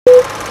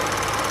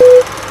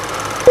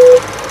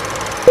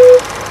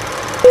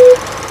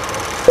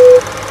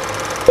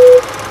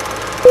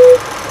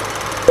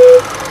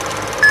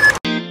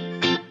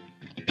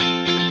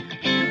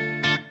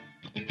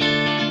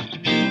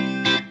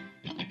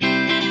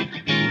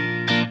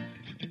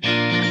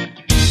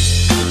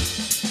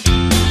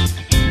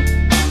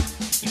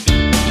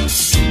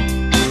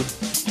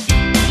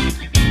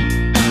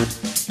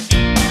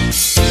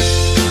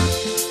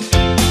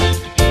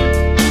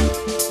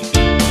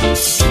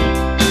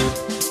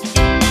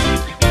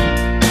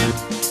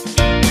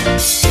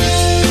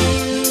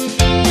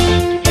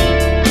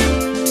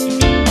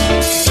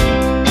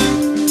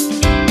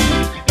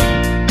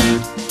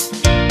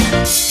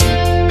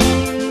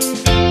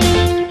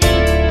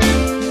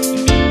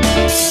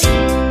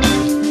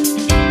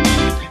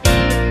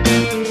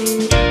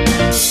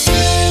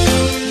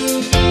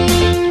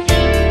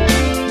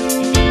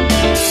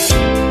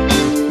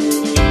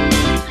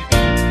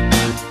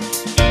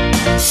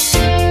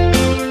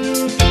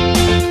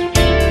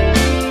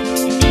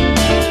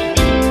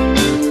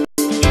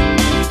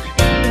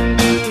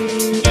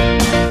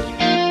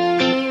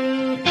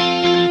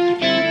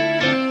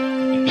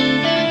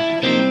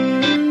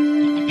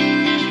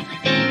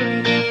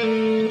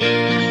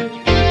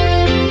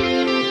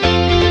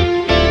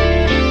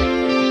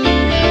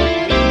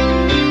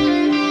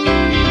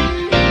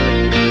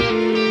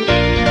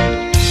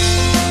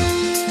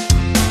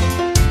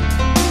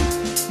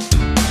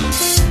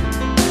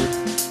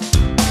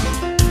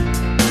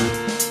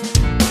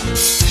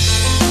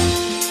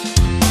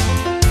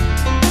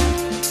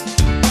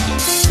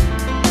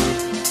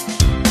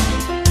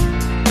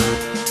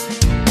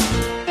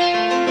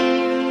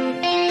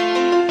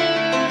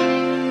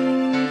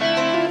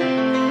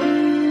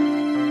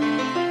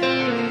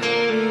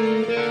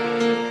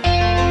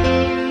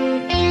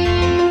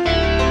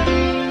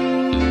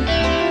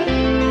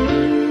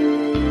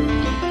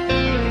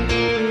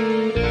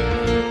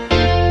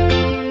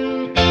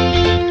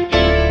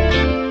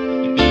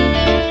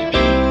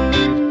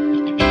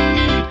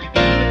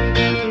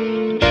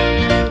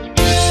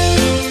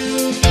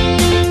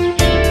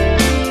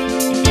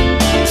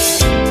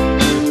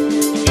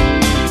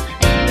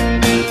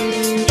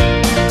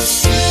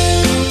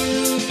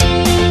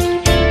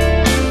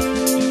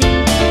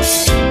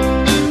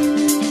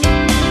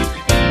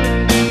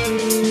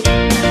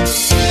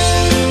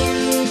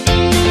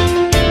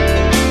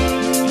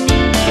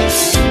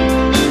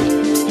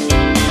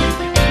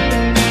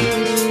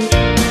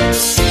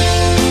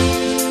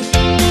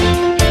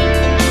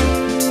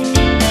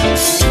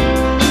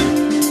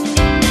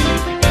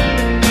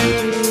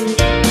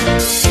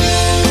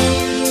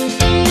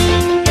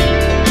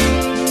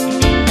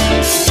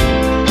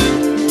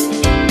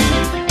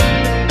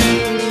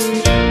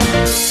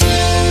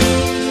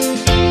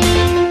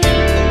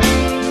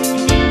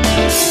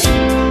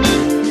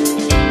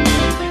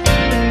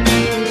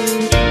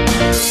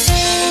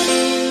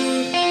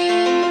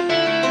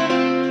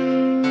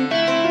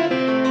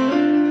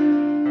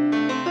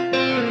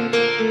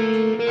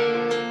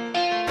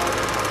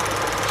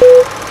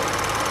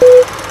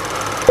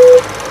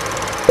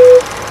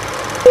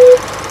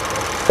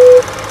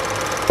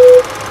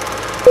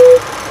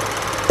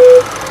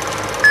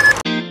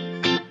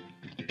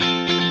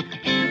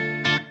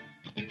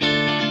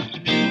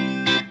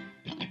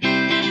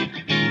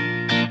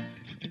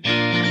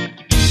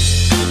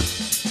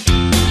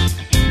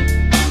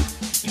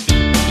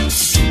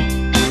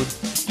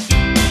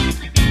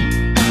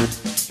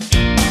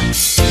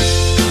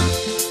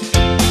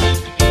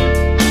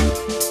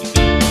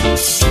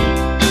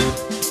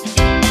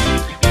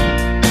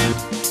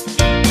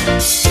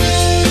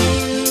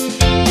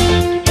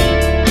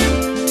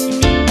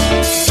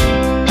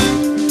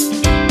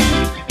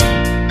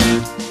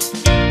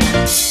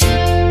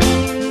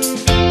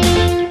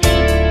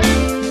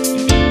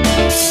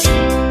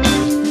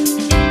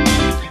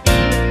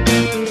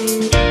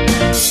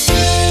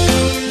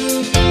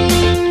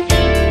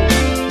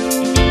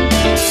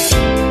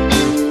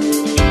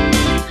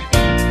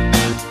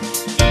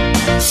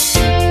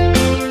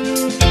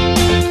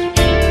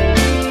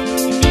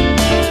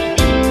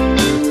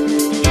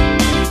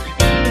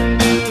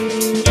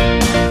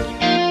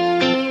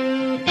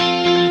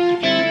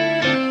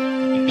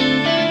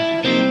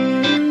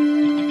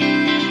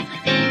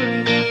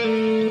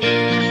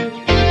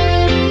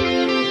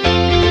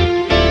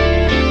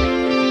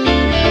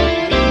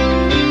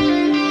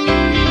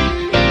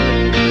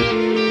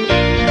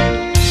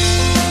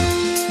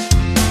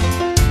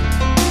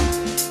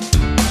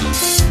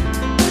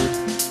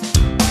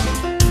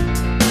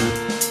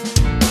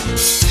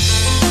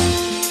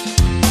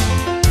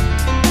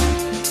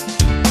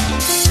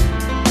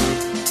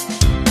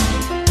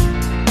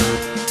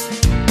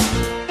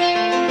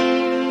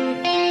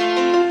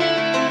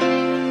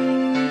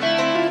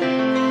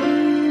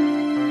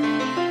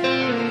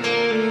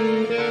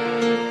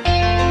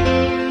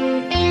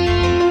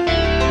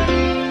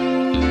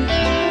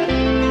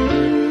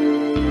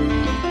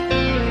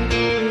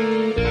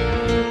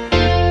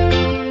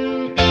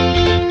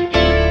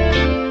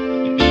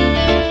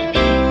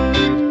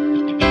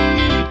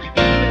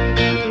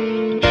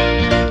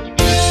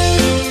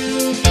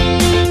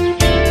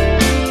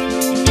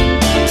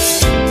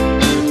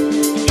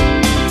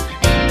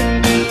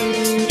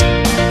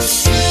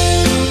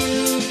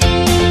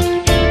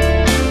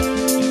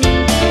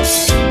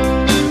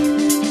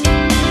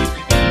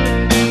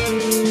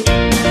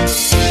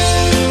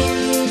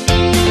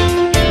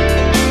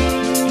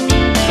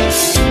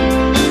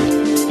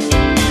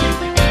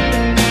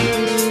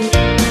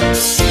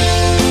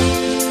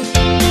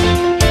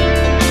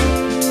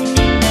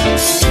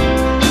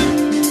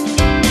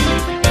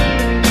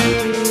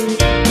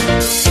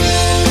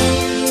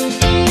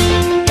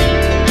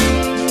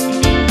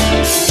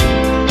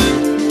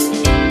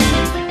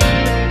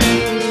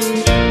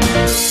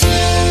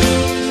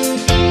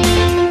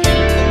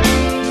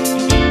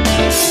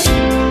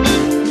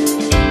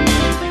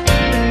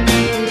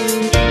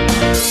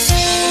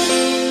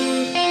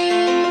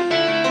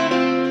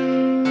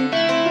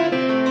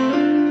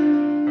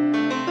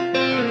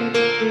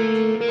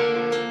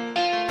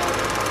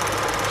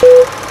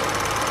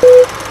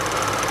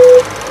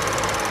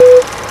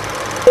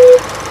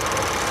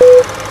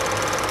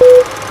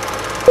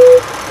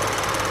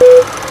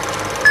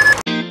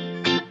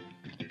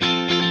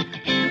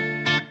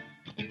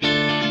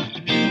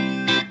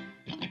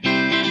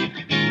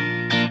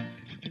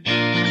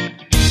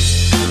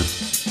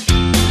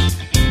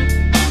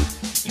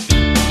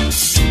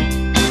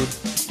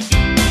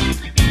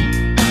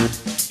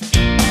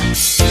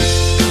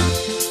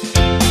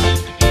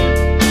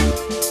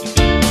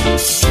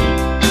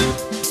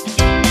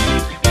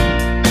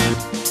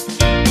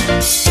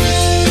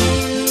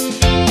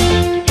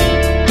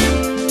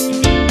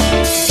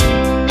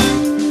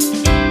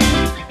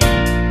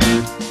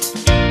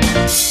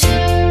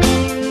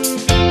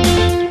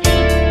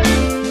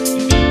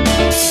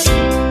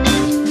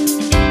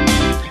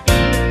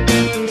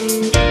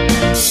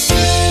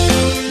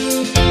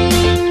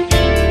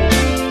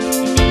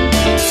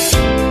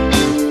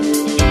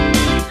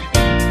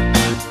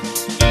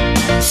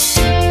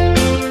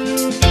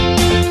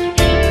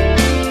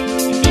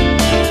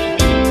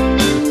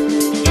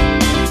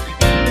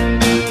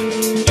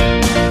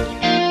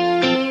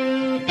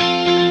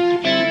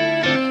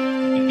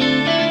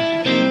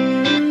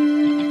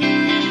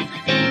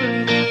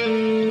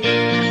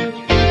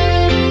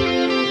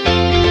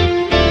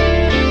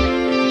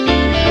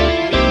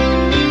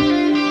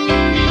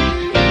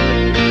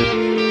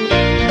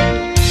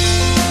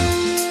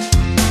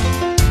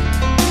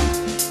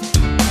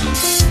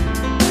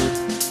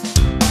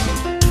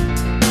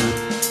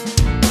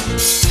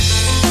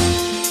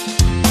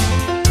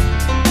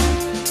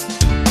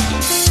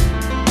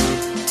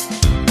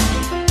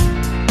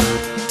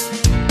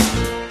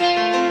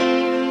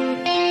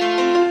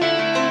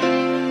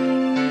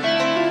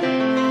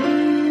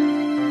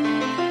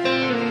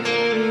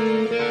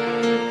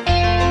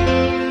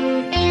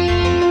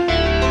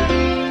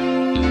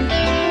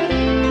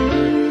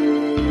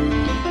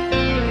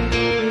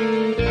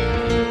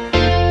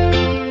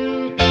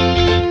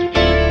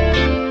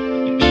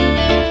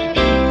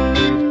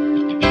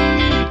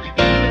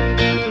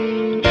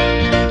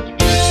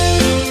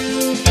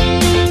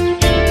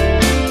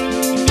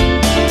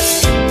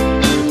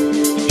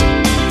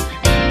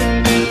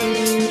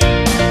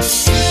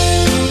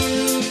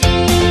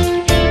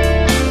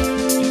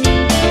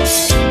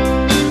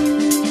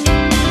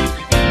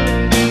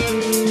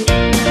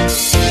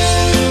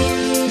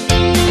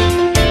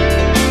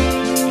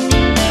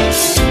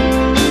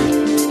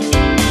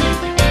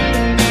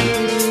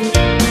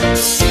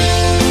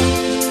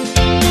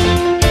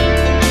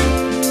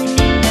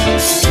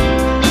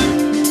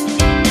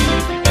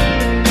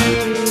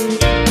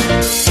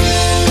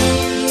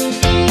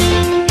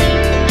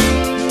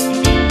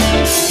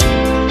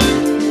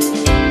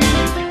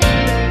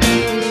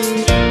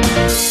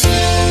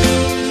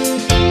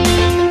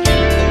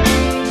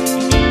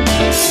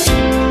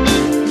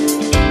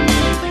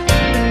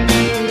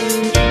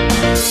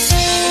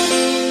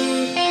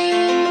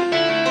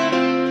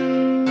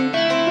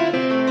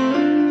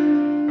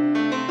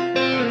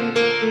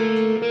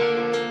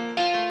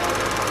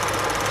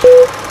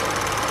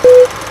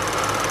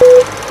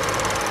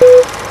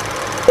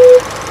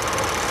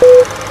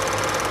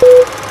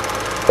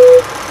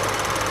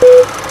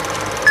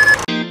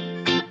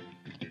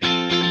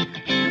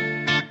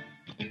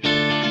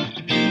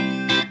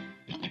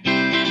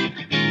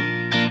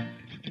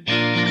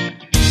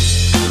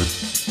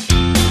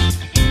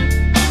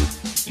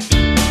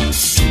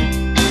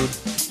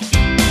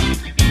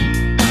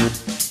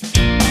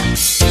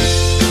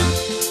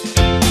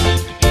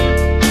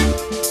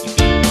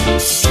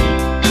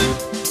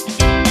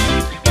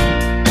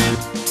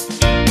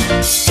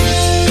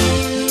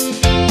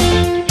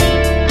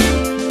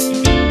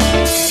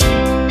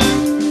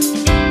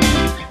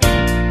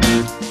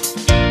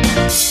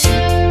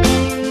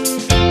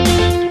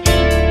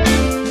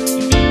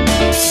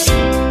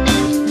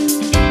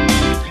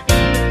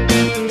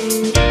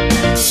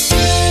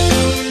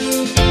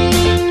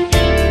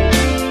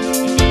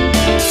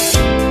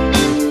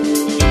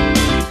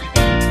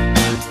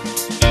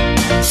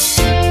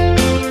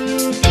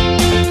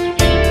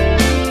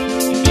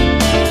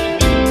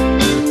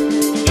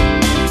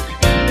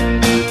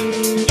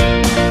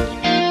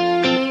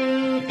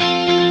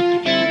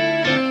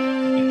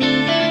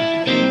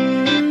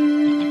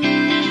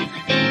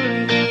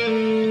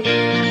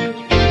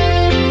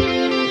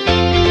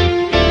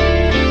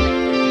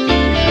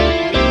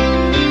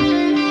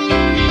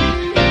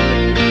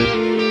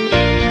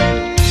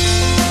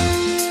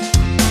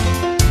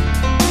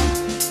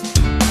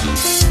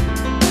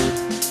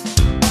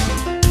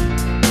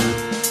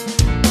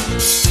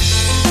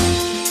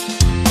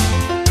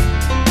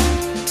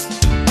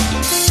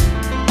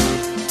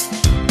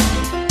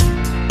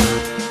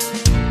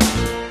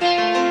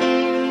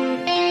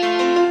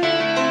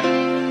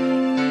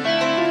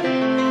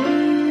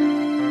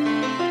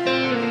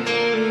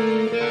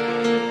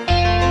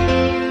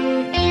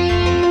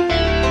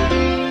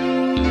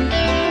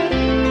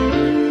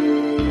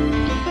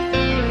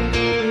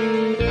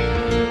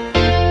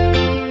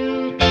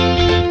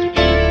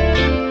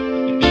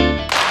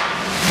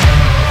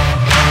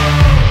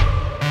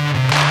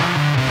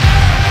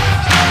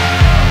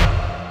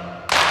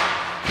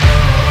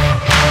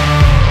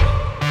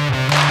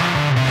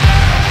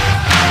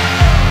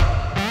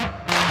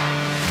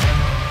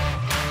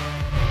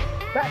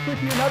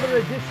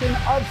edition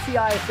of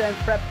CISN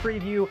Prep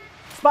Preview,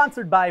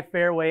 sponsored by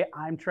Fairway.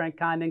 I'm Trent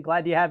Condon.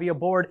 Glad to have you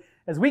aboard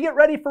as we get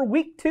ready for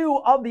week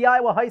 2 of the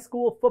Iowa high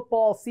school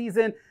football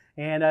season,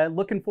 and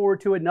looking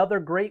forward to another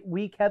great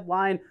week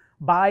headline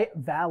by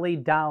Valley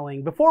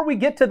Dowling. Before we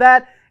get to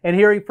that and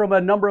hearing from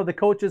a number of the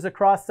coaches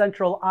across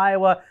central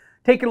Iowa,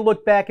 taking a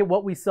look back at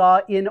what we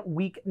saw in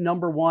week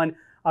number 1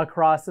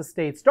 across the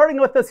state.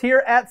 Starting with us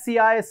here at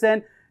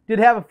CISN, did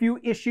have a few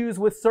issues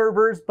with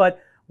servers,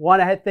 but want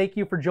to thank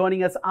you for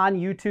joining us on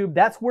YouTube.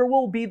 That's where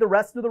we'll be the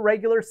rest of the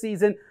regular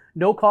season.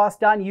 No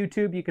cost on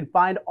YouTube. You can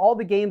find all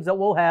the games that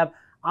we'll have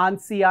on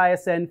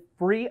CISN,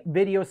 free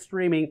video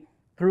streaming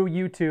through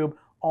YouTube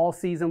all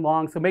season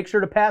long. So make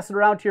sure to pass it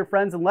around to your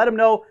friends and let them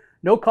know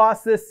no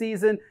cost this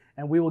season,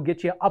 and we will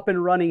get you up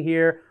and running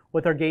here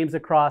with our games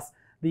across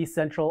the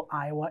central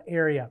Iowa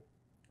area.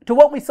 To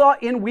what we saw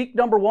in week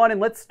number 1, and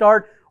let's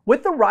start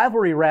with the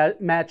rivalry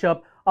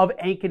matchup of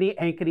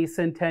Ankeny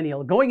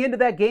Centennial. Going into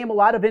that game, a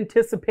lot of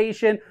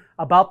anticipation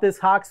about this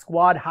Hawk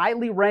squad,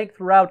 highly ranked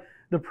throughout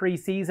the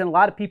preseason. A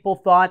lot of people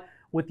thought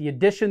with the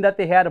addition that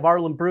they had of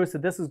Arlen Bruce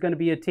that this was going to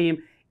be a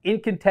team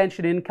in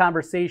contention, in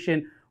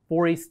conversation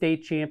for a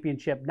state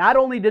championship. Not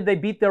only did they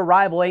beat their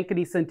rival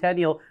Ankeny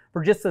Centennial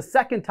for just the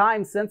second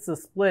time since the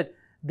split,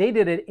 they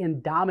did it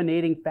in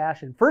dominating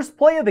fashion. First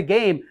play of the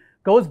game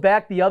goes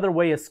back the other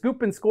way. A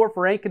scoop and score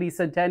for Ankeny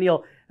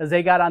Centennial as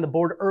they got on the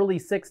board early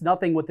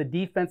 6-0 with the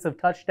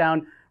defensive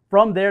touchdown.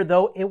 From there,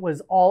 though, it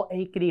was all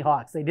Ankeny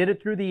Hawks. They did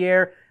it through the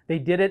air. They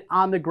did it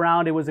on the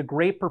ground. It was a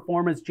great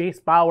performance.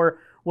 Jace Bauer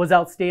was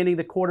outstanding,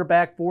 the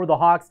quarterback for the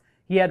Hawks.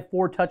 He had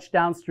 4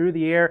 touchdowns through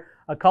the air,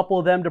 a couple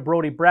of them to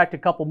Brody Brecht, a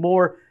couple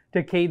more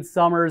to Cade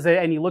Summers.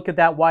 And you look at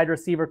that wide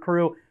receiver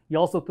crew, you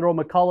also throw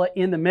McCullough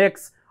in the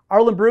mix.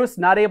 Arlen Bruce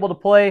not able to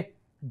play.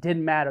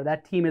 Didn't matter.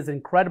 That team is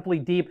incredibly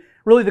deep.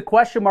 Really, the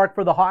question mark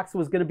for the Hawks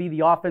was going to be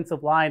the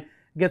offensive line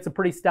against a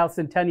pretty stout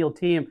Centennial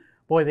team.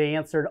 Boy, they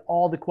answered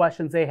all the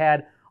questions they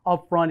had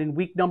up front in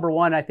week number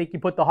 1. I think you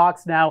put the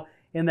Hawks now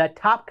in that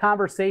top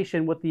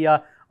conversation with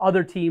the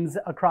other teams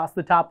across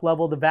the top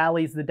level, the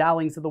Valleys, the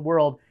Dowlings of the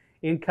world,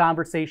 in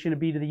conversation to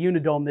be to the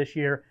Unidome this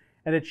year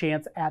and a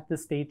chance at the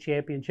state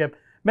championship.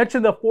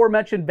 Mentioned the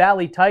aforementioned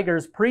Valley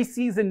Tigers,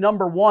 preseason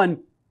number 1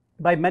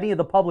 by many of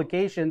the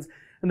publications.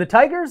 And the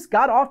Tigers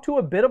got off to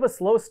a bit of a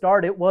slow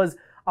start. It was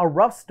a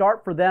rough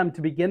start for them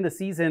to begin the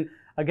season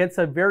against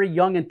a very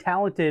young and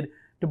talented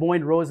Des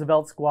Moines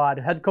Roosevelt squad.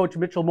 Head coach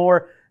Mitchell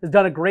Moore has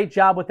done a great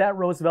job with that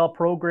Roosevelt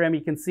program.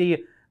 You can see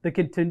the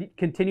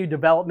continued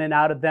development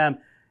out of them.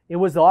 It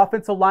was the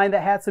offensive line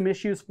that had some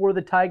issues for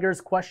the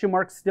Tigers. Question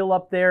marks still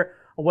up there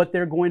of what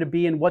they're going to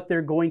be and what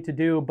they're going to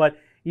do. But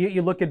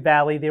you look at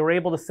Valley, they were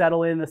able to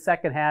settle in the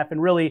second half,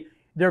 and really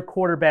their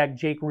quarterback,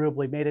 Jake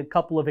Rubley, made a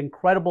couple of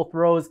incredible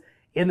throws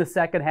in the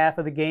second half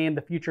of the game.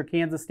 The future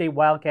Kansas State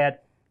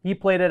Wildcat, he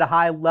played at a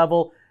high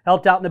level,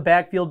 helped out in the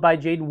backfield by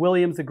Jaden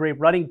Williams, a great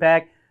running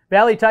back.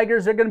 Valley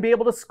Tigers are going to be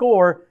able to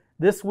score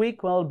this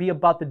week. Well, it'll be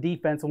about the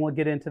defense, and we'll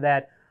get into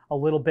that a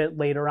little bit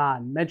later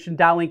on. Mentioned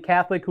Dowling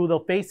Catholic, who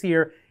they'll face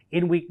here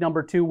in week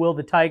number 2, will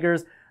the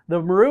Tigers.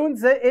 The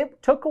Maroons,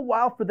 it took a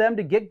while for them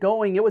to get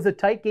going. It was a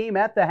tight game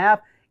at the half.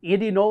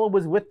 Andy Nola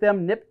was with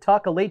them,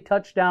 nip-tuck, a late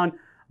touchdown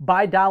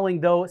by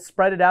Dowling, though,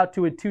 spread it out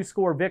to a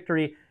 2-score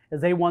victory as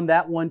they won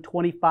that one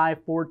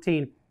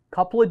 25-14.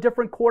 Couple of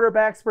different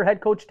quarterbacks for head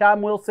coach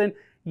Tom Wilson.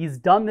 He's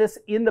done this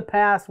in the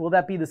past. Will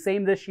that be the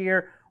same this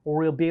year, or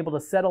will he be able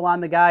to settle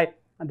on the guy?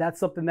 And that's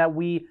something that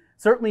we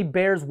certainly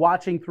bears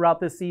watching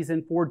throughout this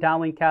season for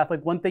Dowling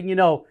Catholic. One thing you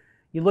know,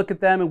 you look at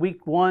them in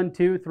week 1,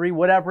 2, 3,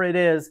 whatever it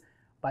is,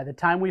 by the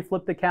time we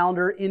flip the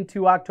calendar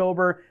into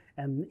October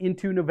and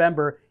into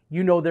November,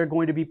 you know they're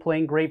going to be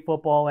playing great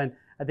football, and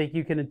I think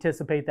you can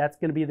anticipate that's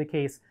going to be the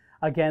case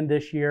again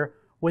this year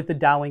with the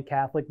Dowling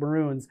Catholic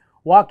Maroons.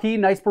 Waukee,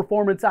 nice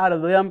performance out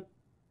of them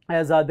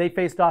as they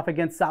faced off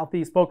against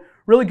Southeast Polk.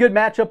 Really good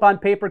matchup on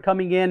paper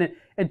coming in,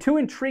 and 2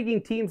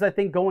 intriguing teams, I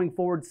think, going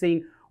forward,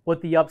 seeing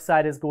what the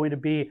upside is going to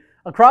be.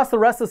 Across the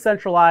rest of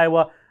Central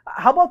Iowa,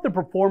 how about the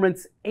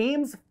performance?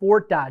 Ames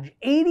Fort Dodge,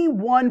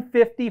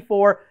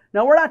 81-54.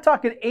 Now, we're not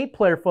talking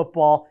 8-player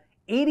football.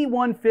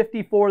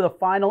 81-54, the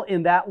final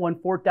in that one.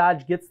 Fort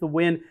Dodge gets the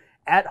win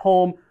at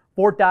home.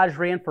 Fort Dodge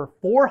ran for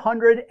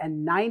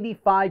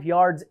 495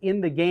 yards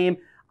in the game.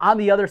 On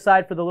the other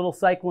side for the Little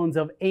Cyclones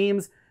of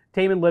Ames,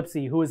 Taman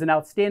Lipsey, who is an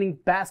outstanding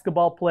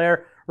basketball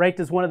player, ranked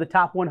as one of the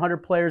top 100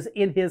 players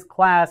in his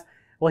class.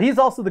 Well, he's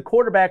also the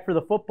quarterback for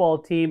the football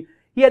team.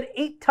 He had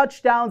 8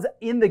 touchdowns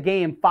in the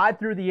game, 5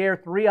 through the air,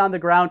 3 on the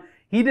ground.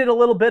 He did a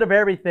little bit of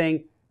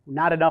everything.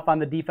 Not enough on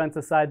the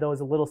defensive side, though, as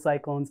the Little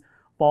Cyclones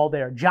fall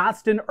there.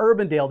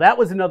 Johnston-Urbandale, that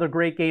was another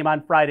great game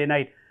on Friday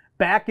night.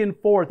 Back and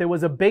forth. It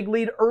was a big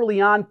lead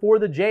early on for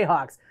the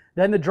Jayhawks.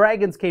 Then the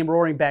Dragons came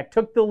roaring back,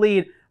 took the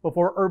lead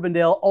before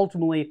Urbandale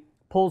ultimately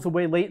pulls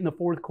away late in the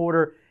fourth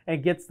quarter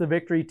and gets the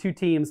victory. 2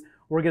 teams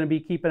we're going to be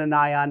keeping an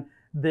eye on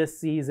this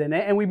season.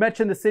 And we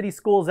mentioned the city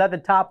schools at the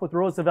top with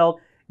Roosevelt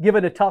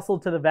giving a tussle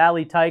to the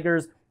Valley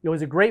Tigers. It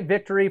was a great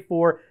victory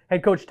for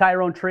head coach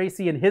Tyrone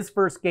Tracy in his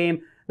first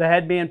game, the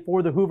head man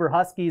for the Hoover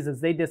Huskies,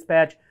 as they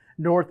dispatch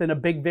North in a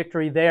big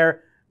victory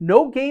there.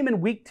 No game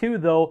in week 2,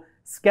 though,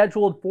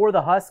 scheduled for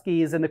the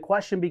Huskies. And the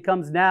question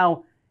becomes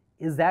now,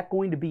 is that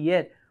going to be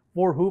it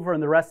for Hoover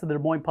and the rest of the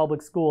Des Moines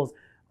Public Schools?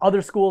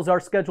 Other schools are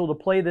scheduled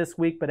to play this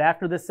week, but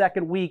after the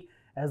second week,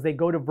 as they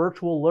go to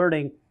virtual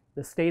learning,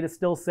 the state has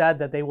still said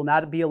that they will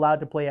not be allowed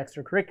to play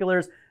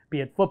extracurriculars,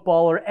 be it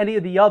football or any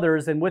of the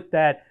others. And with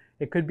that,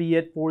 it could be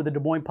it for the Des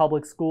Moines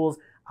Public Schools.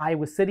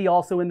 Iowa City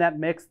also in that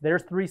mix.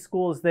 There's 3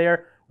 schools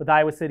there with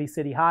Iowa City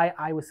City High,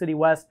 Iowa City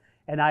West,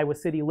 and Iowa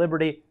City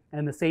Liberty,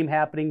 and the same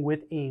happening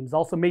with Ames.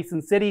 Also,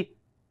 Mason City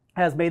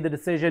has made the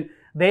decision.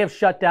 They have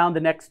shut down the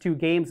next 2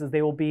 games as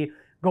they will be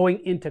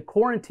going into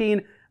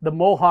quarantine. The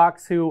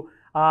Mohawks, who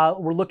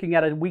we're looking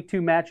at a week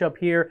 2 matchup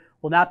here,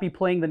 will not be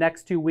playing the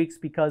next 2 weeks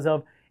because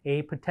of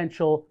a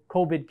potential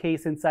COVID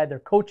case inside their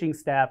coaching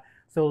staff.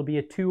 So it'll be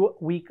a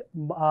 2-week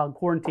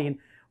quarantine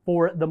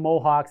for the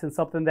Mohawks, and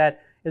something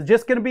that is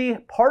just going to be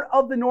part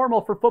of the normal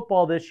for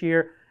football this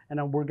year.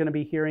 And we're going to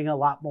be hearing a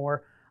lot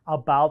more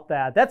about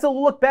that. That's a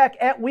look back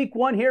at week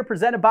 1 here,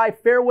 presented by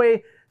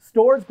Fairway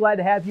Stores. Glad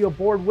to have you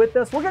aboard with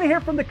us. We're going to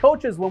hear from the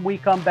coaches when we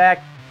come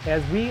back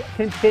as we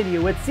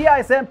continue with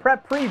CISM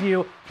Prep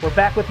Preview. We're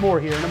back with more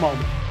here in a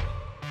moment.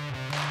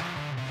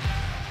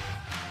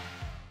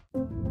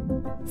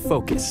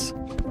 Focus.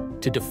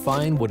 To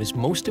define what is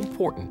most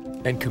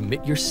important and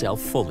commit yourself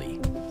fully.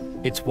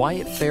 It's why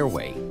at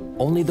Fairway,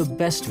 only the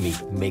best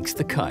meat makes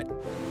the cut.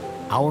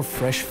 Our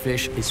fresh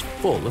fish is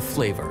full of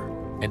flavor,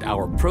 and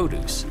our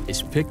produce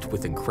is picked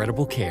with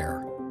incredible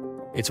care.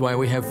 It's why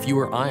we have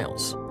fewer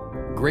aisles,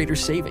 greater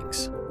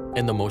savings,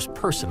 and the most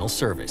personal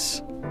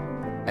service.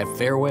 At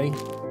Fairway,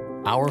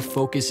 our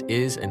focus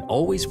is and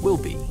always will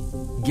be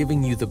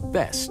giving you the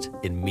best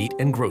in meat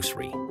and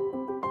grocery.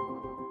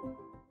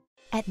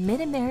 At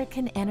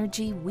MidAmerican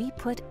Energy, we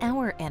put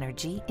our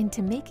energy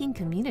into making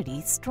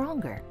communities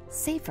stronger,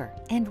 safer,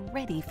 and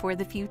ready for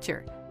the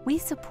future. We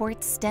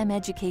support STEM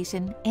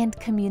education and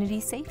community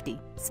safety,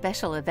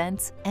 special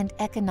events, and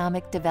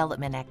economic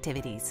development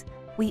activities.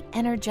 We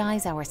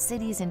energize our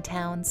cities and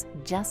towns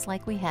just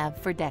like we have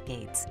for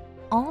decades,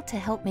 all to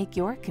help make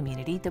your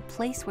community the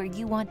place where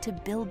you want to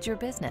build your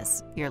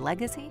business, your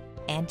legacy,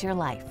 and your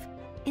life.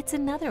 It's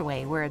another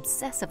way we're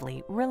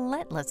obsessively,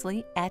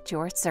 relentlessly at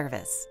your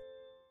service.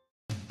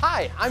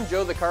 Hi, I'm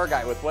Joe the Car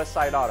Guy with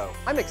Westside Auto.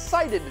 I'm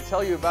excited to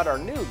tell you about our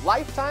new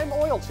lifetime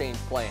oil change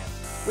plan.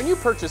 When you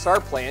purchase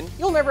our plan,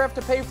 you'll never have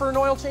to pay for an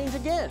oil change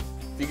again.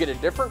 If you get a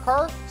different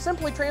car,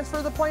 simply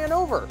transfer the plan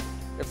over.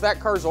 If that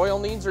car's oil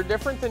needs are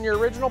different than your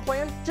original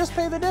plan, just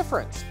pay the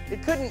difference.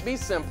 It couldn't be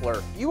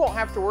simpler. You won't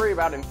have to worry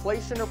about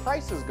inflation or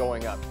prices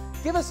going up.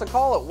 Give us a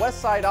call at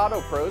Westside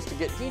Auto Pros to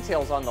get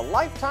details on the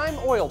lifetime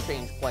oil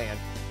change plan.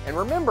 And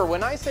remember,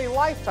 when I say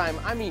lifetime,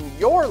 I mean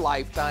your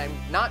lifetime,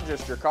 not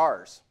just your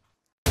car's.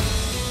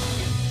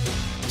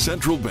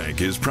 Central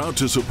Bank is proud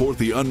to support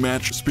the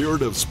unmatched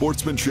spirit of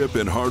sportsmanship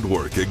and hard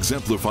work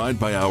exemplified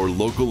by our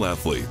local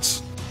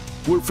athletes.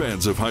 We're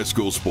fans of high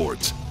school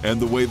sports and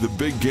the way the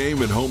big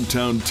game and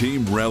hometown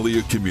team rally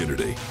a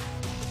community.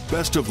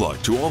 Best of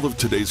luck to all of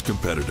today's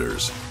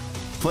competitors.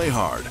 Play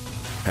hard,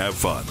 have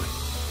fun,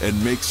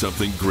 and make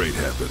something great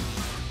happen.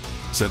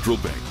 Central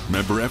Bank,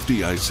 member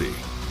FDIC.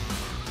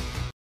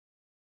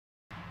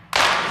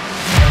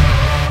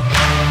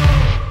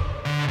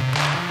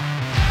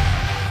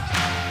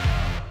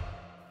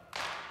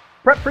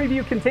 Prep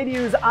Preview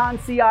continues on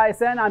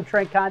CISN. I'm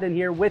Trent Condon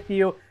here with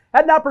you.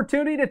 Had an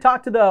opportunity to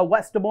talk to the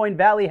West Des Moines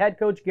Valley head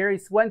coach Gary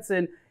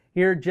Swenson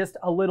here just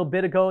a little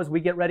bit ago as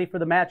we get ready for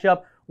the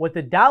matchup with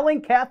the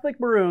Dowling Catholic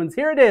Maroons.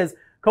 Here it is,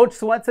 Coach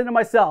Swenson and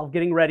myself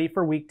getting ready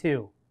for week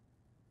 2.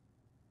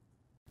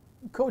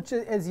 Coach,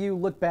 as you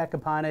look back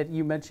upon it,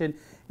 you mentioned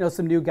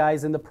some new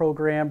guys in the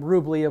program.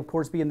 Rubley, of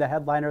course, being the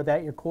headliner of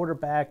that, your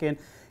quarterback, and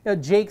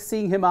Jake,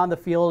 seeing him on the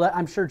field,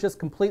 I'm sure just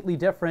completely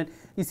different.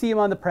 You see him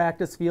on the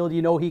practice field,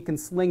 you know he can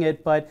sling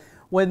it, but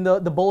when the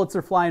bullets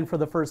are flying for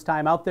the first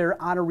time out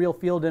there on a real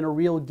field in a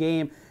real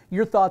game,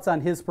 your thoughts on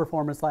his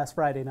performance last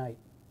Friday night?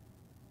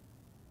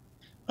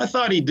 I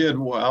thought he did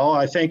well.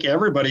 I think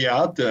everybody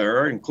out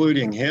there,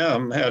 including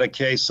him, had a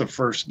case of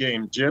first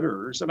game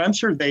jitters, and I'm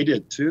sure they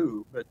did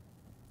too, but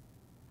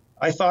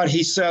I thought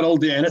he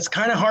settled in. It's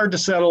kind of hard to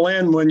settle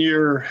in when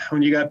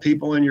you got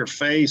people in your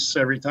face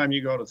every time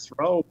you go to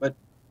throw, but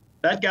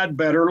that got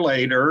better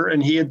later,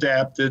 and he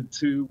adapted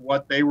to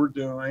what they were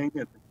doing.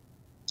 And,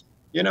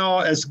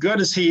 as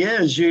good as he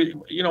is,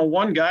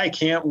 one guy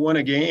can't win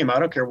a game. I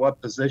don't care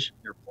what position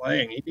you're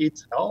playing. He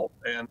needs help.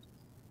 And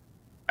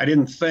I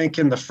didn't think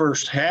in the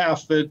first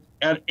half that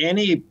at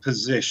any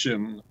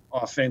position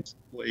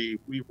offensively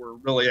we were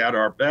really at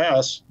our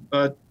best,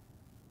 but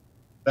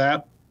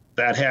that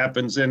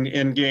happens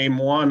in game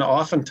one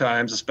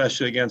oftentimes,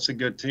 especially against a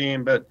good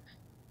team. But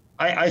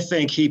I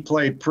think he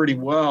played pretty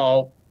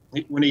well.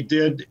 When he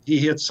did, he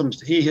hit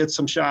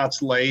some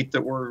shots late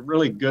that were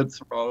really good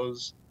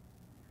throws,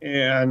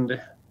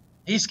 and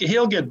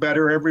he'll get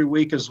better every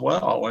week as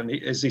well. And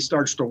as he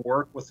starts to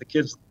work with the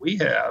kids that we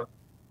have,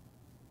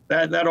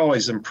 that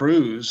always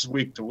improves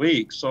week to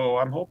week. So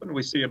I'm hoping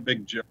we see a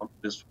big jump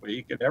this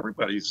week in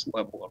everybody's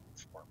level of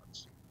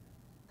performance.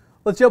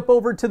 Let's jump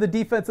over to the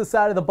defensive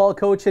side of the ball,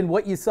 Coach, and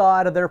what you saw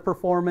out of their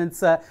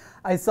performance.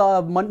 I saw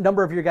a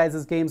number of your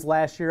guys' games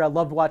last year. I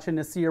loved watching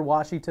Nasir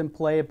Washington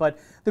play, but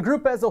the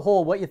group as a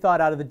whole, what you thought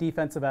out of the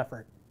defensive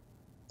effort?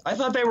 I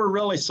thought they were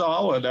really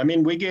solid. I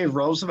mean, we gave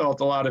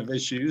Roosevelt a lot of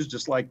issues,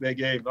 just like they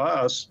gave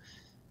us.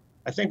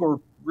 I think we're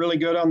really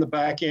good on the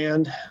back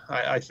end.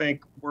 I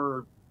think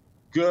we're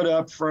good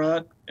up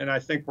front, and I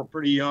think we're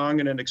pretty young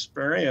and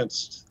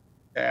inexperienced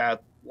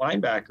at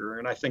linebacker,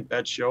 and I think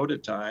that showed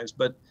at times.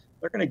 But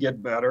they're going to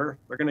get better.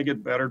 They're going to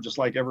get better just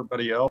like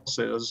everybody else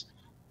is.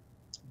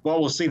 What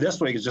we'll see this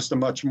week is just a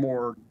much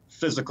more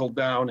physical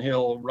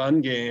downhill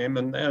run game,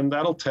 and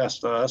that'll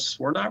test us.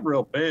 We're not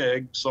real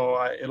big,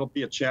 so it'll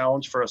be a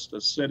challenge for us to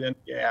sit in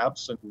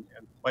gaps and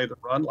play the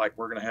run like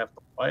we're going to have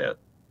to play it.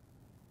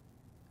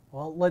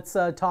 Well, let's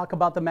talk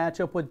about the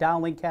matchup with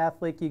Dowling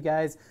Catholic. You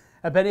guys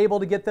have been able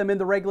to get them in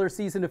the regular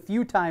season a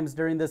few times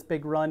during this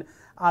big run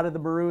out of the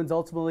Maroons.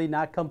 Ultimately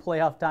not come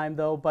playoff time,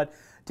 though. But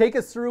take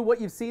us through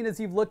what you've seen as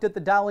you've looked at the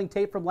Dowling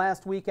tape from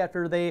last week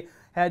after they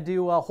had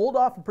to hold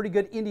off a pretty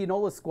good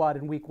Indianola squad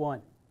in week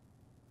 1.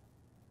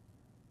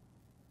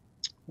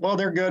 Well,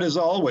 they're good as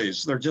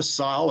always. They're just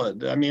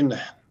solid. I mean,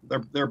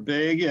 they're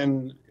big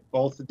in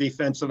both the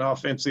defense and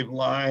offensive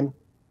line.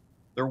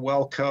 They're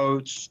well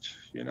coached.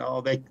 You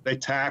know, they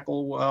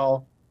tackle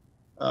well.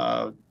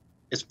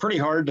 It's pretty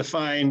hard to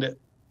find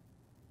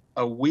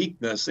a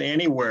weakness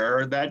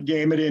anywhere. That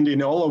game at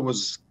Indianola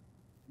was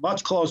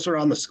much closer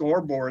on the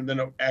scoreboard than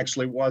it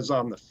actually was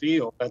on the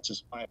field. That's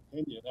just my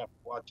opinion after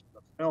watching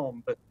the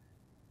film. But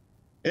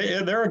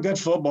they're a good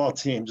football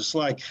team, just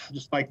like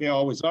they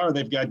always are.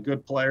 They've got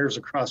good players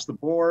across the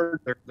board.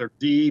 They're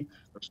deep.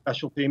 Their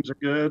special teams are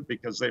good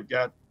because they've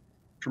got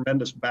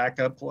tremendous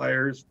backup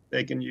players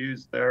they can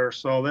use there.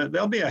 So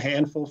they'll be a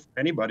handful for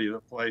anybody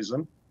that plays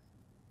them.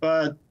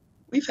 But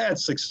we've had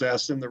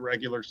success in the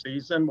regular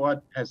season.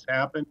 What has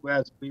happened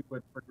as we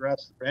would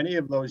progress through any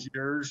of those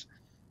years,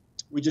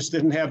 we just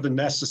didn't have the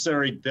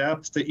necessary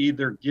depth to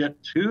either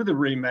get to the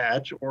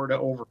rematch or to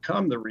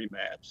overcome the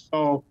rematch.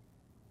 So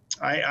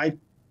I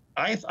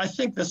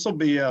think this will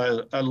be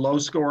a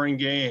low-scoring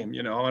game,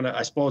 you know, and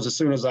I suppose as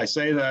soon as I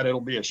say that,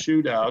 it'll be a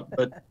shootout.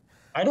 But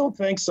I don't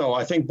think so.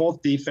 I think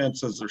both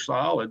defenses are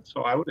solid,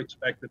 so I would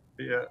expect it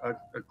to be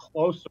a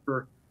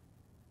closer,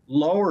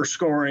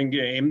 lower-scoring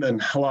game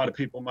than a lot of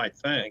people might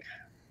think.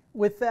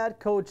 With that,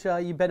 Coach,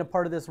 you've been a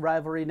part of this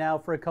rivalry now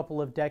for a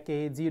couple of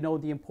decades. You know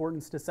the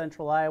importance to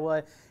Central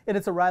Iowa, and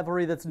it's a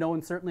rivalry that's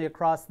known certainly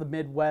across the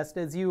Midwest.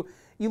 As you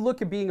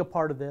look at being a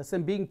part of this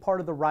and being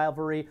part of the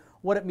rivalry,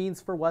 what it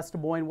means for West Des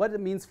Moines, what it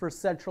means for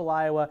Central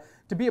Iowa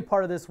to be a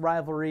part of this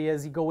rivalry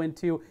as you go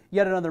into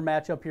yet another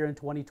matchup here in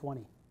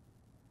 2020.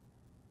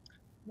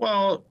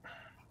 Well,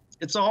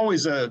 it's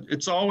always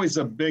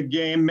a big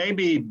game,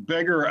 maybe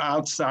bigger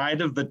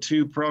outside of the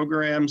two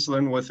programs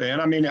than within.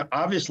 I mean,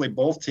 obviously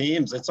both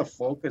teams, it's a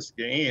focus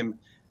game.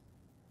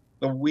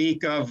 The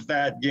week of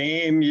that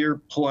game, your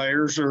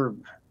players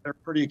they're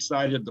pretty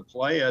excited to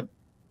play it.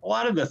 A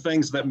lot of the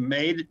things that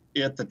made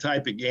it the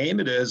type of game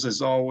it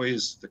is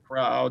always the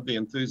crowd, the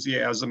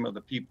enthusiasm of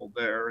the people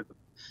there,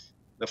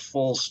 the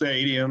full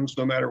stadiums,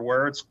 no matter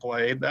where it's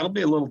played. That'll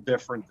be a little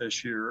different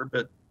this year,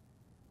 but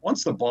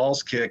once the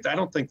ball's kicked, I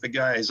don't think the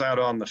guys out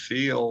on the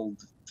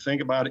field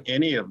think about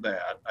any of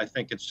that. I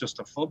think it's just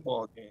a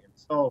football game.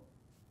 So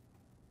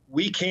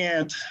we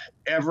can't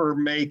ever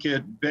make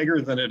it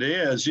bigger than it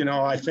is. You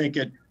know, I think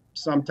it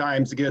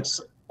sometimes gets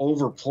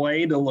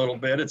overplayed a little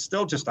bit. It's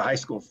still just a high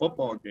school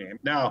football game.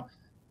 Now,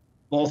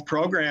 both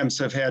programs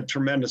have had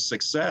tremendous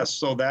success,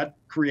 so that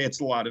creates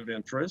a lot of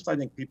interest. I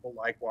think people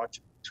like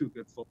watching two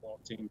good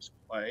football teams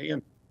play,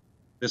 and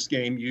this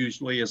game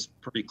usually is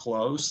pretty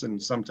close,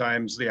 and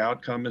sometimes the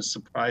outcome is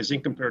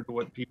surprising compared to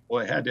what people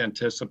had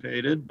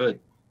anticipated. But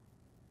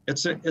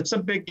it's a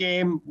big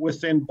game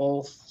within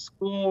both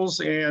schools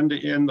and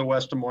in the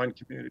West Des Moines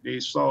community.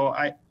 So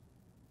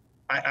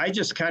I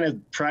just kind of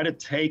try to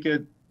take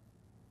it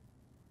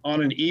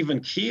on an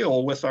even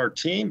keel with our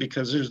team,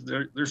 because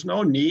there's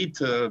no need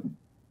to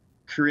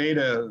create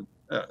a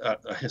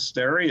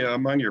hysteria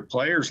among your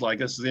players like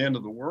it's the end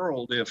of the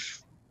world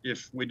if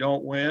we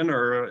don't win,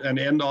 or an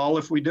end all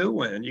if we do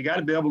win. You got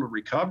to be able to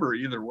recover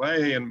either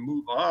way and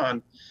move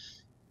on.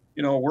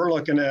 You know, we're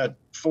looking at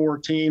 4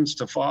 teams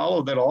to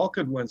follow that all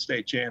could win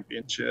state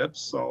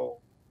championships. So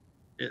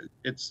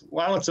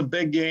while it's a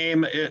big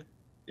game,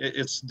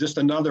 it's just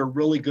another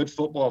really good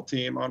football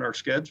team on our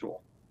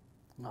schedule.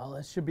 Well,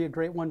 this should be a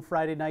great one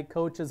Friday night,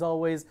 Coach. As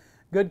always,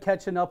 good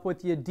catching up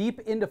with you.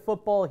 Deep into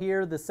football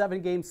here, the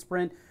 7-game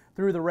sprint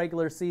through the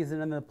regular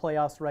season and the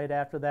playoffs right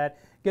after that.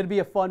 Going to be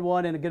a fun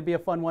one, and going to be a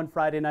fun one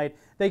Friday night.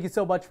 Thank you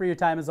so much for your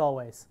time as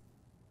always.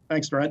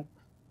 Thanks, Brent.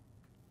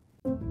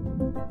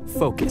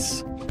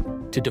 Focus.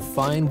 To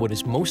define what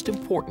is most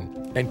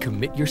important and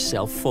commit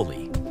yourself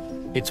fully.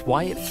 It's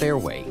why at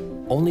Fairway,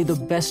 only the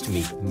best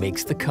meat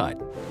makes the cut.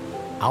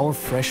 Our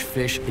fresh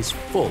fish is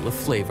full of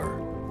flavor.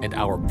 and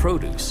our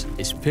produce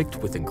is picked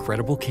with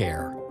incredible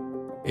care.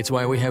 It's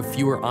why we have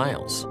fewer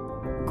aisles,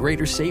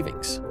 greater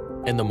savings,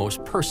 and the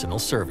most personal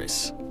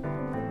service.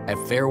 At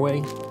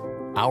Fairway,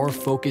 our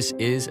focus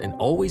is and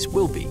always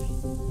will be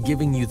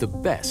giving you the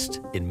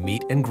best in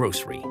meat and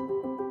grocery.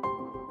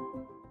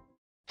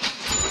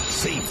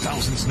 Save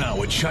thousands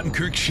now at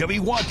Schottenkirk Chevy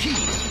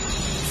Waukee.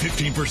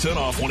 15%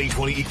 off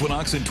 2020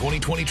 Equinox and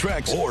 2020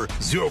 Trax, or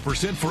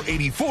 0% for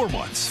 84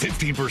 months.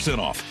 15%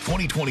 off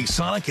 2020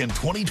 Sonic and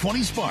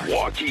 2020 Spark.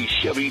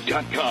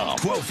 WaukeeChevy.com.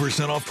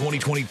 12% off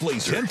 2020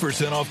 Blazer.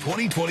 10% off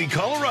 2020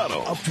 Colorado.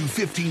 Up to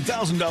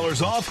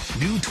 $15,000 off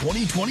new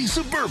 2020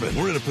 Suburban.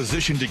 We're in a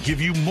position to give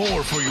you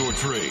more for your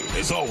trade.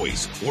 As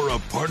always, we're a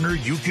partner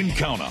you can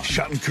count on.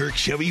 Schottenkirk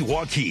Chevy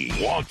Waukee.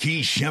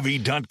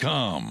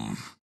 WaukeeChevy.com.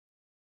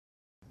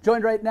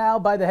 Joined right now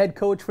by the head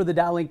coach for the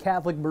Dowling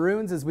Catholic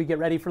Maroons as we get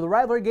ready for the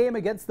rivalry game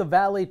against the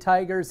Valley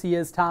Tigers. He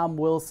is Tom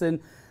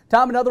Wilson.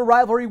 Tom, another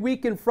rivalry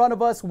week in front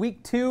of us,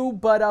 week 2.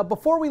 But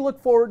before we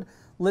look forward,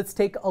 let's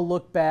take a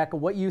look back at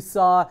what you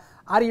saw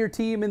out of your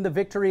team in the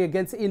victory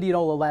against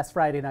Indianola last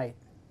Friday night.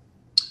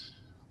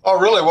 Oh,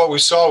 really what we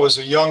saw was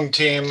a young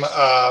team.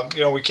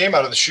 We came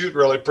out of the chute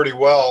really pretty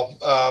well.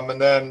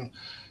 And then,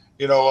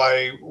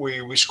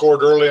 we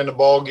scored early in the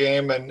ball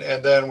game,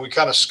 and then we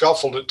kind of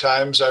scuffled at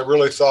times. I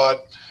really thought,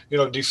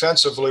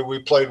 defensively we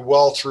played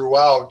well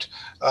throughout.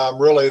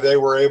 Really, they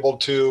were able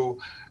to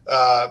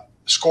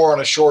score on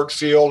a short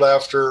field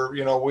after,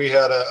 we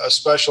had a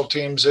special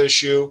teams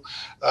issue,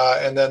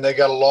 and then they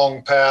got a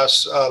long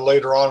pass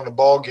later on in the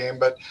ball game.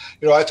 But,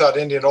 I thought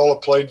Indianola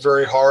played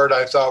very hard.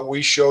 I thought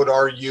we showed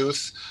our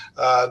youth.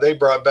 They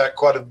brought back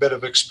quite a bit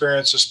of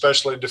experience,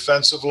 especially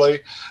defensively.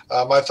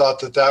 I thought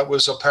that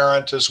was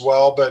apparent as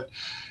well. But,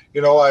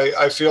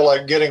 I feel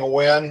like getting a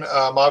win,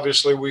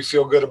 obviously we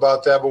feel good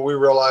about that, but we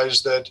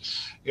realize that,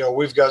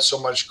 we've got so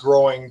much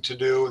growing to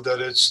do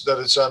that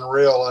it's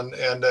unreal,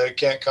 and it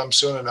can't come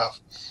soon enough.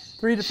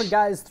 3 different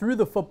guys threw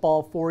the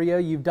football for you.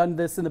 You've done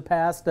this in the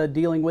past,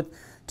 dealing with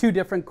 2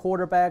 different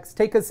quarterbacks.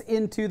 Take us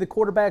into the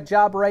quarterback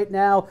job right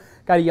now.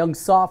 Got a young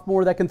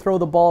sophomore that can throw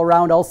the ball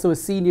around, also a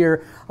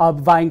senior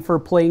vying for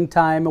playing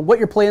time. What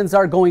your plans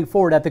are going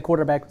forward at the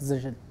quarterback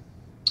position?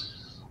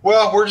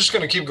 Well, we're just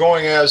going to keep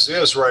going as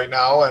is right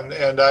now, and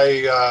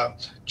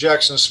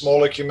Jackson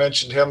Smolik, you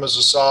mentioned him as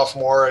a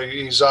sophomore.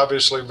 He's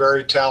obviously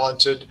very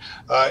talented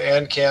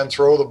and can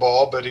throw the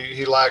ball, but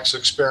he lacks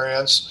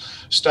experience.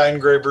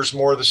 Steingraber's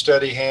more the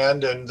steady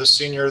hand and the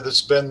senior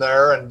that's been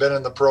there and been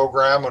in the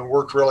program and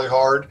worked really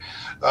hard.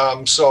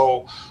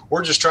 So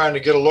we're just trying to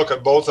get a look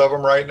at both of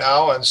them right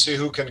now and see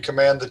who can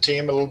command the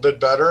team a little bit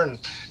better. And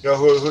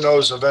who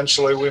knows,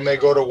 eventually we may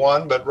go to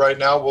 1, but right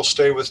now we'll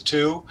stay with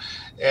 2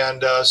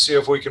 and see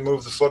if we can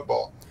move the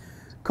football.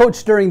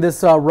 Coach, during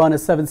this run of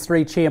 7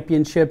 straight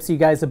championships, you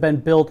guys have been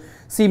built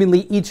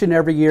seemingly each and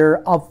every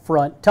year up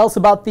front. Tell us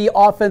about the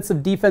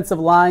offensive, defensive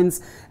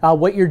lines,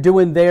 what you're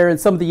doing there, and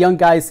some of the young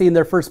guys seeing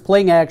their first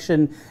playing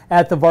action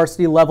at the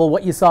varsity level,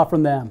 what you saw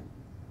from them.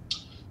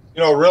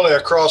 Really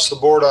across the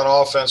board on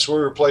offense, we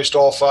replaced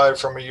all 5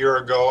 from a year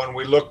ago, and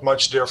we look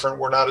much different.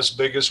 We're not as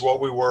big as what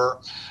we were.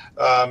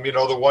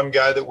 The one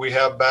guy that we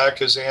have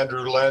back is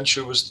Andrew Lynch,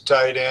 who was the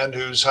tight end,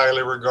 who's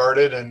highly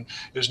regarded and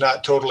is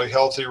not totally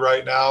healthy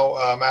right now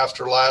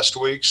after last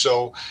week.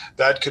 So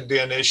that could be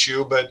an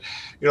issue. But,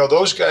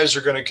 those guys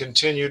are going to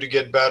continue to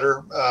get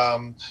better.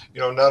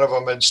 None of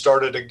them had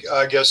started,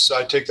 I guess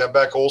I take that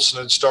back. Olson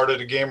had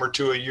started a game or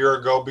 2 a year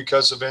ago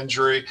because of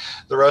injury.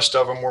 The rest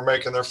of them were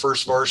making their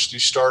first varsity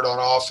start on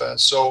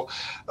offense. So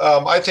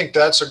I think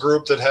that's a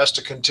group that has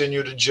to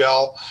continue to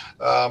gel.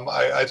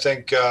 I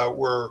think have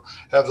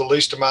the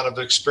least amount of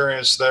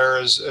experience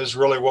there is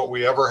really what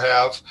we ever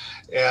have,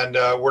 and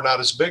we're not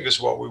as big as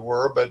what we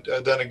were, but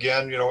then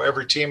again,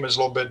 every team is a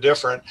little bit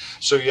different,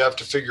 so you have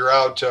to figure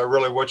out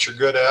really what you're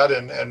good at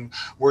and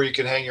where you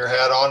can hang your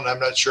hat on, and I'm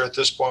not sure at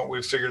this point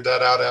we've figured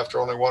that out after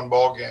only 1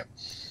 ball game.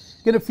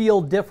 Going to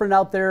feel different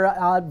out there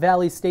at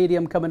Valley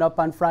Stadium coming up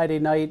on Friday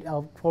night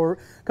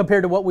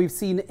compared to what we've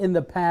seen in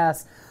the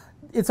past.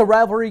 It's a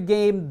rivalry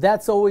game,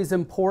 that's always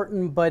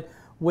important, but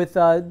with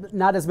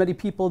not as many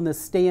people in the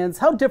stands,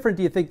 how different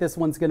do you think this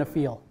one's going to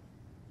feel?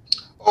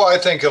 Oh, I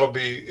think it'll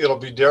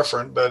be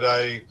different, but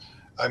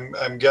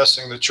I'm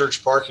guessing the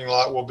church parking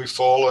lot will be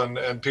full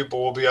and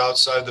people will be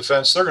outside the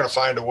fence. They're going to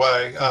find a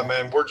way.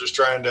 And we're just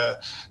trying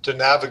to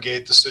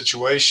navigate the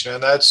situation,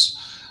 and that's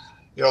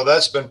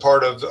been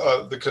part of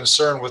the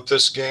concern with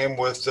this game,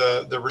 with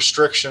the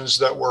restrictions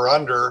that we're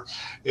under,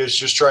 is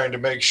just trying to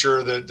make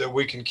sure that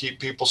we can keep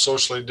people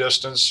socially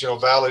distanced.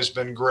 Valley's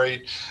been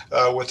great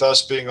with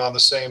us being on the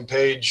same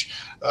page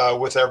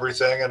with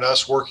everything, and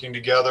us working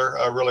together.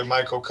 Really,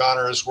 Mike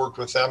O'Connor has worked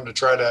with them to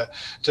try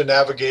to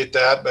navigate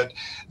that. But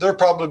there'll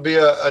probably be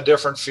a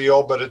different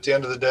feel. But at the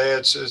end of the day,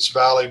 it's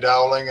Valley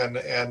Dowling,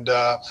 and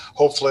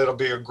hopefully it'll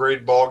be a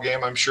great ball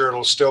game. I'm sure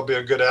it'll still be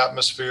a good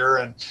atmosphere.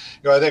 And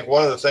I think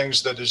one of the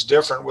things that is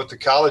different with the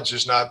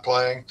colleges not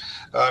playing,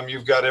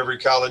 you've got every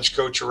college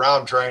coach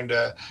around trying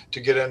to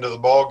get into the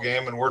ball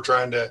game, and we're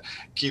trying to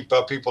keep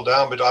people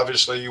down. But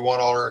obviously, you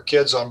want all our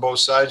kids on both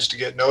sides to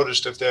get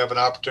noticed if they have an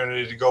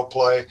opportunity to go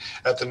play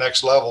at the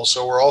next level.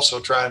 So we're also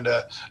trying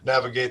to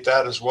navigate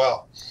that as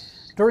well.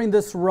 During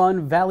this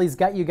run, Valley's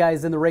got you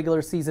guys in the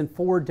regular season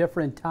 4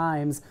 different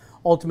times.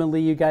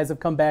 Ultimately, you guys have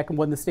come back and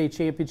won the state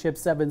championship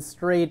 7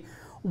 straight.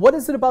 What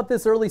is it about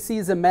this early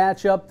season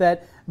matchup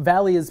that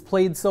Valley has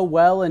played so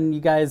well, and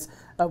you guys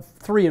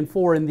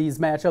 3-4 in these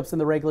matchups in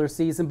the regular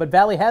season, but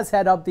Valley has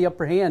had the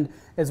upper hand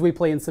as we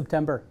play in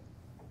September?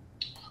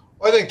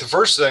 Well, I think the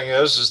first thing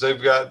is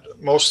they've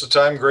got most of the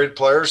time great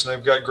players, and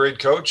they've got great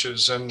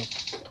coaches, and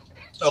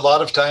a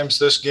lot of times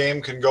this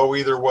game can go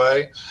either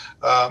way.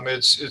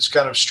 It's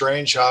kind of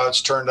strange how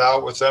it's turned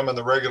out with them in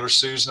the regular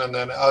season and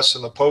then us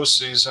in the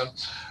postseason.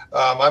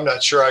 I'm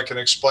not sure I can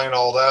explain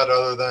all that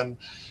other than,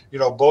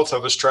 both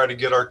of us try to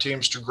get our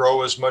teams to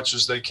grow as much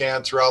as they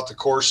can throughout the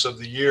course of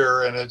the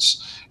year, and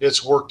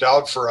it's worked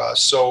out for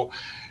us. So,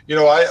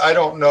 I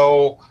don't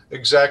know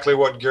exactly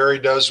what Gary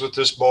does with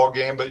this ball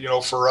game, but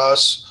for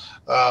us,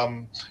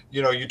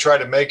 you try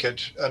to make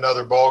it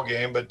another ball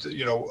game, but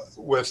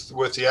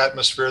with the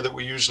atmosphere that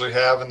we usually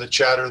have and the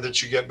chatter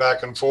that you get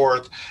back and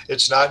forth,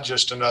 it's not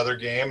just another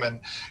game.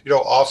 And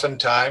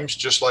oftentimes,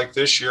 just like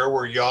this year,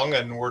 we're young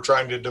and we're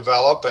trying to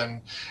develop,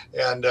 and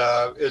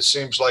it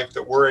seems like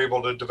that we're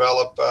able to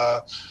develop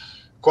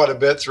quite a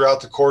bit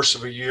throughout the course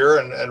of a year,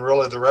 and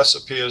really the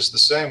recipe is the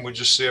same. We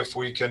just see if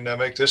we can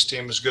make this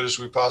team as good as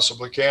we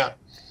possibly can.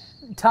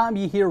 Tom,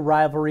 you hear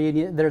rivalry,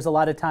 and there's a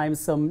lot of times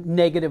some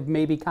negative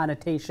maybe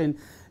connotation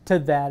to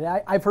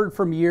that. I've heard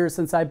from years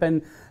since I've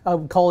been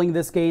calling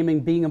this game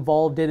and being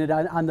involved in it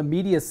on the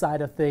media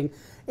side of thing.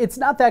 It's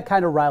not that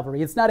kind of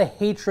rivalry. It's not a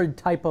hatred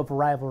type of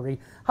rivalry.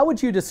 How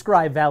would you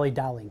describe Valley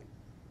Dowling?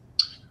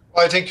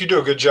 Well, I think you do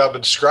a good job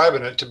of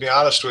describing it, to be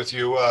honest with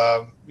you.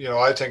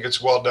 I think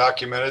it's well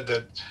documented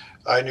that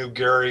I knew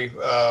Gary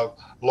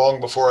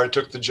long before I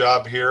took the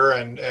job here,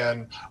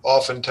 and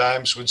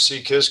oftentimes would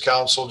seek his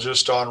counsel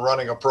just on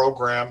running a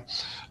program.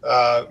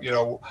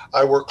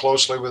 I work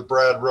closely with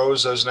Brad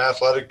Rose as an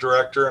athletic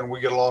director, and we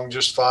get along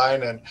just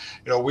fine. And,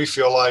 we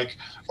feel like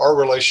our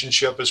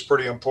relationship is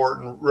pretty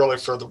important really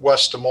for the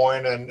West Des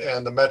Moines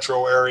and the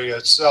metro area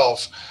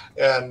itself.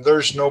 And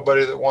there's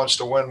nobody that wants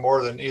to win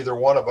more than either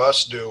one of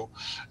us do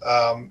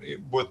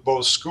with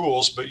both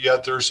schools, but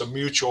yet there's a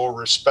mutual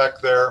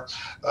respect there.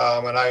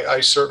 And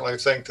I certainly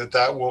think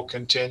that will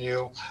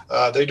continue.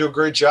 They do a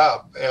great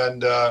job,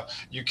 and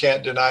you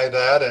can't deny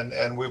that.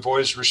 And we've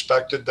always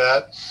respected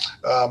that.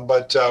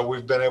 But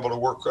we've been able to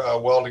work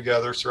well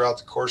together throughout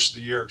the course of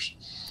the years.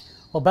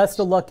 Well, best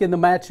of luck in the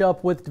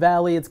matchup with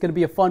Valley. It's going to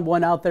be a fun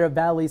one out there at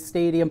Valley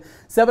Stadium.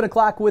 7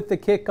 o'clock with the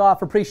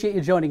kickoff. Appreciate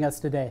you joining us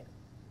today.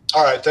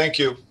 All right, thank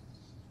you.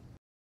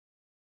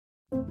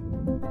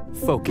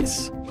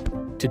 Focus.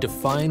 To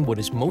define what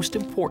is most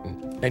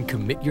important and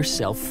commit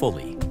yourself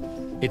fully.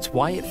 It's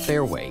why at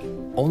Fairway,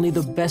 only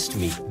the best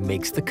meat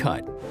makes the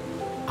cut.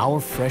 Our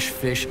fresh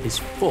fish is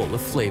full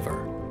of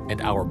flavor, and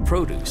our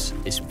produce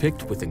is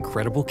picked with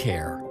incredible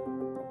care.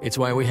 It's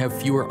why we have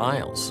fewer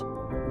aisles,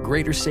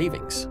 greater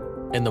savings,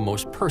 and the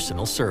most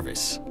personal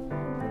service.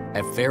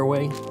 At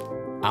Fairway,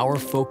 our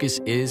focus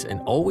is and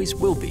always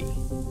will be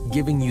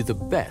giving you the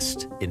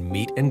best in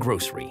meat and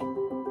grocery.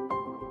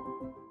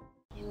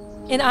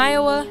 In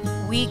Iowa,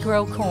 we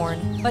grow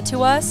corn, but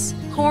to us,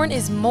 corn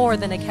is more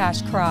than a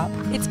cash crop.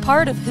 It's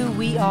part of who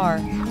we are.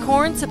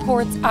 Corn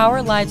supports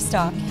our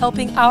livestock,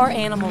 helping our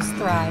animals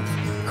thrive.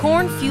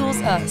 Corn fuels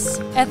us.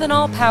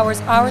 Ethanol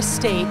powers our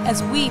state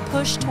as we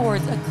push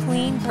towards a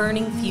clean,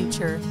 burning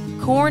future.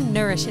 Corn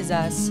nourishes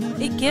us.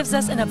 It gives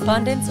us an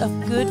abundance of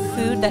good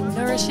food that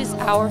nourishes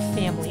our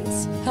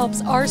families,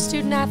 helps our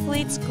student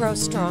athletes grow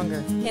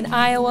stronger. In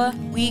Iowa,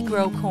 we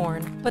grow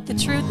corn. But the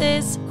truth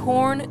is,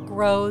 corn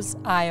grows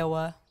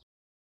Iowa.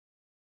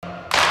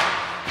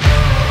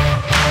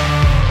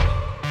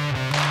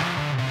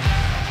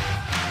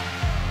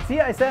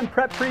 CISM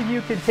Prep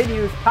Preview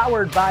continues,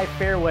 powered by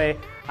Fairway.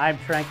 I'm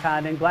Trent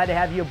Condon. Glad to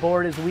have you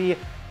aboard as we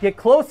get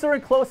closer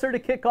and closer to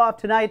kickoff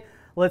tonight.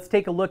 Let's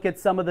take a look at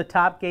some of the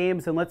top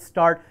games, and let's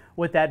start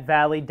with that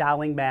Valley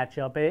Dowling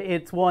matchup.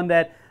 It's one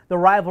that the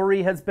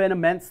rivalry has been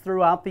immense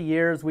throughout the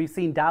years. We've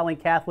seen Dowling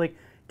Catholic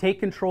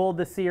take control of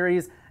the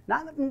series.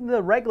 Not in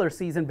the regular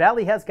season.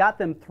 Valley has got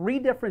them 3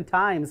 different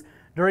times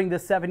during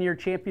this 7-year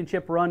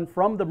championship run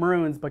from the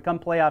Maroons, but come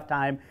playoff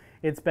time,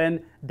 it's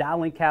been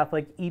Dowling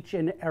Catholic each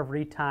and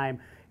every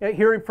time.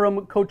 Hearing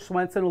from Coach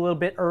Swenson a little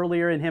bit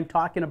earlier and him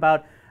talking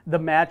about the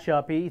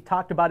matchup, he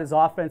talked about his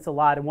offense a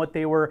lot and what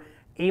they were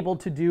able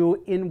to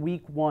do in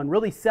week 1,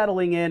 really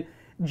settling in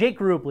Jake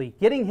Rubley,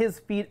 getting his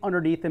feet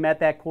underneath him at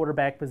that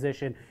quarterback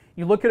position.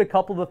 You look at a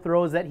couple of the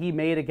throws that he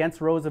made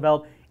against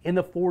Roosevelt in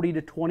the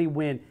 40-20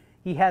 win.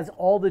 He has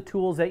all the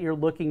tools that you're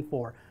looking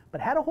for,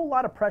 but had a whole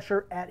lot of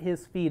pressure at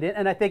his feet.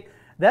 And I think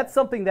that's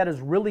something that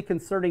is really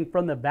concerning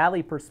from the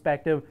Valley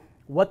perspective,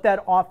 what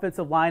that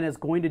offensive line is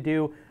going to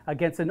do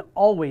against an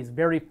always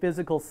very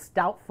physical,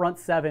 stout front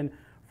seven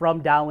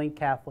from Dowling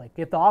Catholic.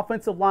 If the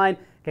offensive line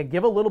can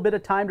give a little bit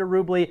of time to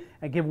Rubley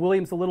and give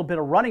Williams a little bit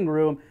of running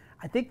room,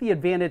 I think the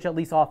advantage, at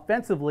least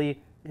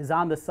offensively, is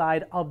on the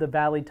side of the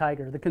Valley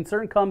Tiger. The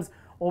concern comes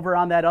over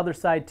on that other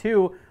side,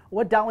 too,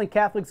 what Dowling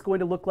Catholic's going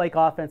to look like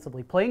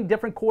offensively. Playing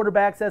different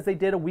quarterbacks as they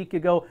did a week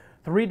ago,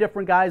 3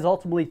 different guys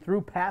ultimately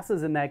threw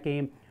passes in that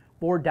game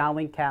for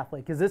Dowling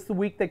Catholic. Is this the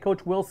week that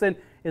Coach Wilson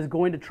is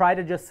going to try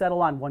to just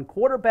settle on one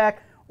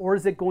quarterback, or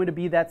is it going to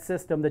be that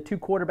system, the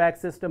 2-quarterback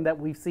system that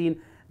we've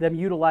seen them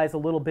utilize a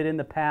little bit in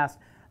the past?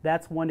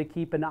 That's one to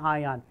keep an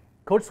eye on.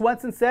 Coach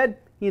Swenson said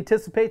he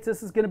anticipates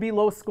this is going to be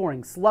low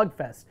scoring,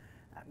 slugfest,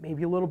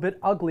 maybe a little bit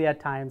ugly at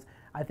times.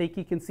 I think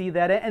you can see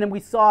that, and we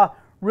saw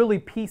really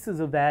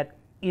pieces of that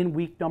in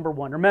week number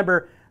 1.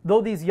 Remember,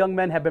 though these young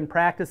men have been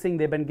practicing,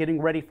 they've been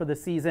getting ready for the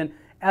season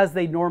as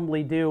they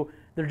normally do,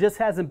 there just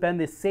hasn't been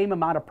the same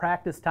amount of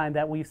practice time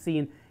that we've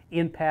seen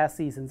in past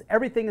seasons.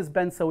 Everything has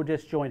been so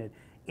disjointed.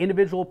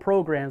 Individual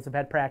programs have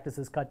had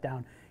practices cut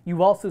down. You've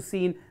also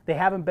seen they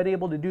haven't been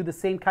able to do the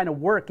same kind of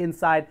work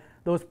inside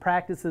those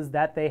practices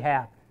that they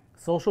have.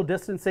 Social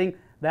distancing,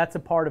 that's a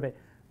part of it.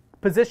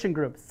 Position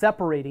groups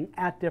separating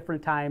at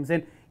different times,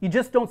 and you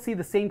just don't see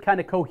the same kind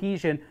of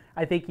cohesion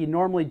I think you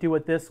normally do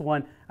with this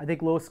one. I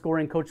think low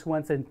scoring, Coach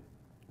Swenson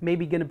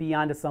maybe going to be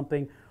onto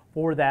something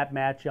for that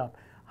matchup.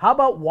 How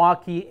about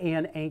Waukee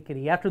and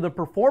Ankeny? After the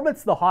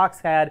performance the Hawks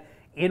had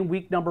in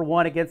week number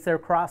 1 against their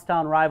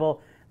crosstown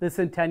rival, the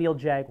Centennial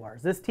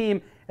Jaguars. This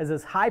team is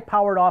as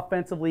high-powered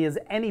offensively as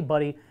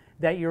anybody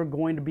that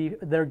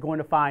they're going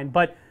to find.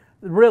 But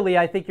really,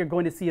 I think you're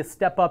going to see a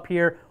step up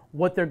here,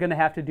 what they're going to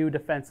have to do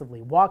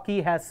defensively.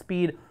 Waukee has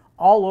speed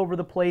all over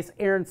the place.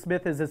 Aaron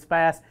Smith is as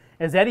fast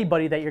as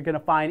anybody that you're going to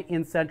find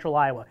in Central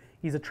Iowa.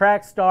 He's a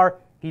track star.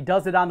 He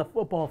does it on the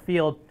football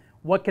field.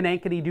 What can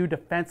Ankeny do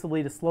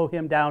defensively to slow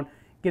him down?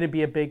 Going to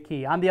be a big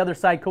key. On the other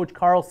side, Coach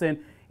Carlson,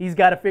 he's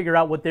got to figure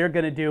out what they're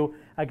going to do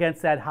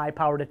against that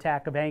high-powered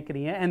attack of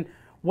Ankeny. And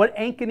what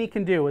Ankeny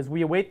can do as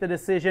we await the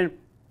decision,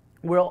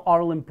 will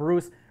Arlen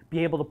Bruce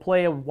be able to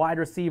play a wide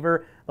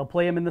receiver? They'll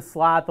play him in the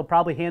slot. They'll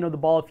probably handle the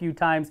ball a few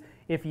times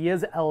if he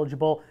is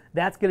eligible.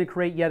 That's going to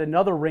create yet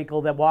another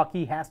wrinkle that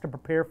Waukee has to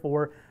prepare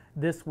for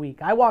this week.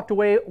 I walked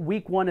away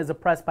week 1 as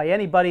impressed by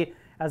anybody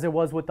as it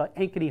was with the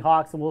Ankeny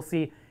Hawks, and we'll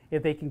see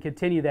if they can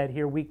continue that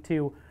here week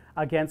 2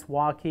 against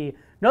Waukee.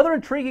 Another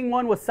intriguing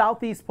one was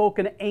Southeast Polk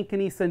and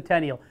Ankeny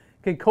Centennial.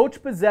 Can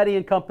Coach Bizzetti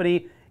and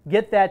company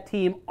get that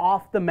team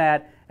off the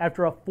mat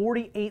after a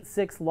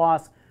 48-6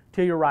 loss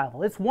to your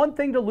rival? It's one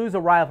thing to lose a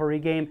rivalry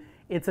game.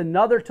 It's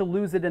another to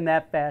lose it in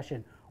that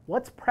fashion.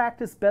 What's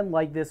practice been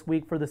like this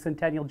week for the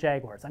Centennial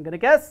Jaguars? I'm going to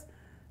guess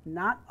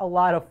not a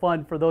lot of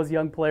fun for those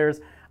young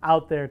players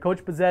out there.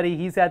 Coach Bizzetti,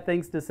 he's had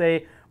things to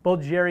say.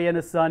 Both Jerry and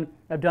his son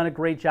have done a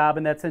great job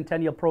in that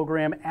Centennial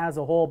program as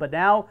a whole, but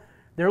now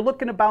they're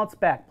looking to bounce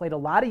back. Played a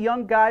lot of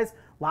young guys,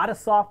 a lot of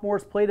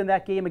sophomores played in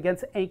that game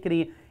against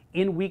Ankeny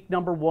in week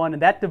number 1,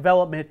 and that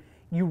development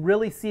you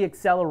really see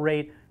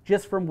accelerate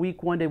just from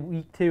week 1 to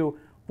week 2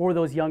 for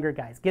those younger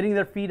guys. Getting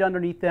their feet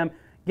underneath them,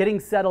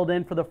 getting settled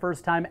in for the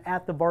first time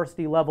at the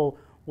varsity level.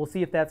 We'll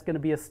see if that's going to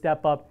be a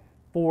step up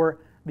for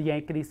the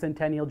Ankeny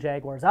Centennial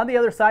Jaguars. On the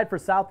other side for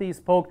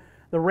Southeast Polk,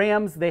 the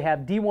Rams, they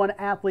have D1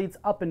 athletes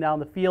up and down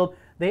the field.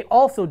 They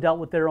also dealt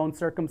with their own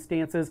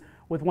circumstances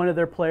with one of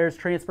their players,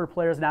 transfer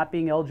players, not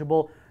being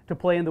eligible to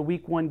play in the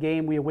week 1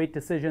 game. We await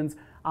decisions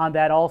on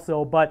that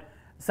also. But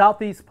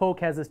Southeast Polk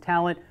has his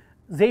talent.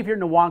 Xavier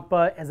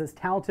Nwankpa, as as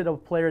talented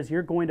of players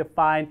you're going to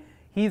find.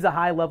 He's a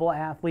high-level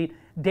athlete.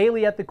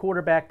 Daly at the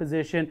quarterback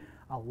position.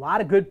 A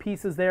lot of good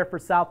pieces there for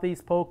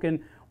Southeast Polk, and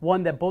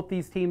one that both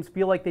these teams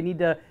feel like they need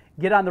to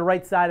get on the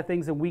right side of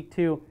things in week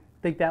 2.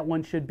 I think that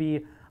one should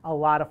be a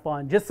lot of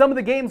fun. Just some of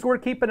the games we're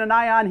keeping an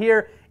eye on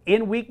here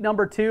in week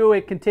number 2.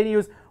 It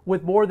continues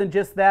with more than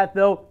just that,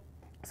 though.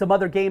 Some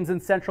other games in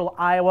Central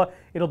Iowa.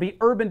 It'll be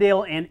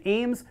Urbandale and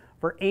Ames.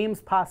 For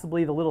Ames,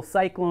 possibly the Little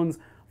Cyclones'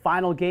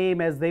 final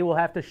game, as they will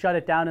have to shut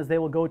it down as they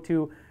will go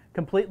to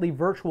completely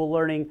virtual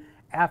learning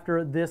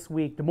after this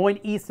week. Des Moines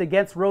East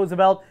against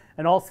Roosevelt,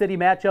 an all-city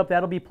matchup.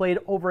 That'll be played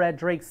over at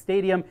Drake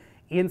Stadium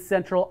in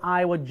Central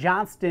Iowa.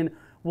 Johnston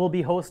will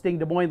be hosting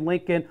Des Moines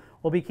Lincoln.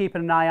 We'll be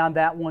keeping an eye on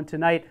that one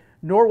tonight.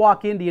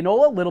 Norwalk,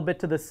 Indianola, a little bit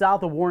to the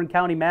south of Warren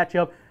County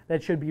matchup.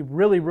 That should be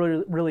really,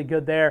 really, really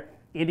good there.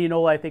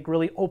 Indianola, I think,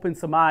 really opened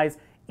some eyes,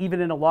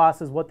 even in a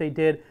loss, as what they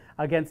did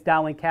against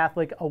Dowling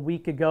Catholic a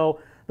week ago.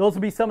 Those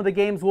will be some of the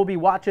games we'll be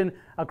watching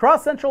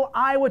across Central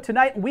Iowa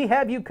tonight. We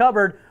have you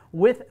covered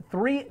with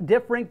 3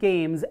 different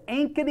games.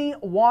 Ankeny,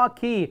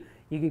 Waukee.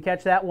 You can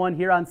catch that one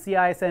here on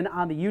CISN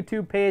on the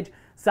YouTube page.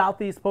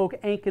 Southeast Polk,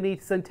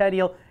 Ankeny,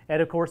 Centennial,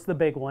 and of course the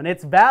big one.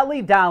 It's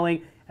Valley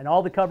Dowling, and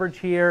all the coverage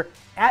here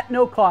at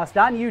no cost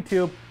on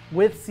YouTube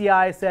with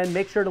CISN.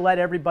 Make sure to let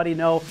everybody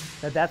know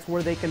that that's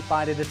where they can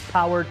find it. It's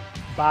powered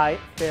by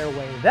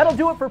Fairway. That'll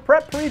do it for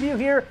Prep Preview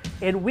here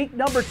in week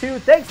number 2.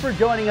 Thanks for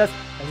joining us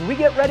as we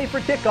get ready for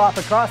kickoff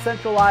across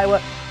Central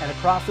Iowa and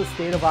across the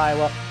state of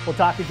Iowa. We'll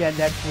talk again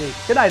next week.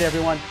 Good night,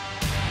 everyone.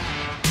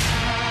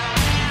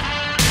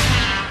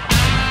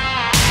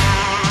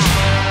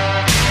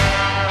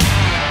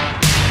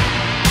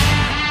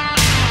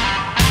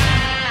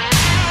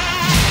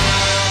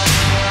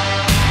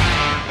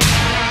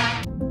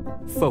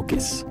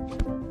 Focus.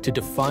 To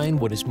define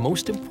what is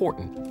most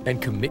important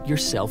and commit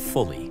yourself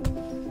fully.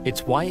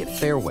 It's why at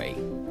Fairway,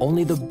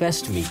 only the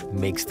best meat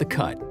makes the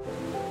cut.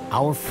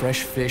 Our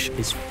fresh fish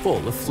is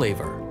full of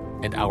flavor,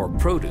 and our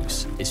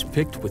produce is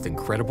picked with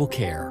incredible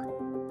care.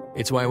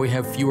 It's why we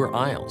have fewer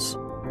aisles,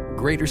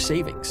 greater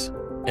savings,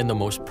 and the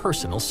most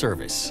personal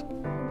service.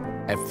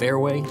 At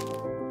Fairway,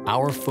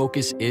 our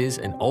focus is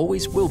and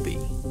always will be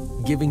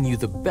giving you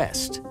the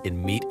best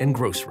in meat and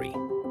grocery.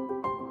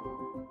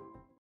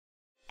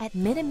 At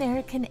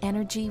MidAmerican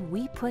Energy,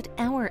 we put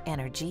our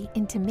energy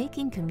into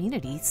making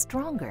communities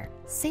stronger,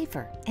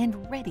 safer,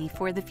 and ready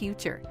for the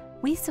future.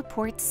 We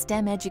support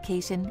STEM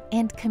education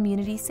and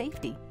community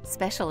safety,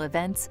 special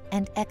events,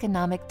 and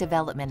economic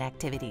development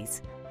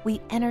activities.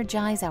 We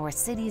energize our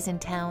cities and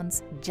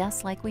towns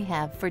just like we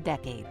have for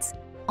decades,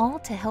 all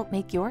to help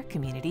make your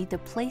community the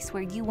place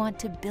where you want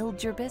to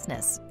build your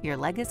business, your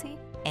legacy,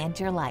 and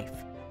your life.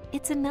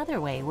 It's another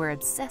way we're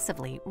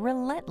obsessively,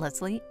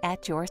 relentlessly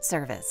at your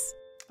service.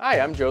 Hi,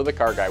 I'm Joe the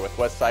Car Guy with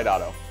Westside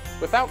Auto.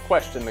 Without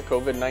question, the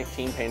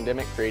COVID-19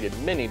 pandemic created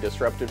many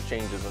disruptive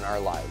changes in our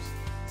lives.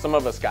 Some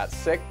of us got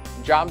sick,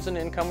 jobs and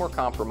income were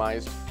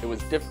compromised, it was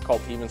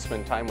difficult to even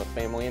spend time with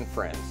family and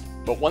friends.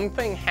 But one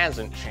thing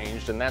hasn't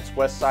changed, and that's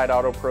Westside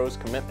Auto Pro's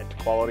commitment to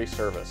quality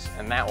service,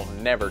 and that will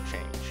never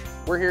change.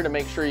 We're here to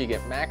make sure you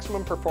get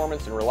maximum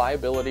performance and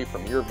reliability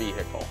from your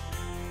vehicle.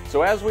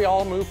 So as we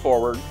all move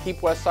forward,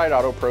 keep Westside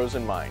Auto Pros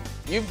in mind.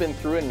 You've been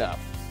through enough.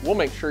 We'll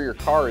make sure your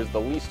car is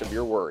the least of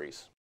your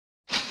worries.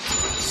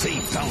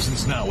 Save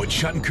thousands now at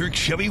Schottenkirk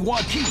Chevy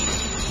Waukee.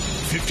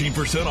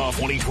 15% off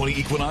 2020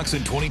 Equinox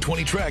and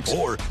 2020 Trax,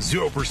 or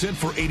 0%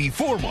 for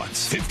 84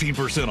 months.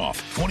 15% off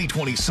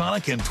 2020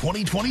 Sonic and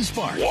 2020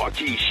 Spark.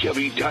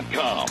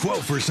 WaukeeChevy.com.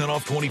 12%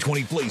 off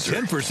 2020 Blazer.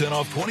 10%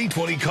 off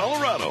 2020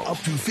 Colorado. Up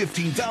to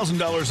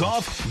 $15,000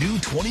 off new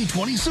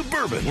 2020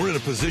 Suburban. We're in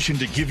a position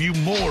to give you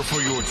more for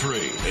your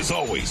trade. As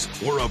always,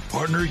 we're a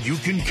partner you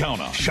can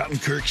count on.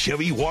 Schottenkirk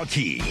Chevy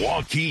Waukee.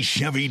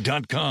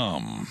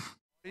 WaukeeChevy.com.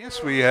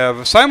 Yes, we have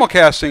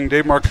simulcasting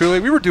Dave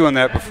Marcooley. We were doing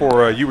that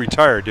before you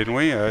retired, didn't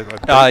we?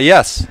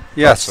 Yes.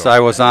 So.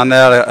 I was on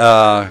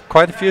that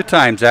quite a few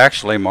times,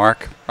 actually,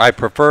 Mark. I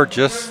prefer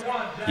just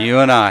you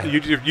and I.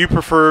 You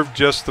prefer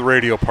just the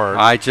radio part.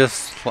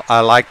 I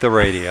like the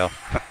radio.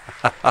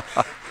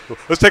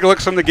 Let's take a look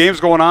at some of the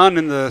games going on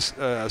in the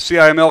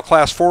CIML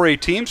Class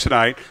 4A teams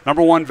tonight.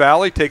 Number 1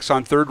 Valley takes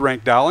on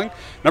 3rd-ranked Dowling.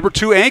 Number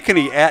 2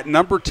 Ankeny at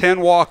number 10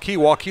 Waukee.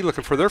 Waukee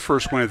looking for their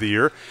first win of the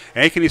year.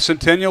 Ankeny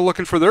Centennial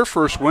looking for their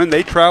first win.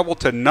 They travel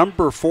to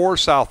number 4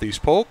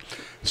 Southeast Polk.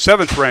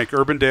 7th-ranked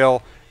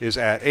Urbandale is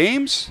at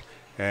Ames.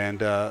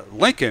 And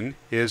Lincoln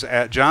is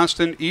at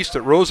Johnston. East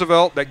at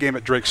Roosevelt. That game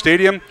at Drake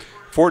Stadium.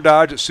 Fort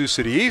Dodge at Sioux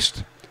City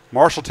East.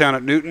 Marshalltown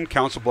at Newton,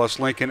 Council Bluffs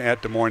Lincoln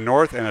at Des Moines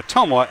North, and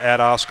Ottumwa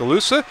at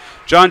Oskaloosa.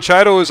 John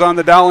Chido is on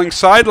the Dowling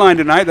sideline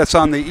tonight. That's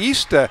on the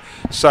east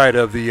side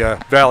of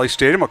the Valley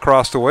Stadium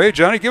across the way.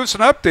 Johnny, give us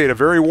an update. A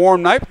very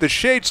warm night, but the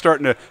shade's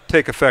starting to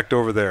take effect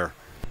over there.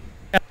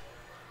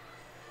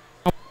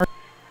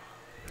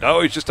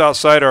 Oh, he's just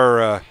outside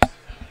our...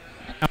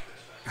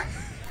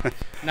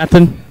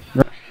 Nothing.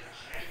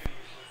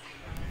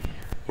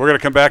 We're going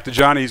to come back to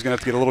Johnny. He's going to have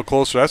to get a little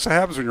closer. That's what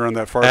happens when you're on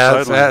that far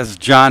sideline. As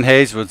John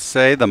Hayes would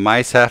say, the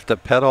mice have to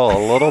pedal a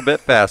little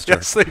bit faster.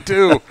 Yes, they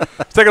do.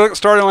 Let's take a look at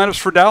starting lineups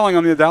for Dowling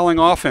on the Dowling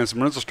offense.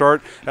 Maroons will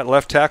start at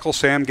left tackle,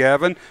 Sam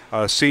Gavin,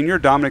 senior.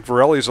 Dominic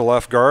Varelli is a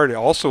left guard,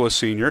 also a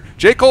senior.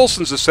 Jake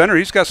Olson's the center.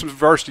 He's got some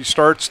varsity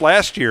starts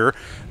last year.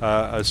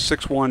 A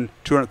 6'1",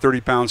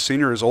 230-pound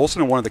senior is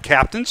Olson, and one of the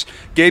captains.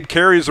 Gabe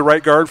Carey is the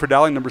right guard for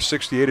Dowling, number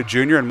 68, a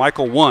junior. And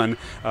Michael One,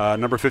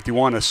 number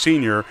 51, a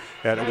senior,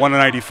 at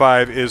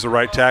 195 is the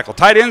right tackle.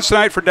 Tight ends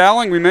tonight for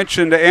Dowling. We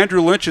mentioned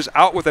Andrew Lynch is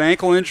out with an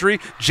ankle injury.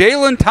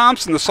 Jalen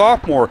Thompson, the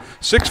sophomore,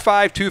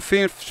 6'5",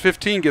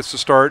 215, gets the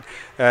start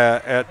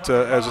as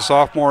a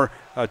sophomore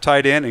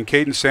tight end, and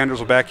Caden Sanders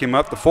will back him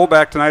up. The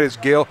fullback tonight is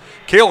Kale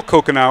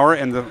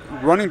Kokenauer, and the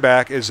running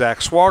back is Zach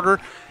Swager,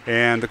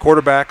 and the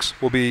quarterbacks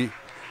will be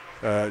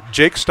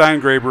Jake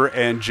Steingraber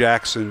and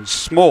Jackson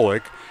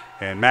Smolik.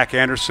 And Mac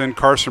Anderson,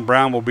 Carson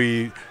Brown will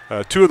be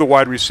two of the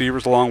wide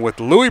receivers, along with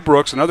Louis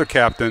Brooks, another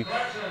captain,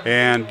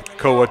 and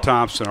Koa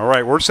Thompson. All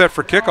right, we're set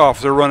for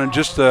kickoff. They're running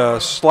just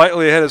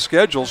slightly ahead of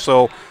schedule.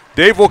 So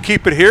Dave will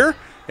keep it here.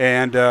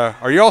 And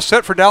are you all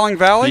set for Dowling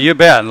Valley? You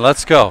bet.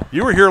 Let's go.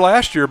 You were here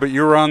last year, but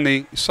you were on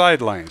the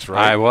sidelines,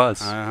 right? I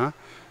was. Uh-huh.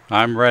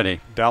 I'm ready.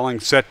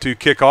 Dowling set to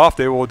kick off.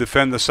 They will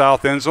defend the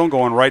south end zone,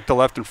 going right to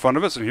left in front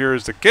of us. And here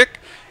is the kick.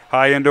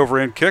 High end over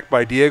end kick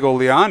by Diego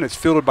Leon. It's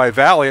fielded by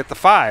Valley at the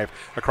 5.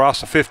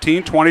 Across the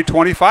 15, 20,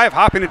 25.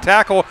 Hopping to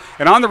tackle,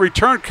 and on the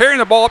return, carrying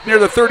the ball up near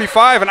the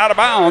 35 and out of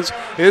bounds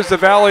is the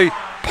Valley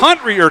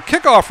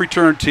kickoff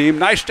return team.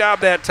 Nice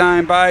job that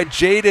time by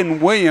Jaden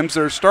Williams,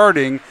 their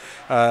starting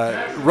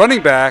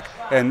running back,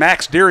 and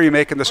Max Deary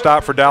making the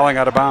stop for Dowling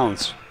out of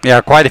bounds. Yeah,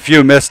 quite a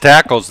few missed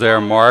tackles there,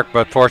 Mark,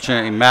 but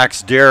fortunately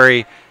Max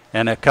Deary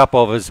and a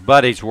couple of his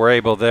buddies were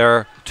able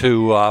there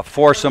to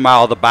force him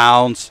out of the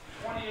bounds.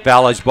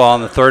 Valley's ball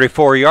on the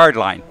 34-yard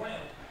line.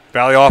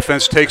 Valley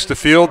offense takes the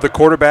field. The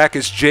quarterback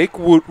is Jake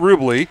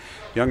Rubley,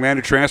 young man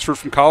who transferred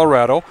from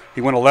Colorado.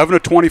 He went 11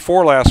 of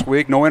 24 last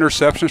week, no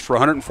interceptions for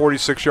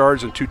 146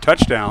 yards and 2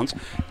 touchdowns.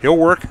 He'll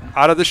work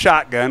out of the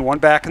shotgun, one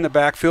back in the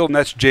backfield, and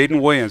that's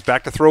Jaden Williams.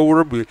 Back to throw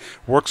Rubley,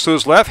 works to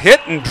his left,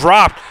 hit and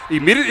dropped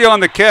immediately on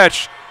the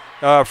catch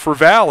for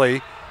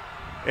Valley.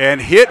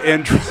 And hit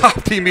and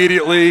dropped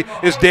immediately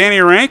is Danny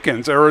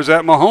Rankins, or is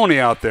that Mahoney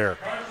out there?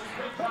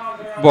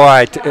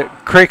 Boy,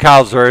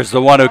 Creekhauser is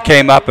the one who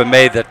came up and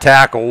made the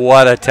tackle.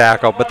 What a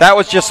tackle. But that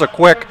was just a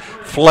quick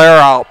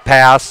flare-out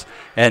pass,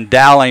 and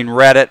Dowling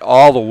read it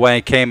all the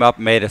way, came up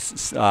and made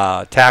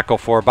a tackle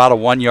for about a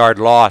 1-yard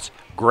loss.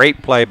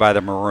 Great play by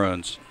the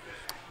Maroons.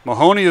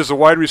 Mahoney is the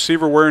wide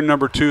receiver wearing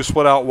number 2,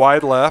 split out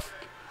wide left.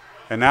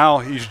 And now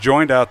he's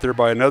joined out there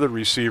by another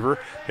receiver.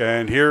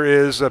 And here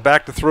is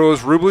back to throw is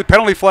Rubley.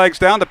 Penalty flags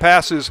down. The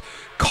pass is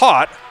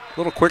caught. A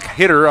little quick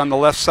hitter on the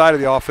left side of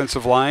the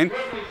offensive line.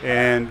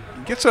 And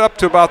gets it up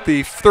to about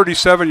the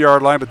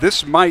 37-yard line. But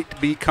this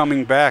might be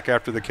coming back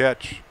after the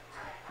catch.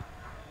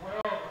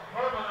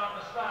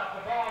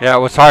 Yeah, it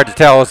was hard to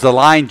tell. It was the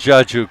line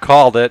judge who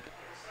called it.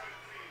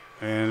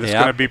 And it's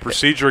going to be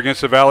procedure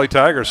against the Valley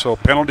Tigers. So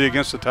penalty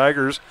against the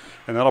Tigers.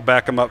 And that'll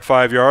back them up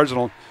 5 yards.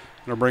 And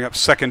it'll bring up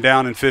 2nd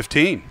down and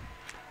 15.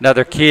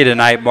 Another key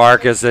tonight,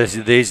 Mark, is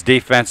these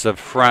defensive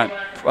front,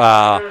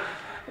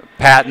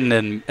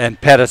 Patton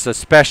and Pettis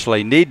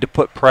especially, need to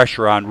put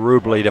pressure on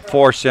Rubley to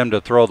force him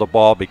to throw the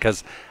ball,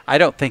 because I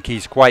don't think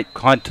he's quite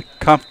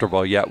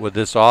comfortable yet with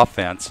this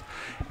offense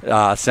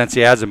since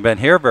he hasn't been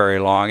here very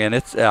long, and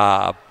it's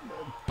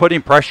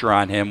putting pressure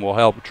on him will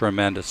help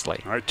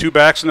tremendously. All right, 2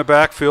 backs in the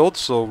backfield,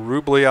 so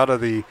Rubley out of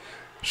the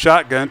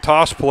shotgun,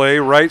 toss play,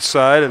 right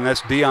side, and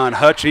that's Dion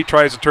Hutch. He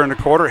tries to turn the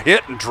quarter,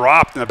 hit and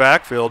dropped in the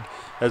backfield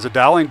as the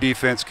Dowling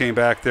defense came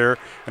back there.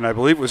 And I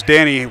believe it was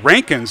Danny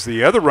Rankins,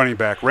 the other running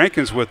back.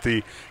 Rankins with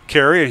the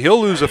carry, and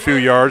he'll lose a few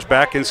yards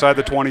back inside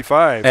the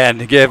 25.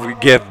 And give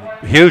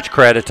huge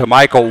credit to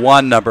Michael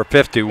number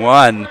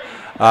 51,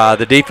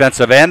 the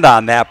defensive end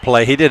on that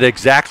play. He did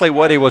exactly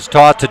what he was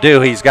taught to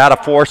do. He's got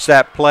to force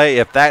that play.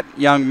 If that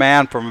young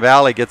man from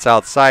Valley gets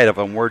outside of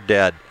him, we're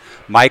dead.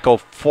 Michael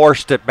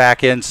forced it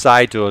back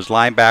inside to his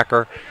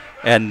linebacker,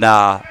 and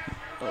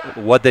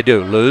what'd they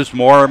do? Lose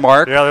more,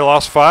 Mark? Yeah, they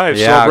lost 5.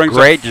 Yeah, so it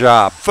great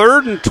job.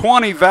 3rd and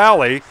 20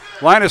 Valley.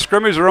 Line of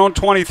scrimmage, their own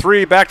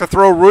 23. Back to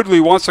throw. Rubley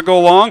wants to go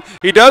long.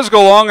 He does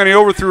go long, and he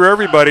overthrew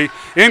everybody.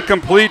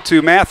 Incomplete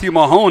to Matthew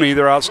Mahoney,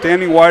 their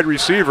outstanding wide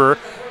receiver.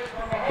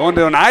 Going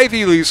to an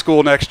Ivy League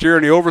school next year,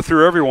 and he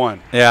overthrew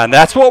everyone. Yeah, and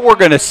that's what we're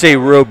going to see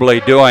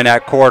Rubley doing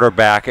at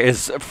quarterback.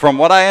 Is, from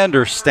what I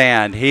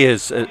understand, he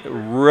is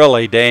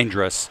really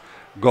dangerous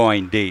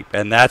going deep,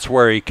 and that's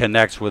where he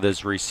connects with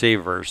his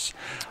receivers.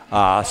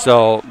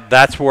 So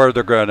that's where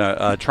they're going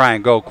to try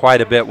and go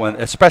quite a bit,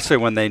 especially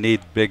when they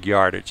need big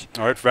yardage.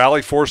 All right,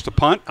 Valley forced a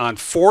punt on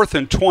 4th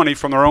and 20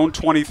 from their own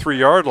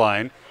 23-yard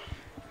line,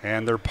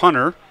 and their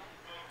punter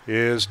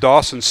is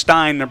Dawson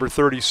Stein, number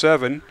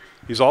 37.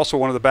 He's also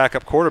one of the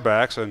backup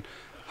quarterbacks, and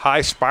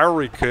high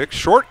spirally kick,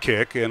 short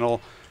kick, and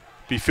it'll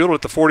be fielded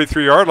at the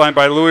 43-yard line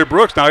by Louis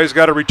Brooks. Now he's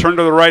got to return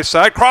to the right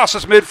side,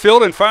 crosses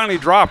midfield, and finally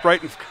dropped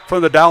right in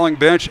front of the Dowling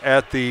bench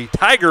at the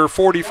Tiger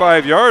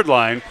 45-yard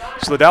line.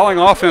 So the Dowling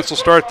offense will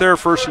start there,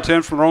 1st and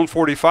 10 from their own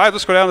 45.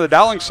 Let's go down to the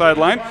Dowling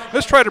sideline.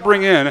 Let's try to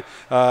bring in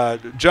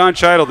John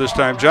Cheidel this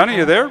time. Johnny,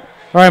 you there? All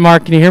right,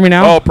 Mark, can you hear me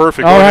now? Oh,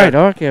 perfect. All right,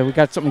 okay, we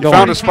got something going.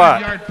 Found a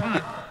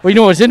spot. Well, you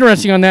know what's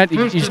interesting on that,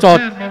 you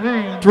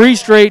saw 3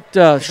 straight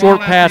short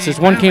passes.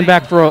 One came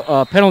back for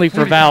a penalty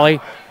for Valley,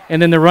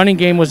 and then the running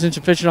game was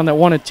insufficient on that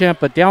one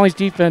attempt. But Dowling's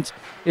defense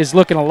is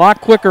looking a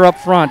lot quicker up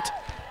front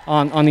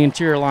on the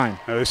interior line.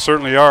 They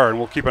certainly are, and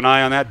we'll keep an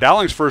eye on that.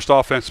 Dowling's first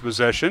offensive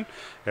possession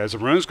as the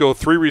Maroons go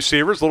 3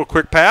 receivers, little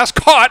quick pass,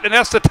 caught, and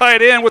that's the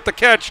tight end with the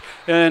catch.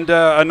 And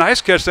a nice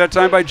catch that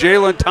time by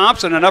Jalen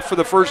Thompson, enough for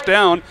the 1st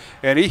down.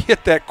 And he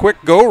hit that quick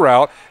go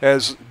route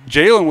as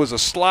Jalen was a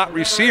slot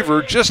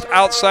receiver just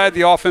outside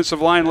the offensive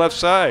line left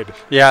side.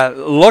 Yeah,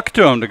 look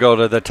to him to go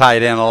to the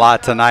tight end a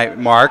lot tonight,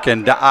 Mark,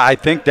 and I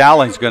think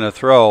Dowling's going to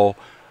throw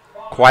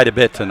quite a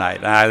bit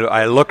tonight.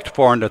 I looked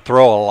for him to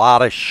throw a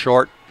lot of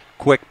short,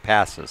 quick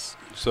passes.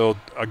 So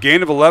a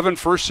gain of 11,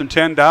 1st and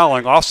 10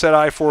 Dowling, offset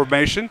I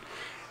formation.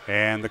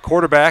 And the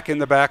quarterback in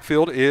the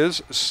backfield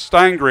is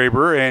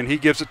Steingraber, and he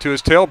gives it to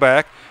his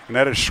tailback, and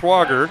that is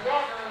Schwager.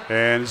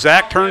 And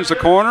Zach turns the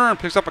corner and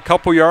picks up a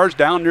couple yards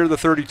down near the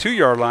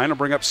 32-yard line. Will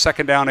bring up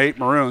 2nd down 8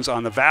 Maroons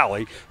on the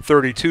Valley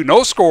 32.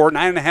 No score,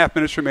 9.5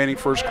 minutes remaining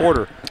first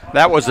quarter.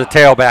 That was the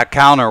tailback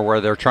counter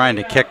where they're trying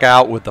to kick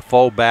out with the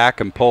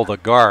fullback and pull the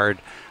guard,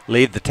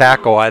 leave the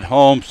tackle at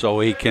home so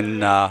he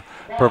can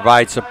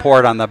provide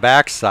support on the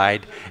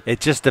backside. It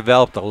just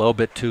developed a little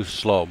bit too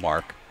slow,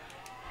 Mark.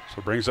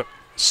 So brings up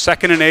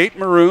 2nd and 8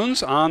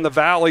 Maroons on the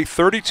Valley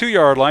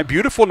 32-yard line.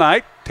 Beautiful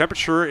night.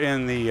 Temperature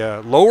in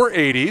the lower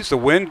 80s. The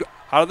wind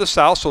out of the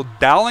south, so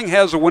Dowling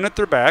has a wind at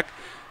their back.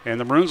 And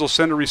the Maroons will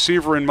send a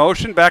receiver in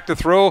motion. Back to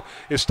throw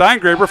is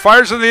Steingraber.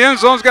 Fires in the end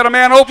zone. He's got a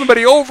man open, but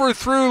he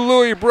overthrew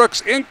Louis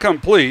Brooks.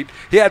 Incomplete.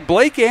 He had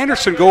Blake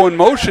Anderson go in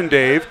motion,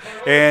 Dave,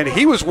 and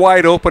he was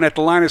wide open at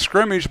the line of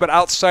scrimmage, but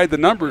outside the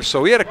numbers.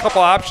 So he had a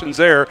couple options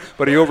there,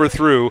 but he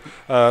overthrew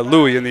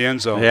Louis in the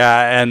end zone.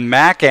 Yeah, and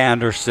Mac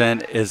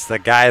Anderson is the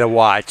guy to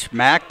watch.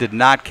 Mac did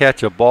not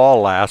catch a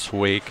ball last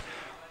week.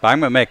 But I'm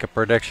going to make a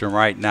prediction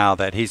right now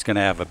that he's going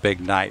to have a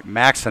big night.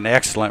 Mac's an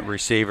excellent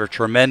receiver,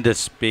 tremendous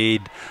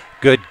speed,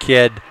 good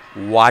kid.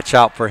 Watch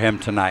out for him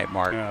tonight,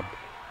 Mark. Yeah.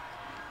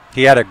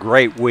 He had a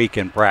great week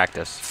in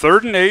practice.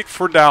 3rd and 8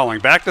 for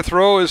Dowling. Back to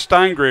throw is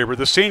Steingraber.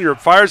 The senior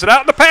fires it out,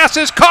 and the pass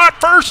is caught.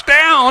 First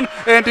down.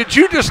 And did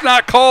you just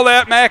not call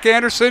that, Mac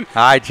Anderson?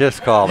 I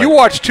just called it. You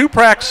watched 2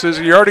 practices,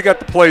 and you already got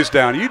the plays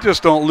down. You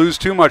just don't lose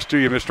too much, do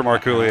you, Mr.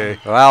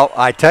 Marcoulier? Well,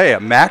 I tell you,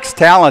 Mac's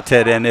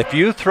talented, and if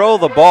you throw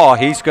the ball,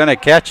 he's going to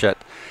catch it.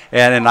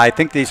 And I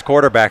think these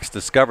quarterbacks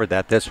discovered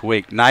that this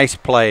week. Nice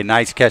play,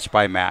 nice catch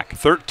by Mac.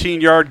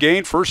 13-yard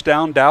gain, first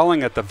down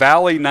Dowling at the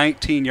Valley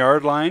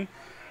 19-yard line.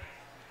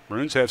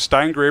 Maroons have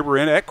Steingraber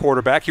in at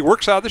quarterback. He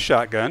works out of the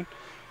shotgun.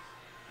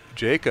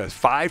 Jake, a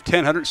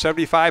 5'10",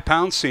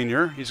 175-pound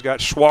senior. He's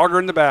got Schwager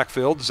in the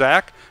backfield.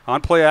 Zach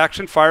on play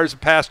action, fires the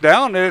pass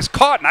down, and it's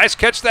caught. Nice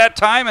catch that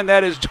time, and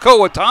that is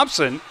Jacoa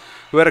Thompson,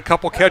 who had a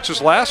couple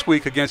catches last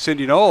week against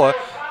Indianola.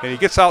 And he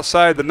gets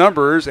outside the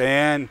numbers,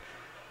 and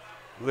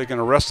they're going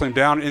to wrestle him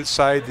down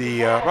inside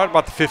the right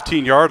about the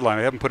 15-yard line.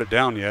 They haven't put it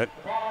down yet.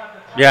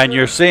 Yeah, and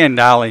you're seeing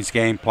Dowling's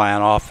game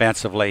plan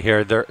offensively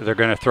here. They're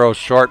going to throw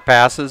short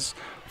passes,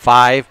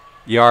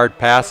 5-yard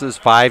passes,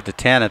 5 to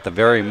 10 at the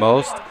very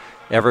most.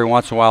 Every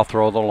once in a while,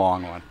 throw the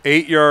long one.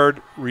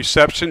 8-yard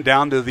reception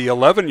down to the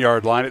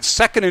 11-yard line. It's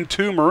 2nd and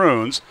 2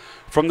 Maroons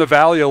from the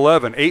Valley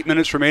 11. 8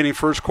 minutes remaining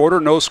first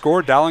quarter. No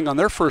score. Dowling on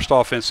their first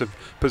offensive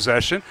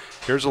possession.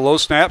 Here's a low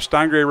snap.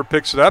 Steingraber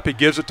picks it up. He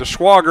gives it to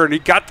Schwager, and he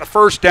got the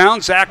first down.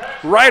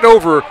 Zach right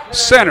over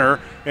center,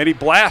 and he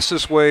blasts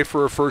his way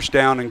for a first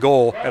down and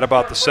goal at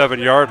about the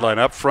 7-yard line.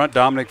 Up front,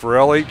 Dominic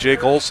Varelli,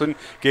 Jake Olson,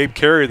 Gabe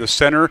Carey, the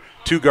center,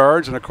 2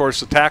 guards, and, of course,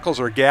 the tackles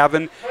are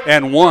Gavin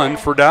and 1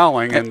 for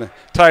Dowling. And the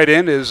tight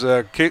end is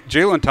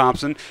Jalen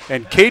Thompson,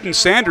 and Caden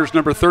Sanders,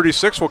 number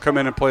 36, will come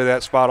in and play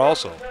that spot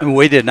also. And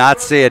we did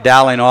not see a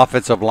Dowling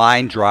offensive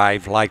line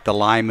drive like the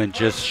lineman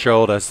just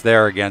showed us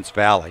there against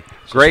Valley.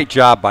 Great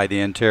job by the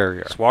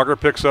interior. Schwager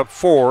picks up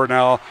 4.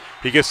 Now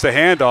he gets the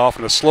handoff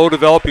and a slow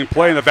developing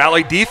play, and the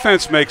Valley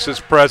defense makes its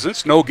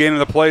presence. No gain in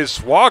the play.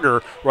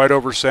 Schwager right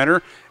over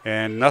center,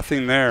 and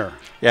nothing there.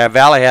 Yeah,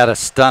 Valley had a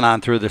stun on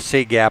through the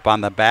C gap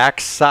on the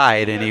back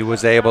side, and he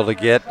was able to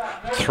get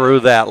through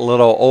that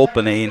little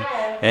opening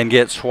and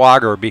get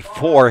Schwager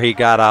before he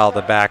got out of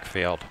the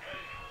backfield.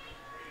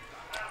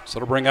 So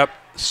it'll bring up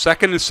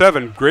 2nd and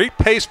 7. Great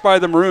pace by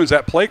the Maroons.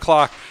 That play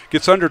clock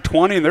gets under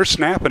 20, and they're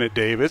snapping it,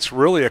 Dave. It's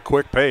really a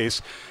quick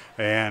pace.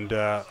 And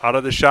out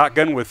of the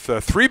shotgun with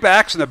 3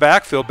 backs in the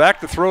backfield. Back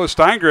to throw is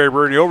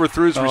Steingraber, and he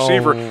overthrew his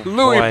receiver.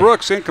 Louis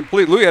Brooks,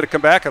 incomplete. Louis had to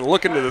come back and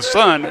look into the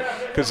sun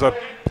because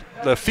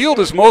the field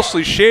is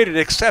mostly shaded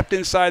except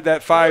inside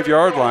that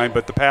 5-yard line,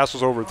 but the pass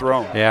was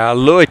overthrown. Yeah,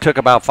 Louis took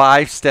about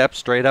 5 steps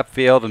straight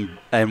upfield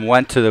and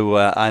went to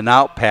an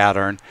out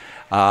pattern.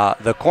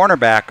 The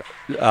cornerback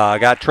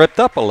got tripped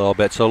up a little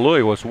bit, so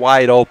Louis was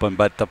wide open,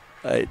 but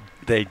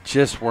they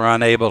just were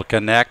unable to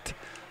connect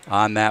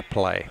on that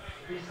play.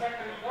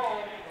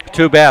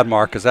 Too bad,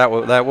 Mark, because that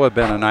would have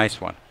been a nice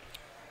one.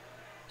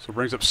 So it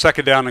brings up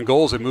 2nd down and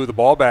goals. They move the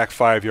ball back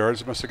 5 yards.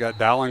 They must have got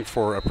Dowling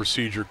for a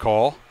procedure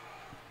call.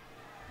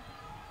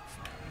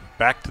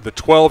 Back to the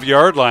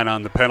 12-yard line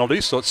on the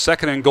penalty. So it's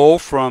 2nd and goal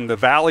from the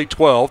Valley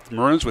 12. The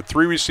Maroons with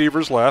 3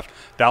 receivers left.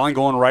 Dowling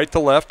going right to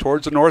left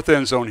towards the north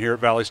end zone here at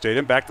Valley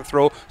Stadium. Back to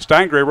throw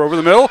Steingraber over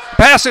the middle.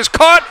 Pass is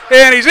caught,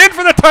 and he's in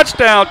for the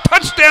touchdown.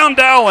 Touchdown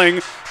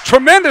Dowling.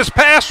 Tremendous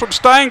pass from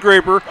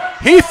Steingraber.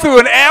 He threw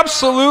an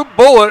absolute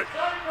bullet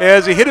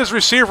as he hit his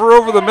receiver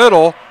over the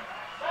middle.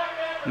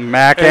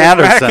 Mac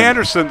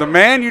Anderson, the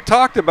man you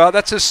talked about,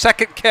 that's his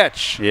 2nd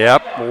catch.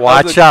 Yep,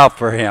 watch out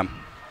for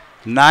him.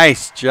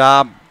 Nice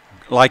job,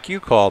 like you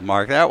called,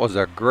 Mark. That was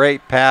a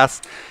great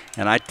pass,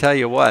 and I tell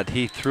you what,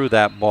 he threw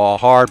that ball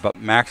hard, but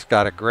Mac's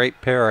got a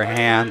great pair of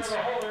hands,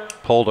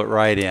 pulled it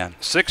right in.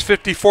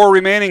 6:54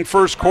 remaining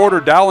first quarter.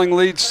 Dowling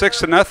leads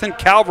 6-0.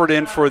 Calvert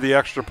in for the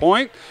extra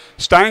point.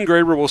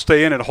 Steingraber will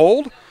stay in at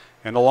hold.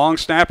 And the long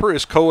snapper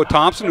is Koa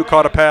Thompson, who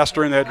caught a pass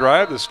during that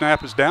drive. The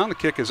snap is down. The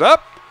kick is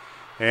up.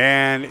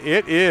 And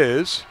it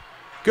is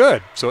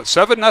Good. So it's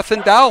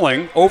 7-0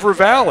 Dowling over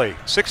Valley.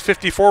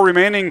 6:54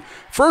 remaining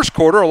first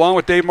quarter. Along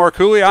with Dave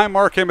Marcooley, I'm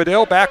Mark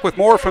Amadale, back with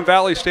more from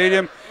Valley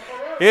Stadium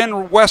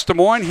in West Des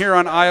Moines here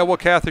on Iowa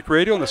Catholic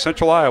Radio and the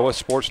Central Iowa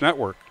Sports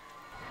Network.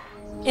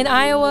 In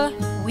Iowa,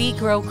 we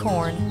grow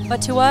corn,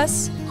 but to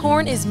us,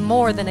 corn is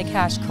more than a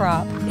cash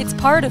crop. It's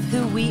part of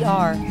who we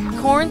are.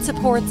 Corn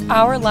supports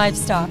our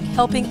livestock,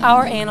 helping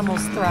our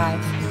animals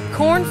thrive.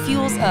 Corn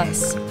fuels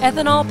us.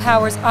 Ethanol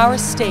powers our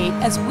state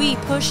as we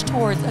push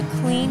towards a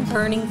clean,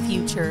 burning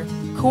future.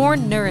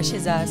 Corn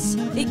nourishes us.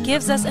 It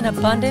gives us an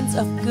abundance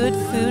of good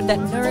food that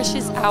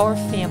nourishes our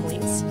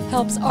families,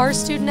 helps our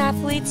student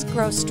athletes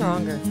grow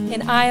stronger.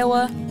 In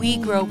Iowa, we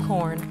grow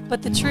corn.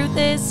 But the truth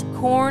is,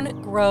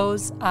 corn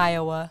grows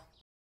Iowa.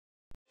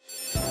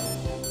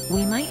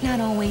 We might not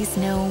always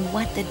know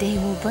what the day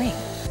will bring,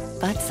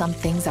 but some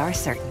things are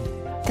certain.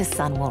 The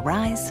sun will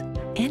rise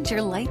and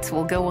your lights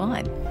will go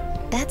on.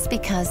 That's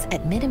because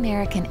at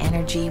MidAmerican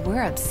Energy,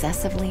 we're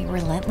obsessively,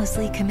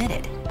 relentlessly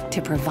committed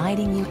to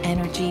providing you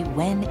energy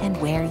when and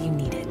where you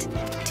need it,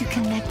 to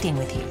connecting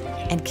with you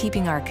and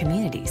keeping our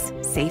communities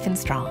safe and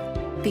strong.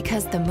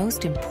 Because the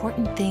most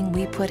important thing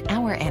we put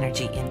our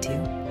energy into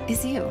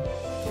is you.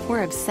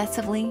 We're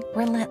obsessively,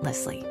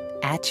 relentlessly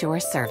at your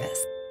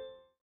service.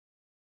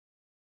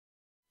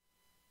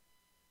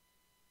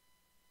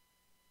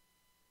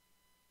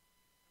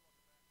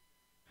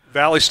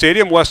 Valley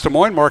Stadium, West Des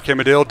Moines, Mark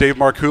Amadale, Dave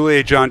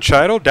Marcooley, John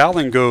Chido.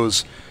 Dowling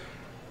goes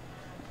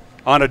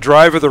on a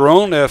drive of their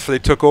own after they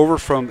took over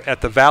from at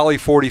the Valley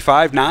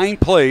 45. 9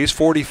 plays,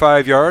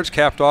 45 yards,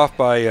 capped off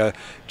by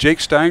Jake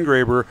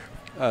Steingraber.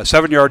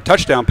 7-yard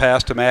touchdown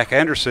pass to Mac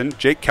Anderson.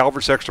 Jake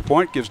Calvert's extra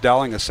point gives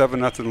Dowling a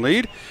 7-0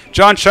 lead.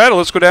 John Chido,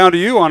 let's go down to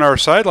you on our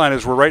sideline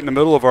as we're right in the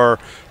middle of our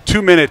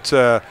 2-minute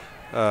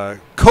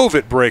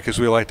COVID break, as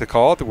we like to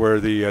call it, where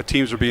the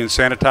teams are being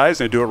sanitized.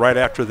 They do it right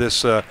after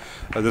this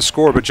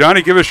score. But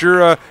Johnny, give us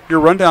your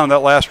rundown on that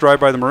last drive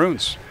by the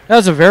Maroons. That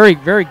was a very,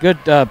 very good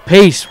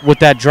pace with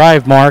that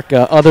drive, Mark,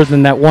 other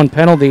than that one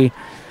penalty.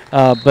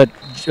 But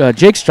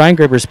Jake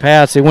Steingraber's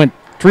pass, they went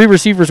 3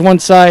 receivers one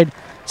side,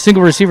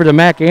 single receiver to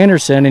Mac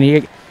Anderson,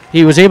 and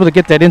he was able to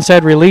get that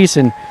inside release,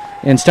 and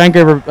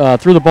Steingraber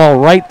threw the ball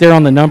right there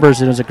on the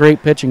numbers. It was a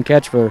great pitch and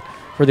catch for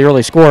the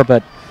early score.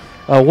 But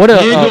what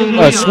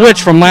a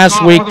switch from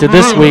last week to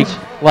this week,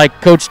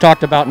 like Coach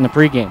talked about in the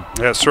pregame.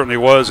 Yeah, it certainly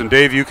was. And,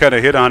 Dave, you kind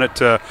of hit on it.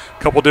 A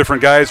couple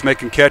different guys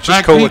making catches.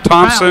 Cola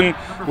Thompson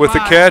with the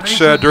catch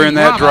during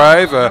that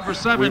drive.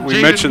 We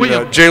mentioned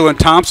Jalen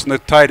Thompson, the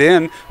tight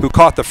end, who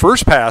caught the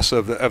first pass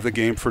of the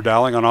game for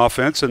Dowling on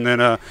offense. And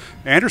then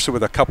Anderson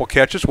with a couple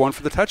catches, one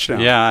for the touchdown.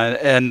 Yeah,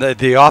 and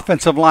the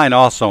offensive line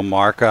also,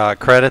 Mark.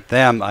 Credit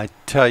them. I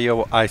tell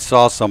you, I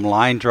saw some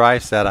line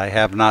drives that I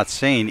have not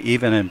seen,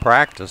 even in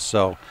practice.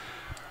 So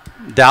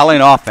Dowling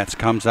offense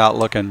comes out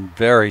looking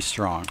very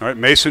strong. All right,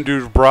 Mason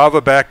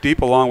Dubrava back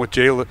deep along with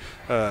Jaden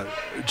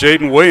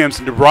Williams.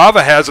 And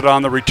Dubrava has it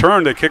on the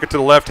return. They kick it to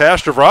the left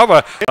hash.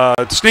 Dubrava,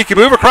 sneaky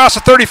move across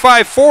the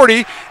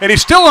 35-40, and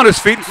he's still on his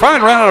feet and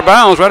finally ran out of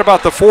bounds right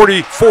about the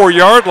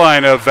 44-yard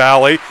line of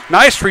Valley.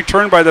 Nice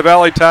return by the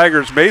Valley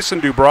Tigers.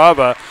 Mason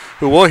Dubrava,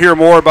 who we'll hear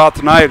more about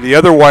tonight, the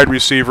other wide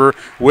receiver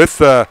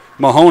with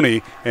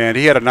Mahoney, and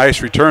he had a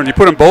nice return. You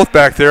put them both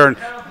back there, and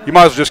you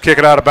might as well just kick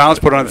it out of bounds,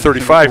 put it on the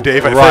 35,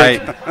 Dave, I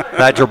think.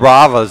 That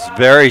Dubrava's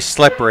very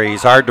slippery.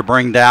 He's hard to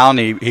bring down.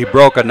 He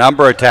broke a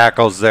number of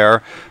tackles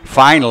there.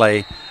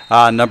 Finally,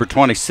 number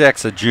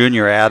 26, a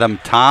junior, Adam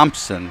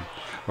Townsend,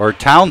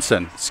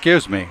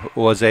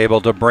 was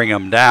able to bring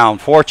him down,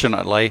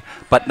 fortunately,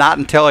 but not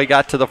until he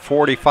got to the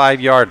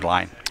 45-yard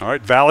line. All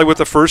right, Valley with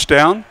the first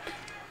down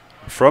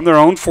from their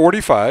own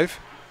 45.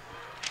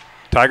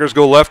 Tigers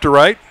go left to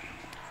right,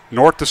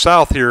 north to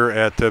south here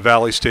at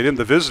Valley Stadium,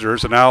 the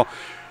visitors. And now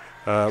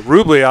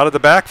Rubley out of the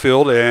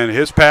backfield, and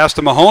his pass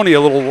to Mahoney, a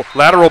little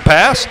lateral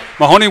pass.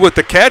 Mahoney with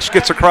the catch,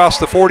 gets across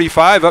the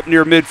 45 up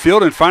near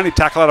midfield, and finally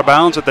tackled out of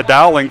bounds at the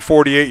Dowling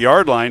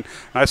 48-yard line.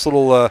 Nice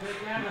little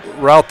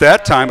route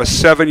that time, a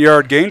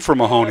 7-yard gain for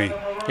Mahoney.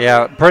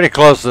 Yeah, pretty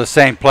close to the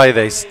same play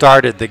they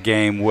started the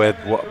game with,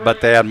 but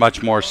they had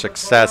much more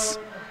success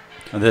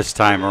this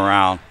time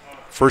around.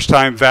 First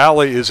time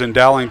Valley is in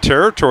Dowling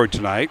territory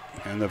tonight,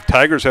 and the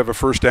Tigers have a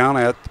first down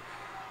a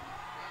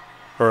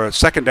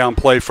second down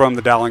play from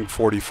the Dowling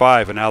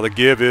 45. And now the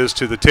give is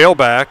to the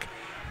tailback,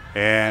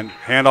 and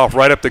handoff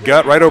right up the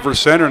gut, right over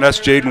center, and that's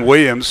Jaden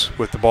Williams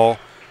with the ball.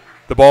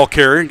 The ball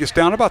carrier gets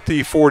down about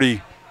the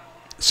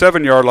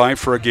 47-yard line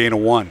for a gain of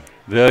 1.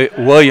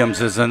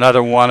 Williams is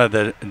another one of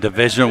the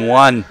Division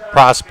I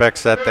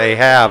prospects that they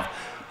have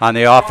on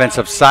the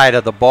offensive side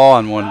of the ball,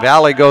 and when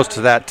Valley goes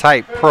to that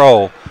tight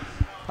pro,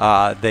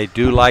 they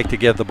do like to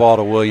give the ball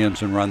to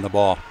Williams and run the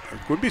ball.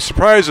 Would be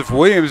surprised if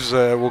Williams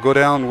will go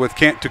down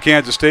to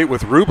Kansas State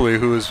with Rubley,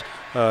 who has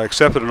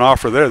accepted an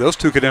offer there. Those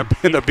two could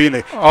end up being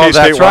a K-State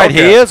that's right. Wildcat.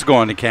 He is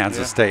going to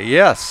Kansas State,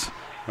 yes.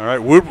 All right,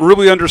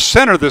 Rubley under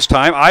center this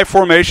time. I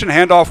formation,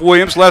 handoff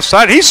Williams left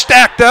side. He's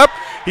stacked up.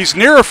 He's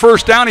near a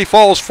first down. He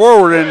falls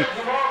forward, and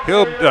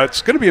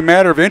It's going to be a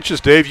matter of inches,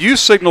 Dave. You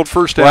signaled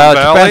first down, Valley.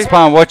 Well, it depends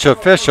upon which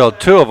official.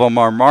 Two of them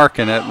are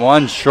marking it.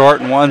 One's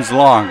short and one's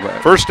long.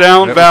 But first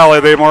down, Valley,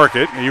 they mark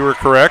it. You were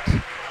correct.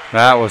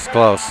 That was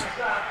close.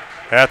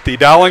 At the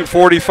Dowling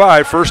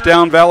 45, first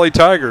down, Valley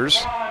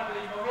Tigers.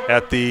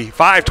 At the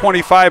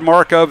 5:25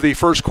 mark of the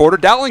first quarter,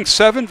 Dowling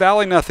 7,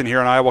 Valley nothing here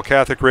on Iowa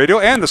Catholic Radio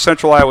and the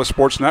Central Iowa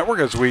Sports Network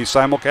as we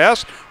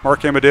simulcast.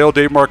 Mark Amadale,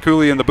 Dave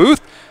Marcooley in the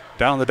booth.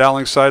 Down the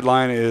Dowling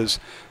sideline is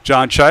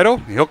John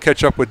Chido. He'll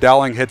catch up with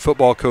Dowling head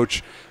football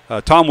coach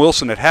Tom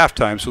Wilson at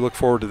halftime, so look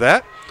forward to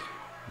that.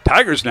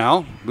 Tigers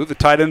now move the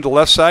tight end to the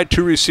left side,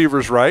 two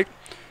receivers right,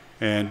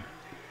 and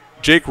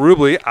Jake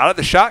Rubley out of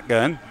the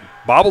shotgun,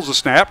 bobbles the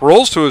snap,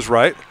 rolls to his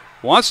right,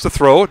 wants to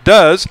throw,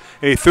 does,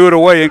 and he threw it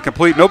away,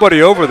 incomplete.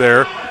 Nobody over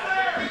there.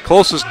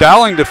 Closest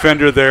Dowling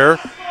defender there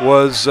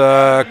was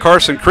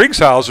Carson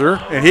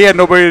Kriegshauser, and he had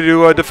nobody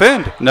to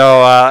defend.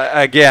 No,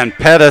 again,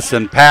 Pettis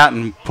and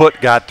Patton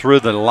got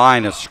through the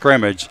line of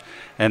scrimmage,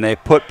 and they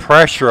put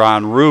pressure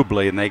on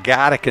Rubley, and they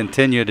got to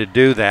continue to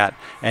do that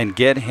and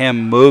get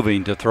him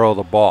moving to throw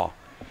the ball.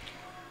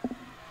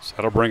 So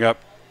that'll bring up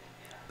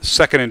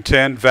 2nd and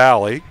 10,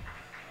 Valley,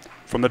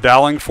 from the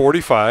Dowling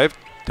 45.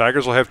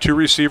 Tigers will have two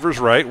receivers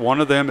right. One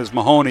of them is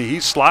Mahoney.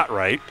 He's slot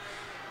right.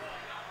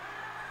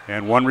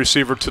 And one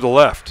receiver to the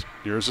left.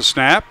 Here's a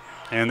snap,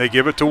 and they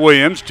give it to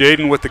Williams.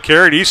 Jaden with the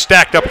carry. He's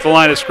stacked up at the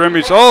line of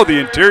scrimmage. Oh, the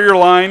interior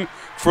line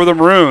for the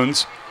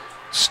Maroons,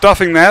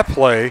 stuffing that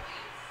play.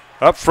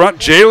 Up front,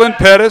 Jalen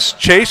Pettis,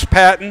 Chase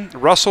Patton,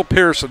 Russell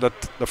Pearson,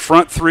 the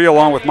front three,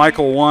 along with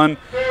Michael One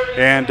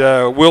and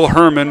Will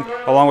Herman,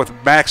 along with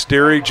Max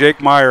Derry, Jake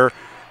Meyer,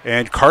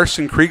 and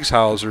Carson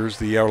Kriegshauser,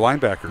 the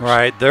linebackers.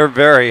 Right, they're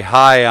very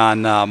high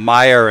on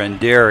Meyer and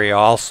Derry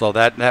also.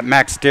 That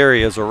Max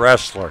Derry is a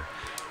wrestler.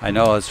 I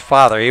know his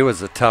father, he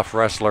was a tough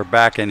wrestler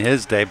back in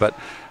his day, but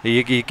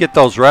you get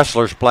those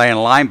wrestlers playing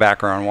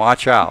linebacker and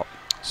watch out.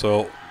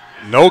 So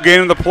no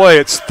gain in the play.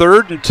 It's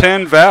 3rd and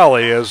 10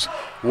 Valley as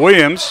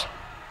Williams,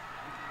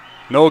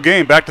 no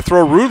gain. Back to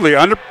throw Rubley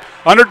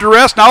under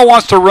duress, now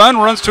wants to run,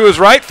 runs to his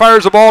right,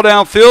 fires the ball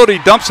downfield, he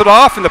dumps it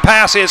off, and the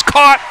pass is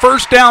caught.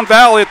 First down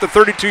Valley at the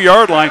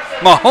 32-yard line.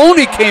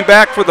 Mahoney came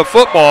back for the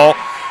football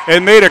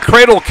and made a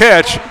cradle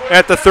catch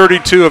at the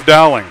 32 of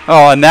Dowling.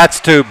 Oh, and that's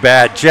too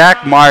bad.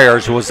 Jack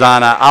Myers was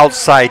on an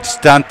outside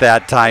stunt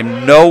that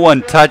time. No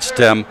one touched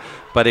him,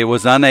 but he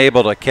was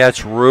unable to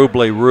catch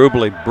Rubley.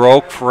 Rubley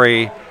broke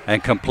free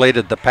and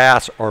completed the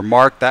pass, or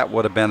Mark, that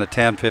would have been a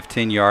 10,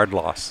 15-yard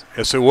loss.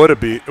 Yes, it would have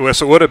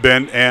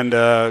been, and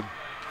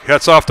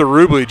hats off to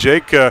Rubley.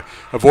 Jake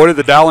avoided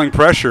the Dowling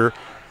pressure,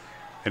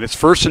 and it's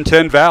 1st and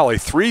 10 Valley.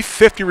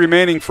 3:50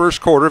 remaining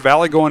first quarter.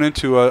 Valley going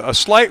into a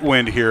slight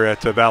wind here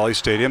at Valley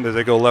Stadium as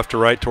they go left to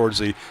right towards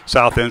the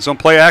south end zone.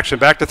 Play action,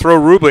 back to throw.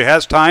 Rubley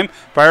has time,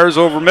 fires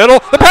over middle.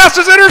 The pass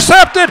is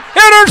intercepted!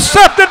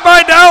 Intercepted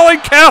by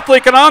Dowling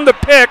Catholic, and on the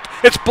pick,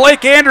 it's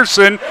Blake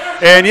Anderson.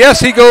 And yes,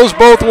 he goes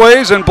both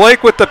ways, and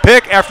Blake with the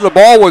pick after the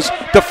ball was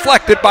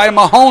deflected by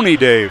Mahoney,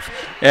 Dave.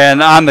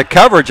 And on the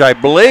coverage, I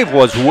believe,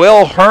 was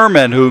Will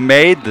Herman who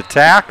made the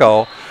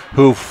tackle,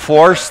 who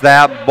forced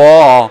that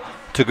ball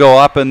to go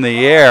up in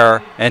the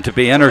air and to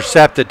be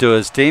intercepted to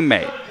his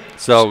teammate.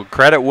 So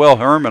credit Will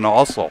Herman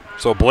also.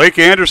 So Blake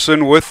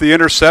Anderson with the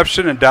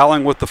interception and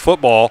Dowling with the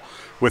football.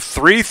 With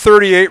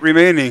 3:38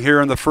 remaining here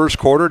in the first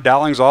quarter,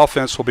 Dowling's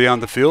offense will be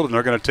on the field, and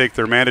they're going to take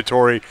their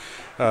mandatory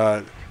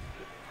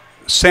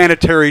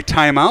sanitary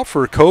timeout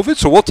for COVID.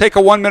 So we'll take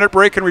a 1-minute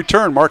break and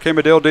return. Mark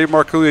Amadale, Dave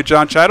Marcooley,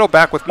 John Chido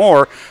back with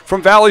more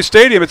from Valley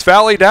Stadium. It's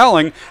Valley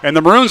Dowling, and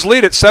the Maroons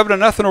lead at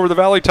 7-0 over the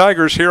Valley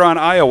Tigers here on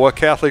Iowa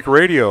Catholic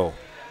Radio.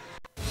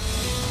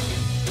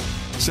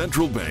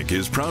 Central Bank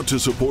is proud to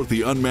support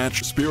the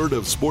unmatched spirit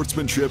of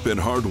sportsmanship and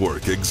hard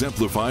work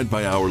exemplified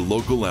by our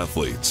local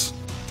athletes.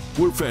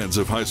 We're fans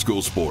of high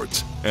school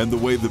sports and the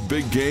way the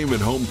big game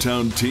and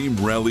hometown team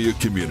rally a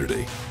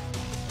community.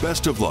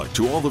 Best of luck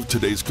to all of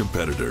today's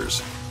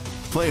competitors.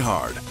 Play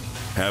hard,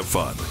 have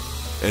fun,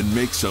 and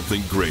make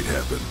something great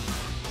happen.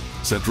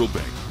 Central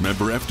Bank,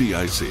 member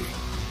FDIC.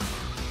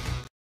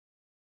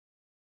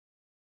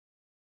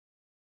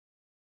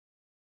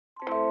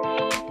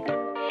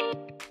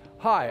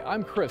 Hi,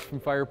 I'm Chris from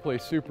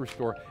Fireplace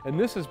Superstore, and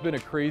this has been a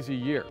crazy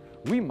year.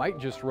 We might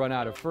just run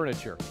out of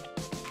furniture,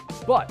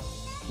 but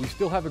we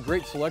still have a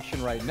great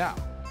selection right now.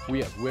 We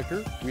have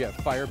wicker, we have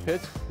fire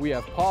pits, we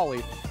have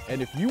poly,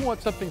 and if you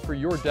want something for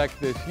your deck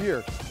this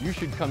year, you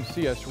should come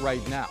see us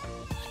right now.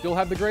 Still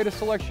have the greatest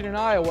selection in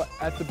Iowa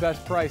at the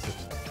best prices.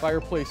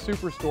 Fireplace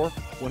Superstore,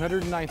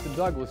 109th and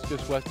Douglas,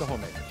 just west of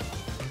Homemakers.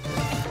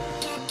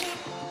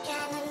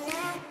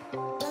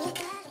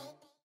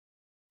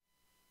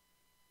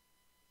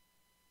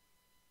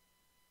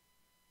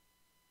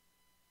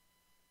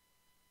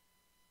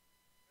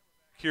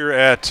 Here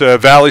at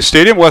Valley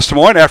Stadium, West Des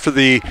Moines, after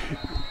the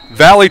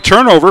Valley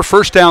turnover,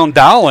 first down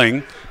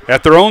Dowling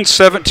at their own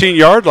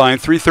 17-yard line,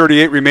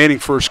 3:38 remaining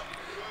first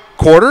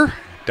quarter.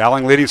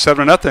 Dowling leading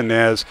 7-0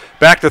 as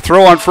back to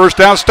throw on first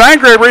down.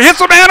 Steingraber hits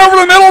a man over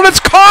the middle, and it's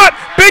caught.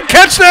 Big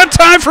catch that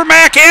time for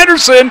Mac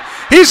Anderson.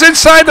 He's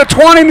inside the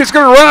 20, and he's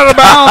going to run out of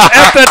bounds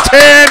at the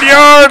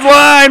 10-yard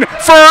line.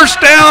 First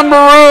down,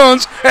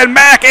 Maroons, and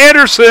Mac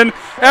Anderson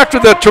after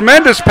the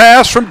tremendous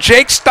pass from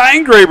Jake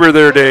Steingraber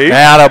there, Dave.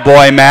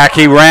 Attaboy, Mac.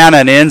 He ran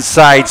an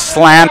inside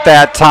slant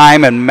that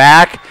time, and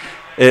Mac,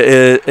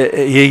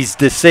 he's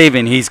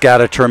deceiving. He's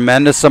got a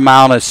tremendous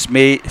amount of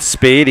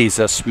speed. He's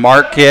a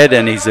smart kid,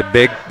 and he's a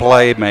big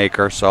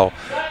playmaker. So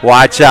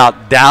watch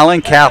out.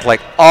 Dowling Catholic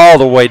all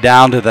the way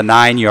down to the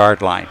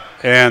 9-yard line.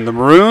 And the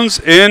Maroons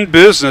in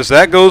business.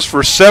 That goes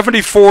for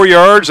 74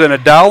 yards and a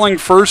Dowling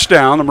first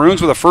down. The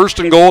Maroons with a 1st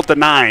and goal at the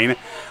 9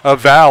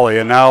 of Valley.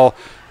 And now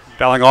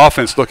Dowling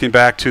offense looking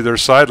back to their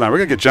sideline. We're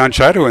going to get John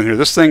Chido in here.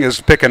 This thing is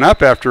picking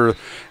up and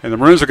the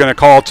Maroons are going to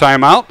call a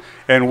timeout.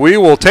 And we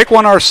will take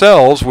one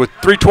ourselves with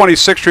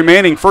 3:26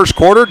 remaining first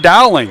quarter.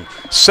 Dowling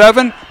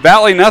 7,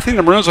 Valley nothing.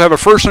 The Maroons will have a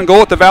 1st and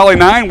goal at the Valley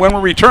 9 when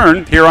we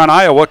return here on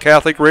Iowa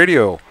Catholic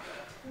Radio.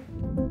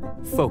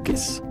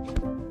 Focus.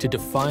 To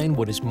define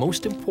what is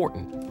most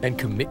important and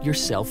commit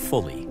yourself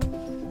fully.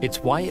 It's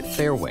why at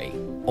Fairway,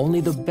 only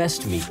the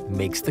best meat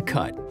makes the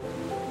cut.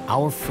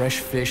 Our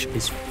fresh fish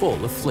is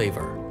full of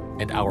flavor,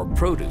 and our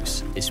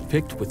produce is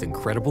picked with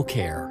incredible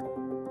care.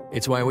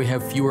 It's why we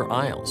have fewer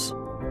aisles,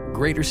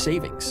 greater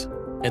savings,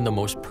 and the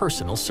most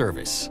personal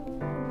service.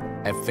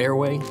 At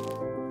Fairway,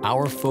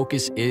 our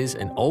focus is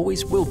and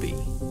always will be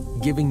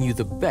giving you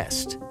the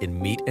best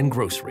in meat and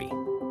grocery.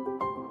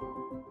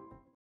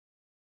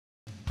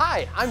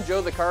 Hi, I'm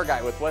Joe the Car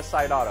Guy with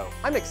Westside Auto.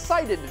 I'm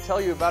excited to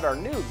tell you about our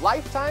new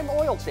lifetime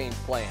oil change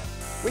plan.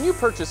 When you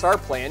purchase our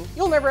plan,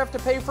 you'll never have to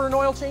pay for an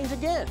oil change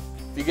again.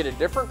 If you get a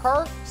different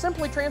car,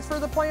 simply transfer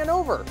the plan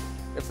over.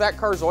 If that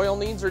car's oil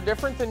needs are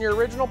different than your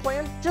original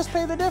plan, just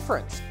pay the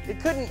difference. It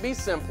couldn't be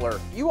simpler.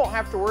 You won't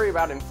have to worry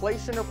about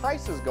inflation or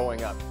prices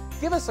going up.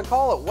 Give us a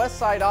call at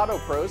Westside Auto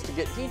Pros to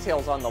get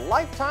details on the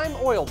lifetime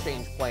oil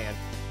change plan.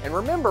 And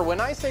remember, when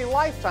I say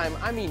lifetime,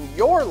 I mean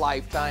your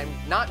lifetime,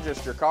 not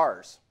just your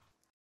car's.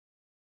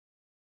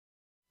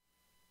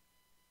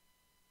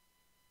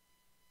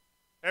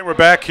 And we're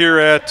back here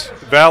at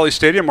Valley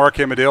Stadium. Mark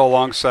Amadale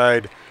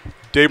alongside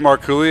Dave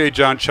Marcoullier,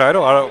 John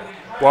Chido.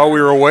 While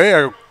we were away,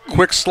 a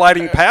quick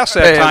sliding pass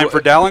that time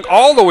for Dowling,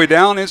 all the way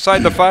down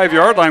inside the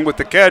 5-yard line with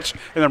the catch,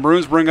 and the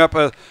Maroons bring up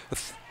a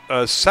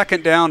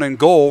 2nd down and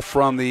goal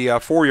from the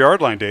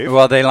 4-yard line, Dave.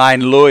 Well, they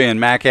lined Louie and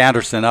Mac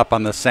Anderson up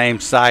on the same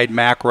side.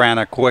 Mac ran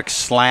a quick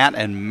slant,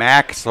 and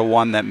Mac's the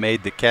one that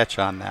made the catch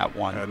on that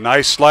one. A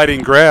nice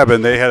sliding grab,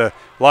 and they had a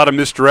lot of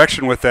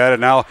misdirection with that. And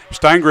now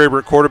Steingraber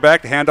at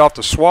quarterback to hand off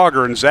to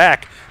Swager, and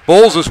Zach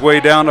bowls his way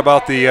down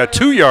about the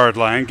 2-yard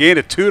line, gained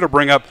a 2 to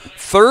bring up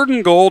 3rd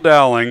and goal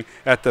Dowling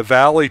at the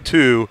Valley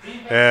 2,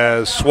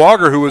 as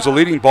Swager, who was a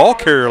leading ball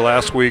carrier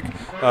last week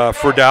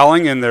for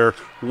Dowling in their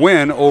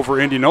win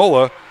over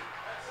Indianola,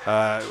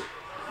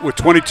 with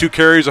 22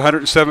 carries,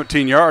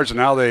 117 yards, and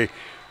now they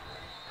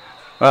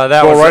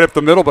go right up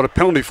the middle, but a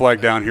penalty flag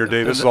down here,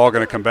 Dave. This is all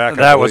going to come back.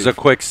 That was a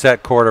quick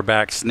set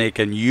quarterback sneak,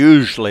 and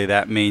usually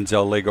that means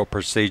illegal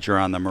procedure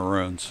on the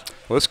Maroons.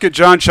 Well, let's get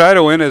John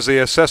Chido in as they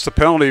assess the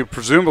penalty,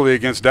 presumably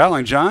against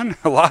Dowling. John,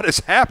 a lot has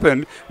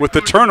happened with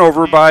the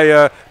turnover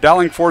by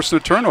Dowling forcing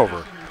the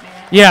turnover.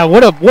 Yeah,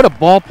 what a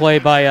ball play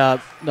by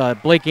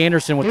Blake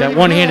Anderson with that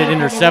one-handed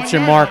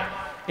interception, Mark.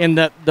 And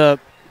the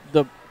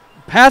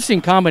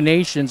passing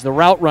combinations, the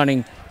route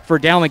running for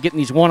Dowling, getting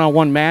these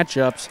one-on-one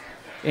matchups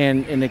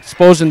and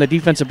exposing the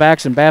defensive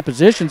backs in bad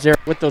positions there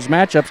with those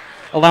matchups,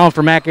 allowing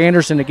for Mac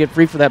Anderson to get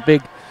free for that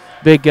big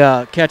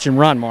catch and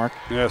run, Mark.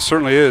 Yeah, it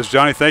certainly is.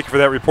 Johnny, thank you for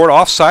that report.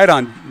 Offside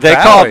on They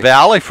call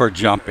Valley for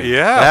jumping.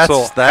 Yeah,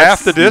 that's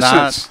half the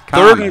distance.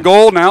 3rd and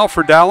goal now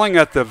for Dowling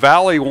at the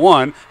Valley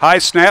 1. High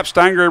snap,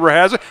 Steingraber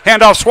has it.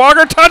 Handoff,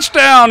 Swager,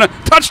 touchdown!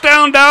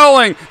 Touchdown,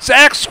 Dowling!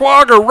 Zach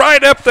Swager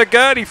right up the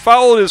gut. He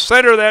followed his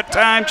center that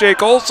time.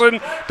 Jake Olson,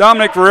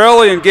 Dominic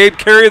Varelli, and Gabe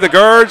Carey, the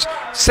guards.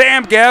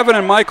 Sam Gavin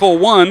and Michael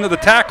One, the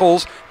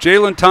tackles.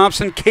 Jalen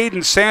Thompson,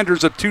 Caden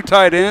Sanders, the 2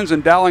 tight ends,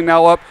 and Dowling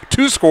now up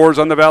 2 scores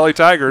on the Valley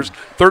Tigers,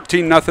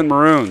 13-0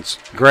 Maroons.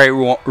 Great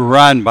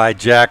run by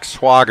Jack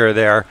Swager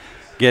there,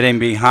 getting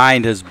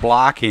behind his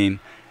blocking,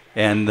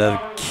 and the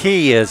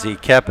key is he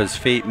kept his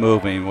feet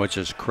moving, which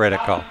is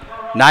critical.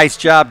 Nice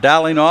job,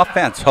 Dowling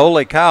offense.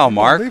 Holy cow,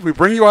 Mark. We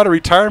bring you out of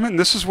retirement, and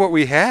this is what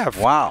we have.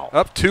 Wow.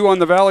 Up 2 on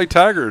the Valley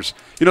Tigers.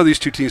 You know, these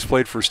 2 teams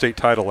played for a state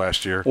title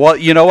last year. Well,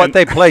 you know what?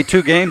 They played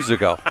 2 games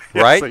ago,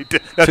 right? Yes, they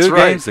did. That's 2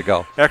 games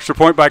ago. Extra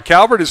point by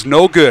Calvert is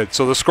no good.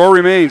 So the score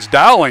remains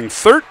Dowling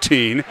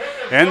 13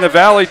 and the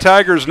Valley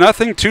Tigers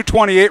nothing.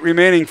 2:28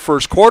 remaining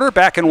first quarter.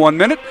 Back in 1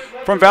 minute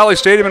from Valley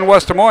Stadium in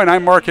West Des Moines.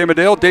 I'm Mark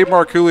Amadale. Dave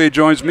Marcoullier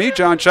joins me,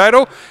 John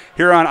Chido,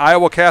 here on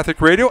Iowa Catholic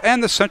Radio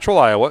and the Central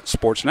Iowa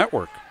Sports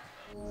Network.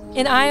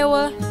 In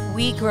Iowa,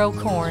 we grow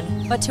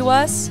corn, but to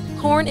us,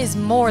 corn is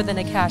more than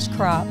a cash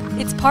crop.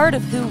 It's part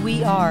of who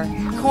we are.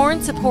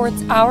 Corn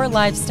supports our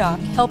livestock,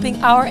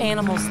 helping our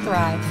animals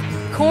thrive.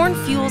 Corn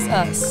fuels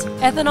us.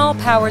 Ethanol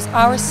powers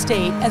our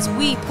state as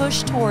we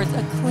push towards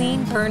a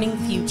clean burning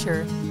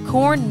future.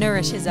 Corn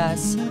nourishes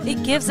us.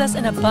 It gives us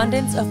an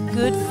abundance of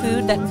good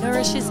food that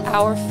nourishes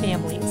our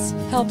families,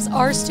 helps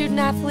our student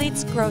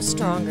athletes grow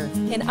stronger.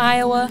 In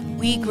Iowa,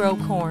 we grow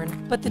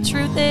corn. But the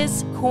truth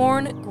is,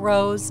 corn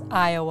grows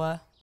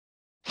Iowa.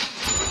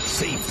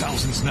 Save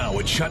thousands now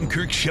at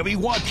Schottenkirk Chevy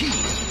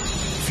Waukee.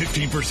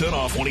 15%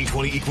 off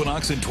 2020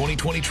 Equinox and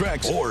 2020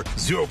 Trax, or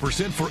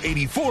 0% for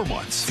 84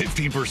 months.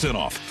 15%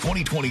 off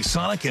 2020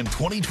 Sonic and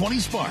 2020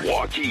 Spark.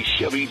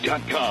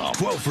 WaukeeChevy.com.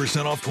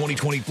 12% off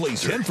 2020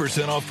 Blazer.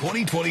 10% off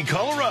 2020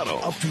 Colorado.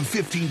 Up to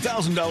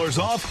 $15,000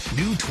 off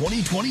new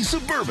 2020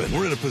 Suburban.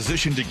 We're in a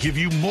position to give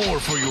you more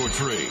for your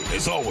trade.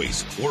 As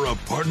always, we're a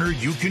partner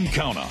you can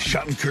count on.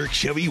 Schottenkirk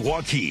Chevy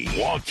Waukee.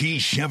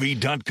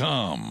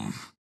 WaukeeChevy.com.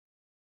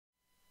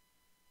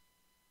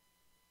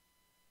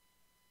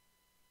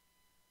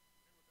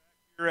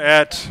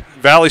 At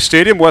Valley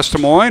Stadium, West Des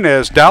Moines,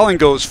 as Dowling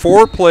goes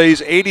 4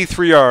 plays,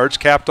 83 yards,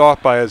 capped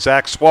off by a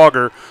Zach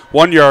Swager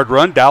 1-yard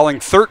run. Dowling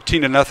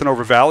 13-0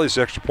 over Valley. His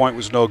extra point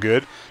was no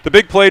good. The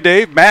big play,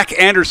 Dave, Mac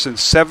Anderson,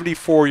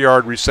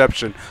 74-yard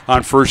reception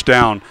on first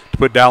down to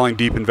put Dowling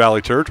deep in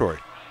Valley territory.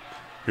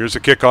 Here's a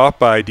kickoff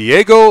by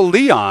Diego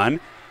Leon,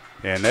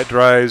 and that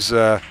drives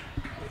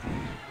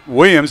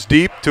Williams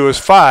deep to his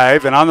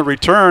 5, and on the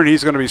return,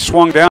 he's going to be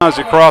swung down as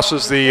he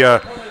crosses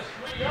the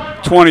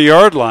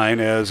 20-yard line.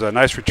 As a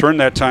nice return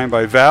that time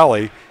by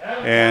Valley,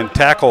 and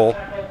tackle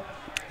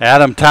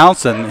Adam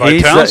Townsend.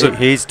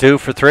 He's 2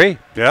 for 3.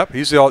 Yep,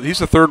 he's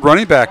the third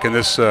running back in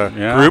this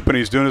group, and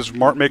he's doing his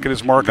making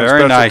his mark on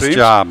special teams. Very nice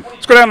job.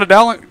 Let's go down to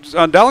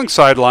Dowling's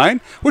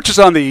sideline, which is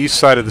on the east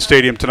side of the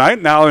stadium tonight,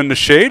 now in the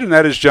shade, and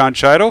that is John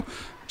Chido.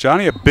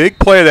 Johnny, a big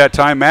play that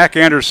time, Mac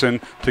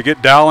Anderson, to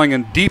get Dowling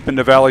and deep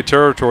into Valley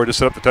territory to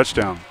set up the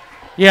touchdown.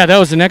 Yeah, that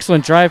was an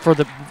excellent drive for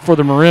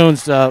the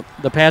Maroons. The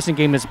passing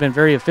game has been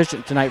very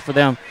efficient tonight for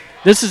them.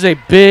 This is a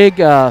big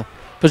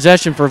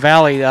possession for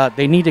Valley.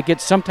 They need to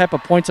get some type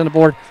of points on the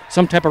board,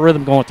 some type of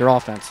rhythm going with their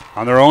offense.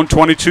 On their own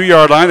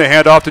 22-yard line, they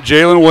hand off to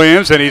Jalen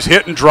Williams, and he's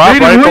hit and dropped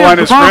right at the line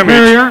of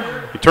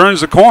scrimmage. He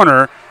turns the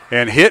corner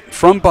and hit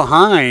from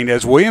behind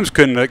as Williams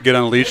couldn't get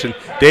unleashed. And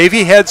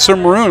Davey had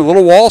some maroon, a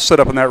little wall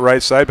set up on that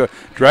right side, but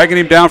dragging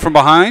him down from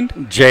behind.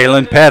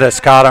 Jalen Pettis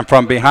caught him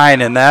from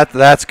behind, and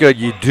that's good.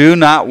 You do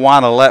not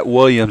want to let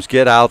Williams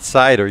get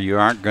outside, or you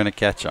aren't going to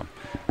catch him.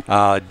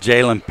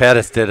 Jalen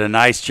Pettis did a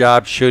nice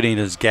job shooting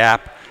his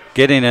gap,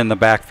 getting in the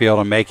backfield,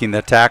 and making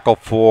the tackle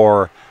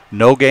for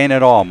no gain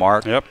at all,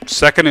 Mark. Yep,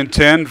 2nd and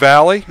 10,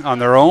 Valley on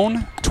their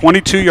own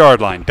 22-yard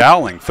line.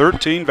 Dowling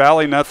 13,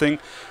 Valley nothing.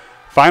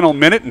 Final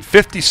minute and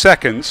 50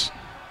 seconds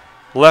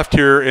left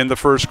here in the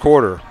first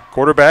quarter.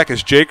 Quarterback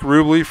is Jake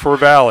Rubley for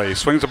Valley.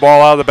 Swings the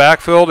ball out of the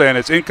backfield, and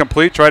it's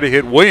incomplete. Tried to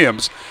hit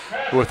Williams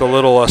with a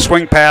little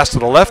swing pass to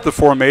the left of the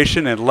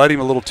formation and led him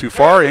a little too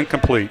far.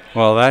 Incomplete.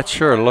 Well, that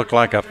sure looked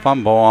like a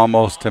fumble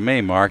almost to me,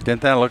 Mark.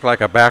 Didn't that look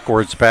like a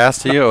backwards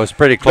pass to you? It was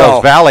pretty close.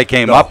 No, Valley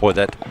came up with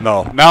it.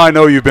 No. Now I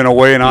know you've been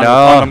away and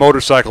on the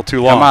motorcycle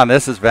too long. Come on,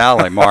 this is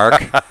Valley,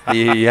 Mark.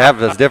 you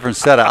have a different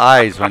set of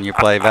eyes when you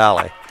play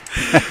Valley.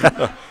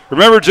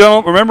 Remember,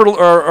 Joe,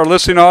 our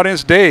listening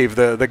audience, Dave,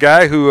 the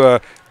guy who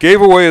gave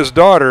away his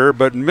daughter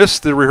but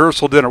missed the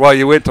rehearsal dinner. Well,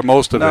 you went to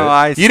most of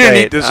it. You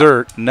didn't eat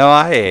dessert. No,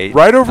 I ate.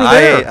 Right over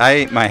there. I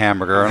ate my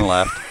hamburger and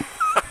left.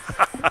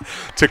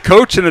 To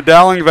coach in a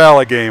Dowling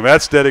Valley game,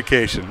 that's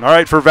dedication. All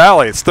right, for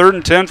Valley, it's 3rd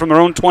and 10 from their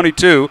own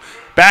 22.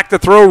 Back to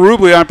throw,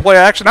 Rubley on play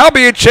action. Now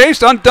being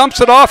chased,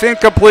 undumps it off,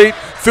 incomplete.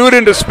 Threw it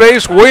into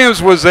space.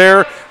 Williams was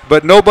there,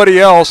 but nobody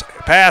else.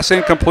 Pass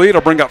incomplete.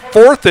 It'll bring up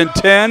 4th and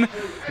 10.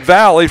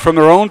 Valley from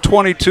their own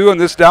 22, and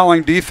this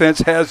Dowling defense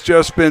has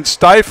just been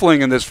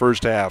stifling in this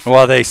first half.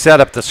 Well, they set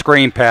up the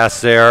screen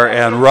pass there,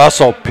 and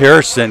Russell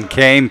Pearson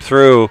came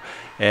through,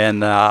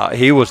 and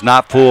he was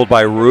not fooled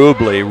by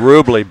Rubley.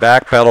 Rubley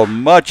backpedaled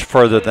much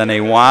further than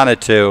he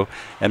wanted to,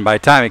 and by the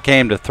time it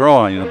came to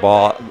throwing the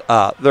ball,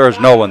 there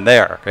was no one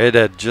there. It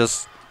had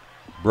just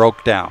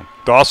broke down.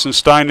 Dawson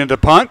Stein into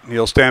punt.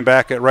 He'll stand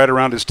back at right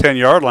around his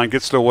 10-yard line,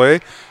 gets it away.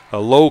 A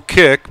low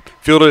kick,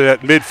 fielded at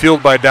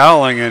midfield by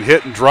Dowling, and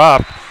hit and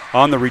dropped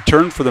on the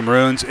return for the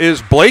Maroons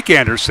is Blake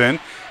Anderson,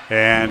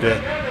 and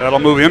that'll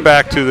move him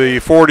back to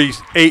the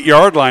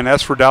 48-yard line.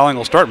 That's where Dowling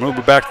will start,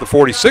 moving back to the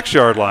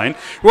 46-yard line.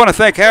 We want to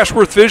thank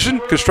Ashworth Vision,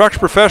 Construction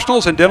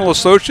Professionals, and Dental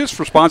Associates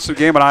for sponsoring the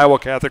game on Iowa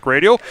Catholic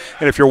Radio.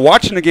 And if you're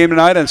watching the game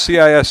tonight on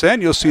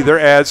CISN, you'll see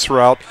their ads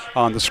throughout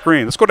on the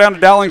screen. Let's go down to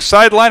Dowling's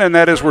sideline, and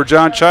that is where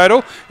John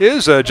Chido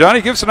is. Johnny,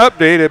 give us an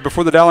update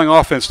before the Dowling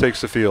offense takes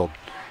the field.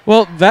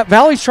 Well,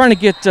 Valley's trying to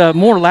get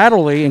more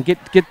laterally and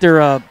get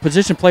their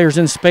position players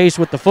in space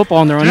with the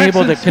football, and they're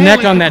unable to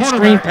connect on that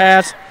screen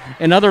pass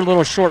and other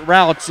little short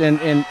routes.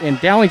 And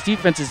Dowling's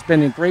defense has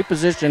been in great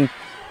position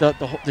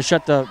to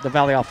shut the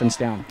Valley offense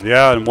down.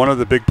 Yeah, and one of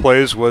the big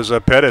plays was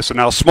Pettis. And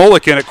now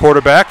Smolik in at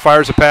quarterback,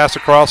 fires a pass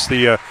across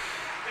the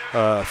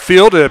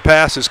field. A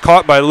pass is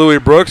caught by Louis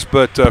Brooks,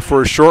 but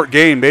for a short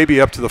gain, maybe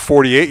up to the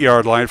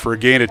 48-yard line for a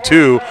gain of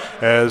 2,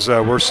 as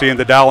we're seeing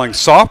the Dowling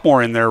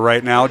sophomore in there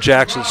right now,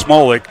 Jackson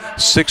Smolik,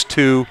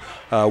 6'2",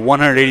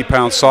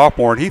 180-pound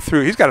sophomore, and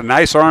he's got a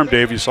nice arm,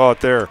 Dave. You saw it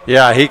there.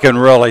 Yeah, he can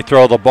really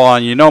throw the ball.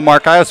 And, you know,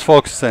 Mark, I was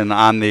focusing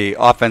on the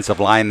offensive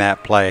line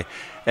that play,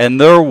 and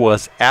there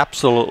was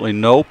absolutely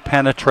no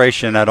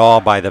penetration at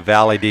all by the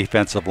Valley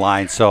defensive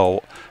line.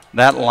 So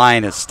that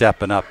line is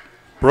stepping up.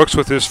 Brooks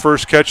with his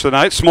first catch of the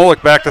night.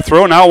 Smolik back to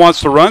throw. Now wants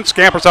to run.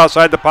 Scampers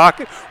outside the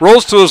pocket.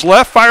 Rolls to his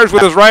left. Fires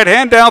with his right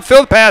hand.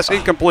 Downfield. Pass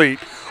incomplete.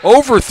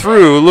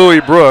 Overthrew Louis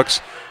Brooks.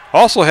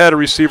 Also had a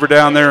receiver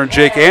down there in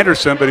Jake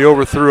Anderson, but he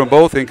overthrew them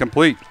both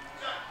incomplete.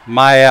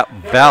 My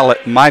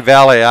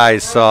Valley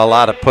eyes saw a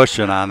lot of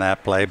pushing on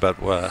that play, but of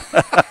course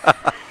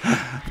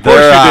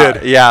you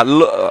did. Yeah,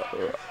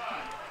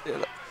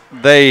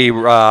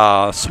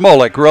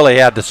 Smolik really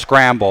had to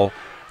scramble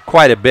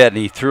quite a bit, and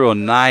he threw a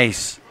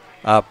nice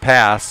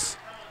pass,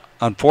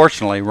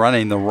 unfortunately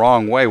running the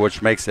wrong way,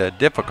 which makes it a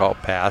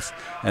difficult pass,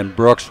 and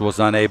Brooks was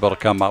unable to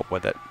come up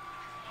with it.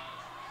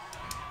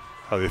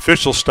 The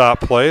officials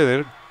stopped play.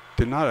 They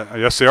did not.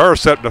 Yes, they are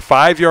set a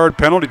 5-yard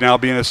penalty now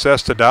being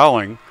assessed to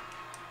Dowling,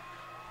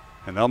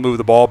 and they'll move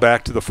the ball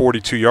back to the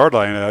 42-yard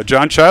line.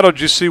 John Chido,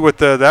 did you see what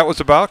that was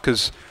about?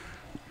 Because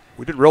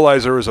we didn't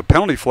realize there was a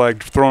penalty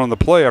flag thrown on the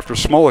play after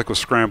Smolik was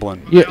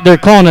scrambling. Yeah, they're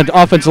calling an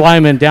offensive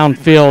lineman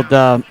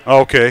downfield.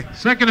 Okay.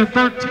 2nd and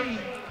 13.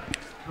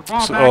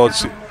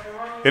 Let's see.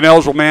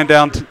 Ineligible man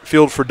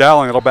downfield for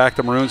Dowling. It'll back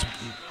the Maroons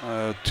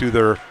to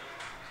their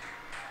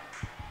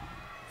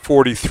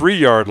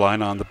 43-yard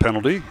line on the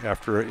penalty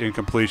after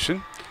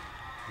incompletion.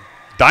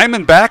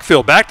 Diamond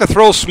backfield, back to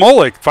throw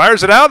Smolik.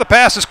 Fires it out. The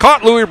pass is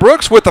caught. Louis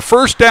Brooks with the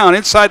first down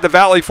inside the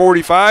Valley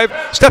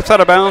 45. Steps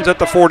out of bounds at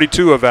the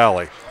 42 of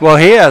Valley. Well,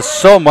 he has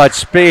so much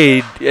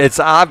speed. It's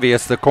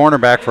obvious the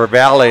cornerback for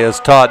Valley is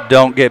taught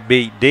don't get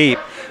beat deep,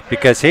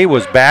 because he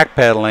was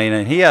backpedaling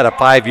and he had a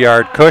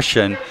 5-yard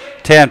cushion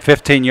 10,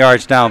 15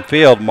 yards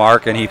downfield,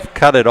 Mark, and he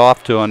cut it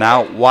off to an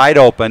out wide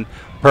open,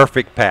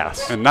 perfect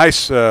pass. A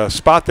nice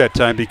spot that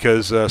time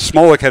because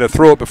Smolik had to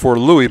throw it before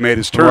Louis made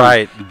his turn.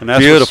 Right,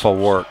 beautiful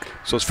work.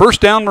 So it's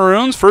first down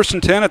Maroons, 1st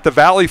and 10 at the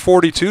Valley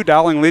 42.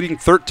 Dowling leading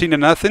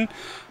 13-0.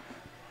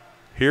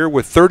 Here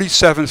with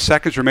 37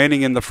 seconds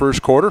remaining in the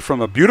first quarter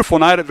from a beautiful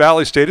night at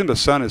Valley Stadium. The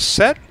sun is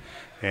set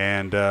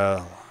and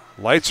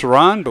lights are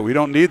on, but we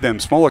don't need them.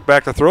 Smolik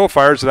back to throw,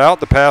 fires it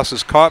out. The pass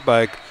is caught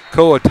by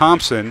Koa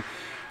Thompson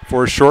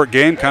for a short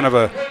gain, kind of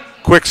a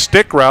quick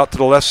stick route to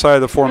the left side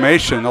of the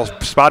formation. They'll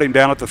spot him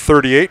down at the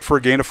 38 for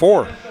a gain of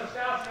 4.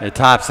 And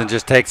Thompson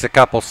just takes a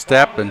couple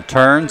steps and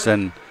turns,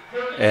 and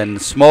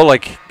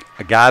Smolik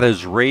got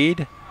his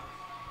read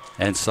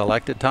and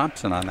selected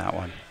Thompson on that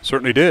one.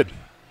 Certainly did.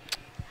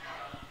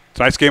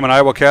 Tonight's game on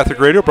Iowa Catholic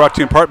Radio brought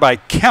to you in part by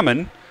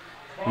Kemen,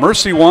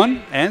 Mercy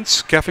One, and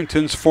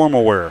Skeffington's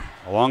Formal Wear.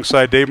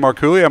 Alongside Dave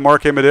Marcooley, I'm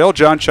Mark Amadale.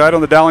 John Chido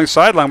on the Dowling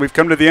sideline. We've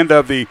come to the end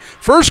of the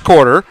first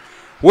quarter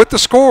with the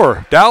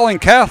score. Dowling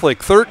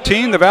Catholic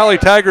 13, the Valley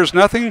Tigers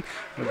nothing.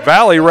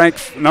 Valley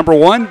ranked number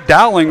 1,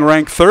 Dowling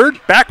ranked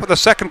 3rd. Back with the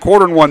second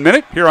quarter in 1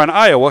 minute here on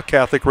Iowa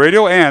Catholic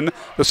Radio and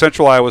the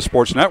Central Iowa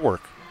Sports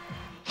Network.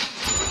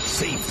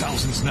 Save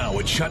thousands now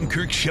at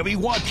Schottenkirk Chevy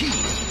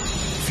Waukee.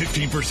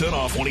 15%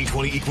 off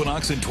 2020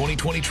 Equinox and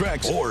 2020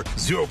 Trax, or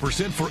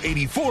 0% for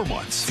 84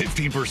 months.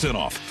 15%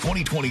 off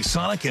 2020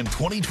 Sonic and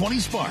 2020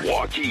 Spark.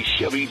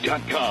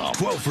 WaukeeChevy.com.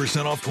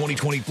 12% off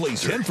 2020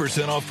 Blazer.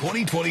 10% off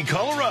 2020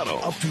 Colorado.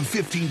 Up to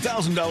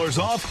 $15,000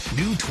 off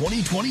new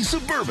 2020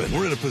 Suburban.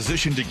 We're in a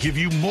position to give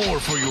you more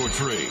for your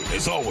trade.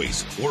 As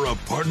always, we're a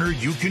partner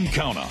you can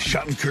count on.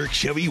 Schottenkirk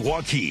Chevy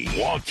Waukee.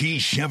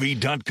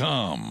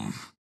 WaukeeChevy.com.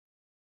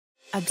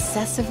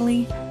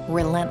 Obsessively,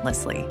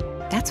 relentlessly.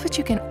 That's what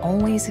you can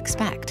always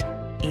expect,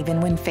 even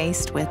when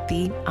faced with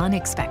the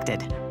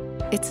unexpected.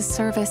 It's a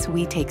service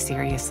we take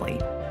seriously,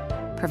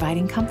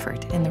 providing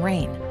comfort in the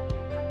rain,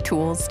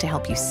 tools to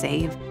help you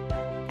save,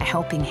 a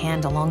helping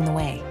hand along the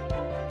way,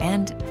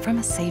 and from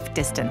a safe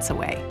distance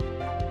away,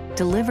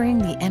 delivering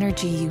the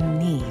energy you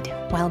need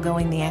while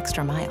going the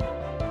extra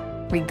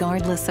mile.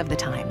 Regardless of the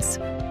times,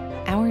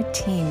 our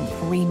team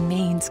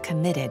remains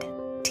committed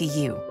to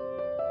you.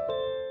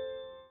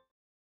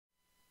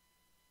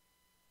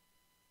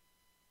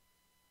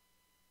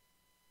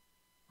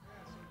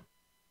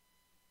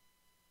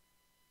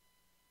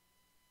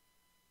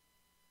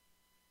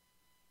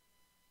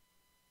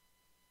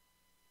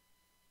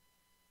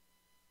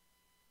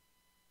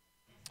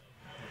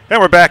 And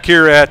we're back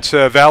here at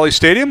Valley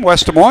Stadium,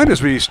 West Des Moines, as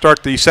we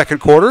start the second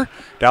quarter.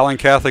 Dowling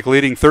Catholic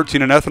leading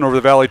 13-0 over the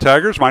Valley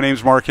Tigers. My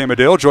name's Mark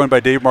Amadale, joined by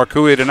Dave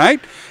Marcooley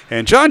tonight.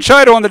 And John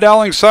Chido on the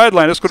Dowling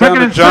sideline. Let's go down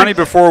to Johnny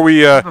before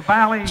we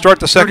start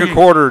the second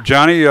quarter.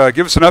 Johnny,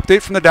 give us an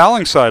update from the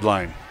Dowling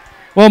sideline.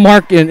 Well,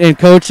 Mark and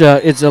Coach,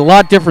 it's a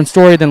lot different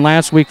story than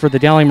last week for the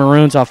Dowling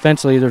Maroons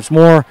offensively. There's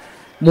more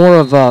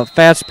of a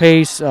fast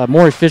pace,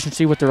 more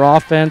efficiency with their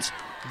offense.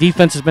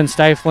 Defense has been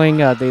stifling.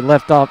 They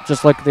left off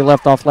just like they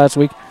left off last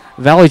week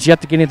Valley's yet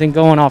to get anything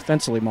going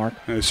offensively, Mark.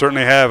 They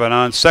certainly have. And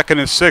on 2nd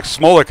and 6,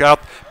 Smolik out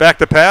back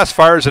to pass,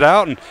 fires it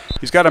out, and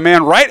he's got a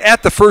man right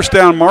at the first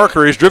down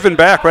marker. He's driven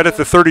back right at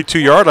the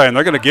 32-yard line.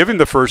 They're going to give him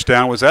the first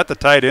down. Was that the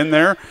tight end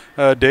there,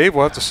 Dave?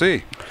 We'll have to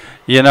see.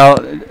 You know,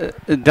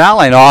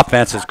 Dowling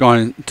offense is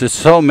going to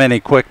so many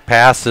quick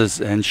passes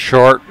and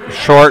short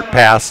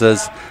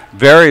passes,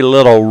 very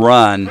little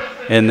run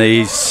in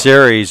these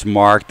series,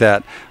 Mark,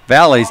 that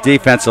Valley's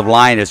defensive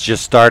line is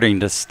just starting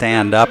to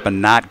stand up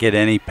and not get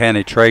any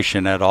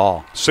penetration at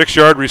all.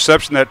 6-yard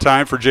reception that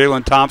time for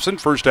Jalen Thompson.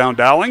 First down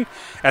Dowling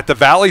at the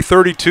Valley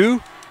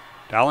 32.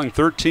 Dowling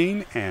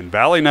 13 and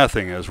Valley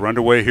nothing as we're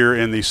underway here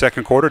in the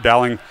second quarter.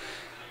 Dowling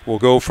will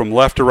go from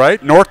left to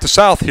right, north to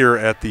south here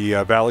at the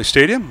Valley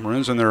Stadium.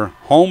 Maroons in their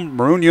home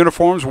maroon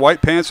uniforms,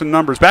 white pants and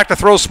numbers. Back to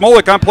throw,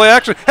 Smolik on play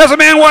action. Has a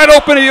man wide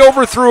open. He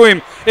overthrew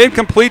him.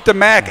 Incomplete to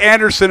Mac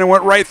Anderson and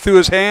went right through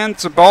his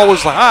hands. The ball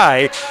was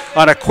high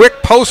on a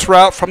quick post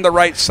route from the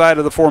right side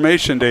of the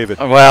formation, David.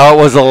 Well,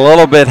 it was a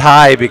little bit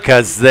high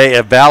because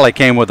Valley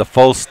came with a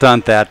full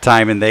stunt that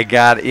time, and they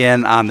got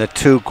in on the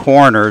two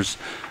corners,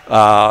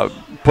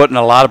 putting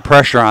a lot of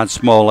pressure on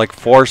Smolik,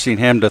 forcing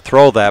him to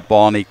throw that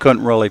ball, and he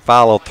couldn't really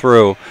follow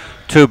through.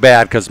 Too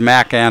bad because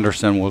Mac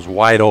Anderson was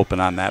wide open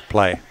on that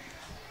play.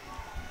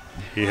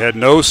 He had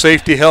no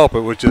safety help. It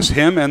was just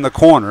him and the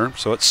corner.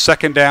 So it's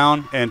 2nd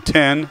down and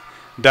 10,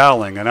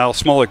 Dowling. And now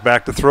Smolik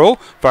back to throw,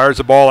 fires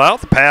the ball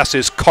out. The pass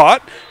is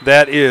caught.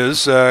 That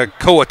is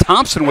Koa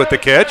Thompson with the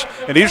catch,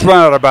 and he's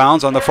run out of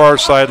bounds on the far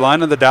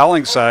sideline on the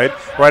Dowling side,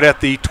 right at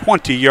the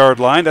 20-yard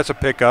line. That's a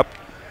pickup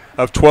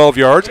of 12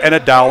 yards and a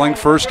Dowling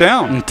first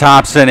down. And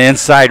Thompson,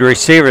 inside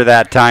receiver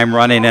that time,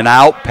 running an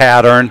out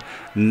pattern.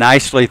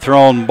 Nicely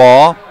thrown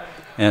ball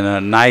and a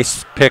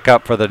nice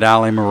pickup for the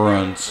Dowling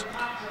Maroons.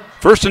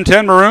 1st and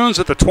 10 Maroons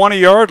at the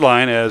 20-yard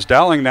line as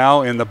Dowling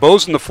now in the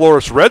Bozen the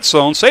Florist red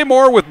zone. Say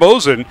more with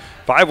Bozen.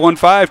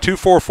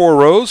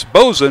 515-244-ROSE.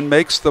 Bozen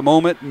makes the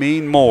moment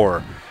mean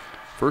more.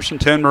 1st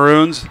and 10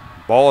 Maroons.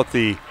 Ball at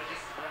the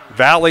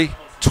Valley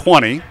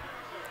 20.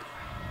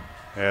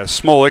 As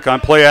Smolik on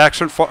play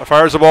action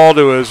fires the ball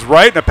to his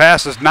right, and the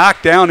pass is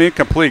knocked down,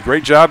 incomplete.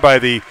 Great job by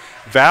the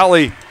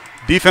Valley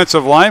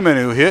defensive lineman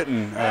who hit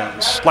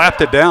and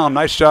slapped it down.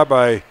 Nice job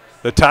by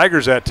the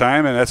Tigers that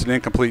time, and that's an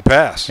incomplete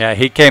pass. Yeah,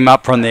 he came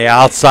up from the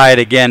outside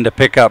again to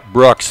pick up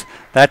Brooks.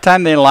 That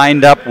time they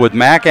lined up with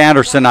Mac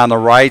Anderson on the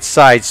right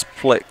side,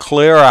 split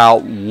clear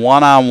out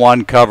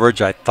one-on-one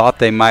coverage. I thought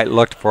they might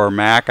look for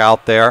Mac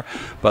out there,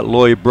 but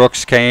Louis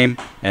Brooks came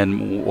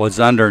and was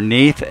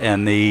underneath,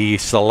 and the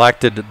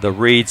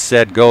read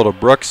said go to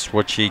Brooks,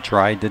 which he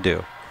tried to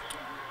do.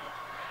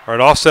 All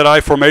right, offset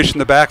I formation in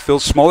the backfield.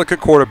 Smolik at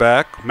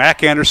quarterback.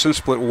 Mac Anderson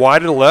split wide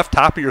to the left,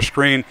 top of your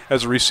screen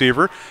as a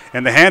receiver.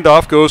 And the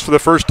handoff goes for the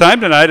first time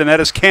tonight, and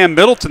that is Cam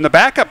Middleton, the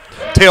backup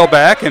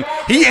tailback. And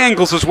he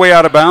angles his way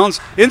out of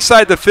bounds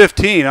inside the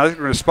 15. I think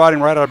we're going to spot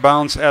him right out of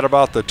bounds at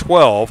about the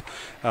 12.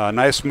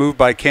 Nice move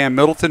by Cam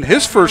Middleton.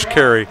 His first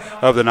carry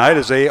of the night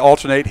as they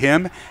alternate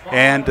him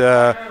and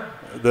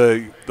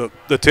the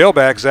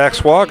tailback, Zach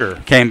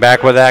Swager. Came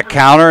back with that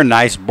counter.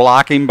 Nice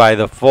blocking by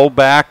the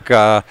fullback,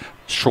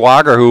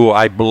 Schwager, who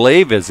I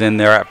believe is in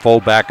there at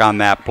fullback on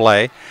that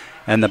play,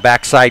 and the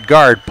backside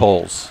guard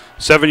pulls.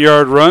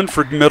 7-yard run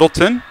for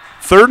Middleton.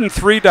 3rd and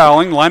 3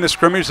 Dowling, line of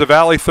scrimmage, the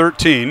Valley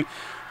 13.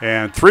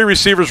 And 3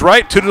 receivers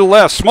right, 2 to the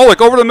left.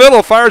 Smolik over the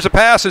middle, fires a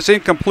pass, it's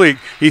incomplete.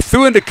 He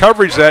threw into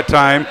coverage that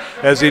time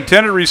as the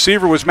intended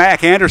receiver was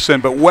Mac Anderson,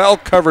 but well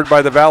covered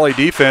by the Valley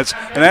defense.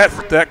 And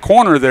that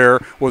corner there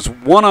was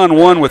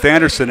one-on-one with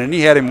Anderson, and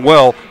he had him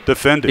well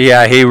defended.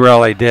 Yeah, he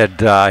really did.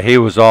 He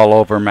was all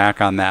over Mac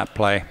on that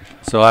play.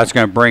 So that's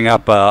going to bring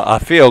up a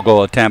field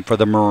goal attempt for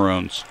the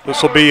Maroons.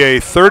 This will be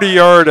a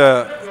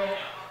 30-yard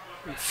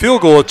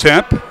field goal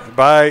attempt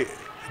by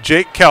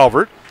Jake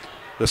Calvert.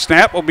 The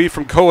snap will be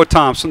from Koa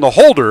Thompson. The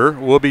holder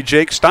will be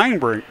Jake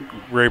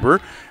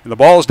Steingraber. And the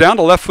ball is down.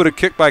 The left-footed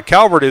kick by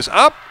Calvert is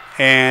up,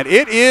 and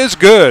it is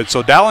good.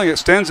 So Dowling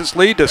extends its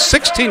lead to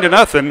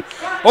 16-0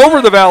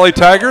 over the Valley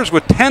Tigers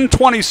with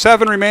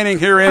 10:27 remaining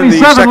here in the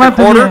second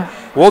quarter.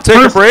 We'll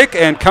take a break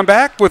and come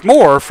back with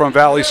more from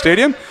Valley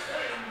Stadium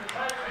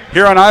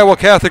here on Iowa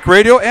Catholic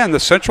Radio and the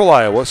Central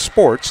Iowa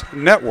Sports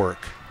Network.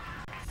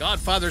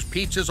 Godfather's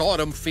Pizza's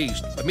Autumn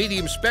Feast. A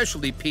medium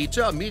specialty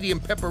pizza, a medium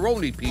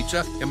pepperoni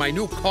pizza, and my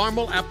new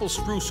caramel apple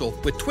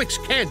streusel with Twix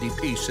candy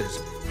pieces.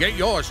 Get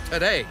yours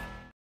today.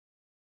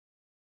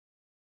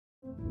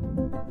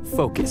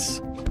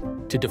 Focus.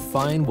 To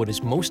define what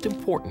is most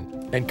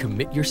important and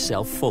commit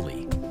yourself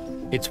fully.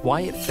 It's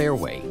why at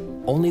Fairway,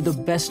 only the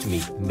best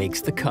meat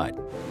makes the cut.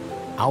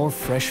 Our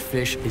fresh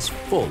fish is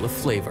full of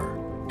flavor,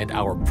 and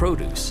our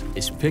produce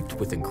is picked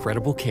with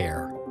incredible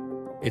care.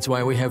 It's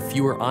why we have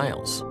fewer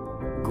aisles,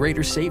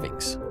 greater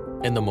savings,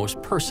 and the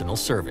most personal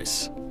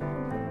service.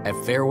 At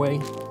Fairway,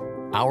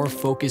 our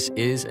focus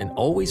is and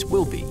always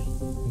will be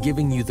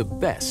giving you the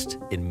best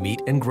in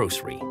meat and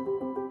grocery.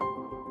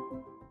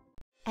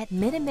 At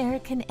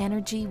MidAmerican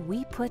Energy,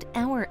 we put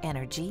our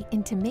energy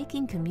into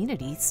making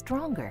communities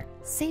stronger,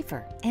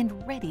 safer,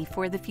 and ready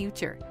for the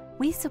future.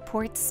 We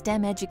support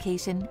STEM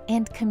education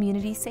and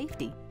community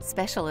safety,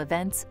 special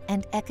events,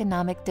 and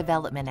economic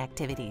development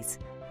activities.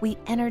 We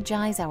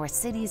energize our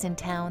cities and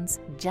towns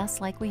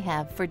just like we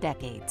have for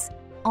decades,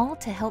 all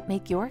to help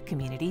make your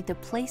community the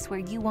place where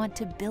you want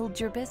to build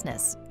your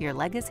business, your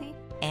legacy,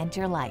 and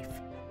your life.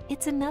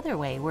 It's another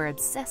way we're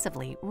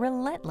obsessively,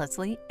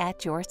 relentlessly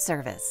at your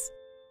service.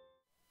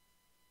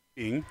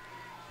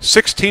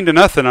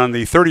 16-0 on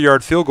the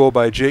 30-yard field goal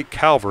by Jake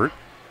Calvert.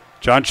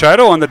 John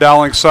Chido on the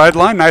Dowling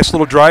sideline. Nice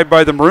little drive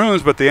by the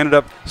Maroons, but they ended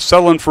up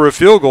settling for a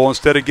field goal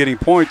instead of getting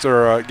points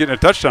or getting a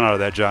touchdown out of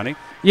that, Johnny.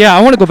 Yeah,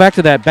 I want to go back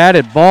to that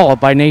batted ball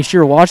by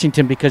Nasir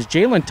Washington because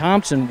Jalen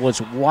Thompson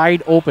was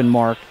wide open,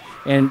 Mark,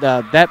 and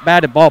that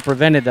batted ball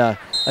prevented a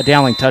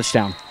Dowling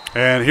touchdown.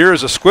 And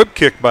here's a squib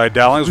kick by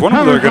Dowling. I was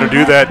wondering if they're going to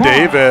do that,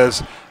 Dave,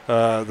 as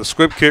the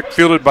squib kick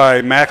fielded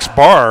by Max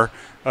Barr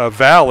of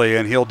Valley,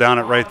 and he'll down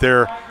it right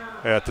there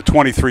at the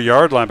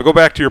 23-yard line. But go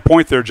back to your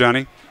point there,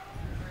 Johnny.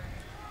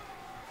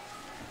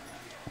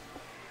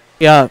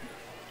 Yeah,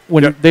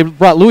 when they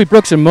brought Louis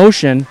Brooks in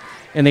motion,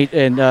 and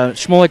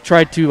Schmolik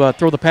tried to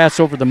throw the pass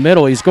over the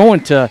middle. He's going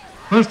to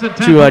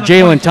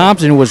Jalen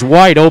Thompson, who was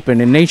wide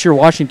open, and Nasir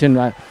Washington,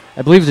 I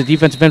believe the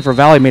defensive end for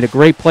Valley, made a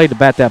great play to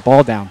bat that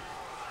ball down.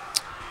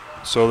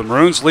 So the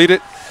Maroons lead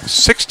it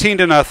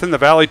 16-0. The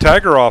Valley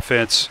Tiger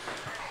offense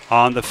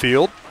on the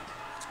field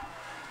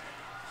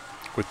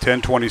with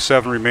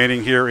 10:27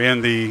 remaining here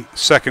in the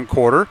second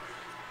quarter.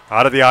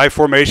 Out of the I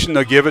formation,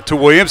 they'll give it to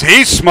Williams.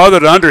 He's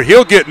smothered under.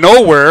 He'll get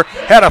nowhere.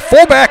 Had a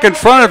fullback in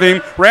front of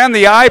him. Ran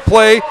the I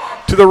play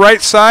to the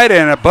right side,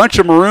 and a bunch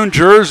of maroon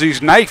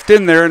jerseys knifed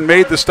in there and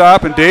made the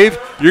stop. And, Dave,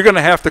 you're going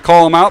to have to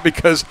call him out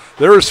because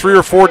there was 3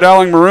 or 4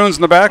 Dowling Maroons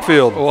in the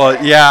backfield.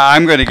 Well, yeah,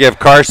 I'm going to give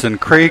Carson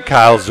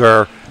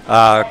Kriegshauser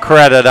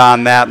credit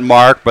on that,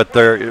 Mark. But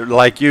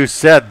like you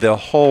said, the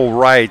whole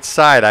right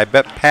side, I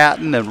bet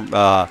Patton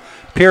and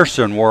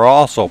Pearson were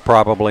also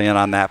probably in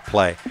on that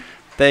play.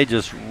 They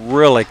just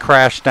really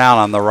crashed down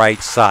on the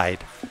right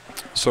side.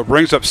 So it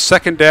brings up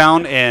 2nd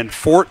down and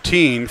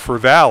 14 for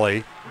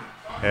Valley,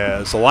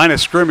 as the line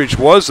of scrimmage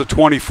was the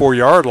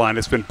 24-yard line.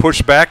 It's been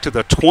pushed back to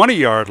the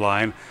 20-yard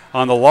line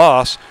on the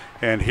loss.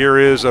 And here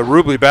is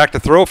Rubley back to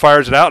throw,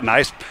 fires it out.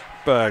 Nice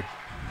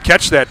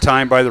catch that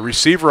time by the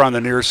receiver on the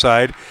near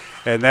side.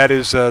 And that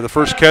is the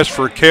first catch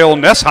for Cale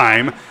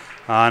Nessheim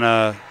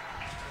on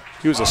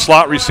he was a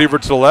slot receiver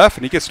to the left,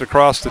 and he gets it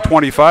across the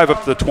 25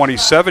 up to the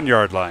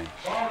 27-yard line.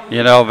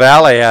 You know,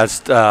 Valley has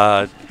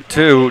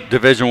 2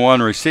 Division I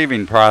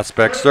receiving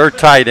prospects. Their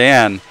tight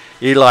end,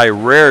 Eli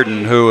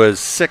Reardon, who is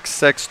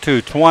 6'6",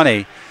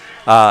 220,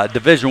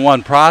 Division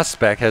I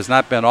prospect, has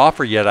not been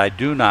offered yet. I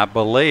do not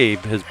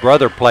believe his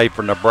brother played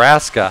for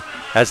Nebraska,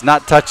 has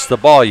not touched the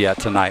ball yet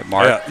tonight,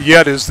 Mark. Yeah,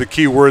 yet is the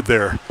key word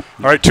there.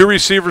 All right, 2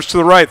 receivers to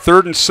the right,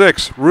 3rd and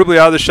 6. Rubley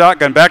out of the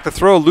shotgun, back to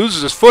throw,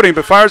 loses his footing,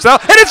 but fires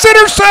out, and it's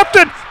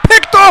intercepted!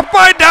 Picked off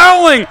by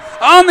Dowling!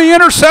 On the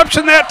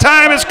interception that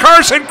time is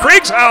Carson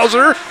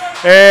Kriegshauser,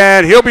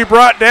 and he'll be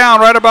brought down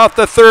right about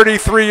the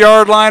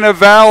 33-yard line of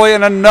Valley,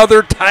 and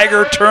another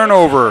Tiger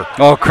turnover.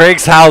 Oh,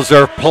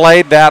 Kriegshauser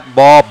played that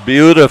ball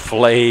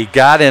beautifully. He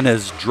got in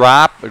his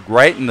drop,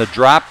 right in the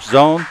drop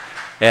zone,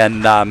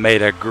 and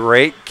made a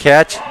great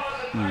catch.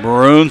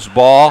 Maroons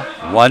ball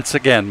once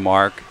again,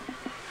 Mark.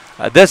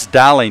 This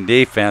Dowling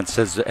defense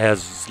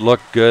has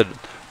looked good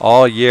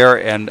all year,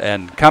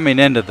 and coming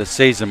into the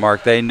season,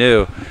 Mark, they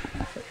knew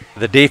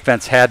the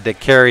defense had to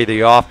carry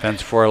the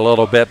offense for a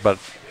little bit, but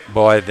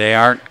boy, they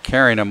aren't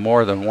carrying them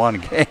more than one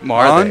game,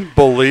 are they?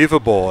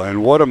 Unbelievable,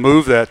 and what a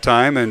move that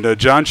time. And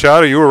John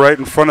Chowder, you were right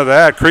in front of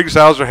that.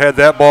 Kriegshauser had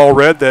that ball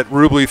read that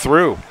Rubley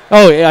threw.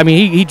 Oh, I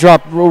mean, he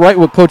dropped right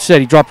what Coach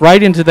said. He dropped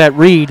right into that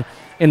read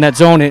in that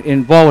zone,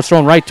 and ball was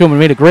thrown right to him and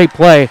made a great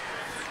play.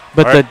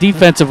 But the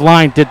defensive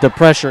line did the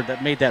pressure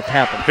that made that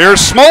happen.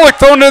 Here's Smolik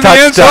thrown into the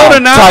end zone,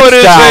 and now it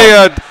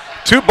is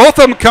both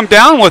of them come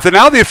down with it.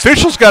 Now the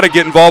officials got to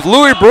get involved.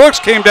 Louis Brooks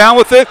came down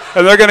with it,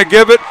 and they're going to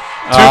give it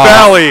to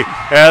Valley,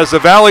 as the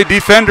Valley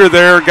defender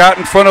there got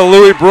in front of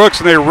Louis Brooks,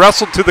 and they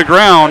wrestled to the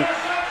ground,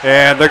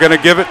 and they're going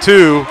to give it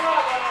to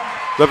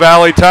the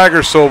Valley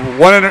Tigers. So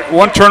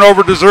one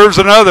turnover deserves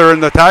another,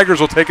 and the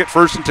Tigers will take it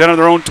 1st and 10 on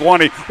their own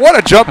 20. What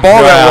a jump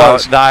ball that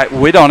was.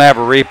 We don't have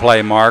a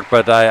replay, Mark,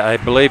 but I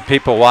believe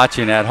people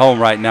watching at home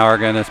right now are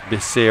going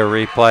to see a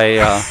replay.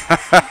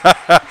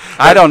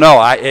 I don't know.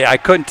 I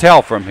couldn't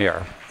tell from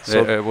here.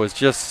 So it was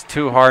just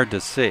too hard to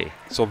see.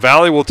 So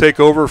Valley will take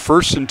over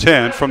 1st and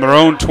 10 from their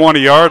own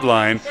 20-yard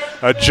line.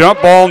 A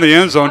jump ball in the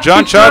end zone.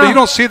 John Chowder, you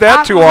don't see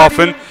that too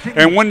often.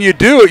 And when you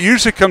do, it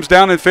usually comes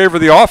down in favor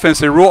of the offense.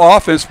 They rule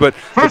offense, but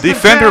the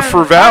defender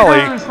for Valley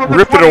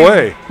ripped it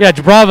away. Yeah,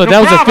 Jabrava,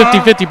 that was a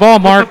 50-50 ball,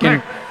 Mark,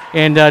 and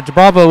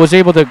Jabrava was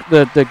able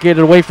to get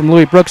it away from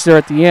Louis Brooks there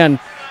at the end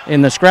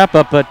in the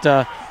scrap-up.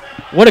 But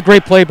what a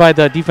great play by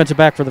the defensive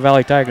back for the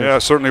Valley Tigers. Yeah,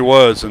 it certainly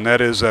was. And that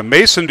is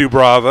Mason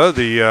Dubrava,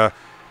 the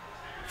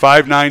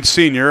 5'9"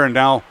 senior, and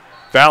now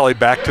Valley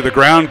back to the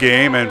ground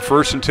game, and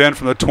 1st and 10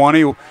 from the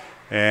 20,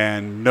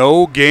 And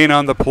no gain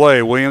on the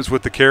play. Williams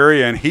with the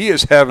carry, and he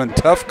is having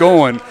tough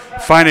going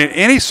finding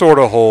any sort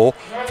of hole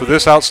for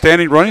this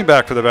outstanding running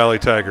back for the Valley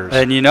Tigers.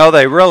 And you know,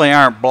 they really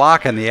aren't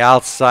blocking the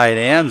outside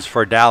ends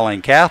for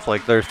Dowling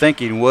Catholic. They're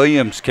thinking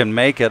Williams can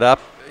make it up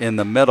in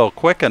the middle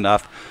quick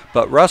enough.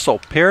 But Russell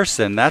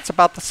Pearson, that's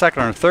about the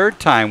second or third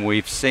time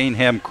we've seen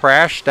him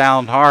crash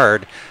down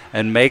hard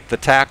and make the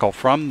tackle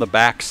from the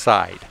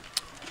backside.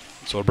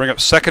 So we'll bring up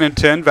 2nd and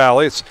 10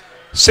 Valley. It's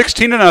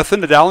 16-0.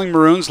 The Dowling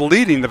Maroons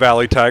leading the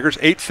Valley Tigers.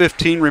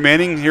 8:15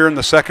 remaining here in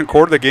the second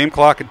quarter. The game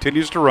clock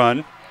continues to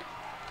run.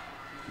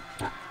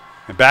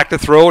 And back to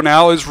throw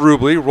now is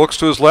Rubley. Looks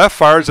to his left,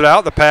 fires it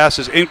out. The pass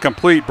is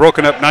incomplete,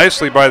 broken up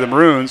nicely by the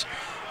Maroons,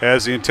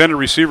 as the intended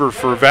receiver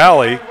for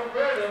Valley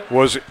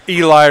was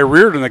Eli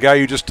Reardon, the guy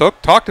you just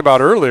talked about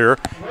earlier.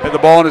 Had the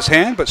ball in his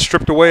hand, but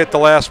stripped away at the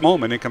last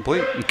moment,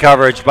 incomplete. And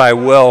coverage by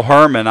Will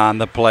Herman on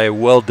the play.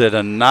 Will did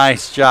a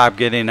nice job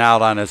getting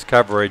out on his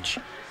coverage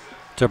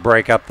to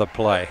break up the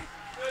play.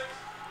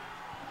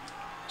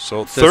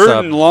 So third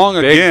and long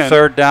again. Big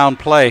third down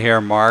play here,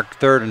 Mark.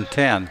 3rd and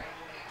 10.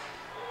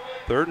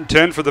 3rd and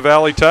 10 for the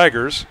Valley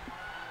Tigers.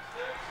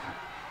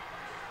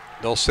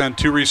 They'll send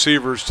 2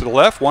 receivers to the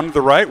left, 1 to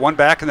the right, 1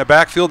 back in the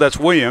backfield. That's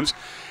Williams.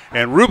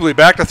 And Rubley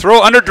back to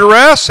throw under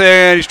duress,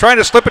 and he's trying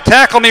to slip a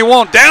tackle, and he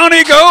won't. Down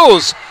he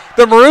goes.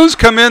 The Maroons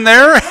come in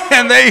there,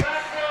 and they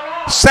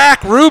sack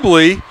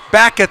Rubley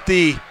back at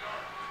the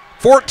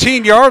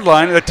 14-yard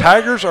line. The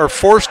Tigers are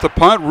forced to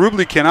punt.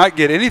 Rubley cannot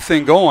get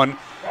anything going,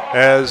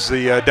 as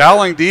the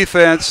Dowling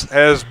defense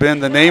has been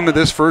the name of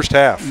this first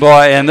half.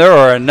 Boy, and there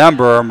were a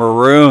number of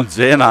Maroons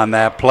in on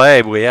that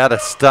play. We had a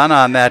stun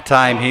on that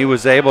time. He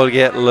was able to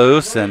get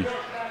loose, and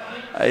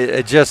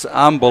it's just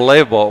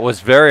unbelievable. It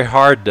was very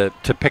hard to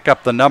pick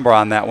up the number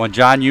on that one.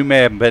 John, you may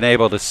have been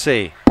able to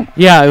see.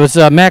 Yeah, it was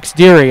Max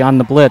Deary on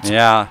the blitz.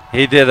 Yeah,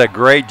 he did a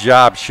great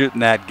job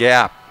shooting that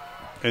gap.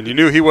 And you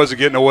knew he wasn't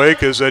getting away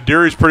because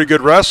Deary's a pretty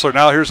good wrestler.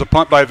 Now here's a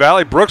punt by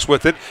Valley. Brooks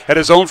with it at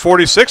his own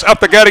 46. Up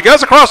the gut he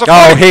goes across the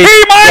 40.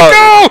 He might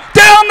go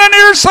down the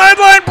near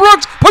sideline.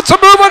 Brooks puts a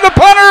move on the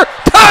punter.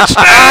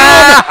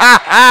 Touchdown!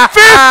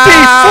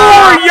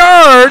 54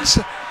 yards.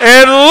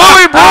 And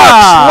Louis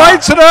Brooks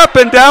lights it up,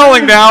 and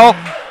Dowling now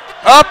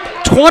up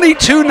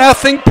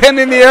 22-0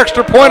 pending the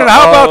extra point. And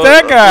how about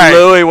that guy?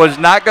 Louis was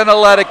not going to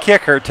let a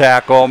kicker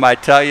tackle him, I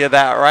tell you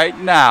that right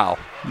now.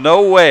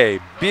 No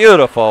way.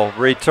 Beautiful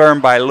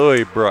return by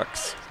Louis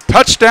Brooks.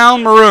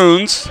 Touchdown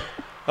Maroons.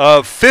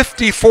 A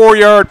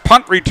 54-yard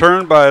punt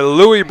return by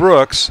Louis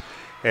Brooks.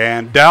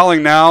 And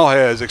Dowling now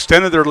has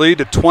extended their lead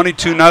to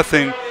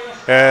 22-0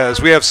 as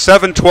we have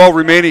 7:12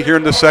 remaining here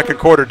in the second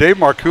quarter. Dave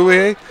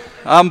Marcoulier.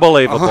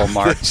 Unbelievable,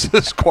 Mark. This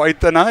is quite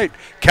the night.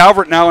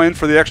 Calvert now in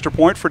for the extra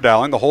point for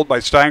Dowling. The hold by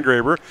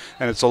Steingraber.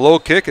 And it's a low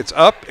kick. It's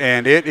up,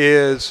 and it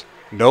is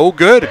no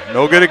good.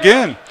 No good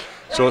again.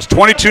 So it's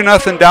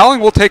 22-0 Dowling.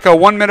 We'll take a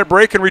 1-minute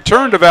break and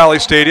return to Valley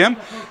Stadium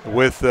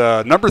with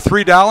number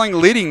 3 Dowling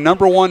leading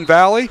number 1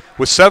 Valley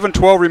with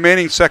 7:12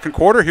 remaining second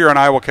quarter here on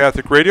Iowa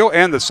Catholic Radio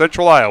and the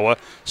Central Iowa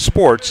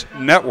Sports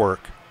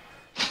Network.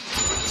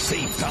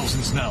 Save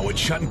thousands now at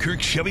Schottenkirk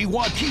Chevy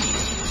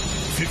Waukee.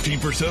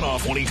 15%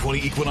 off 2020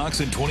 Equinox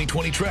and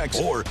 2020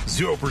 Trax, or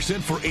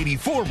 0% for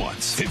 84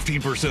 months.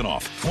 15%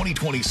 off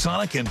 2020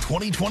 Sonic and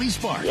 2020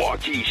 Spark.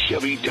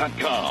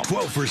 WaukeeChevy.com.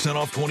 12%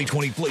 off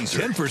 2020 Blazer.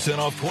 10%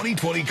 off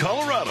 2020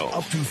 Colorado.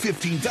 Up to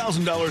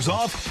 $15,000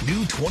 off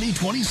new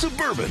 2020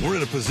 Suburban. We're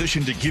in a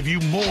position to give you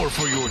more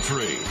for your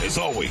trade. As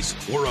always,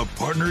 we're a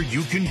partner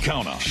you can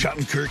count on.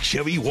 Schottenkirk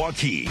Chevy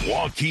Waukee.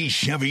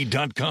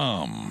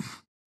 WaukeeChevy.com.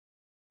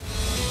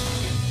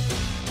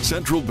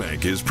 Central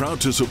Bank is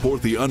proud to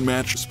support the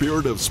unmatched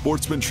spirit of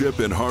sportsmanship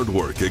and hard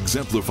work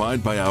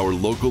exemplified by our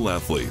local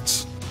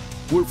athletes.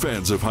 We're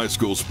fans of high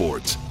school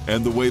sports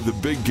and the way the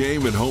big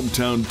game and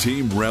hometown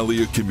team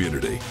rally a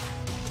community.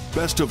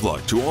 Best of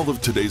luck to all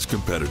of today's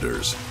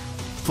competitors.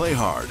 Play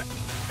hard,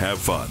 have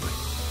fun,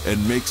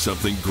 and make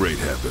something great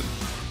happen.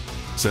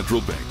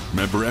 Central Bank,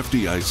 member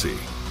FDIC.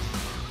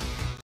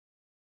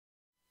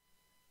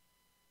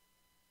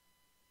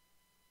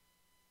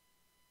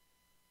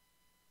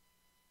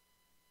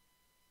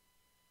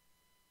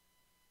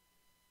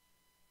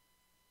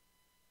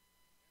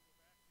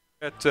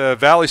 At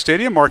Valley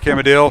Stadium, Mark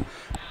Amadale,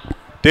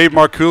 Dave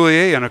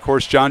Marcoulier, and of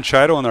course John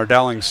Chido on our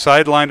Dowling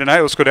sideline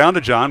tonight. Let's go down to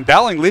John.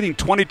 Dowling leading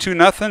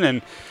 22-0,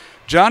 and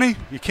Johnny,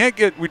 you can't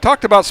get. We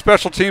talked about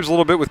special teams a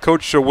little bit with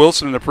Coach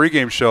Wilson in the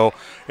pregame show,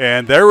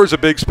 and there was a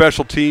big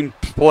special team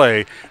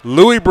play.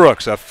 Louis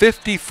Brooks, a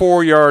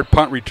 54-yard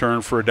punt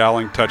return for a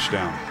Dowling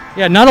touchdown.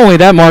 Yeah, not only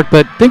that, Mark,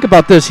 but think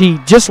about this. He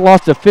just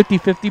lost a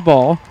 50-50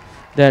 ball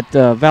that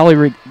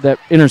Valley that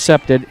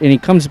intercepted, and he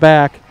comes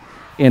back.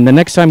 And the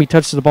next time he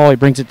touches the ball, he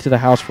brings it to the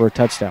house for a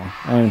touchdown.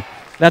 I mean,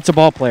 that's a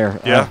ball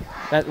player. Yeah.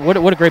 What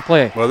a great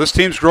play. Well, this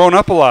team's grown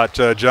up a lot,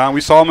 John.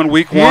 We saw them in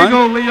week 1,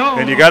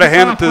 and you got to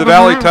hand it to the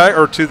Valley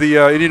or to the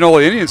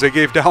Indianola Indians. They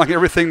gave Dowling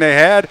everything they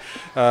had.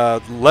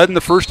 Led in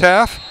the first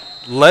half,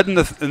 led in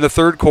the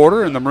third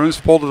quarter, and the Maroons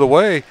pulled it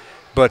away.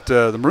 But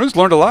the Maroons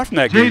learned a lot from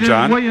that game,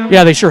 John.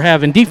 Yeah, they sure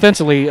have. And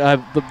defensively,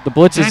 the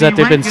blitzes that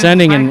they've been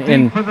sending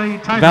and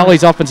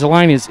Valley's offensive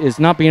line is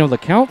not being able to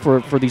account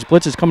for these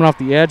blitzes coming off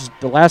the edge.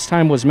 The last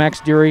time was Max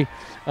Deary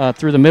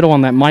through the middle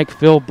on that Mike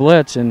Phil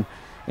blitz, and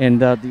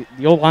the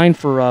old line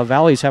for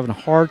Valley is having a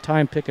hard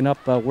time picking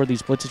up where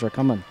these blitzes are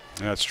coming.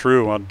 That's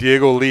true.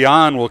 Diego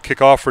Leon will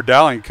kick off for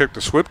Dowling. He kicked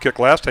the sweep kick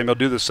last time. He'll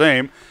do the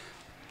same.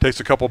 Takes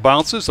a couple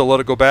bounces. They'll let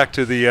it go back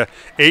to the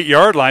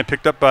 8-yard line,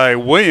 picked up by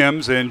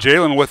Williams, and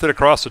Jalen with it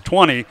across the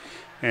 20.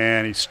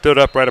 And he stood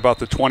up right about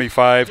the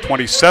 25,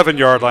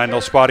 27-yard line. They'll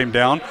spot him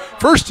down.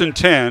 1st and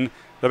 10,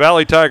 the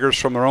Valley Tigers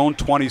from their own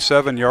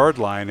 27-yard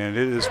line. And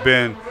it has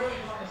been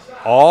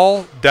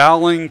all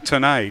Dowling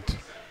tonight.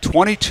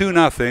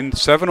 22-0,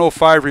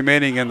 7:05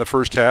 remaining in the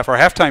first half. Our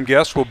halftime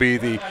guest will be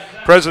the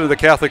president of the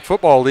Catholic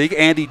Football League.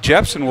 Andy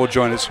Jepson will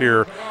join us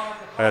here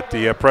at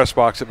the press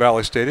box at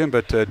Valley Stadium.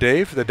 But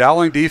Dave, the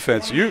Dowling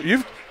defense,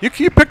 you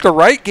picked the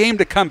right game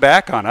to come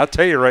back on. I'll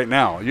tell you right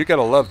now, you got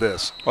to love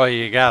this. Well,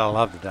 you got to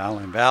love the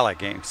Dowling Valley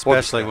game,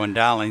 especially when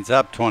Dowling's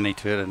up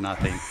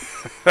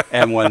 22-0,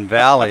 and when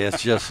Valley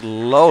is just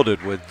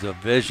loaded with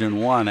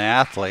Division I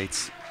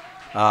athletes.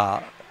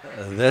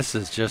 This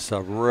is just a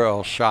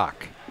real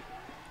shock.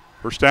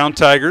 First down,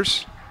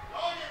 Tigers.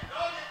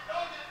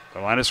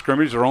 The line of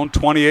scrimmage, their own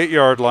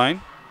 28-yard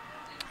line.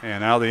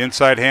 And now the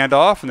inside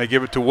handoff, and they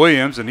give it to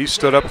Williams, and he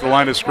stood up at the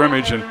line of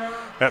scrimmage. And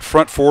that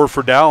front four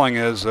for Dowling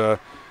as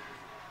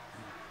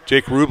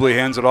Jake Rubley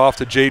hands it off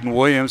to Jaden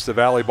Williams, the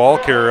Valley ball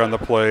carrier on the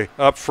play.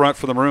 Up front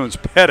for the Maroons,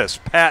 Pettis,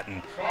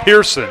 Patton,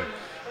 Pearson,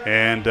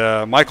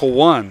 and Michael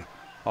One,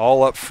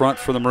 all up front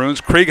for the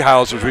Maroons.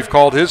 Krieghauser, we've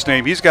called his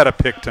name. He's got a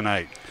pick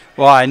tonight.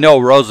 Well, I know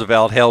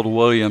Roosevelt held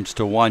Williams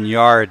to 1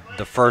 yard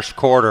the first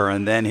quarter,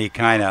 and then he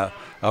kind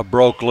of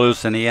broke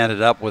loose, and he ended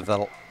up with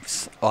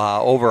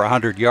over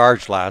 100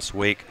 yards last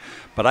week.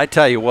 But I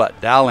tell you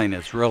what, Dowling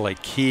is really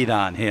keyed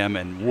on him,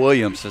 and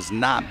Williams has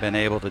not been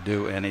able to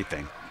do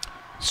anything.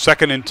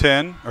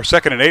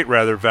 2nd and 8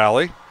 rather,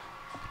 Valley.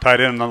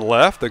 Tight end on the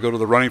left. They go to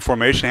the running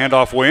formation.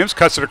 Handoff Williams.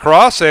 Cuts it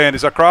across and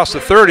is across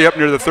the 30 up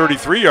near the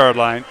 33-yard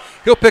line.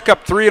 He'll pick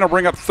up 3 and he'll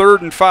bring up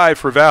 3rd and 5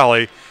 for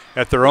Valley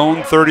at their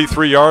own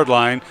 33-yard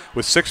line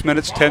with 6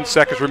 minutes, 10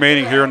 seconds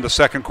remaining here in the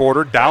second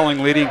quarter.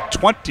 Dowling leading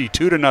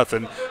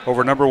 22-0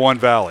 over number 1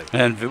 Valley.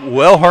 And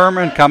Will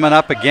Herman coming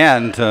up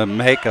again to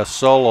make a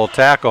solo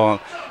tackle.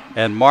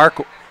 And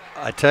Mark,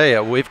 I tell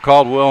you, we've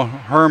called Will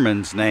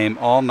Herman's name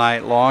all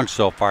night long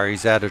so far.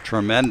 He's had a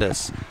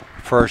tremendous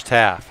first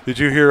half. Did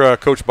you hear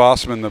Coach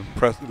Bossman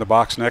in the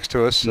box next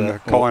to us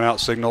calling out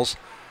signals?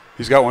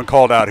 He's got one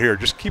called out here.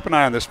 Just keep an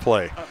eye on this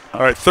play.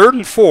 All right, 3rd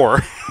and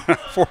 4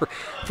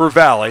 for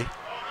Valley.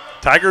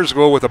 Tigers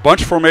go with a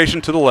bunch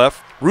formation to the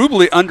left.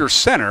 Rubley under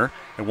center,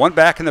 and one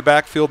back in the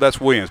backfield. That's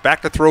Williams.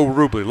 Back to throw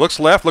Rubley. Looks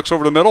left, looks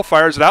over the middle,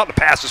 fires it out. The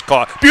pass is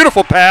caught.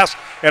 Beautiful pass,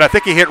 and I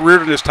think he hit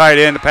Reardon, his tight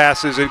end. The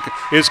pass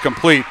is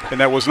complete, and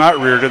that was not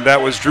Reardon.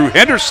 That was Drew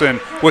Henderson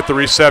with the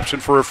reception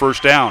for a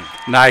first down.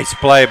 Nice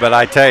play, but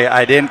I tell you,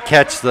 I didn't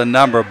catch the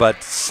number,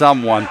 but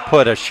someone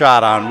put a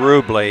shot on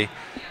Rubley.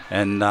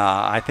 And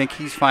I think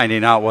he's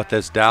finding out what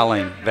this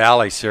Dowling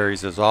Valley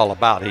series is all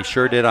about. He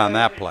sure did on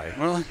that play.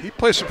 Well, he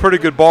played some pretty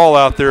good ball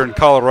out there in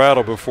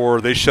Colorado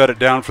before they shut it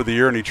down for the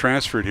year and he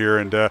transferred here.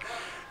 And,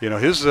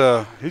 he's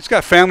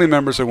got family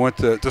members that went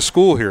to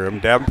school here in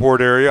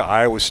Davenport area,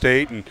 Iowa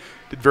State, and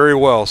did very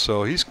well.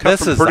 So he's cut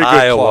from pretty good cloth. This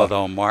is Iowa,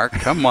 though, Mark.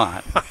 Come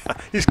on.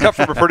 He's cut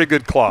from a pretty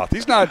good cloth.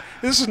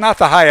 This is not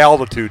the high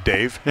altitude,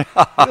 Dave. He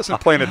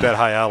doesn't play at that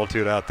high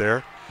altitude out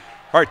there.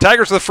 All right,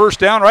 Tigers with the first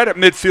down right at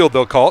midfield,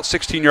 they'll call it.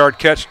 16-yard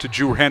catch to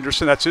Drew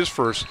Henderson. That's his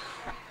first.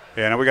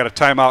 And we got a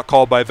timeout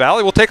called by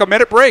Valley. We'll take a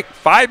minute break.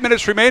 5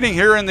 minutes remaining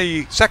here in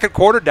the second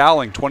quarter.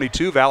 Dowling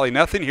 22, Valley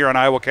nothing here on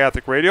Iowa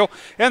Catholic Radio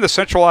and the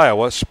Central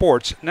Iowa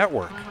Sports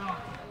Network.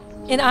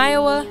 In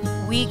Iowa,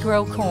 we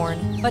grow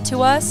corn. But to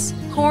us,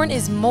 corn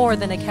is more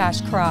than a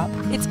cash crop.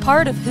 It's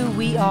part of who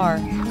we are.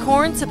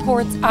 Corn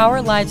supports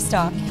our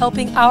livestock,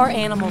 helping our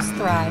animals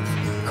thrive.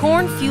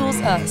 Corn fuels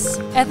us.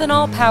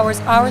 Ethanol powers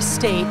our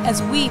state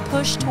as we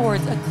push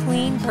towards a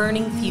clean,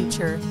 burning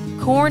future.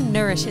 Corn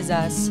nourishes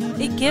us.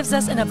 It gives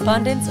us an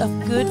abundance of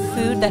good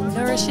food that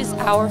nourishes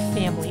our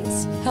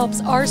families, helps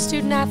our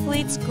student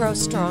athletes grow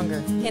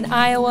stronger. In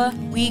Iowa,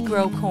 we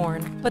grow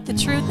corn. But the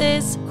truth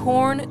is,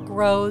 corn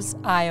grows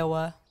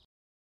Iowa.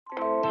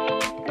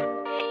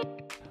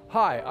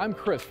 Hi, I'm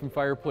Chris from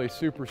Fireplace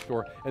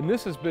Superstore, and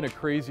this has been a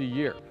crazy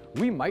year.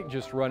 We might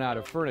just run out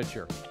of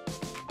furniture.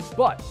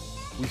 But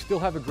we still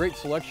have a great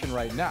selection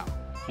right now.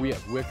 We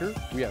have wicker,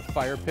 we have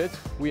fire pits,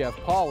 we have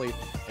poly,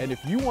 and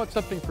if you want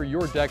something for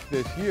your deck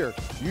this year,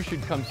 you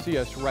should come see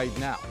us right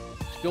now.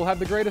 Still have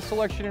the greatest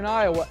selection in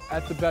Iowa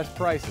at the best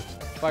prices.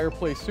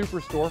 Fireplace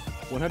Superstore,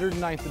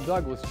 109th and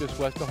Douglas, just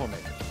west of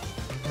Homemakers.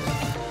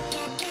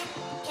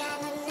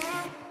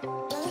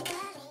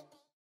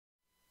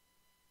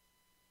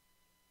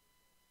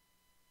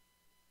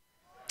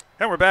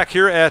 And we're back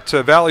here at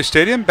Valley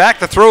Stadium. Back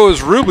to throw is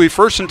Rubley,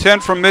 1st and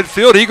 10 from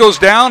midfield. He goes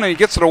down and he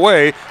gets it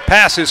away.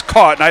 Pass is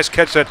caught. Nice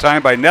catch that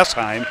time by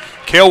Nessheim.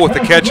 Kale with the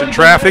catch in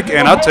traffic,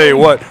 and I'll tell you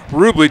what,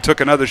 Rubley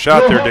took another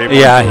shot there, Dave.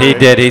 Yeah, he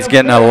did. He's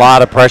getting a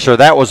lot of pressure.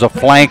 That was a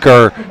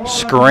flanker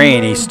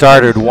screen. He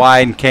started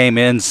wide and came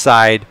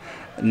inside.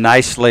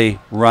 Nicely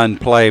run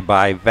play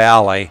by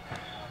Valley.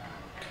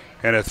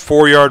 And a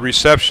 4-yard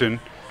reception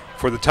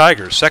for the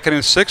Tigers. 2nd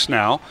and 6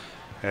 now,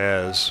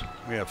 as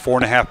we have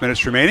 4.5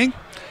 minutes remaining.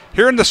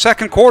 Here in the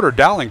second quarter,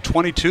 Dowling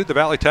 22, the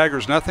Valley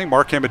Tigers nothing.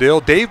 Mark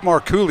Amadale, Dave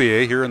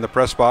Marcoulier here in the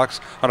press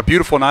box on a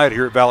beautiful night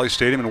here at Valley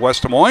Stadium in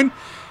West Des Moines.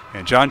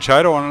 And John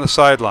Chido on the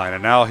sideline.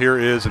 And now here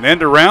is an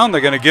end around.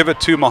 They're going to give it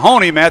to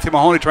Mahoney. Matthew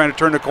Mahoney trying to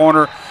turn the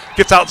corner.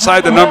 Gets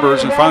outside the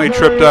numbers and finally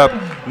tripped up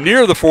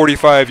near the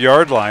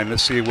 45-yard line.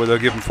 Let's see where they'll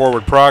give him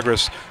forward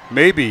progress.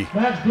 Maybe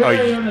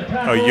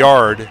a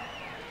yard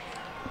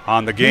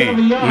on the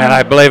game. And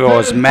I believe it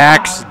was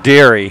Max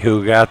Deary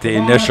who got the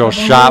initial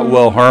shot.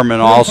 Will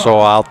Herman also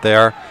out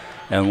there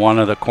and one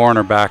of the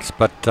cornerbacks.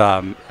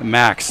 But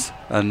Max,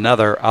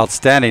 another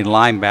outstanding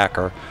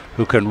linebacker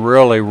who can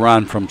really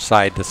run from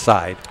side to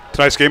side.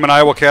 Tonight's game on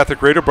Iowa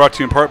Catholic Radio brought to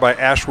you in part by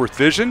Ashworth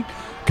Vision,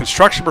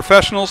 Construction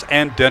Professionals,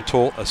 and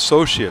Dental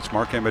Associates.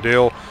 Mark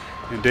Amadale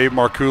and Dave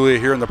Marcoulier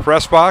here in the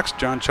press box.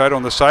 John Chido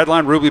on the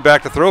sideline. Rubley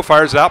back to throw,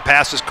 fires it out.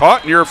 Pass is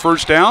caught near a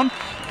first down,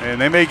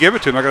 and they may give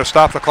it to him. They're going to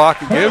stop the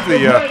clock and give the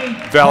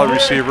Valley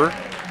receiver.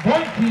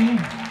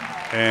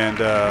 And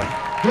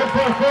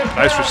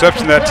nice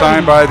reception that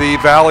time by the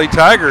Valley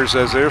Tigers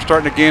as they're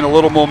starting to gain a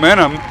little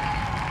momentum.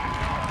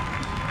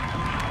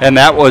 And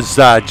that was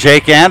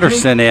Jake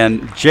Anderson,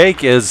 and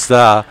Jake is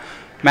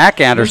Mac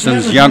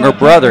Anderson's younger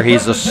brother.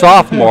 He's a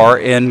sophomore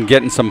in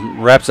getting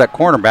some reps at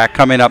cornerback,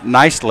 coming up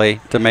nicely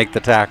to make the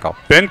tackle.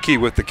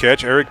 Benke with the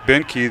catch. Eric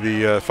Benke,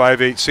 the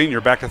 5'8 senior,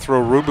 back to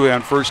throw Rubley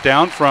on first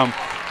down from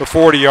the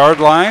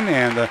 40-yard line,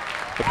 and the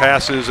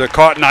pass is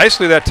caught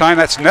nicely that time.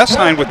 That's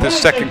Nessheim with his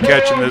second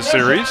catch in this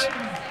series.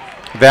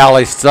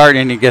 Valley's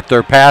starting to get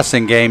their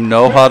passing game,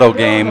 no huddle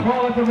game,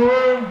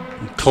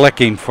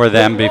 clicking for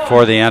them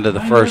before the end of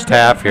the first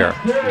half here.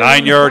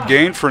 9-yard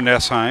gain for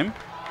Nessheim.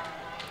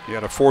 He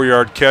had a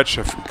 4-yard catch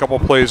a couple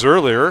plays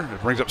earlier.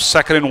 It brings up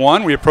 2nd and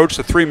 1. We approach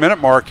the 3-minute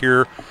mark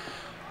here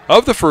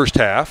of the first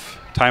half.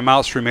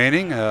 Timeouts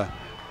remaining.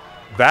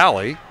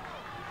 Valley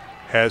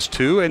has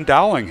 2, and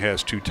Dowling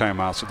has 2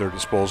 timeouts at their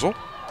disposal.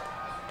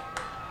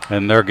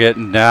 And they're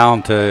getting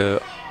down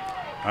to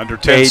under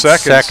 10 8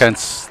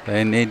 seconds.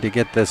 They need to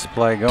get this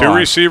play going. 2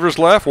 receivers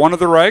left, one to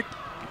the right.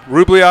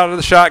 Rubley out of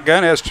the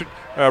shotgun, has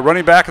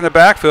running back in the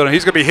backfield, and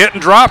he's going to be hit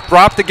and dropped.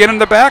 Dropped again in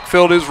the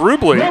backfield is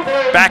Rubley.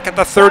 Back at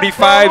the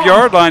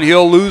 35-yard line,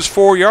 he'll lose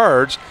 4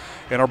 yards,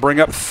 and it'll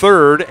bring up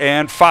 3rd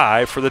and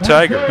 5 for the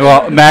Tigers.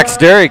 Well, Max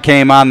Derry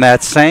came on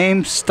that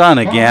same stunt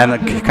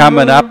again,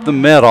 coming up the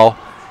middle,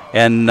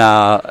 and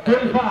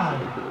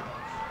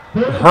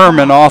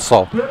Herman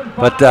also.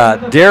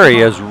 But Derry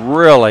is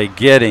really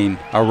getting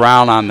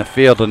around on the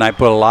field tonight,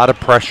 put a lot of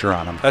pressure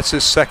on him. That's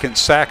his 2nd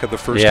sack of the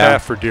first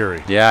half for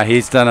Derry. Yeah,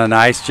 he's done a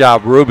nice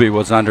job. Ruby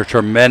was under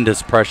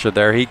tremendous pressure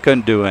there. He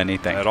couldn't do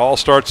anything. It all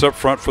starts up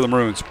front for the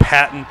Maroons.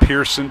 Patton,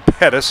 Pearson,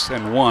 Pettis,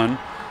 and 1.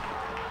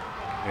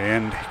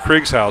 And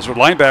Kriegshauser.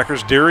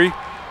 Linebackers, Derry,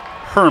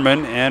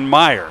 Herman, and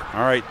Meyer.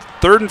 All right,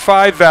 3rd and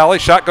 5 Valley.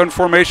 Shotgun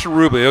formation,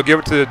 Rubley. He'll give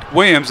it to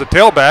Williams, the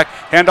tailback.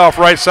 Handoff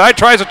right side.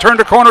 Tries to turn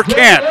to corner.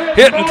 Can't.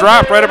 Hit and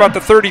drop right about the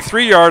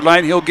 33-yard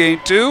line. He'll gain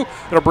 2.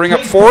 It'll bring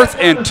up 4th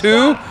and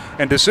 2.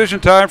 And decision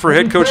time for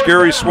head coach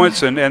Gary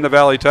Swinson and the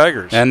Valley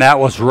Tigers. And that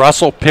was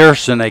Russell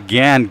Pearson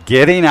again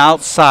getting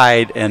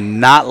outside and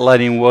not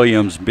letting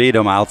Williams beat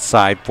him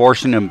outside,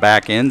 forcing him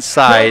back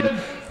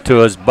inside to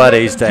his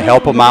buddies to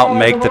help him out and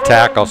make the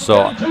tackle.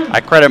 So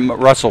I credit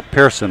Russell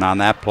Pearson on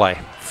that play.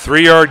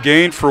 3-yard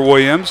gain for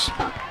Williams.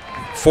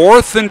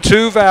 4th and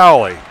 2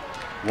 Valley.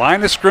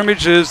 Line of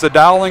scrimmage is the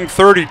Dowling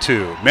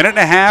 32. Minute and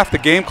a half. The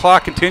game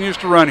clock continues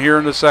to run here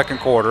in the second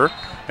quarter,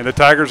 and the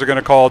Tigers are going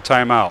to call a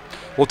timeout.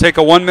 We'll take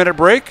a 1-minute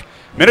break.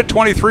 Minute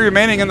 23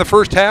 remaining in the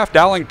first half.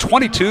 Dowling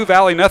 22,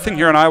 Valley nothing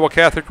here on Iowa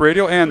Catholic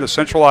Radio and the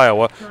Central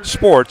Iowa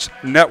Sports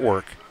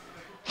Network.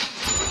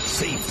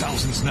 Save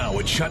thousands now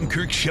at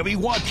Schottenkirk Chevy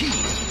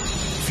Waukee.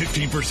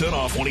 15%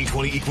 off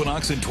 2020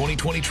 Equinox and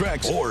 2020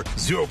 Trax, or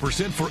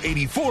 0% for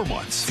 84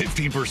 months.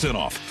 15%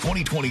 off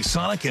 2020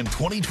 Sonic and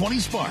 2020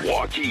 Spark.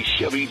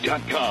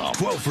 WaukeeChevy.com.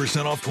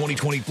 12% off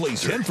 2020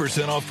 Blazer.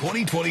 10% off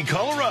 2020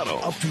 Colorado.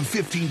 Up to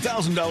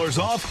 $15,000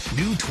 off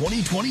new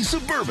 2020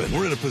 Suburban.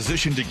 We're in a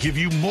position to give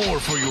you more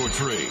for your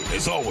trade.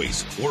 As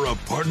always, we're a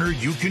partner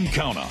you can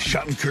count on.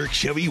 Schottenkirk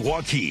Chevy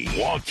Waukee.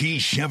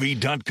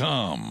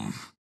 WaukeeChevy.com.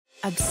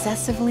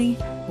 Obsessively,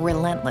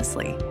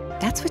 relentlessly.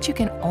 That's what you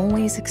can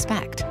always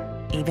expect,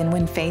 even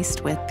when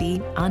faced with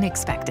the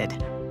unexpected.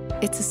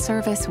 It's a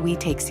service we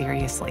take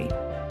seriously,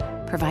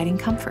 providing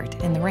comfort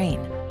in the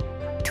rain,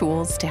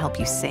 tools to help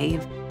you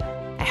save,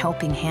 a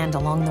helping hand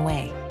along the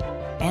way,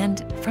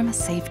 and from a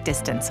safe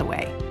distance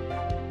away,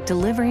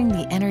 delivering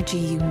the energy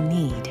you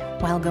need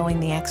while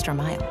going the extra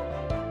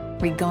mile,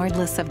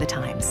 regardless of the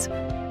times.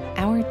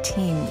 our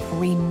team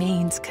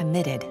remains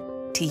committed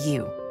to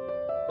you.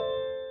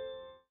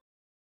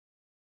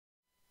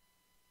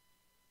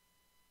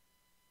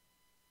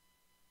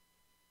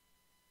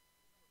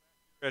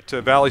 At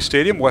Valley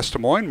Stadium, West Des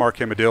Moines, Mark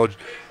Amadale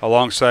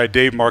alongside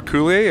Dave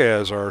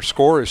Marcoullier as our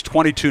score is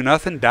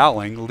 22-0.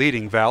 Dowling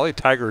leading Valley.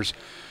 Tigers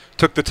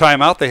took the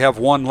timeout. They have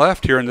one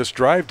left here in this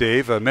drive,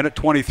 Dave. A minute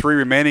 23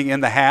 remaining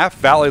in the half.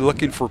 Valley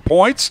looking for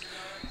points.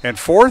 And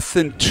 4th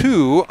and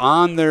 2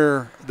 on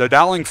the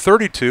Dowling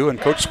 32. And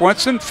Coach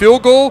Swenson,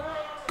 field goal,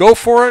 go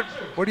for it.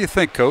 What do you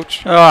think,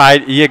 Coach? Oh,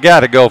 you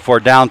got to go for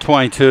it. Down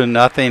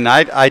 22-0.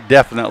 I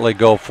definitely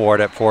go for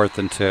it at 4th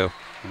and 2.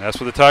 And that's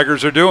what the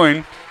Tigers are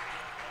doing.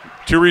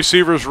 2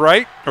 receivers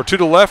right, or 2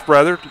 to left,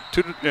 rather.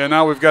 And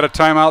now we've got a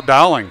timeout,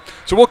 Dowling.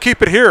 So we'll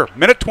keep it here.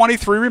 Minute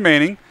 23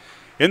 remaining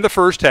in the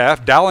first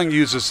half. Dowling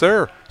uses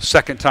their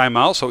second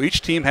timeout, so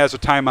each team has a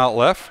timeout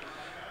left.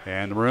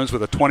 And the Maroons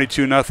with a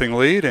 22-0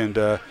 lead.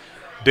 And,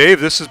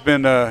 Dave, this has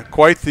been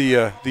quite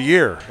the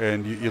year.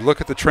 And you look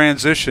at the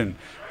transition,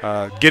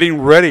 getting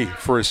ready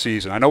for a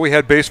season. I know we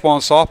had baseball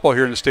and softball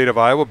here in the state of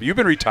Iowa, but you've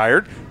been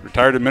retired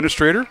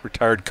administrator,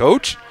 retired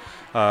coach.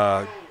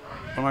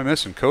 What am I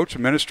missing? Coach,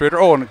 administrator,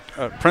 and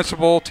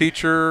principal,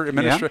 teacher,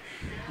 administrator.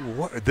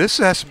 Yeah. This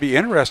has to be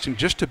interesting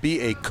just to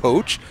be a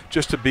coach,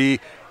 just to be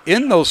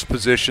in those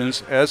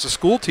positions as a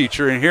school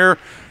teacher. And here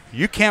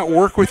you can't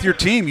work with your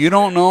team. You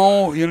don't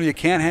know, you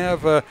can't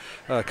have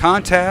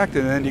contact,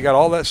 and then you got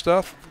all that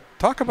stuff.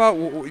 Talk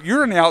about,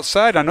 you're on the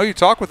outside. I know you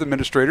talk with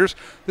administrators.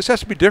 This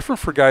has to be different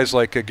for guys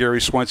like Gary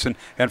Swenson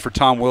and for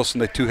Tom Wilson,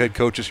 the 2 head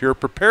coaches here,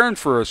 preparing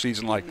for a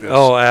season like this.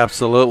 Oh,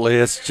 absolutely.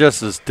 It's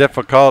just as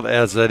difficult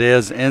as it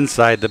is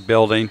inside the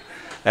building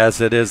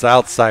as it is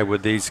outside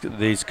with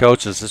these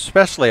coaches,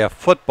 especially a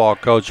football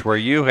coach where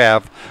you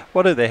have,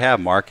 what do they have,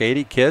 Mark,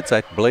 80 kids?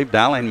 I believe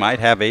Dowling might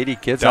have 80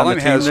 kids on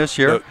the team this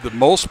year. The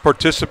most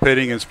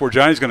participating in sport.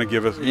 Johnny's going to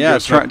give us an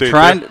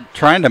update.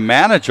 Trying to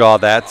manage all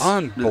that's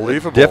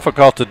unbelievable.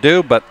 Difficult to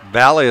do, but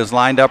Valley is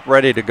lined up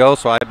ready to go,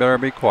 so I better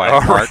be quiet, all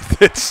Mark.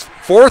 Right. It's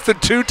 4th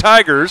and 2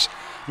 Tigers.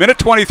 Minute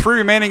 23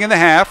 remaining in the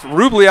half.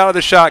 Rubley out of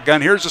the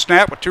shotgun. Here's the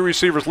snap with 2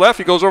 receivers left.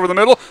 He goes over the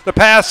middle. The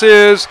pass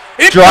is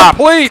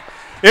incomplete.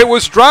 It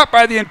was dropped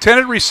by the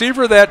intended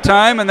receiver that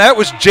time, and that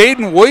was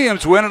Jaden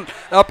Williams went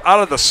up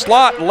out of the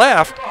slot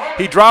left.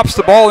 He drops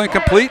the ball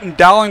incomplete, and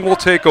Dowling will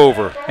take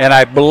over. And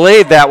I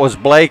believe that was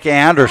Blake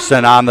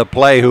Anderson on the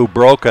play who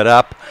broke it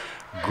up.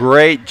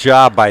 Great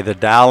job by the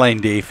Dowling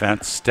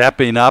defense,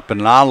 stepping up.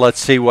 And now let's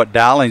see what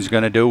Dowling's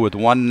going to do with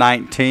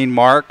 1:19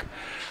 mark.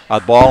 A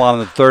ball on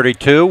the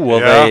 32.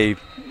 Will they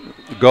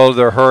go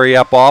their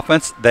hurry-up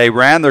offense? They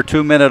ran their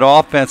 2-minute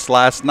offense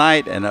last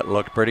night, and it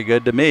looked pretty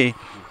good to me.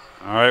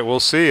 All right, we'll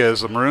see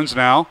as the Maroons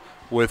now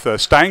with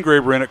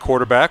Steingraber in at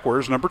quarterback.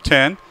 Where's number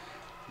 10?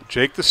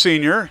 Jake, the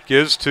senior,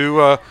 gives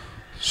to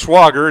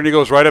Swager, and he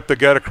goes right up the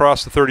gut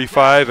across the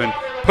 35 and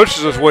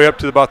pushes his way up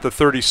to about the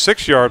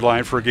 36-yard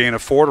line for a gain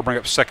of 4 to bring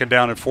up 2nd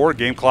down and 4.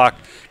 Game clock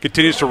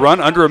continues to run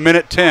under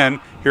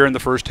 1:10 here in the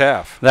first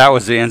half. That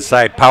was the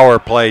inside power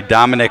play.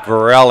 Dominic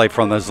Varelli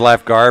from his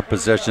left guard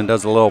position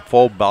does a little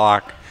full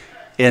block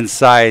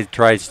inside,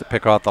 tries to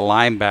pick out the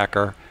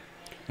linebacker.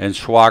 And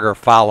Schwager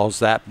follows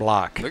that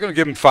block. They're going to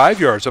give him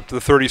 5 yards up to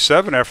the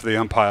 37 after the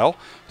umpire.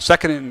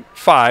 2nd and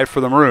 5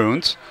 for the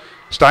Maroons.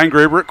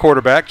 Steingraber at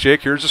quarterback.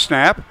 Jake, here's a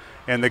snap.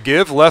 And the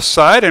give left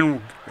side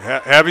and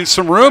having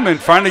some room and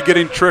finally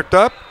getting tricked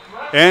up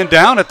and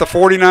down at the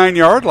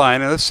 49-yard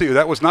line. And let's see,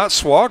 that was not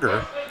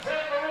Schwager.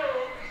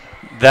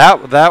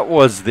 That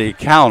was the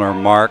counter,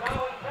 Mark,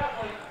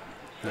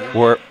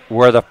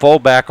 where the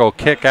fullback will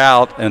kick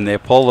out and they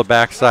pull the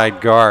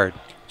backside guard.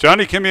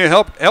 Johnny, give me a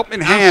help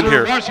in hand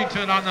here.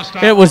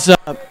 It was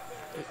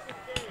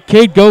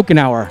Cade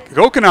Gokenauer.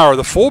 Gokenauer,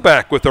 the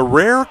fullback, with a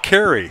rare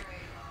carry.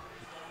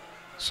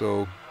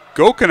 So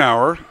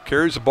Gokenauer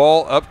carries the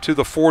ball up to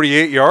the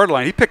 48-yard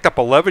line. He picked up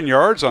 11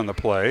 yards on the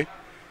play.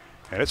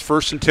 And it's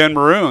 1st and 10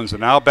 Maroons.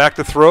 And now back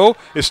to throw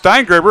is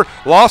Steingraber.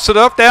 Lost it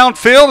up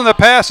downfield, and the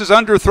pass is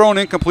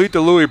underthrown incomplete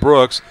to Louis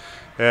Brooks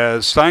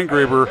as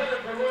Steingraber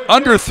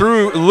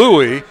underthrew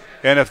Louis.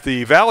 And if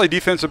the Valley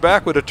defensive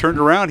back would have turned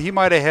around, he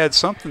might have had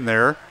something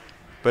there,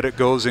 but it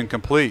goes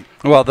incomplete.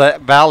 Well,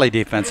 that Valley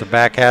defensive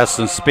back has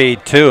some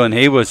speed, too, and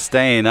he was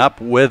staying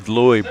up with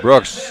Louis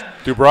Brooks.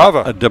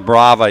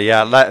 Dubrava,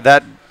 yeah.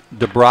 That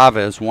Dubrava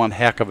is one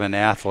heck of an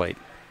athlete.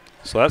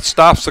 So that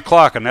stops the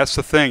clock, and that's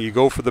the thing. You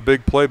go for the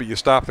big play, but you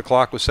stop the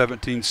clock with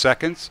 17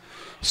 seconds.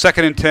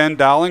 2nd and 10,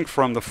 Dowling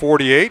from the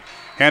 48.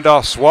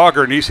 Handoff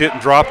Swager, and he's hit and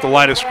dropped the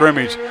line of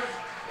scrimmage.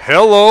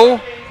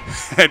 Hello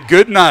and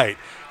good night.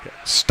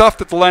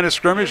 Stuffed at the line of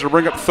scrimmage to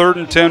bring up 3rd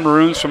and 10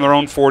 Maroons from their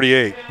own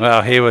 48.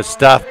 Well, he was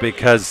stuffed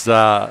because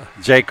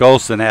Jake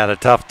Olson had a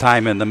tough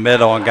time in the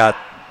middle and got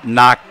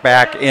knocked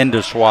back into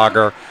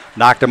Schwager,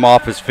 knocked him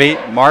off his feet.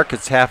 Mark,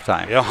 it's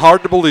halftime. Yeah,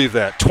 hard to believe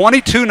that.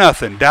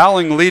 22-0.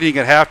 Dowling leading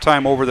at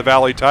halftime over the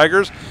Valley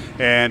Tigers.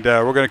 And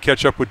we're going to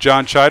catch up with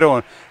John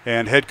Chido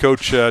and head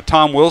coach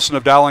Tom Wilson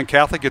of Dowling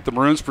Catholic, get the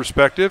Maroons'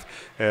 perspective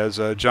as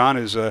John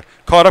is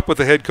caught up with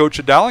the head coach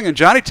of Dowling. And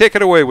Johnny, take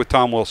it away with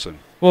Tom Wilson.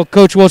 Well,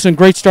 Coach Wilson,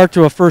 great start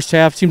to a first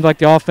half. Seemed like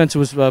the offense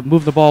was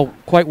moving the ball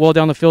quite well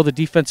down the field. The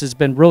defense has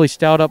been really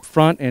stout up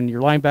front, and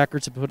your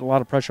linebackers have put a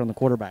lot of pressure on the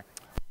quarterback.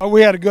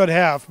 We had a good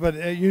half,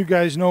 but you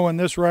guys know in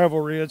this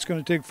rivalry it's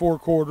going to take 4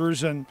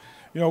 quarters, and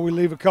we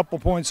leave a couple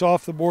points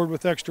off the board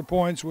with extra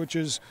points, which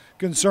is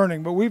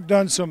concerning. But we've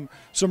done some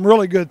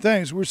really good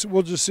things.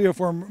 We'll just see if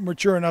we're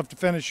mature enough to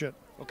finish it.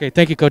 Okay,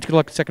 thank you, Coach. Good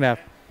luck in the second half.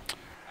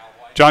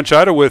 John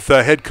Chida with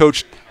head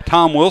coach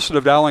Tom Wilson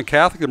of Dowling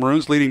Catholic. The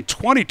Maroons leading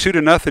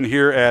 22-0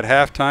 here at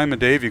halftime.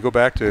 And Dave, you go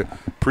back to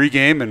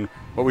pregame and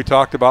what we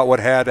talked about, what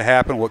had to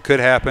happen, what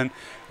could happen.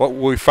 What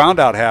we found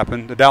out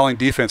happened, the Dowling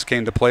defense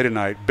came to play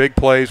tonight. Big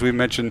plays. We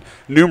mentioned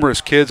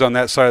numerous kids on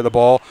that side of the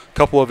ball. A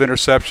couple of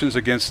interceptions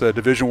against the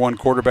Division I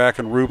quarterback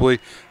in Rubley.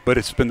 But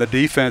it's been the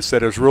defense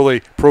that has really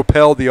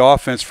propelled the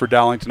offense for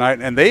Dowling tonight,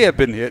 and they have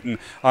been hitting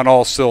on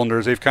all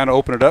cylinders. They've kind of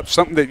opened it up,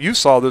 something that you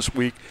saw this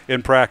week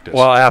in practice.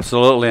 Well,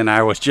 absolutely, and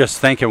I was just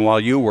thinking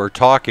while you were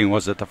talking,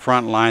 was it the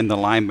front line, the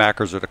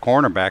linebackers, or the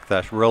cornerback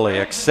that's really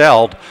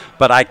excelled?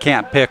 But I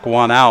can't pick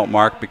one out,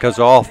 Mark, because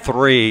all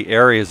 3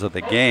 areas of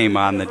the game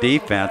on the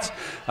defense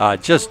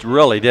just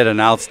really did an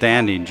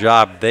outstanding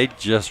job. They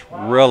just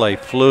really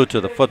flew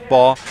to the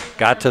football,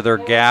 got to their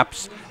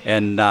gaps,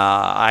 and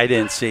I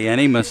didn't see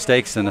any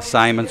mistakes in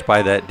assignments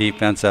by that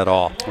defense at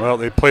all. Well,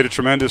 they played a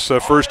tremendous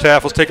first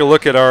half. Let's take a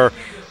look at our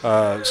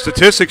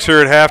statistics here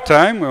at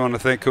halftime. We want to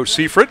thank Coach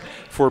Seifert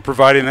for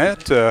providing that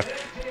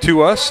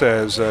to us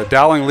as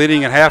Dowling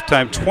leading at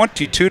halftime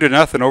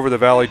 22-0 over the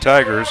Valley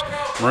Tigers.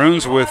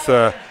 Maroons with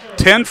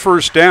 10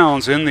 first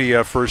downs in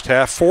the first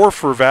half, 4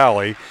 for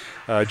Valley.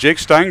 Jake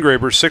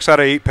Steingraber, 6 out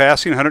of 8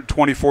 passing,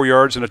 124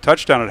 yards and a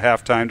touchdown at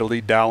halftime to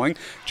lead Dowling.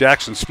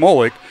 Jackson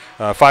Smolik,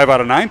 5 out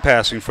of 9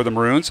 passing for the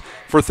Maroons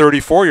for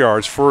 34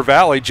 yards. For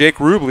Valley, Jake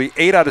Rubley,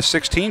 8 out of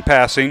 16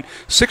 passing,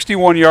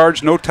 61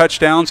 yards, no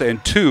touchdowns,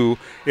 and 2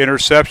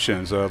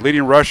 interceptions.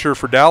 Leading rusher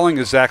for Dowling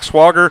is Zach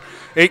Swager,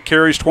 8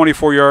 carries,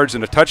 24 yards,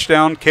 and a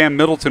touchdown. Cam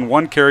Middleton,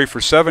 1 carry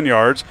for 7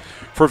 yards.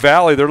 For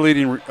Valley, their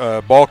leading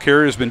ball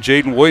carrier has been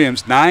Jaden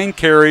Williams, 9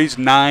 carries,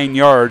 9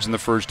 yards in the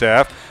first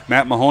half.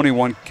 Matt Mahoney,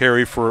 1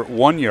 carry for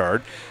 1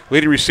 yard.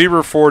 Leading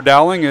receiver for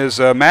Dowling is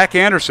Mac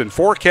Anderson,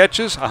 4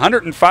 catches,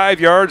 105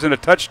 yards, and a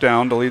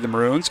touchdown to lead the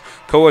Maroons.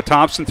 Koa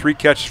Thompson, 3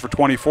 catches for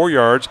 24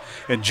 yards.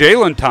 And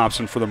Jalen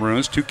Thompson for the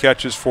Maroons, 2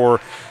 catches for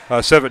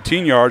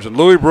 17 yards. And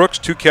Louis Brooks,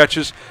 2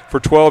 catches for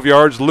 12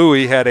 yards.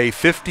 Louis had a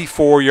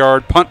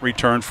 54-yard punt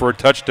return for a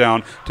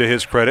touchdown to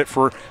his credit.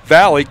 For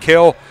Valley,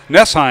 Cale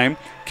Nessheim,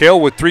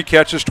 with 3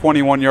 catches,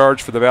 21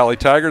 yards for the Valley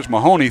Tigers.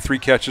 Mahoney, 3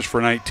 catches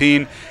for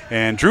 19.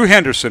 And Drew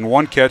Henderson,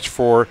 1 catch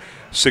for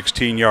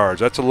 16 yards.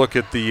 That's a look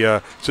at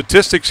the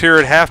statistics here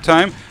at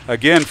halftime.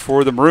 Again,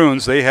 for the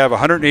Maroons, they have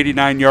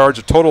 189 yards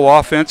of total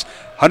offense,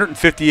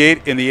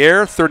 158 in the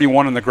air,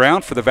 31 on the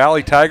ground. For the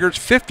Valley Tigers,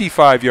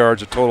 55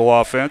 yards of total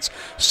offense,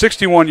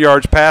 61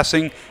 yards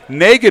passing,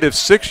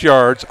 -6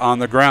 yards on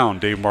the ground.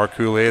 Dave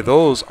Marcoullier,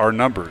 those are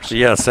numbers.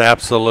 Yes,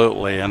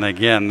 absolutely. And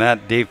again,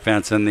 that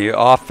defense and the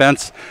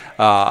offense,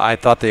 I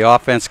thought the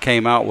offense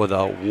came out with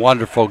a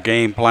wonderful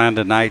game plan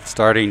tonight,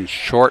 starting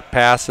short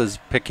passes,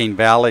 picking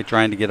Valley,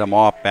 trying to get them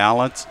off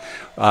balance.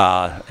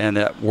 And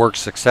it worked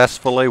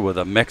successfully with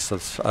a mix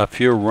of a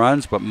few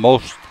runs, but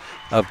most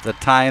of the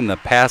time the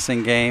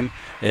passing game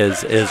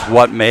is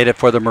what made it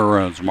for the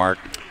Maroons, Mark.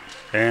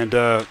 And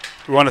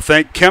we want to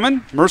thank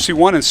Kemen, Mercy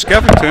One, and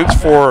Skeffington's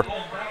for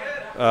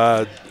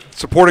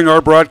supporting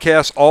our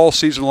broadcast all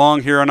season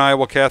long here on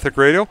Iowa Catholic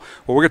Radio.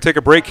 Well, we're going to take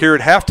a break here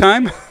at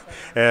halftime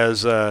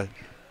as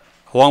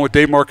along with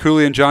Dave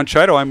Marcoullier and John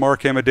Chito, I'm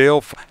Mark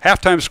Amadale.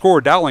 Halftime score,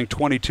 Dowling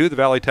 22, the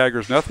Valley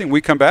Tigers nothing.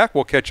 We come back,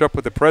 we'll catch up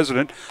with the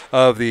president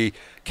of the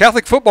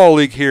Catholic Football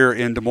League here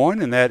in Des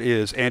Moines, and that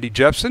is Andy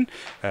Jepson.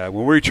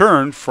 When we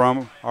return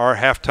from our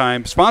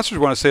halftime sponsors,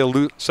 we want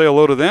to say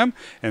hello to them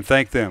and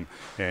thank them.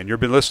 And you've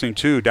been listening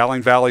to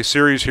Dowling Valley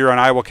Series here on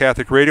Iowa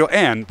Catholic Radio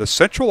and the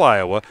Central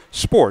Iowa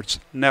Sports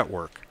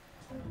Network.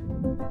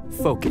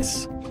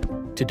 Focus.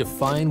 To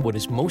define what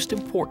is most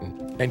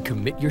important and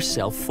commit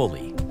yourself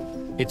fully.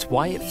 It's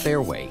why at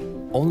Fairway,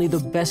 only the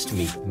best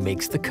meat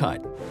makes the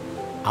cut.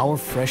 Our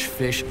fresh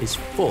fish is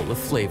full of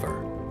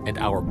flavor, and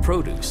our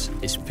produce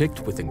is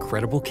picked with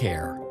incredible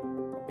care.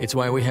 It's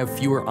why we have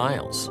fewer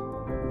aisles,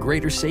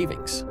 greater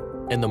savings,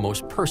 and the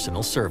most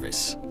personal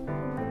service.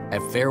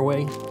 At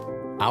Fairway,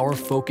 our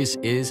focus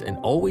is and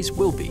always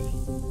will be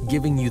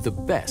giving you the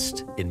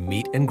best in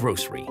meat and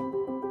grocery.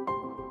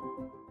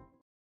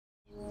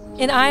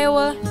 In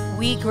Iowa,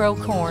 we grow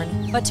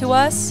corn, but to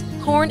us,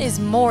 corn is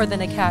more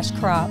than a cash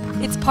crop.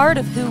 It's part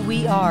of who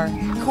we are.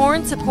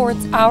 Corn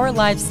supports our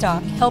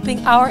livestock,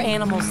 helping our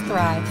animals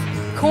thrive.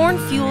 Corn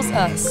fuels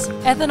us.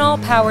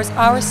 Ethanol powers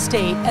our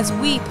state as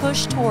we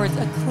push towards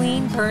a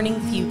clean, burning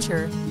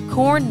future.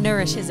 Corn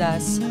nourishes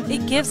us.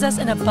 It gives us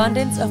an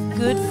abundance of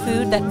good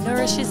food that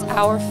nourishes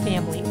our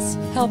families,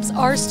 helps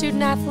our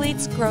student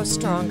athletes grow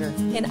stronger.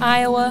 In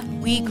Iowa,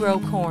 we grow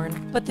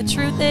corn. But the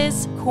truth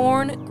is,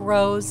 corn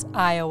grows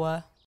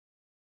Iowa.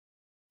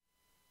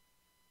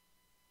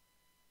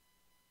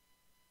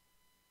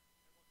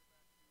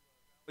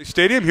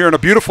 Stadium here on a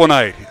beautiful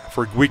night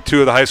for week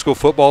 2 of the high school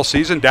football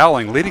season.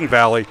 Dowling leading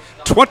Valley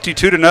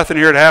 22-0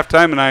 here at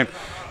halftime, and I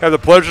have the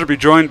pleasure to be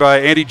joined by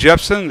Andy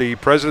Jepson, the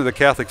president of the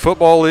Catholic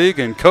Football League.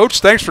 And Coach,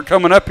 thanks for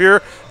coming up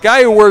here.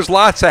 Guy who wears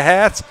lots of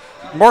hats.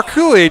 Mark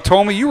Coulier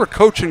told me you were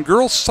coaching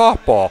girls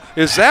softball.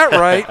 Is that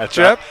right,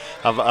 Jep?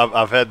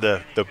 I've had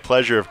the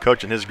pleasure of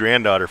coaching his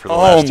granddaughter for the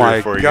last 3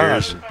 or 4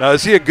 years. Now,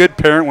 is he a good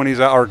parent when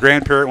he's out, or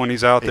grandparent when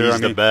he's out there? He's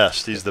the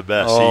best. He's the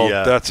best. Oh,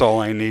 that's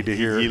all I need to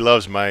hear. He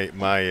loves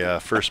my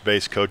first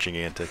base coaching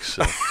antics.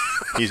 So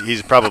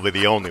he's probably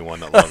the only one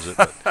that loves it.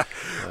 But,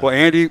 well,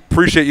 Andy,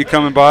 appreciate you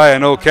coming by. I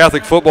know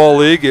Catholic Football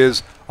League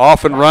is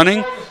off and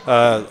running.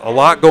 A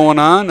lot going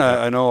on.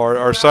 I know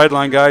our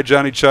sideline guy,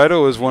 Johnny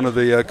Chito, is one of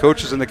the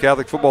coaches in the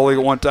Catholic Football League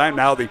at one time,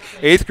 now the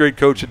 8th grade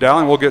coach at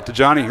Dowling. We'll get to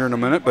Johnny here in a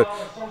minute, but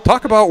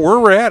talk about where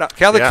we're at.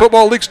 Catholic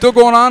Football League still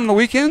going on the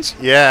weekends?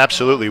 Yeah,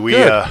 absolutely.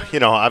 We,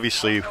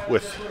 obviously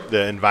with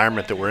the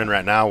environment that we're in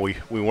right now, we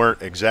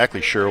weren't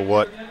exactly sure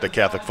what the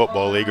Catholic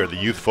Football League or the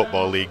Youth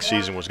Football League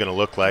season was going to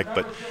look like,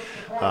 but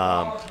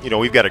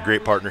we've got a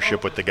great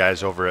partnership with the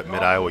guys over at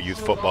Mid-Iowa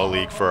Youth Football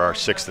League for our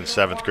 6th and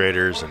 7th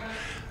graders, and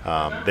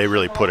they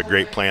really put a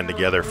great plan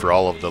together for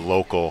all of the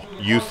local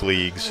youth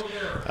leagues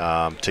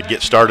to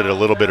get started a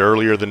little bit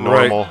earlier than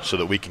normal, so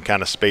that we can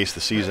kind of space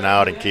the season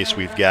out in case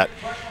we've got,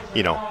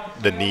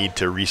 the need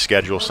to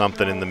reschedule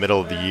something in the middle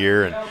of the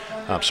year.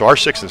 And so our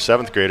 6th and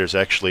 7th graders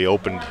actually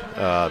opened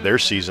their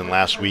season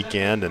last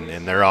weekend,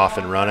 and they're off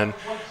and running.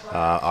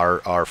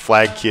 Our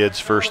flag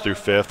kids, 1st through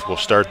 5th, will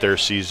start their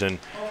season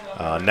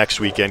next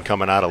weekend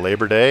coming out of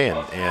Labor Day,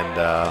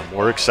 and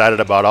we're excited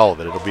about all of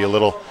it. It'll be a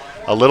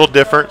little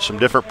different, some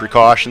different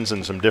precautions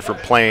and some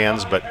different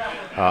plans, but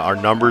our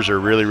numbers are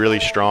really, really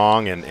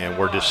strong, and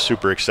we're just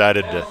super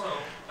excited to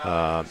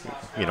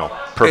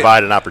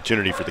provide an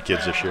opportunity for the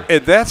kids this year.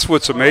 And that's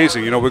what's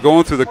amazing. We're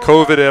going through the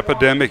COVID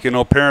epidemic.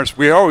 Parents,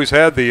 we always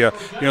had the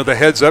the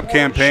heads up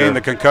campaign,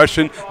 the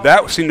concussion.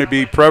 That seemed to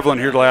be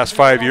prevalent here the last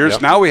 5 years.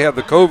 Yep. Now we have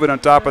the COVID on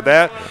top of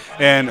that.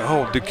 And,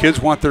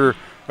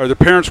 the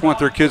parents want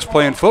their kids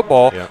playing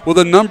football. Yep. Well,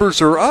 the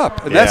numbers are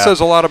up, and that says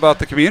a lot about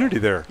the community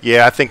there.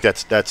 Yeah, I think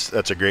that's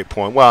a great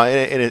point. Well,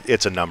 and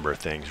it's a number of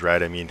things,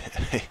 right? I mean,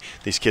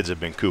 these kids have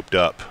been cooped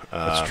up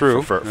that's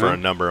true. for a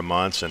number of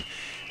months, and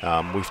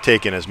we've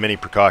taken as many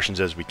precautions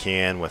as we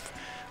can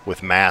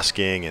with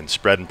masking and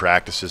spreading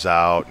practices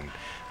out,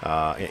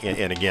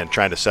 and again,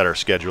 trying to set our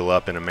schedule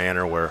up in a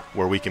manner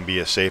where we can be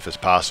as safe as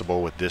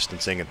possible with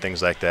distancing and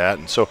things like that.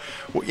 And so,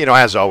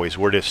 as always,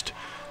 we're just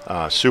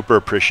super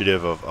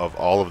appreciative of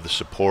all of the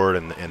support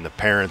and the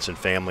parents and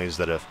families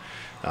that have,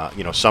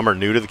 some are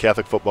new to the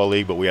Catholic Football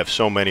League, but we have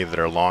so many that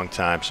are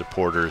longtime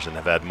supporters and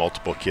have had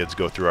multiple kids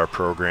go through our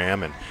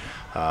program. And,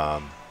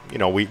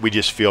 we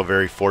just feel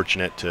very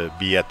fortunate to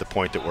be at the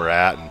point that we're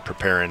at and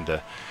preparing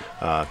to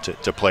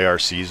play our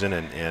season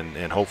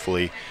and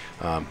hopefully,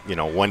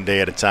 one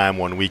day at a time,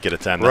 1 week at a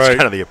time. That's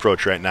kind of the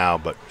approach right now,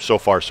 but so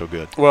far so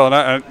good. Well,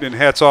 and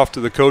hats off to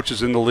the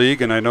coaches in the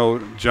league, and I know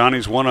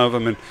Johnny's one of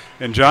them.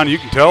 And John, you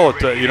can tell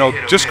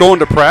it, just going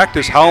to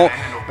practice, how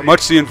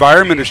much the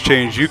environment has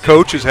changed. You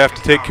coaches have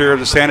to take care of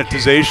the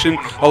sanitization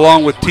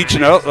along with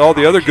teaching all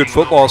the other good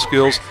football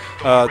skills.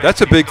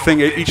 That's a big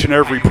thing at each and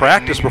every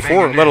practice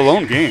before, let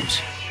alone games.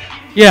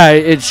 Yeah,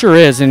 it sure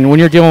is. And when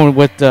you're dealing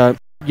with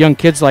young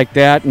kids like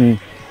that and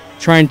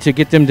trying to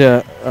get them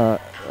to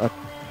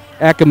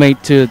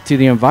acclimate to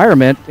the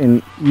environment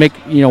and make,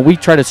 we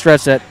try to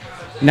stress that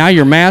now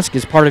your mask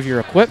is part of your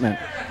equipment.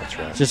 That's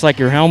right. Just like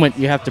your helmet,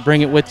 you have to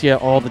bring it with you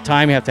all the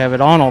time. You have to have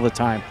it on all the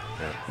time.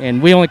 Yeah.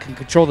 And we only can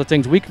control the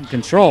things we can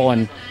control,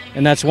 and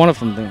that's one of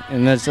them.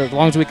 And as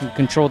long as we can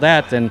control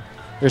that, then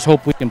there's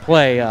hope we can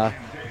play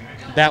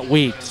that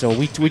week. So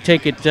we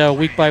take it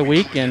week by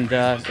week, and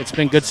it's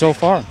been good so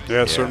far.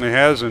 Yeah, it certainly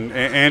has. And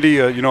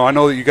Andy, I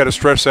know that you got to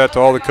stress that to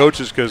all the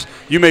coaches, because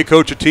you may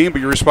coach a team,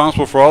 but you're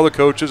responsible for all the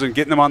coaches and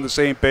getting them on the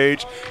same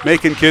page,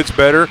 making kids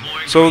better.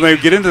 So when they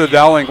get into the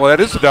Dowling, well, that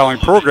is the Dowling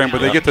program, but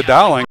they get to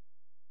Dowling,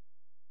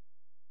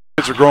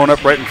 kids are growing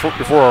up right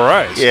before our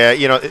eyes. Yeah,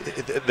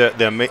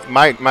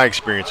 my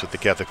experience with the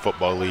Catholic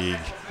Football League,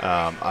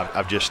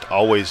 I've just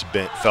always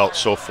felt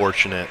so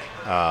fortunate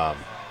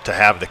to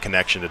have the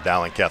connection to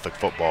Dowling Catholic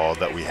football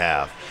that we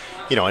have.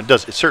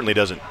 It certainly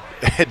doesn't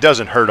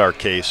hurt our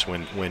case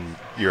when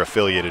you're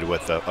affiliated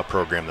with a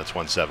program that's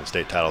won 7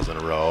 state titles in a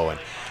row. And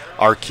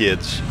our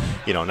kids,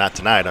 not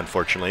tonight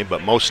unfortunately,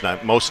 but most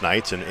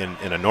nights in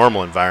a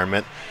normal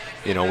environment,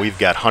 we've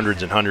got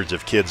hundreds and hundreds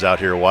of kids out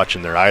here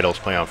watching their idols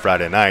play on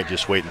Friday night,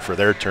 just waiting for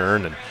their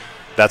turn. And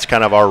that's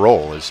kind of our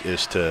role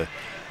is to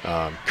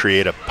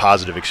create a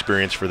positive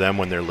experience for them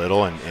when they're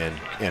little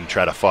and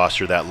try to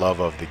foster that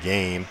love of the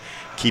game,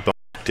 keep them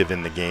active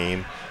in the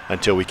game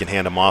until we can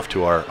hand them off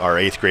to our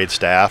 8th grade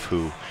staff,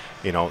 who,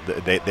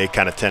 they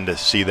kind of tend to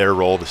see their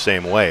role the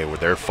same way, where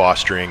they're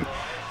fostering,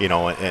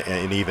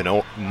 an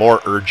even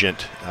more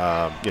urgent,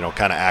 kind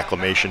of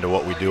acclimation to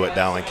what we do at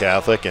Dowling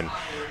Catholic. And,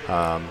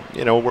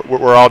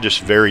 we're all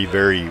just very,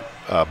 very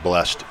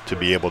blessed to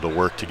be able to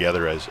work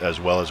together as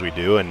well as we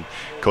do. And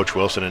Coach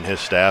Wilson and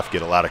his staff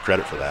get a lot of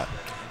credit for that.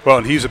 Well,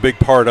 and he's a big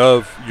part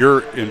of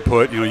your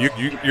input. You know,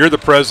 you're the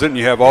president, and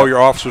you have all your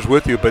officers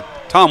with you, but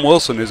Tom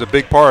Wilson is a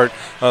big part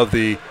of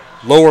the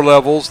lower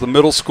levels, the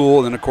middle school,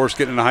 and then, of course,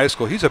 getting into high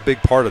school. He's a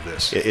big part of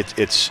this.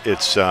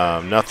 It's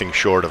nothing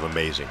short of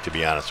amazing, to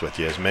be honest with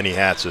you. As many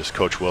hats as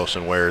Coach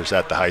Wilson wears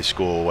at the high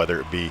school, whether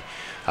it be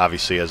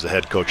obviously as the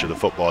head coach of the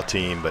football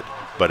team,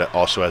 but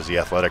also as the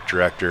athletic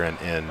director, and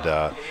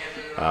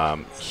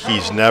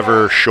he's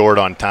never short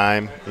on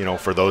time, you know,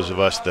 for those of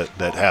us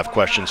that have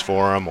questions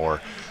for him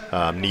or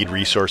need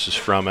resources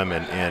from him.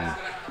 And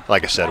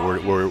like I said,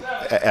 we're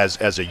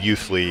as a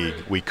youth league,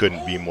 we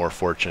couldn't be more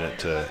fortunate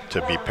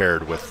to be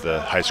paired with the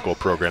high school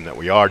program that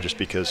we are, just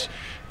because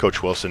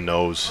Coach Wilson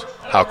knows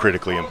how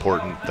critically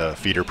important the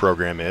feeder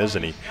program is,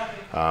 and he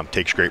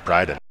takes great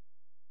pride in it.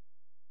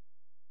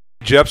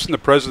 Jepson, the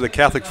president of the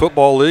Catholic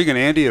Football League. And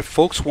Andy, if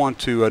folks want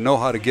to know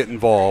how to get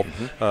involved,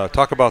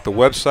 talk about the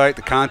website,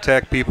 the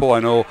contact people. I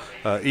know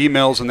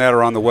emails and that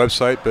are on the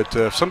website, but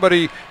if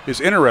somebody is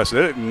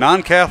interested,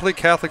 non-Catholic,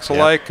 Catholics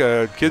alike,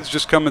 kids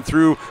just coming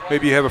through,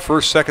 maybe you have a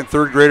first, second,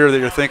 third grader that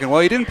you're thinking, well,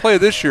 he didn't play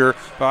this year,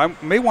 but I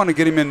may want to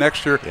get him in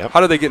next year.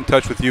 How do they get in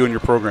touch with you and your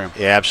program?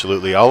 Yeah,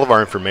 absolutely. All of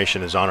our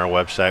information is on our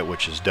website,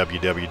 which is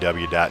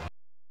www.org.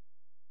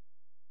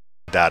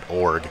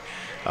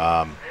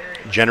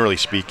 Generally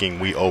speaking,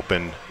 we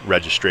open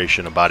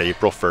registration about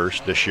April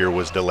 1st. This year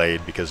was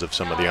delayed because of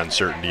some of the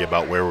uncertainty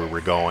about where we were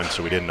going,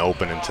 so we didn't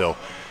open until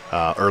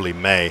early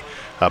May.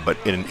 But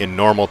in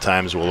normal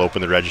times, we'll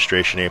open the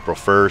registration April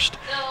 1st.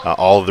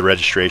 All of the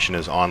registration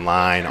is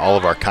online. All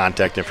of our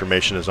contact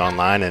information is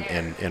online,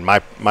 and my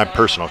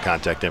personal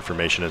contact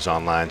information is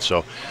online.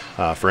 So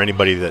for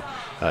anybody that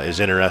is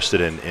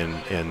interested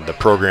in the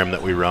program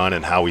that we run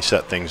and how we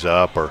set things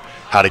up or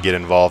how to get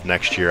involved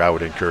next year, I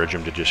would encourage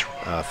them to just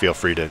feel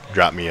free to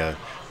drop me a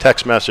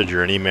text message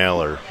or an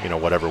email, or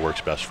whatever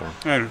works best for them.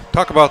 And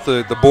talk about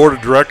the board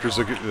of directors,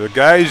 the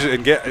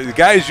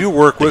guys you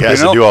work with. The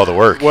guys that do all the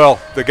work. Well,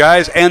 the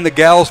guys and the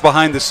gals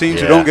behind the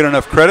scenes who don't get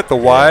enough credit, the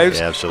wives,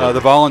 the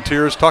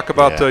volunteers. Talk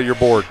about your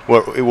board.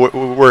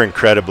 We're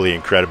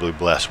incredibly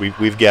blessed.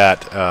 We've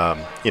got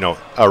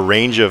a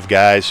range of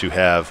guys who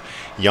have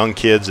young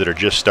kids that are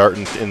just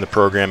starting in the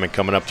program and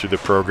coming up through the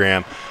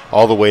program,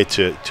 all the way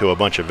to a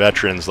bunch of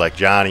veterans like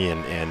Johnny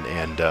and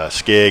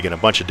Skig, and a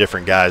bunch of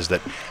different guys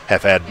that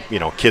have had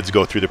kids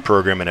go through the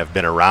program and have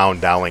been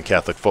around Dowling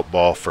Catholic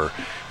football for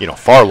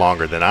far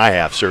longer than I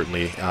have,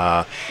 certainly.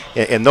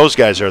 And those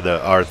guys are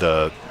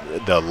the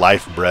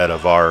lifeblood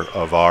of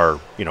our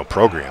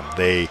program.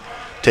 They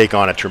take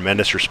on a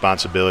tremendous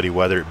responsibility,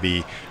 whether it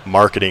be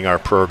marketing our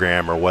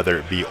program or whether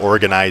it be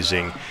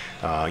organizing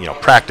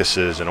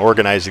practices and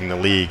organizing the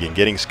league and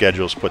getting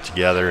schedules put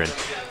together. And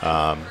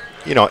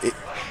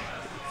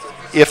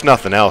if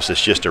nothing else,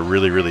 it's just a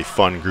really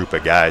fun group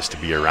of guys to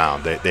be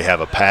around. They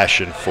have a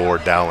passion for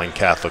Dowling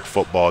Catholic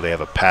football. They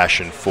have a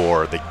passion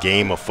for the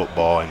game of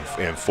football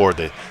and for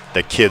the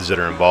kids that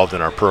are involved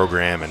in our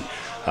program. And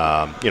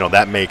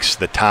that makes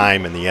the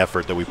time and the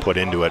effort that we put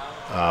into it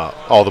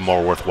all the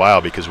more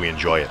worthwhile, because we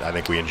enjoy it. I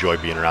think we enjoy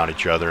being around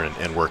each other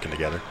and working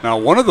together. Now,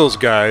 one of those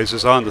guys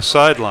is on the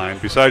sideline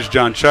besides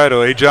John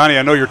Chido. Hey, Johnny,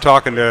 I know you're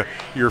talking to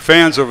your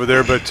fans over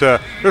there, but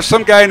there's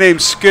some guy named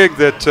Skig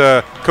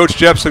that Coach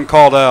Jepson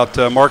called out,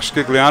 Mark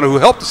Scigliano, who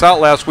helped us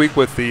out last week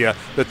with the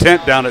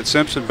tent down at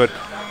Simpson. But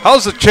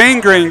how's the chain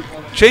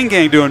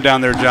gang doing down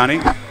there, Johnny?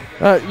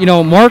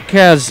 Mark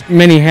has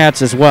many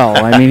hats as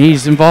well. I mean,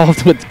 he's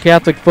involved with the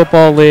Catholic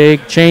Football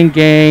League, chain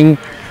gang.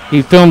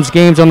 He films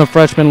games on the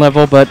freshman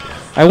level. But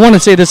I want to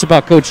say this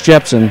about Coach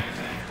Jepson.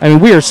 I mean,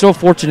 we are so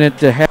fortunate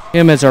to have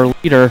him as our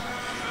leader.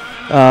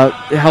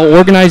 How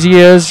organized he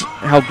is,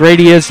 how great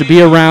he is to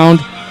be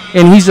around,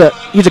 and he's a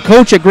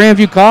coach at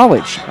Grandview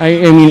College.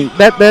 I mean,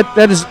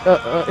 that is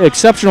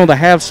exceptional to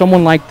have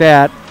someone like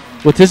that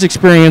with his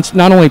experience,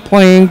 not only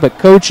playing but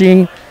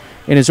coaching,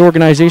 and his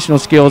organizational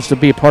skills to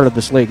be a part of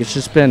this league. It's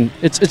just been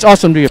it's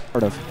awesome to be a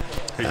part of.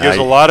 He gives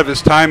a lot of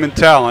his time and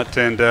talent,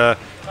 and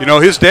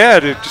his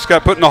dad just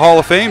got put in the Hall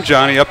of Fame,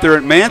 Johnny, up there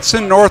at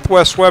Manson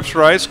Northwest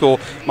Webster High School.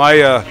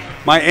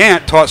 My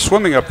aunt taught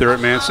swimming up there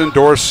at Manson,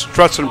 Doris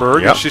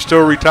Trutzenberg, and she's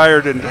still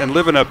retired and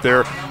living up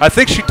there. I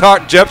think she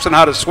taught Jepson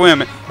how to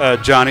swim,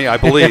 Johnny, I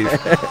believe.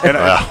 And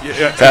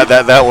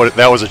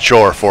that was a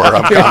chore for her,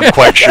 I'm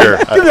quite sure.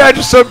 Can you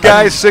imagine some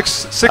guy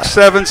 6'7",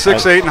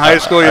 6'8" in high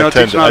school,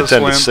 teaching how to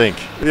swim? To sink.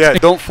 Yeah,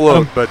 don't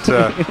float, but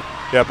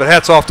yeah, but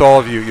hats off to all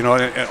of you,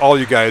 and all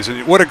you guys.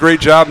 And what a great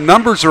job.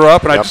 Numbers are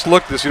up, and I just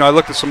looked at this. I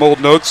looked at some old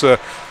notes,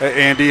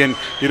 Andy, and,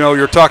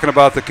 you're talking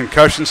about the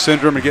concussion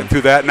syndrome and getting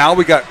through that. Now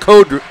we got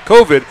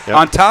COVID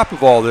on top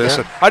of all this.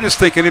 And I just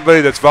think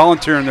anybody that's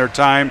volunteering their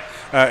time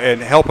and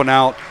helping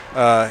out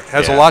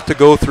has a lot to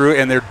go through,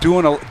 and they're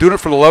doing it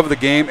for the love of the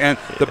game and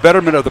the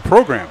betterment of the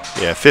program.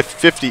 Yeah,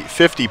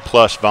 50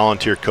 plus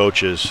volunteer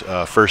coaches,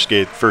 first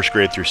grade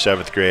through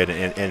 7th grade,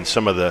 and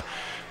some of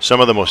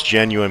the most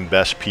genuine,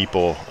 best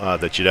people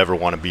that you'd ever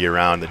want to be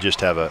around, that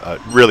just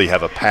really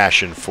have a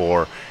passion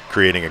for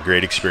creating a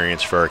great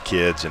experience for our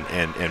kids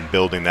and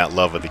building that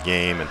love of the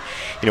game.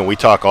 And we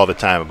talk all the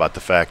time about the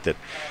fact that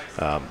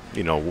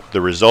you know,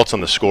 the results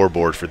on the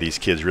scoreboard for these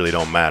kids really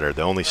don't matter.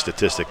 The only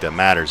statistic that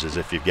matters is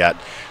if you've got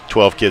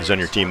 12 kids on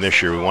your team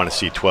this year, we want to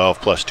see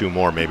 12 plus 2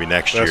 more maybe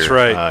next year. That's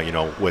right. You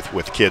know,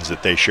 with kids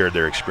that they shared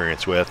their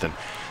experience with,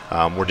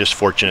 and we're just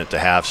fortunate to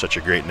have such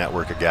a great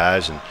network of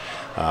guys. And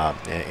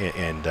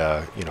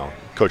you know,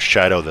 Coach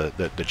Chido,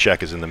 the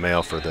check is in the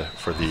mail for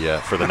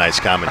the nice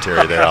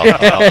commentary there.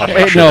 I'll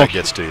make sure that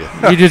gets to you.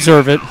 You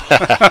deserve it.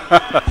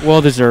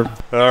 Well deserved.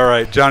 All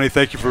right, Johnny,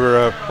 thank you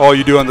for all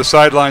you do on the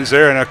sidelines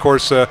there. And, of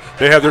course,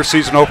 they have their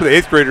season open, the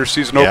 8th graders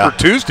season opener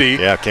Tuesday.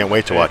 Yeah, can't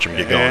wait to watch them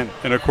get going.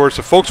 And, of course,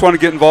 if folks want to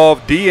get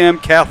involved,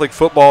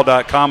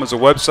 dmcatholicfootball.com is a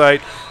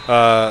website.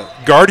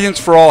 Guardians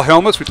for All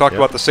helmets. We talked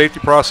about the safety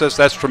process.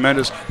 That's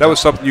tremendous. That was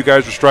something you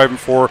guys were striving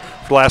for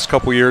the last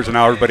couple of years, and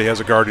now everybody has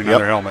a Guardian on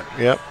their helmet.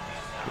 Yep.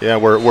 Yeah,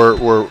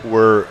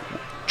 we're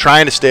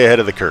trying to stay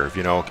ahead of the curve.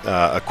 You know,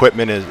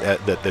 equipment is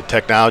the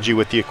technology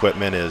with the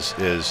equipment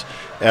is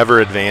ever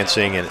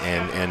advancing,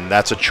 and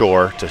that's a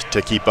chore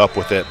to keep up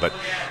with it. But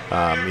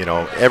you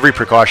know, every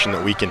precaution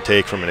that we can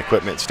take from an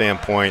equipment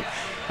standpoint,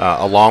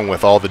 along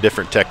with all the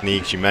different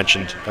techniques you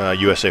mentioned,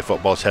 USA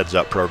Football's Heads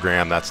Up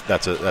program.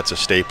 That's a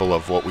staple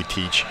of what we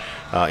teach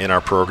in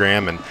our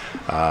program, and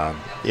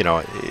you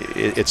know,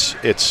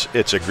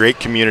 it's a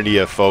great community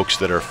of folks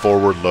that are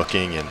forward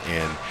looking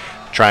and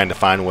trying to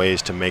find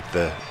ways to make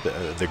the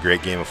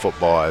great game of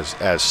football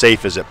as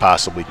safe as it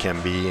possibly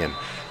can be, and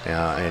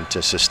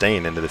to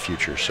sustain into the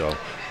future. So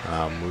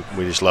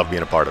we just love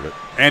being a part of it.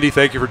 Andy,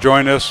 thank you for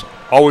joining us.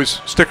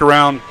 Always stick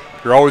around.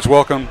 You're always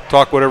welcome.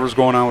 Talk whatever's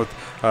going on with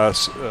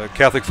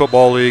Catholic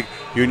Football League.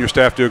 You and your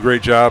staff do a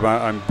great job.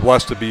 I'm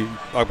blessed to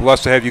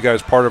have you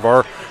guys part of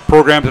our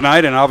program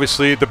tonight, and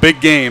obviously the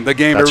big game, That's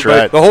everybody,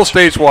 right. the whole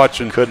state's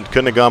watching. Couldn't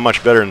have gone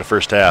much better in the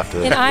first half.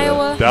 In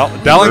Iowa,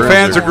 Dowling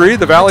fans agree.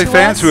 The Valley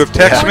fans who have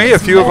texted me, a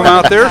few of them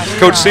out there.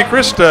 Coach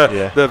Sechrist,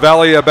 the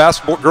Valley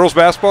girls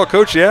basketball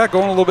coach, going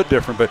a little bit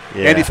different. But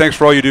Andy, thanks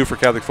for all you do for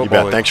Catholic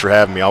Football League. Thanks for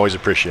having me. Always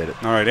appreciate it.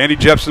 All right, Andy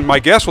Jepson, my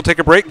guest. We'll take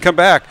a break and come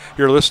back.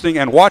 You're listening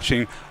and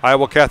watching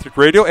Iowa Catholic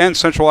Radio and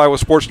Central Iowa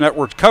Sports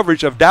Network's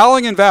coverage of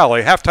Dowling and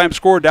Valley. Halftime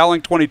score,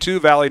 Dowling 22,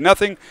 Valley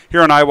nothing,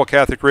 here on Iowa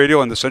Catholic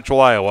Radio and the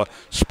Central Iowa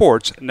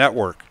Sports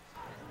Network.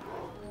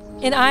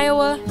 In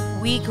Iowa,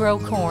 we grow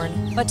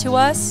corn, but to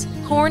us,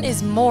 corn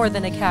is more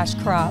than a cash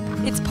crop.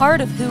 It's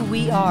part of who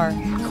we are.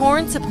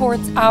 Corn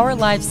supports our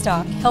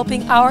livestock,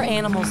 helping our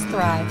animals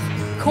thrive.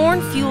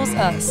 Corn fuels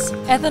us.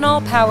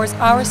 Ethanol powers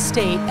our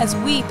state as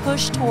we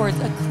push towards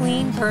a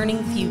clean,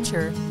 burning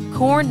future.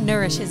 Corn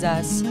nourishes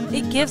us.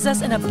 It gives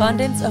us an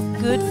abundance of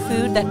good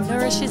food that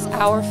nourishes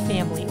our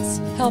families,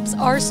 helps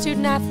our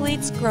student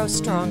athletes grow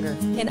stronger.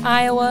 In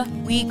Iowa,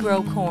 we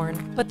grow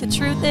corn. But the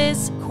truth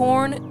is,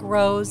 corn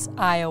grows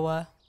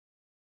Iowa.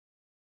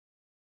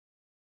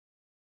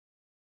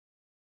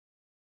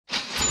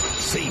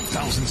 Save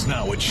thousands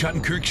now at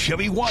Schottenkirk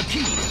Chevy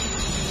Waukee.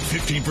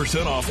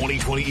 15% off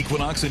 2020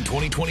 Equinox and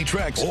 2020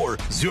 Trax, or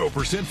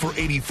 0% for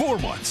 84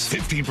 months.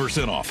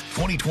 15% off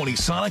 2020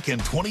 Sonic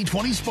and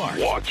 2020 Spark.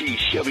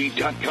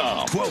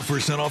 WaukeeChevy.com.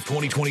 12% off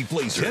 2020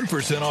 Blazer.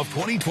 10% off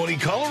 2020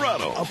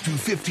 Colorado. Up to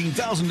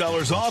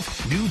 $15,000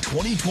 off new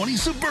 2020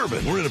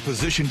 Suburban. We're in a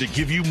position to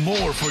give you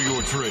more for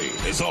your trade.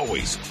 As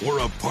always, we're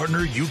a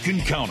partner you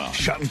can count on.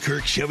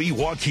 Schottenkirk Chevy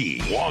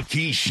Waukee.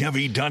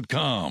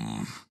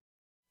 WaukeeChevy.com.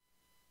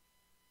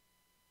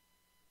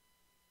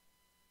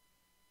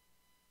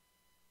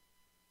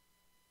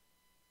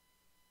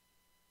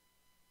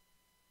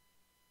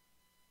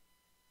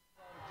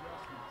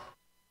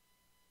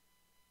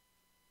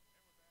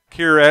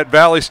 Here at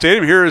Valley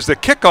Stadium, here is the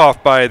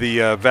kickoff by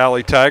the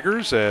Valley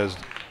Tigers, as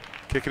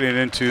kicking it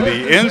into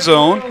the end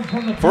zone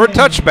for a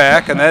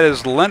touchback, and that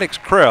is Lennox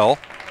Krell.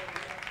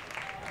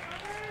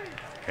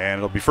 And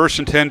it'll be 1st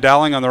and 10,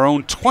 Dowling on their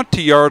own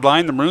 20-yard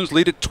line. The Maroons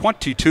lead it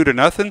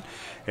 22-0.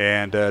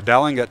 And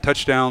Dowling got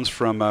touchdowns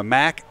from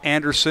Mac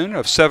Anderson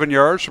of 7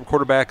 yards, from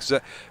quarterback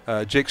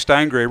Jake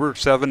Steingraber,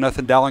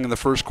 7-0 Dowling in the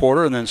first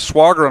quarter. And then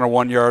Swager on a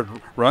 1-yard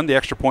run, the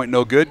extra point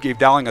no good, gave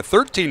Dowling a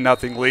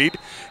 13-0 lead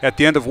at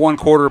the end of one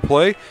quarter of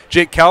play.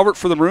 Jake Calvert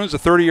for the Maroons, a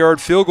 30-yard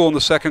field goal in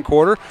the second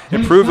quarter,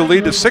 improved the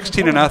lead to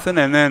 16-0.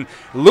 And then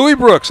Louis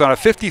Brooks on a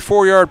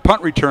 54-yard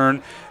punt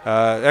return,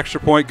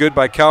 extra point good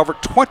by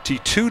Calvert,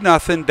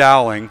 22-0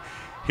 Dowling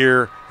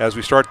here as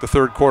we start the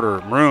third quarter.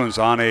 Maroons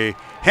on a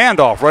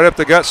handoff right up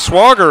the gut.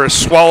 Swager is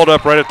swallowed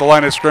up right at the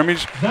line of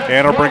scrimmage, and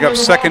it'll bring up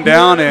 2nd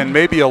down and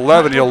maybe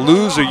 11. He'll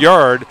lose a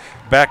yard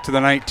back to the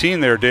 19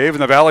 there, Dave.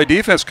 And the Valley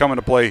defense coming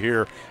to play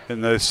here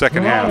in the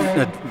second half.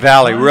 The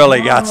Valley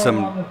really got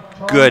some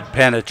good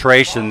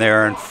penetration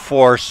there and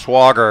forced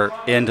Swager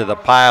into the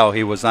pile.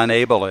 He was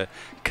unable to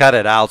cut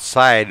it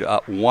outside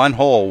one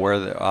hole where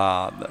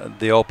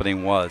the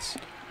opening was.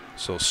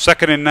 So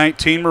 2nd and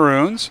 19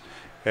 Maroons,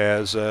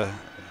 as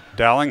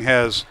Dowling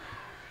has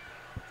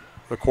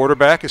the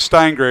quarterback is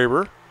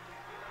Steingraber.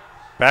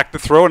 Back to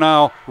throw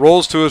now,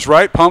 rolls to his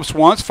right, pumps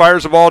once,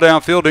 fires the ball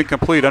downfield,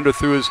 incomplete.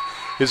 Underthrew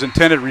his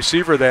intended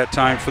receiver that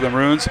time for the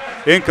Maroons.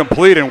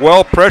 Incomplete and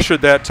well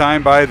pressured that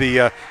time by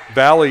the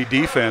Valley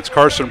defense.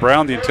 Carson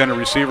Brown, the intended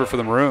receiver for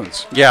the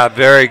Maroons. Yeah,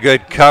 very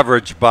good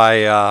coverage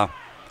by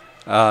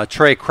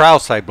Trey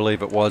Krause, I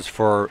believe it was,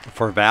 for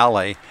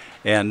Valley.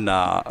 And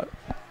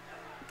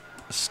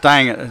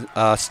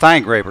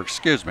Steingraber,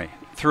 excuse me,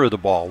 threw the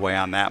ball away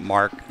on that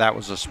mark. That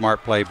was a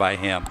smart play by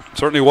him.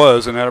 Certainly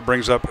was, and that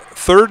brings up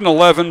 3rd and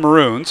 11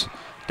 Maroons.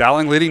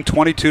 Dowling leading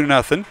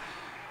 22-0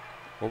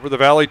 over the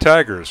Valley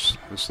Tigers.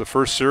 This is the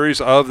first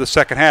series of the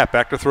second half.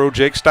 Back to throw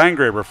Jake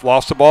Steingraber.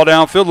 Lost the ball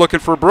downfield looking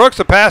for Brooks.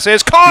 The pass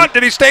is caught.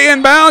 Did he stay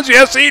in bounds?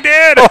 Yes, he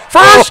did.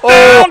 First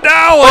down,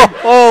 Dowling.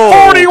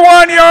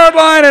 41-yard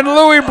line, and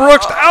Louis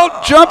Brooks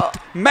out-jumped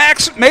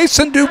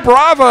Mason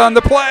Dubrava on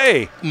the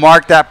play.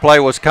 Mark, that play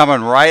was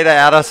coming right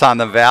at us on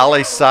the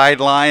Valley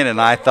sideline,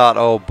 and I thought,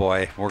 oh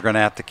boy, we're going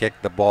to have to kick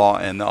the ball.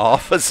 And all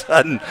of a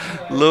sudden,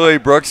 Louis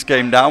Brooks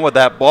came down with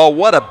that ball.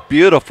 What a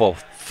beautiful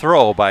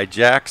throw by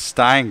Jack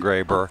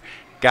Steingraber.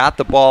 Got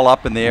the ball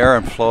up in the air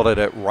and floated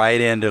it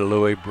right into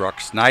Louis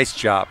Brooks. Nice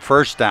job.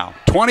 First down.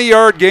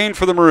 20-yard gain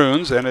for the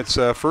Maroons, and it's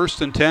 1st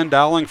and 10.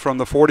 Dowling from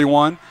the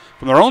 41.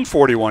 From their own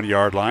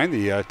 41-yard line,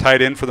 the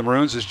tight end for the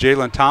Maroons is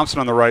Jalen Thompson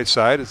on the right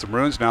side as the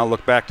Maroons now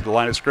look back to the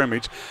line of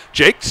scrimmage.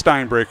 Jake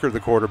Steinbreaker,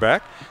 the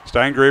quarterback.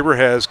 Steingraber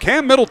has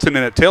Cam Middleton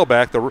in at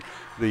tailback,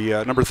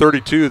 the number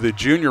 32, the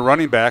junior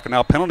running back, and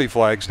now penalty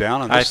flags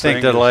down. I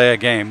think delay a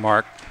game,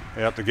 Mark.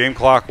 Yep, the game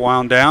clock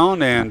wound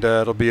down, and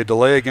it'll be a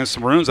delay against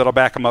the Maroons. That'll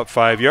back them up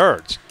 5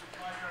 yards.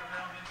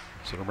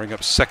 So it'll bring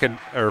up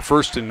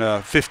 1st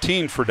and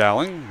 15 for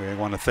Dowling. We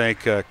want to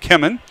thank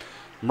Kemen,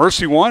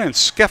 Mercy One, and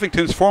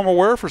Skeffington's Formal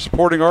Wear for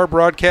supporting our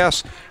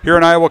broadcasts here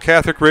on Iowa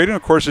Catholic Radio.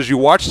 And of course, as you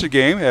watch the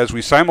game, as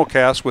we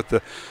simulcast with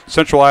the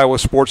Central Iowa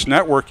Sports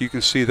Network, you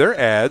can see their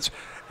ads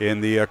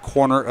in the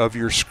corner of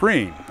your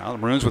screen. Now the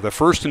Maroons with a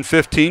 1st and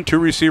 15, 2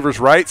 receivers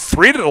right,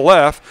 3 to the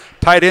left,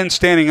 tight end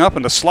standing up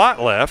in the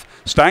slot left,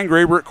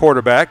 Steingraber at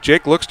quarterback.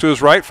 Jake looks to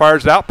his right,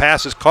 fires it out,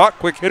 pass is caught,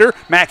 quick hitter,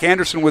 Mac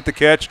Anderson with the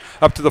catch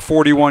up to the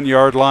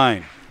 41-yard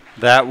line.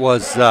 That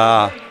was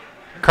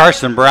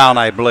Carson Brown,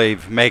 I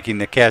believe, making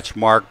the catch,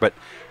 Mark, but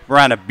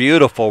ran a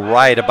beautiful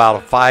right, about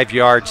a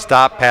 5-yard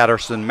stop.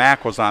 Patterson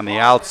Mack was on the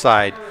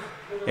outside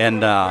and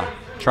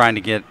trying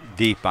to get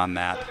deep on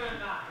that.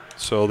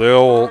 So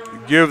they'll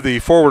give the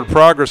forward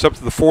progress up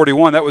to the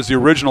 41. That was the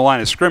original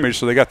line of scrimmage,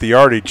 so they got the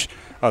yardage,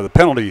 the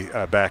penalty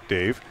back,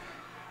 Dave.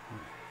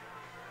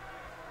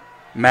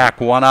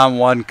 Mack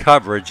one-on-one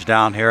coverage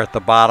down here at the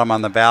bottom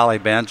on the Valley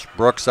bench.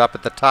 Brooks up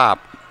at the top,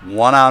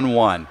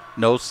 one-on-one.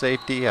 No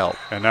safety help.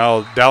 And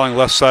now Dowling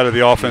left side of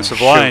the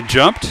offensive line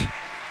jumped.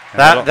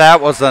 That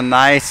was a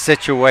nice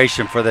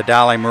situation for the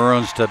Dowling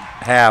Maroons to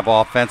have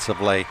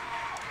offensively.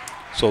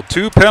 So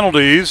 2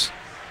 penalties.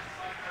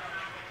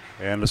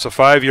 And it's a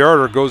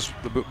 5-yarder.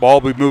 The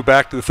ball will be moved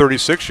back to the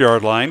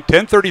 36-yard line.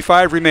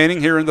 10:35 remaining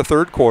here in the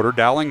third quarter.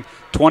 Dowling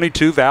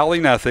 22,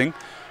 Valley nothing.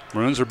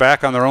 Maroons are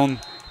back on their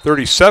own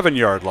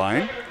 37-yard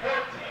line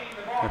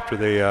after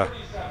they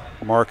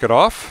mark it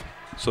off.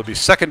 So it'll be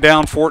 2nd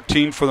down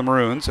 14 for the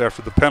Maroons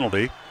after the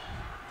penalty.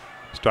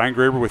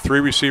 Steingraber with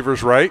 3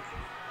 receivers right.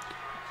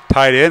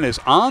 Tight end is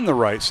on the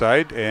right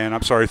side. And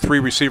 3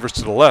 receivers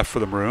to the left for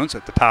the Maroons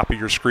at the top of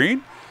your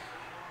screen.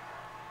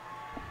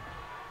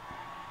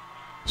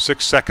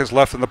 6 seconds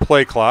left in the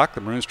play clock. The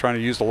Maroons trying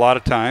to use a lot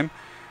of time.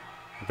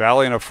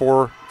 Valley in a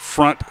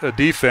 4-front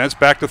defense.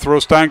 Back to throw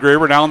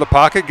Steingraber now in the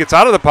pocket. Gets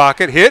out of the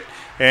pocket, hit,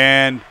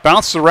 and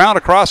bounces around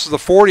across the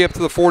 40 up to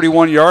the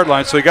 41-yard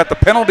line. So he got the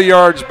penalty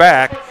yards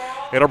back.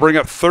 It'll bring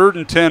up 3rd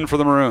and 10 for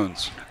the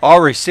Maroons. All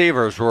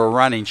receivers were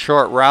running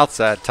short routes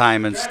that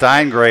time, and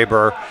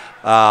Steingraber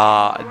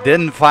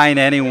didn't find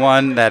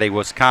anyone that he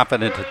was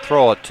confident to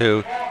throw it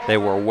to. They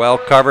were well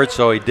covered,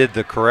 so he did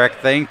the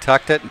correct thing,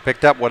 tucked it, and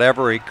picked up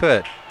whatever he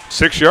could.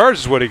 6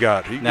 yards is what he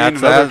got.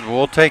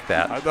 We'll take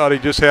that. I thought he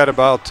just had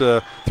about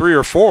 3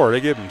 or 4.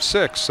 They gave him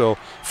 6. So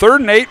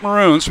 3rd and 8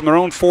 Maroons from their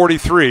own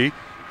 43.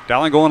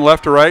 Dowling going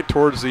left to right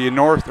towards the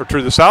north or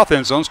to the south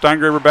end zone.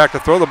 Steingraber back to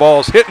throw. The ball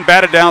is hit and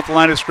batted down at the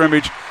line of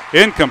scrimmage,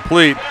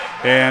 incomplete.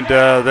 And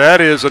that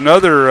is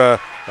another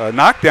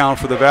knockdown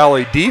for the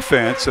Valley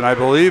defense. And I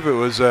believe it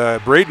was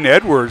Braden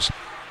Edwards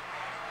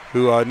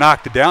who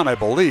knocked it down, I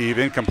believe,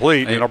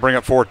 incomplete. And it'll bring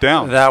up 4th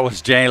down. That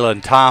was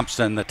Jalen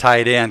Thompson, the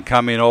tight end,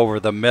 coming over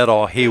the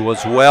middle. He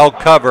was well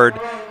covered.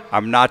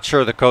 I'm not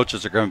sure the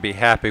coaches are going to be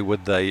happy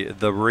with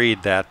the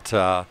read that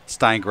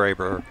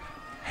Steingraber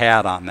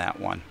had on that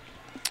one.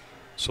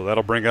 So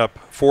that'll bring up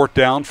 4th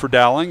down for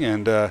Dowling,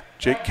 and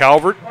Jake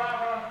Calvert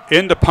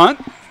into punt.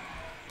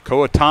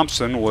 Koa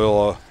Thompson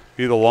will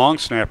be the long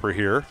snapper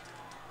here.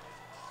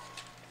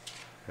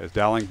 As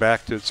Dowling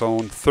back to its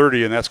own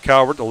 30, and that's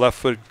Calvert. The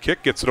left-footed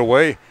kick gets it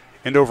away,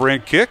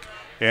 end-over-end kick,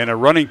 and a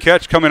running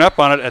catch coming up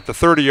on it at the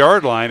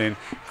 30-yard line, and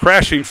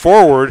crashing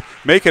forward,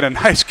 making a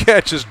nice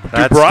catch is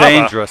Dubrava. That's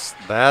dangerous.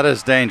 That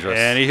is dangerous.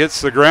 And he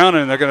hits the ground,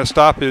 and they're going to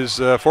stop his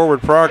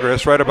forward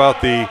progress right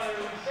about the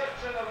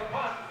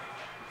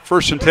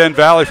First and 10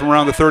 Valley from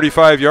around the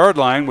 35-yard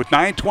line with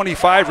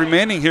 9:25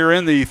 remaining here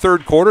in the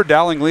third quarter.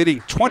 Dowling leading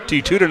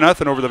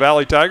 22-0 over the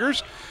Valley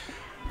Tigers.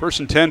 First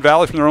and 10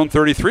 Valley from their own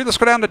 33. Let's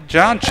go down to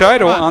John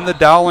Chido on the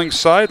Dowling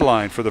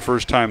sideline for the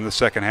first time in the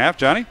second half.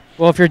 Johnny?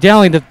 Well, if you're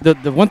Dowling,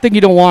 the one thing you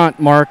don't want,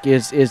 Mark,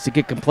 is to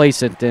get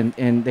complacent.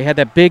 And they had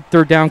that big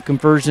third down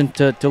conversion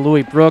to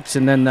Louis Brooks,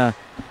 and then a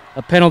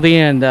penalty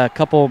and a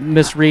couple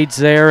misreads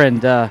there.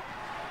 And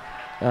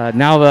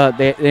now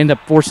they end up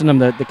forcing them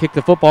to kick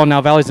the football.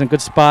 Now Valley's in a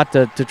good spot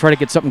to try to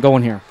get something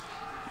going here.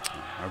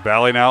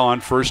 Valley now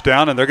on first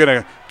down, and they're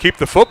going to keep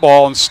the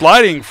football, and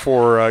sliding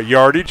for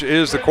yardage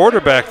is the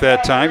quarterback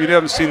that time. You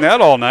haven't seen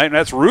that all night, and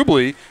that's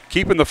Rubley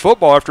keeping the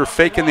football after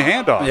faking the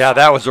handoff. Yeah,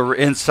 that was an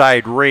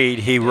inside read.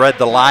 He read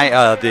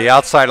the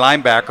outside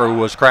linebacker who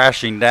was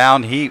crashing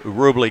down.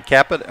 Rubley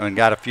kept it and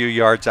got a few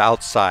yards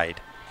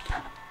outside.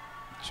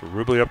 So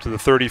Rubley up to the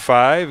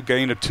 35,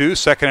 gain of 2,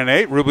 2nd and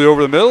 8. Rubley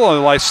over the middle,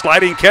 and a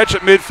sliding catch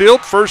at midfield,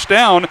 first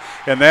down,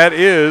 and that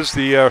is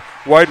the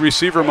wide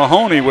receiver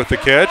Mahoney with the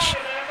catch.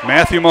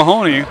 Matthew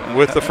Mahoney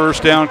with the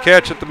first down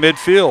catch at the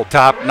midfield.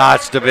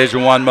 Top-notch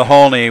Division I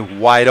Mahoney,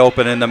 wide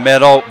open in the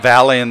middle.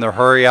 Valley in the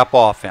hurry-up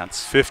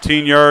offense.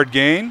 15-yard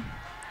gain.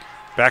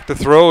 Back to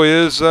throw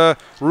is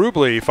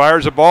Rubley. He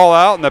fires a ball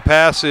out, and the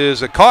pass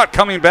is caught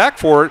coming back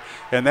for it,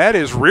 and that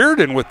is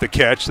Reardon with the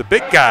catch. The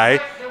big guy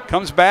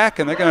comes back,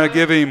 and they're going to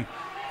give him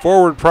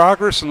forward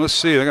progress, and let's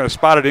see, they're going to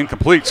spot it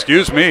incomplete.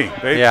 Excuse me.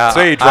 They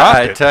say he dropped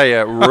it. I tell you,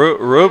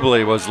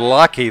 Rubley was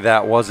lucky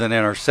that wasn't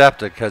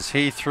intercepted because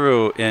he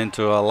threw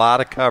into a lot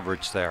of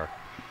coverage there.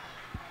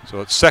 So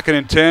it's 2nd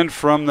and 10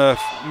 from the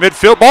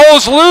midfield. Ball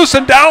is loose,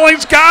 and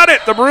Dowling's got it.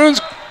 The Maroons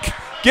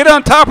get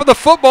on top of the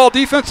football.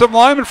 Defensive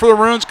lineman for the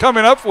Maroons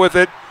coming up with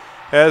it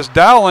as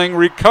Dowling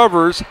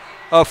recovers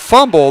a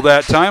fumble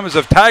that time as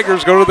the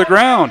Tigers go to the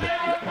ground.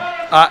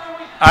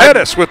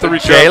 Pettis with the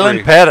recovery.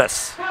 Jalen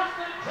Pettis.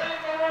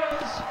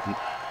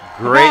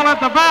 Great. Ball at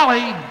the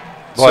Valley.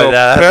 Boy, so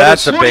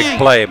that's a big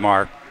play,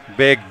 Mark.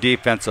 Big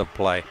defensive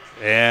play.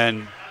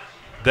 And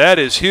that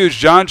is huge.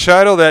 John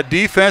Chido, that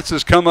defense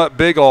has come up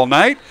big all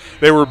night.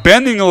 They were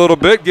bending a little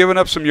bit, giving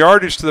up some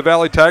yardage to the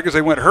Valley Tigers.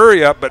 They went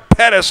hurry up, but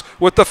Pettis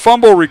with the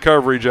fumble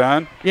recovery,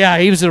 John. Yeah,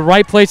 he was at the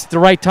right place at the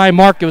right time,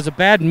 Mark. It was a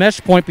bad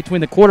mesh point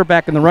between the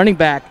quarterback and the running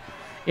back,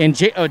 and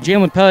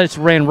Jalen Pettis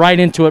ran right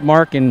into it,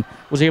 Mark, and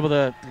was able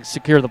to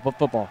secure the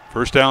football.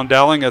 First down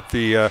Dowling at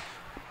the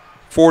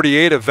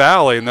 48 of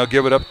Valley, and they'll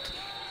give it up,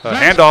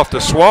 handoff to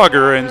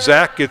Swagger, and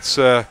Zach gets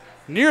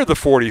near the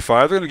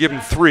 45. They're going to give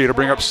him 3 to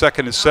bring up 2nd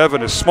and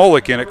 7 as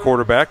Smolik in at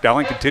quarterback.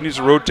 Dowling continues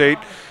to rotate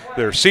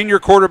their senior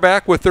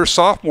quarterback with their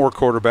sophomore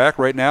quarterback.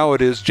 Right now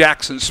it is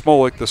Jackson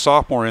Smolik, the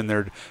sophomore, in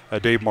there,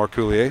 Dave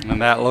Marcoulier. And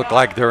that looked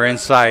like their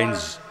inside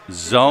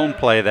zone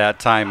play that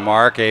time,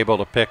 Mark, able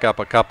to pick up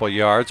a couple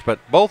yards. But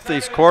both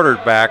these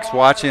quarterbacks,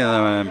 watching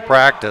them in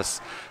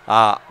practice,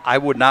 I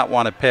would not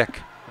want to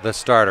pick the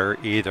starter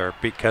either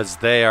because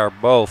they are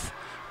both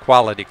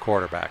quality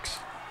quarterbacks.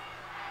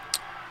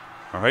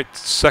 All right,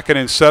 2nd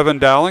and 7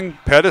 Dowling.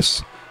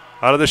 Pettis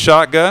out of the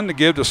shotgun to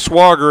give to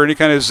Swagger, and he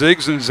kind of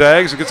zigs and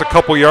zags and gets a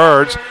couple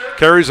yards,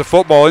 carries the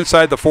football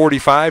inside the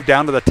 45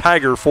 down to the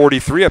Tiger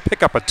 43, a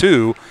pickup of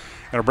 2,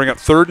 and it'll bring up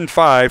 3rd and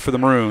 5 for the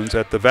Maroons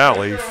at the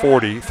Valley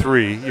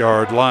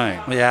 43-yard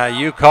line. Yeah,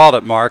 you called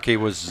it, Mark. He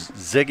was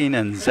zigging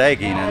and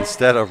zagging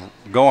instead of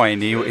going.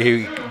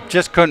 He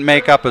just couldn't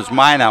make up his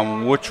mind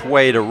on which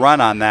way to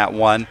run on that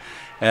one.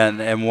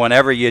 And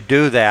whenever you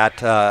do that,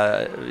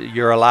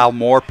 you're allowed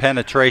more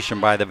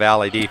penetration by the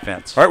Valley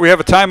defense. All right, we have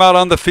a timeout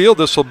on the field.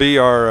 This will be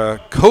our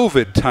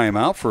COVID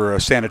timeout for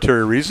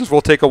sanitary reasons.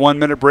 We'll take a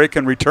 1-minute break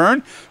and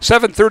return.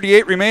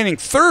 7:38 remaining,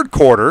 third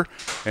quarter,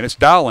 and it's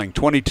Dowling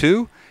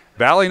 22,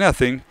 Valley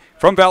nothing.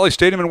 From Valley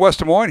Stadium in West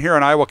Des Moines, here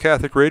on Iowa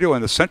Catholic Radio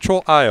and the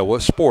Central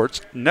Iowa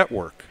Sports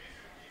Network.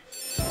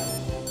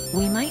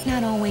 We might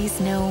not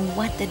always know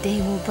what the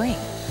day will bring,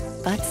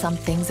 but some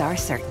things are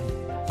certain.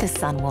 The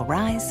sun will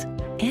rise,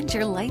 and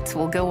your lights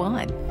will go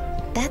on.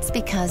 That's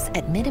because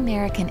at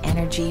MidAmerican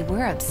Energy,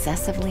 we're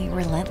obsessively,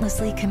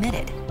 relentlessly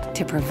committed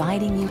to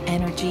providing you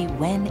energy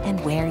when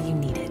and where you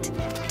need it,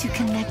 to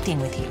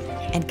connecting with you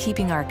and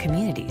keeping our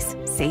communities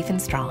safe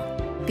and strong.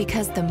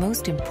 Because the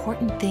most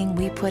important thing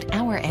we put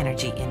our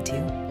energy into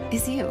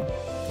is you.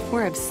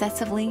 We're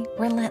obsessively,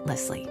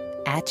 relentlessly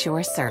at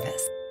your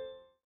service.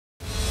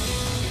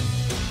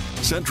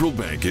 Central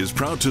Bank is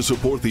proud to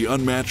support the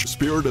unmatched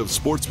spirit of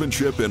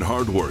sportsmanship and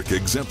hard work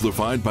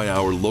exemplified by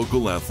our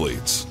local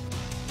athletes.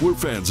 We're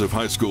fans of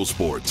high school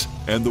sports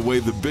and the way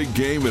the big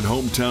game and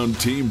hometown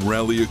team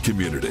rally a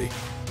community.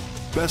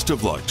 Best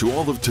of luck to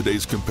all of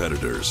today's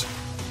competitors.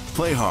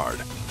 Play hard,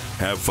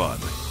 have fun,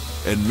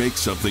 and make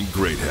something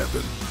great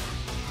happen.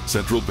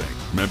 Central Bank,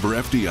 member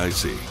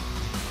FDIC.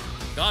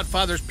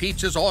 Godfather's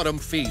Pizza's Autumn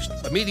Feast.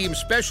 A medium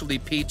specialty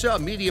pizza, a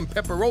medium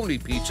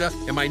pepperoni pizza,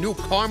 and my new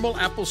caramel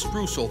apple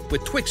streusel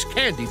with Twix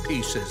candy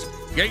pieces.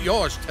 Get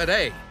yours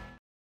today.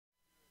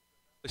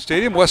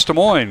 Stadium, West Des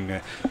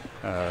Moines.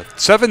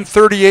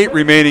 7:38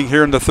 remaining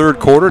here in the third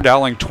quarter.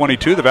 Dowling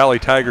 22, the Valley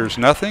Tigers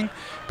nothing.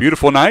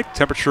 Beautiful night.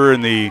 Temperature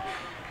in the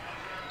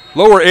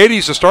lower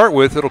 80s to start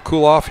with. It'll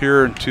cool off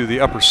here into the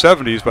upper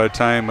 70s by the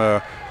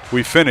time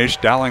we finish.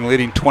 Dowling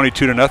leading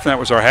 22-0. That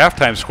was our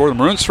halftime score. The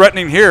Maroons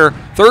threatening here.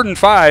 3rd and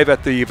 5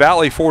 at the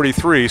Valley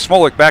 43.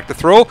 Smolik back to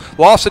throw.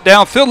 Lost it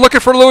downfield.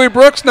 Looking for Louis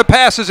Brooks, and the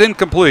pass is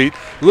incomplete.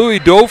 Louis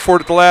dove for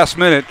it at the last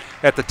minute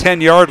at the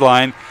 10-yard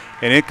line,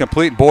 and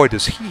incomplete. Boy,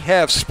 does he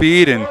have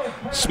speed. And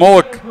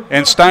Smolik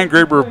and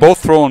Steingraber are both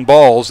throwing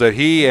balls that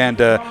he and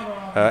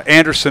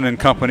Anderson and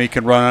company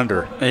can run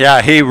under.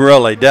 Yeah, he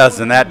really does.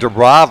 And that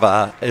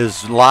Dubrava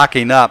is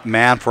locking up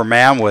man for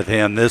man with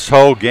him this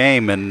whole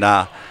game. And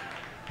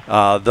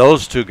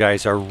those two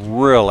guys are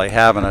really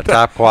having a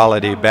top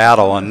quality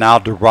battle. And now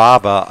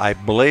Dubrava, I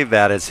believe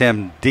that is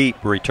him deep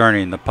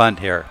returning the punt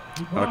here.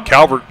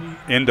 Calvert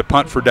in to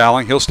punt for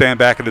Dowling. He'll stand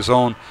back at his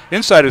own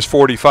inside his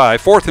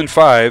 45. 4th and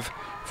 5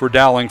 for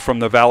Dowling from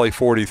the Valley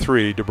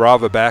 43.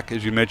 Dubrava back,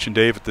 as you mentioned,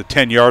 Dave, at the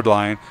 10-yard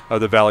line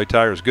of the Valley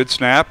Tigers. Good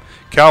snap.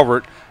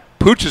 Calvert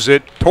pooches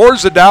it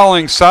towards the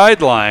Dowling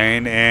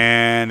sideline,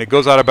 and it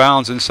goes out of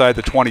bounds inside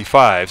the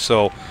 25.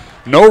 So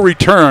no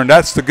return.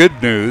 That's the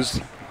good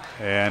news.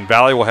 And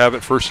Valley will have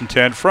it 1st and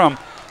 10 from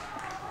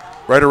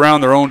right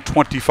around their own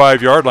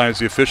 25-yard line as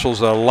the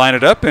officials line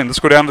it up. And let's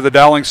go down to the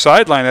Dowling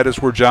sideline. That is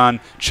where John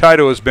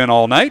Chido has been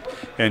all night.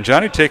 And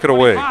Johnny, take it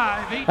away.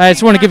 I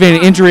just want to give you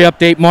an injury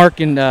update, Mark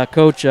and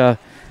Coach.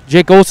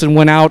 Jake Olson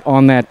went out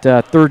on that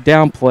 3rd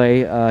down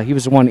play. He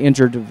was the one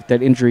injured with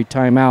that injury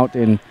timeout,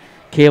 and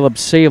Caleb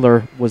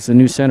Saylor was the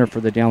new center for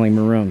the Dowling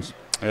Maroons.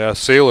 Yeah,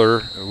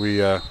 Saylor,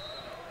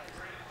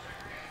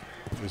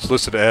 is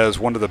listed as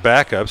one of the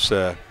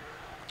backups.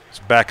 It's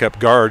backup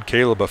guard.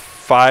 Caleb, a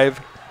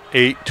 5'8",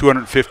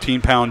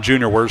 215-pound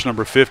junior, wears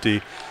number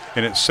 50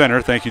 in its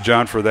center. Thank you,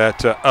 John, for that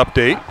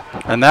update.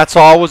 And that's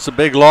always a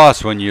big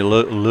loss when you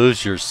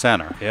lose your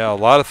center. Yeah, a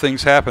lot of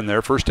things happen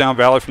there. First down,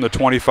 Valley from the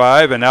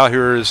 25, and now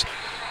here is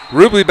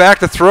Rubley back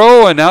to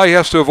throw, and now he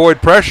has to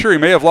avoid pressure. He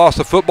may have lost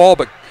the football,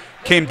 but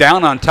came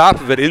down on top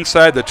of it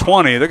inside the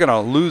 20. They're going to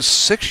lose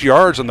 6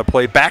 yards on the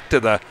play back to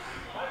the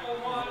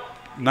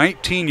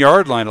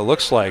 19-yard line, it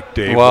looks like,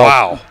 Dave. Well,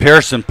 wow.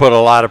 Pearson put a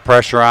lot of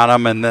pressure on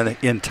him, and the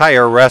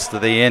entire rest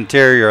of the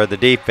interior of the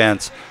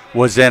defense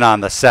was in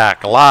on the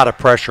sack. A lot of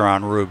pressure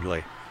on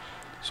Rubley.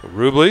 So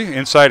Rubley,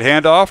 inside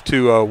handoff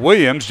to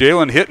Williams.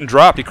 Jalen hit and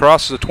dropped. He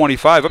crosses the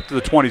 25 up to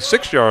the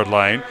 26-yard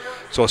line.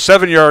 So a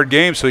 7-yard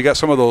game, so he got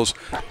some of those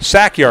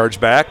sack yards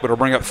back, but it'll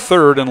bring up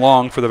 3rd and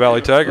long for the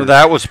Valley Tigers.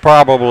 That was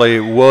probably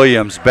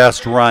Williams'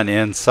 best run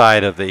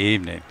inside of the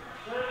evening.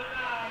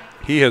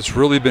 He has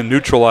really been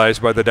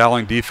neutralized by the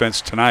Dowling defense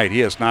tonight.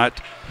 He has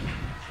not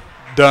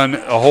done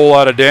a whole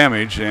lot of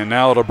damage, and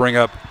now it'll bring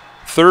up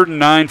 3rd and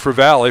 9 for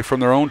Valley from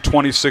their own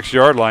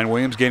 26-yard line.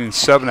 Williams gaining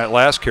 7 at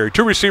last carry.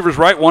 2 receivers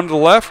right, 1 to the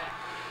left.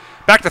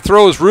 Back to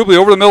throw is Rubley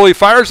over the middle. He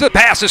fires it.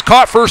 Pass is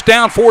caught. 1st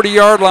down,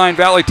 40-yard line.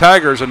 Valley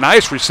Tigers. A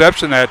nice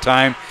reception that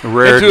time.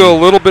 Reardon. Into a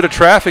little bit of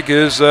traffic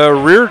is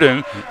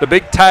Reardon, the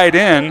big tight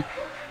end.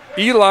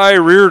 Eli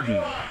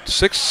Reardon.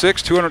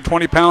 6'6",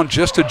 220-pound,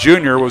 just a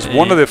junior, was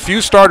one of the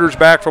few starters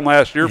back from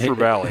last year for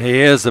Valley.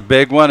 He is a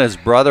big one. His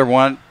brother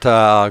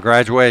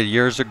graduated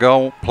years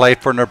ago,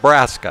 played for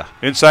Nebraska.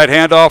 Inside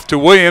handoff to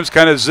Williams,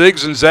 kind of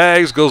zigs and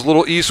zags, goes a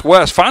little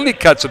east-west, finally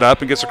cuts it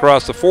up and gets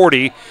across the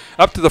 40,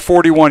 up to the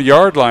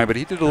 41-yard line. But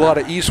he did a lot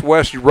of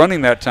east-west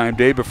running that time,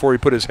 Dave, before he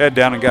put his head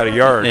down and got a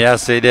yard.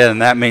 Yes, he did,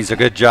 and that means a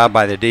good job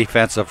by the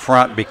defensive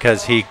front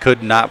because he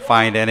could not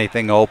find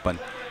anything open.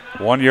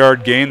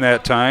 1-yard gain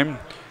that time.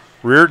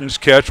 Reardon's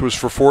catch was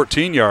for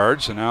 14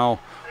 yards, and now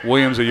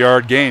Williams a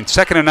yard gain.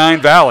 2nd and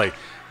 9 Valley.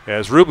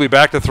 As Rubley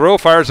back to throw,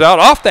 fires out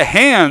off the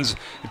hands.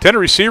 Intended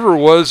receiver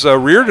was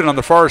Reardon on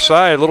the far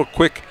side. A little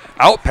quick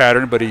out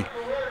pattern, but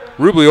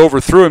Rubley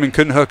overthrew him and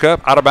couldn't hook up.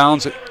 Out of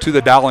bounds to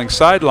the Dowling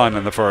sideline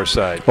on the far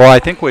side. Well, I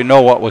think we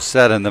know what was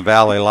said in the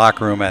Valley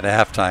locker room at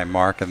halftime,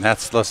 Mark, and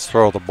that's let's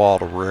throw the ball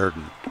to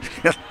Reardon.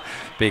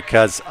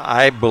 Because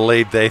I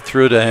believe they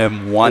threw to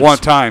him one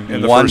time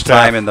in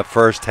the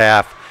first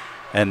half.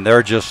 And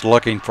they're just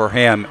looking for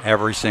him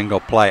every single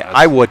play.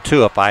 I would,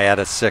 too, if I had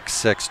a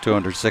 6'6",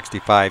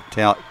 265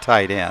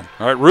 tight end.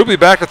 All right, Rubley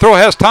back to throw,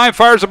 has time,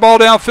 fires the ball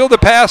downfield. The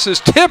pass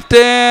is tipped,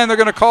 and they're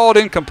going to call it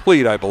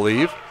incomplete, I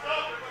believe,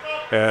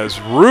 as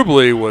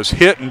Rubley was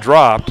hit and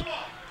dropped.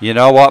 You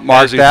know what,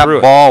 Mark? That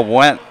ball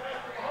went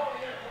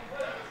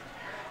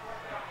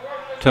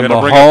to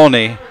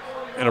Mahoney.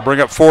 It'll bring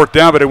up 4th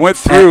down, but it went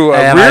through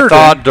and Reardon.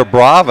 I thought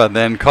Dubrava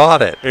then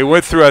caught it. It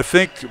went through, I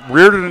think,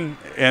 Reardon,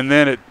 and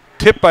then it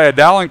tipped by a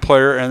Dowling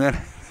player, and then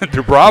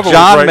Dubrava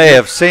John may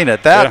have seen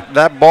it.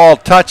 That ball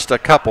touched a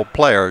couple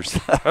players.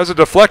 That was a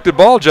deflected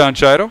ball, John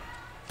Chido.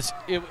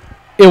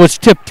 It was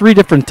tipped 3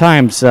 different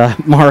times,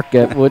 Mark.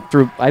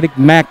 Through I think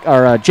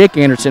Jake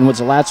Anderson was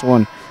the last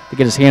one to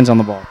get his hands on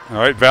the ball. All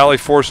right, Valley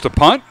forced to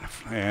punt,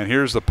 and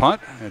here's the punt.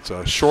 It's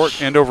a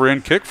short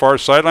end-over-end kick, far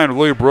sideline of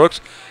Louis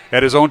Brooks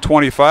at his own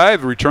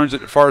 25. Returns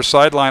it far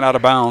sideline out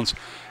of bounds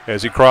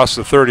as he crossed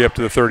the 30 up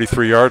to the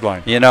 33-yard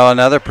line. You know,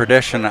 another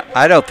prediction,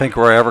 I don't think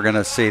we're ever going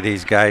to see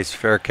these guys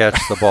fair catch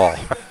the ball.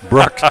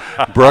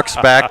 Brooks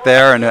back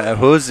there, and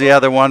who's the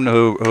other one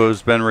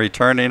who's been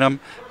returning them?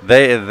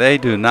 They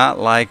do not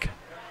like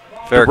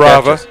fair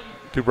catches.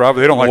 Dubrava,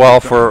 they don't like. Well,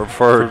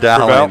 for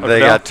Dowling, they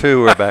got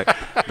two who are back.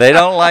 They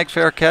don't like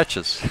fair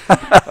catches.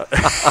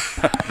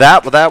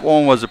 That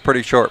one was a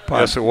pretty short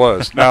punt. Yes, it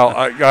was. Now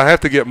I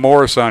have to get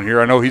Morris on here.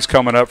 I know he's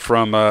coming up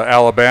from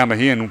Alabama.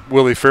 He and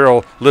Willie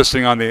Farrell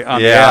listening on the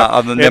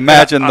app.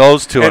 Imagine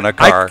those two in a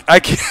car. I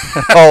can't.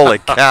 Holy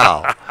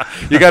cow! How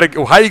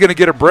are you going to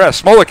get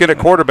abreast? Smolik in at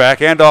quarterback.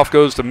 Handoff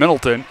goes to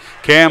Middleton.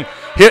 Cam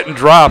hit and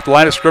dropped.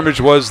 Line of scrimmage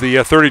was the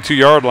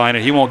 32-yard line,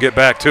 and he won't get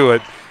back to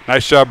it.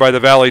 Nice job by the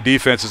Valley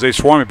defense as they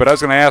swarm it. But I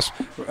was going to ask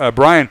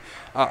Brian,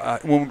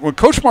 when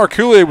Coach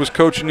Marcoullier was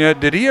coaching you,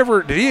 did he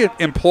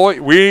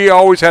employ? We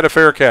always had a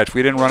fair catch.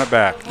 We didn't run it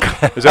back.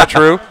 Is that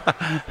true?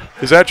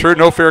 Is that true?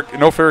 No fair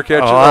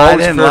catch. Oh, I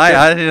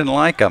didn't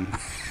like him.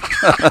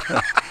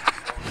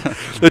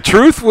 The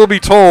truth will be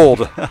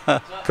told,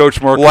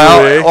 Coach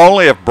Marcoullier. Well,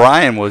 only if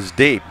Brian was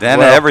deep.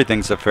 Then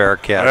everything's a fair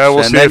catch.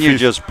 And then you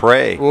just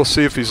pray. We'll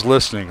see if he's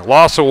listening.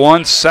 Loss of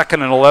 1,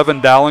 2nd and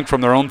 11, Dowling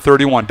from their own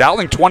 31.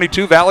 Dowling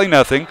 22, Valley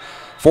nothing.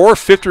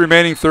 4:50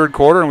 remaining third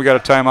quarter, and we got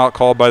a timeout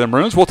called by the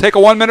Maroons. We'll take a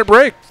 1-minute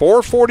break.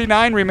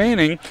 4:49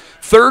 remaining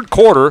third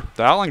quarter.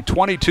 Dowling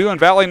 22 and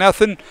Valley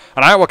nothing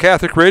on Iowa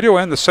Catholic Radio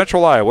and the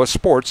Central Iowa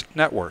Sports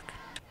Network.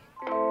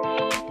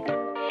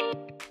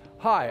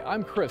 Hi,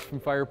 I'm Chris from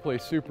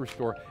Fireplace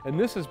Superstore, and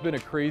this has been a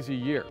crazy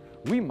year.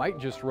 We might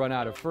just run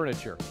out of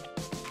furniture,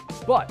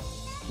 but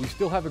we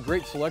still have a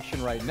great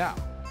selection right now.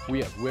 We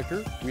have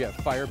wicker, we have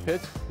fire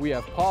pits, we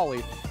have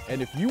poly,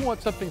 and if you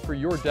want something for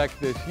your deck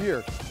this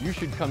year, you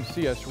should come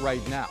see us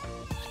right now.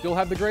 Still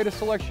have the greatest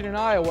selection in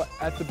Iowa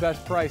at the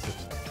best prices.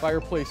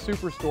 Fireplace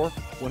Superstore,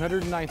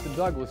 109th and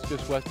Douglas,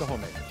 just west of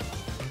Homeacres.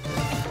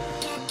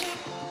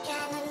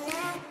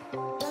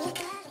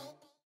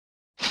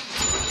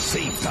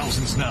 Save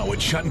thousands now at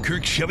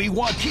Schottenkirk Chevy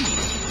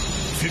Waukee.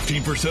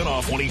 15%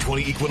 off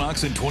 2020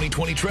 Equinox and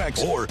 2020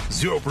 Trax, or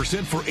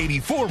 0% for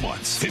 84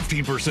 months.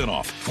 15%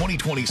 off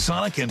 2020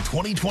 Sonic and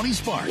 2020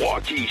 Spark.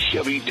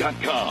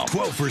 WaukeeChevy.com.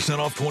 12%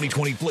 off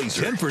 2020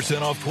 Blazer.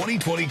 10% off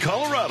 2020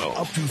 Colorado.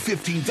 Up to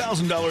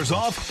 $15,000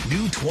 off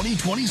new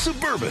 2020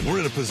 Suburban. We're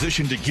in a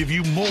position to give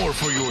you more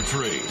for your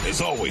trade. As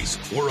always,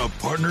 we're a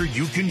partner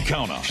you can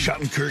count on.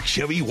 Schottenkirk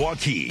Chevy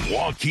Waukee.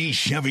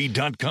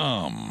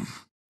 WaukeeChevy.com.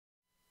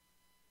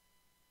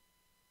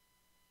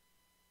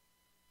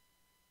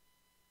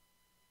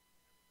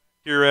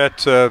 Here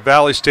at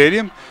Valley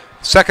Stadium,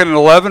 2nd and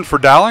 11 for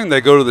Dowling.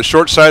 They go to the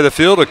short side of the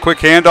field, a quick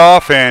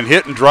handoff and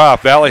hit and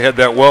drop. Valley had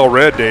that well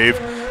read, Dave,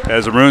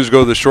 as the Maroons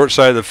go to the short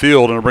side of the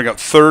field and bring up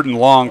 3rd and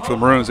long for the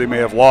Maroons. They may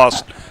have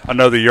lost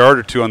another yard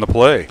or two on the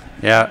play.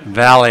 Yeah,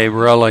 Valley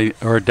really,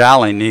 or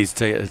Dowling needs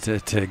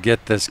to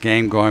get this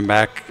game going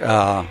back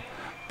to,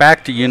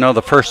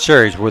 the first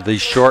series with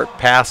these short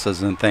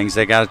passes and things.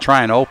 They got to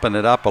try and open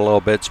it up a little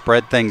bit,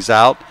 spread things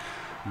out.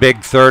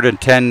 Big 3rd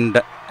and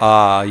 10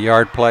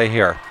 yard play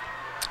here.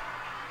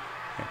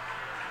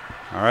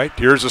 All right,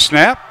 here's a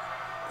snap.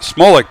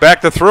 Smolik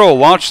back to throw,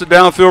 launched it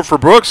downfield for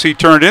Brooks. He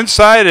turned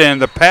inside, and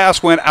the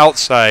pass went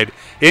outside.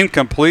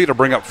 Incomplete. It'll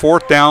bring up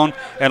 4th down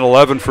and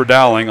 11 for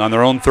Dowling on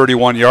their own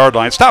 31-yard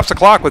line. Stops the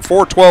clock with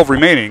 4:12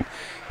 remaining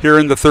here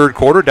in the third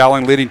quarter.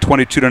 Dowling leading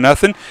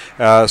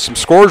 22-0. Some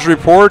scores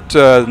report.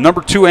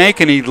 Number 2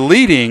 Ankeny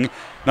leading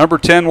number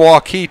 10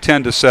 Waukee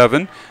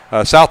 10-7.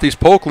 Southeast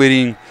Polk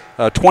leading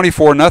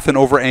 24-0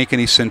 over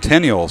Ankeny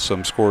Centennial.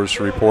 Some scores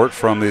to report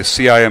from the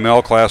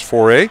CIML Class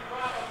 4A.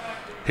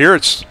 Here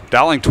it's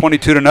Dowling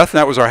 22-0.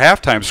 That was our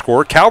halftime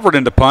score. Calvert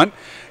into punt.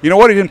 You know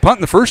what? He didn't punt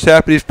in the first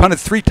half, but he's punted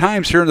 3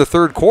 times here in the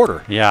third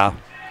quarter. Yeah.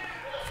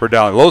 For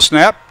Dowling. Low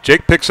snap.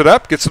 Jake picks it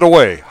up, gets it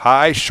away.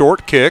 High,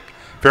 short kick.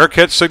 Fair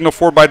catch signal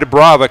for by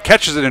Dubrava.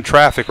 Catches it in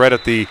traffic right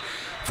at the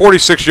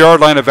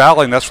 46-yard line of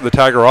Valley, and that's where the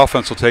Tiger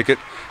offense will take it.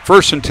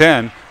 1st and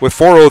 10 with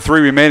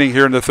 4:03 remaining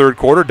here in the third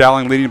quarter.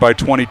 Dowling leading by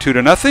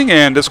 22-0.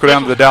 And let's go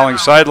down to the Dowling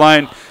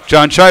sideline.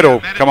 John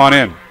Chido, come on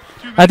in.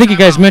 I think you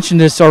guys mentioned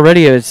this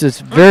already.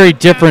 It's very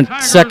different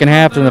second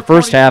half than the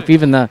first half.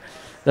 Even the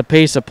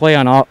pace of play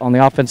on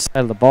the offensive side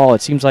of the ball,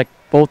 it seems like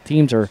both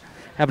teams are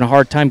having a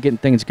hard time getting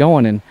things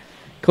going. And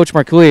Coach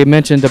Marcoullier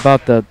mentioned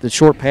about the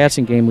short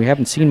passing game. We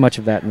haven't seen much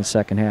of that in the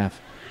second half.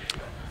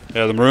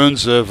 Yeah, the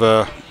Maroons have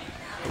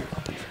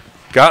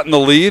gotten the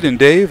lead, and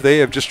Dave, they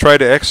have just tried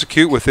to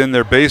execute within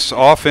their base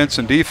offense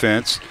and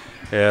defense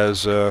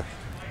as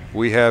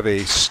we have a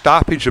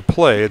stoppage of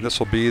play, and this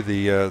will be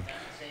the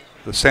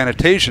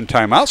sanitation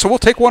timeout. So we'll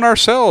take one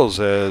ourselves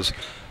as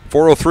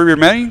 4:03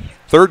 remaining,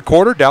 third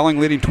quarter. Dowling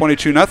leading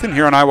 22-0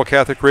 here on Iowa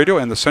Catholic Radio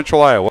and the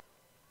Central Iowa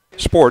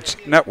Sports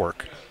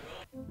Network.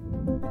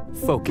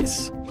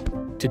 Focus.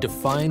 To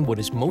define what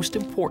is most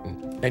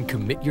important and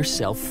commit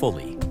yourself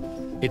fully.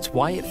 It's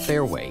why at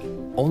Fairway,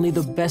 only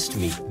the best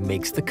meat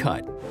makes the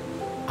cut.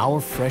 Our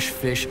fresh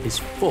fish is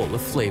full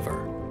of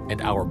flavor,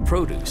 and our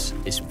produce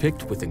is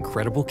picked with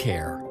incredible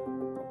care.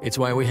 It's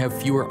why we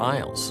have fewer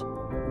aisles,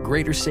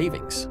 greater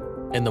savings,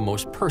 and the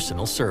most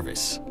personal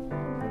service.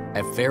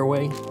 At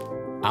Fairway,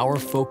 our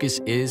focus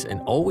is and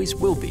always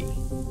will be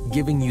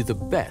giving you the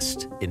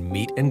best in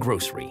meat and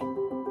grocery.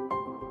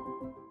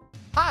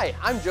 Hi,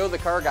 I'm Joe the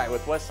Car Guy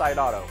with Westside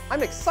Auto.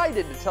 I'm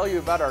excited to tell you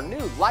about our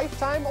new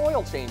lifetime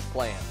oil change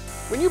plan.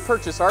 When you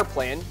purchase our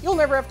plan, you'll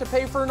never have to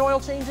pay for an oil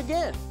change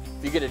again.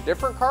 If you get a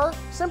different car,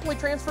 simply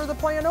transfer the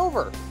plan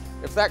over.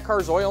 If that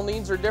car's oil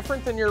needs are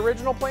different than your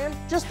original plan,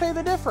 just pay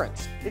the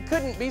difference. It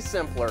couldn't be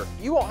simpler.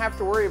 You won't have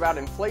to worry about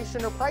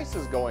inflation or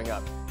prices going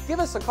up. Give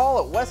us a call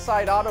at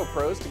Westside Auto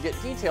Pros to get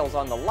details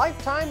on the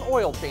lifetime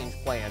oil change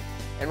plan.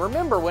 And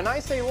remember, when I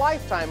say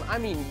lifetime, I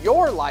mean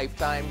your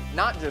lifetime,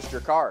 not just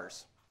your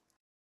car's.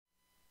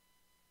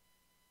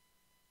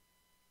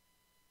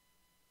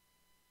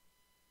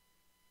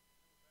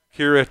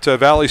 Here at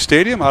Valley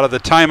Stadium, out of the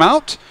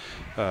timeout.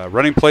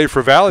 Running play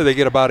for Valley, they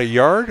get about a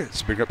yard.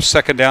 It's bring up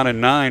 2nd down and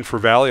 9 for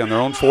Valley on their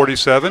own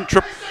 47.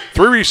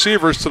 3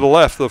 receivers to the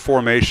left of the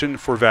formation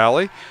for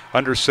Valley.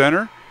 Under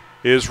center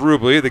is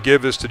Rubley. The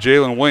give is to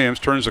Jalen Williams.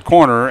 Turns the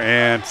corner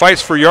and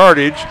fights for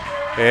yardage.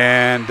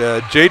 And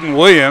Jaden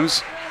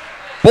Williams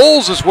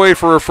bowls his way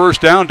for a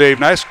first down, Dave.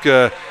 Nice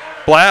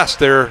blast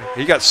there.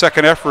 He got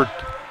second effort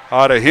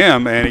out of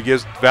him, and he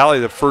gives Valley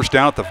the first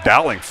down at the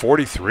Dowling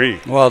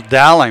 43. Well,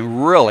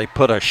 Dowling really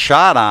put a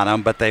shot on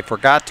him, but they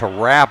forgot to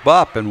wrap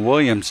up, and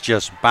Williams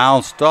just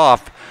bounced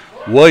off.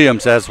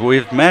 Williams, as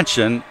we've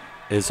mentioned,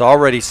 is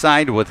already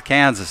signed with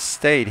Kansas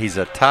State. He's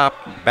a top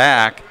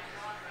back,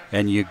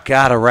 and you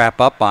got to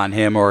wrap up on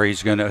him, or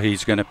he's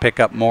gonna pick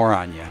up more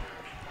on you.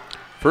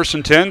 1st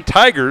and 10,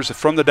 Tigers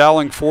from the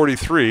Dowling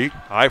 43.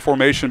 I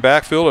formation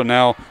backfield, and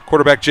now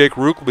quarterback Jake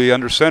Rook will be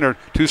under center.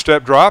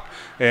 2-step drop,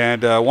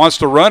 and wants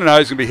to run, and now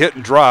he's going to be hit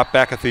and drop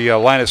back at the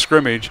line of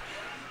scrimmage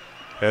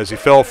as he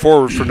fell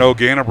forward for no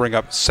gain. I'll bring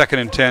up 2nd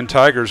and 10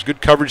 Tigers. Good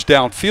coverage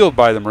downfield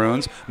by the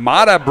Maroons.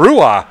 Mata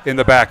Brua in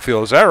the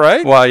backfield. Is that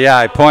right? Well, yeah,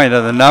 I pointed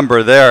to the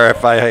number there.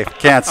 If I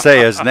can't say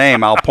his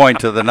name, I'll point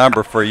to the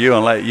number for you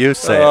and let you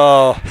say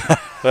it.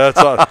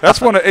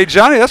 That's one of, hey,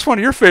 Johnny, that's one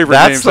of your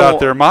favorite names out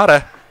there,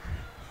 Mata.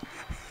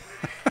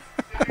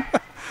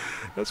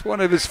 That's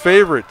one of his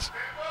favorites.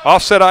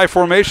 Offset I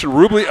formation.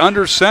 Rubley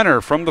under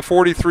center from the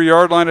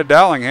 43-yard line of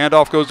Dowling.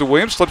 Handoff goes to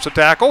Williams, slips a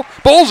tackle,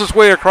 bowls his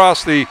way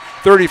across the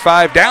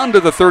 35 down to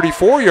the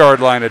 34-yard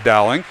line of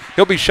Dowling.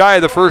 He'll be shy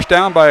of the first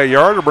down by a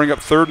yard to bring up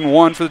 3rd and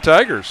 1 for the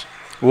Tigers.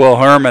 Will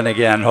Herman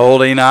again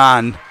holding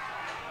on.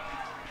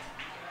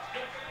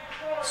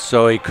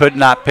 So he could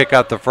not pick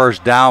up the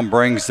first down,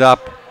 brings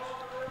up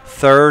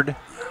 3rd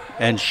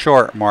and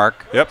short,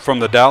 Mark. Yep, from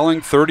the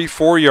Dowling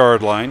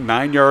 34-yard line.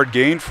 9-yard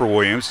gain for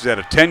Williams. He's had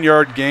a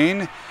 10-yard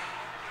gain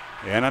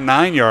and a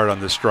 9-yard on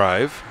this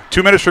drive.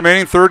 2 minutes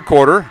remaining, 3rd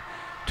quarter.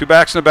 2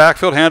 backs in the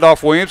backfield.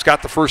 Handoff Williams.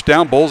 Got the first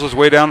down. Bowls his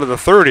way down to the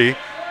 30.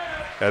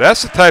 Now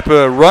that's the type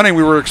of running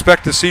we were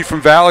expecting to see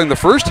from Valley in the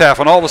first half,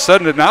 and all of a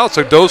sudden now it's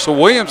a dose of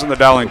Williams in the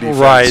Dowling defense.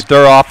 Right,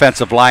 their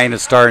offensive line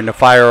is starting to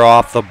fire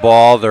off the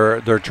ball.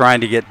 They're trying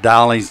to get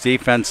Dowling's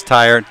defense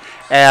tired.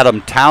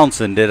 Adam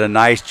Townsend did a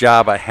nice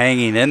job of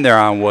hanging in there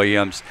on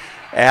Williams.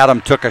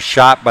 Adam took a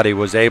shot, but he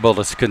was able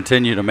to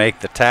continue to make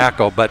the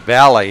tackle. But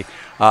Valley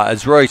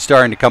is really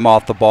starting to come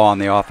off the ball on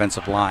the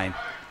offensive line.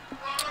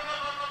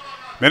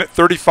 Minute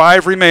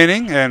 35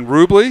 remaining, and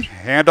Rubley,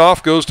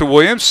 handoff goes to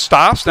Williams,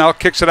 stops, now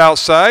kicks it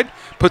outside,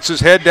 puts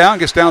his head down,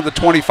 gets down to the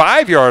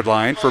 25-yard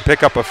line for a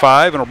pickup of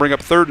 5, and will bring up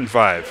 3rd and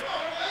 5.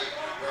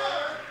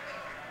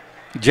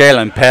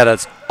 Jalen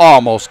Pettis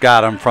almost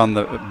got him from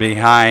the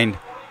behind,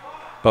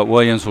 but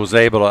Williams was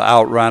able to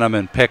outrun him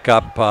and pick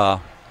up,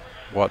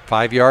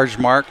 5 yards,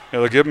 Mark? Yeah,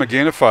 they'll give him a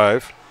gain of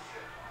 5.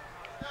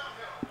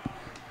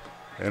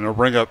 And it'll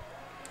bring up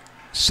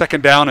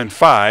 2nd down and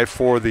 5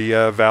 for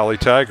the Valley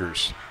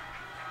Tigers.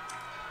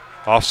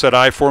 Offset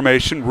I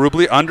formation,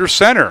 Rubley under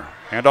center.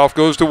 Handoff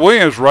goes to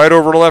Williams right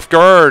over to left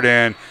guard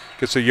and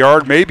gets a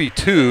yard, maybe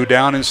 2,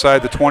 down inside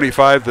the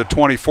 25 to the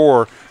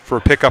 24 for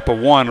a pickup of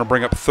 1. It'll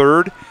bring up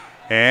 3rd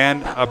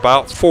and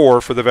about 4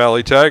 for the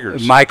Valley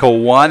Tigers. Michael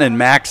 1 and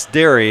Max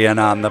Deary in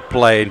on the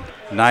play.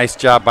 Nice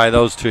job by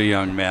those 2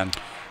 young men.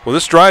 Well,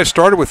 this drive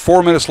started with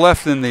 4 minutes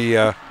left in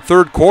the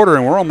 3rd quarter,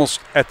 and we're almost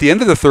at the end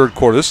of the 3rd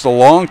quarter. This is a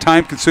long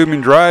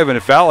time-consuming drive, and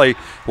if Valley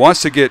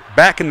wants to get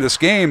back in this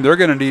game, they're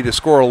going to need to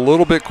score a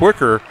little bit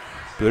quicker.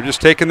 They're just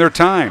taking their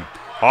time.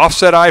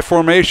 Offset I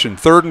formation,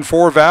 3rd and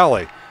 4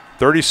 Valley.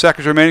 30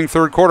 seconds remaining,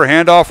 3rd quarter.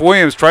 Handoff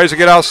Williams, tries to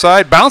get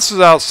outside,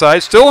 bounces outside,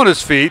 still on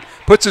his feet,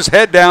 puts his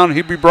head down.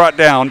 He'll be brought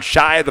down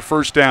shy of the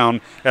first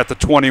down at the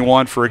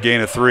 21 for a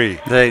gain of 3.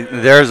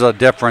 There's a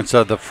difference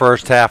of the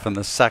first half and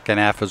the second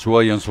half as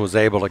Williams was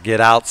able to get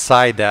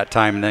outside that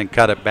time and then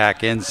cut it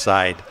back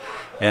inside.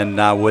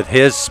 And with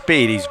his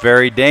speed, he's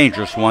very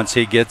dangerous once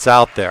he gets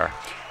out there.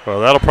 Well,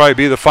 that'll probably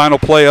be the final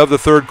play of the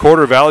 3rd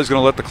quarter. Valley's going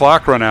to let the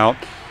clock run out.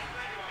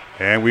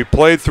 And we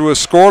played through a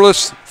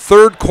scoreless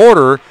 3rd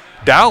quarter.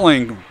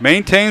 Dowling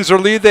maintains their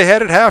lead they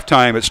had at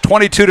halftime. It's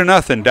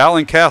 22-0.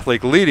 Dowling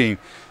Catholic leading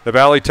the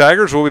Valley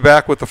Tigers. We'll be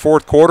back with the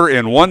 4th quarter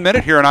in 1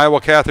 minute here on Iowa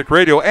Catholic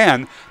Radio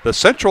and the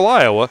Central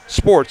Iowa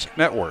Sports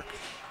Network.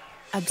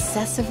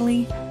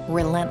 Obsessively,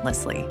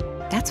 relentlessly.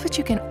 That's what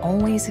you can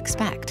always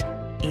expect,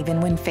 even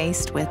when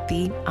faced with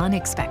the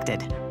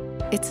unexpected.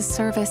 It's a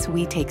service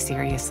we take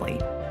seriously,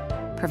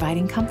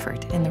 providing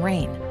comfort in the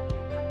rain,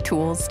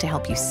 tools to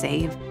help you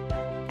save,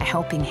 a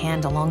helping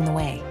hand along the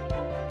way,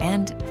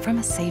 and from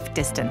a safe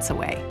distance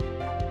away.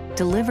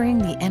 Delivering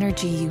the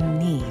energy you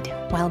need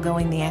while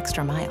going the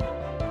extra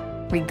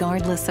mile.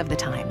 Regardless of the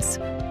times,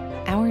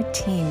 our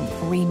team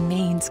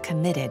remains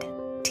committed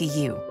to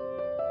you.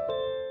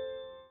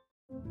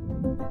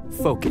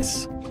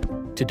 Focus.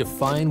 To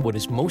define what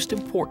is most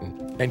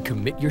important and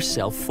commit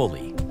yourself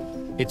fully.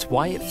 It's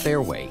why at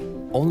Fairway,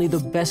 only the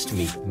best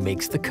meat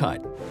makes the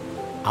cut.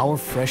 Our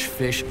fresh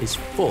fish is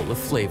full of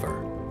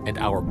flavor, and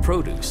our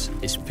produce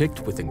is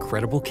picked with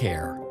incredible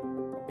care.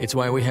 It's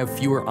why we have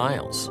fewer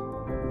aisles,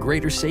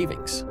 greater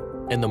savings,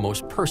 and the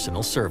most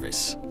personal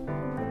service.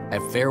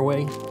 At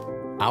Fairway,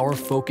 our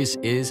focus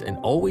is and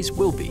always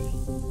will be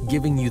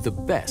giving you the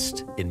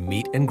best in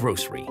meat and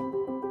grocery.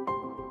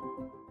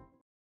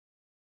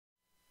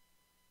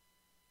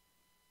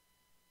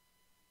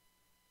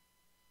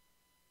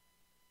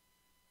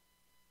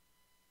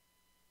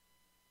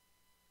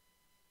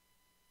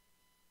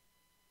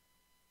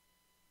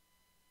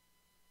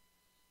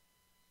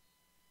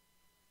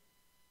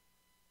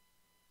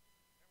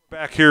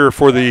 Back here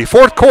for the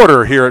fourth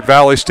quarter here at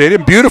Valley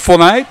Stadium. Beautiful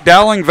night,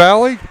 Dowling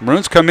Valley.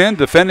 Maroons come in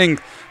defending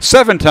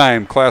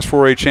 7-time Class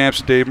 4A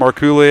champs Dave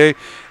Marcoullier.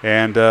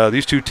 And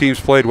these two teams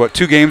played,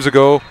 2 games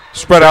ago?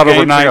 Spread out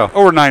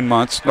over 9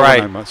 months.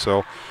 Right. 9 months,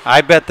 so.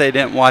 I bet they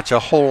didn't watch a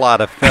whole lot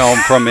of film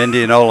from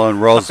Indianola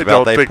and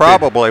Roosevelt. They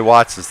probably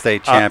watched the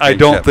state championship. I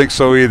don't think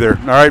so either.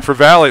 All right, for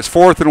Valley, it's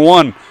 4th and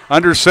 1.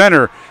 Under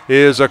center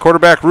is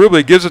quarterback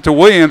Rubley. Gives it to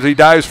Williams. He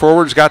dives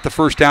forward. He's got the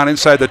first down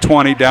inside the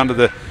 20, down to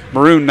the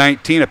Maroon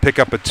 19, a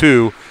pickup of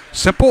 2.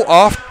 Simple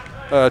off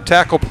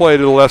tackle play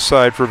to the left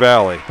side for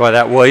Valley. Boy,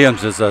 that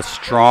Williams is a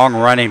strong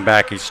running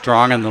back. He's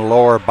strong in the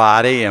lower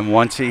body, and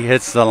once he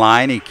hits the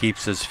line, he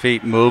keeps his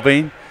feet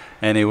moving,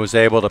 and he was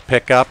able to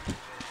pick up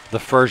the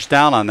first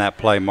down on that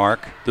play,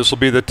 Mark. This will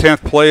be the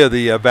 10th play of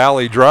the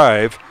Valley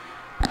drive.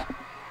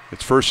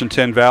 It's 1st and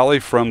 10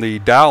 Valley from the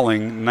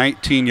Dowling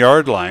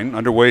 19-yard line.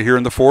 Underway here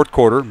in the fourth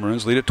quarter.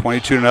 Maroons lead at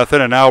 22-0,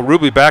 and now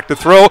Rubley back to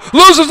throw.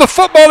 Loses the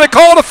football. They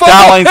call it a fumble.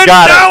 Dowling's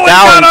got it.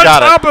 Dowling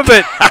got on top of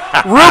it.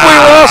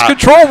 Rubley lost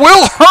control.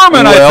 Will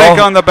Herman, I think,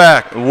 on the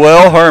back.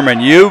 Will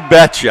Herman, you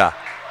betcha.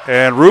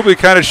 And Rubley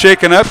kind of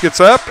shaken up, gets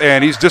up,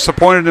 and he's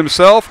disappointed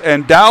himself.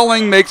 And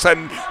Dowling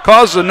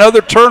causes another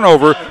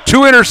turnover.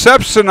 2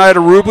 interceptions tonight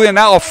of Rubley, and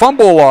now a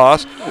fumble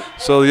loss.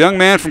 So the young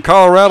man from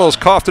Colorado has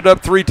coughed it up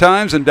 3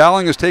 times, and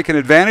Dowling has taken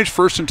advantage.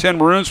 1st and 10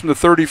 Maroons from the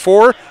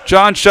 34.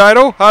 John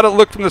Shido, how'd it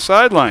look from the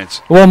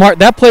sidelines? Well, Mark,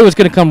 that play was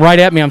going to come right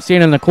at me. I'm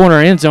standing in the corner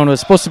end zone. It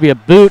was supposed to be a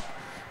boot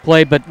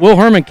play, but Will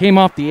Herman came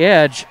off the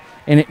edge,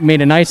 and it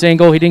made a nice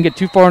angle. He didn't get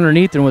too far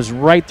underneath and was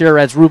right there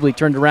as Rubley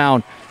turned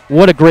around.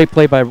 What a great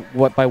play by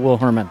Will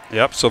Herman.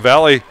 Yep, so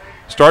Valley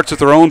starts at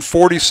their own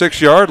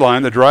 46-yard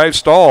line. The drive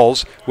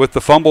stalls with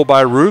the fumble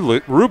by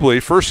Rubley.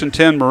 1st and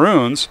 10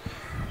 Maroons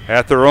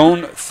at their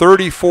own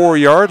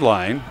 34-yard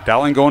line.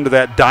 Dowling going to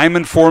that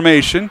diamond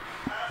formation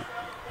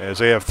as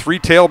they have 3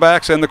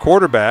 tailbacks and the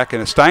quarterback,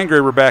 and a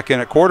Steingraber back in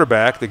at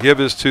quarterback. The give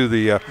is to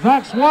the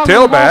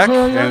tailback,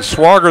 and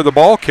Swager the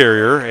ball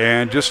carrier,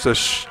 and just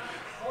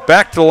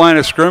back to the line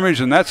of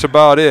scrimmage, and that's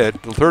about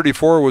it. The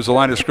 34 was the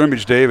line of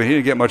scrimmage, Dave, and he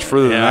didn't get much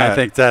further than that. I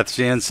think that's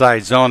the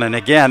inside zone. And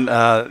again,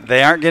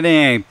 they aren't getting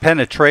any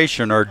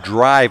penetration or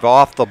drive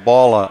off the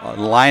ball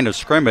line of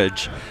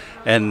scrimmage,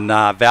 and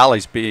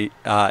Valley's be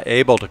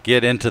able to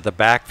get into the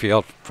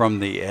backfield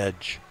from the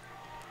edge.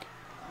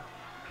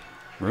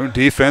 Maroon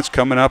defense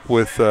coming up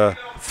with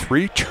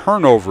 3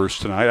 turnovers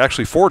tonight.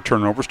 Actually 4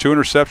 turnovers, 2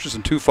 interceptions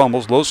and 2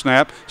 fumbles. Low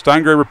snap.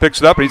 Steingraber picks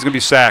it up, and he's going to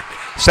be sacked.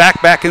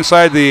 Sacked back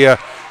inside the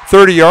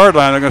 30-yard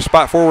line. They're going to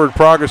spot forward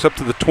progress up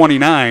to the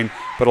 29,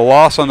 but a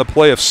loss on the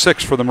play of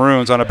 6 for the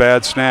Maroons on a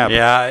bad snap.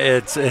 Yeah,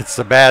 it's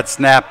a bad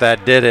snap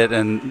that did it,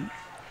 and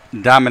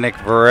Dominic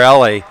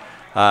Varelli,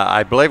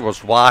 I believe,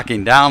 was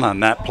walking down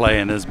on that play,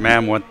 and his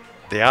man went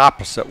the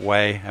opposite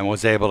way and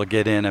was able to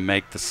get in and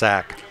make the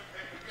sack.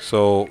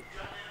 So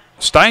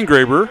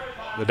Steingraber,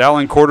 the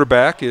Dowling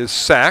quarterback, is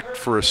sacked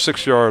for a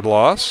 6-yard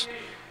loss.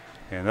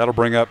 And that'll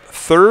bring up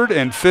 3rd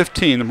and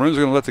 15. The Maroons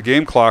are going to let the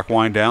game clock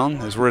wind down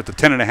as we're at the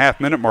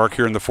 10.5-minute mark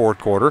here in the fourth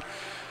quarter.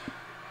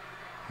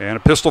 And a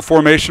pistol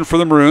formation for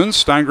the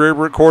Maroons.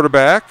 Steingraber at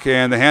quarterback,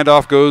 and the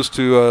handoff goes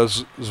to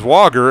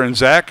Swager, and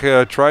Zach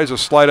tries to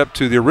slide up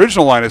to the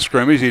original line of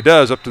scrimmage. He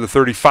does, up to the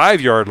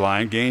 35-yard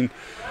line. Gain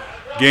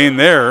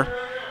there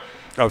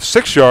of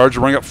 6 yards,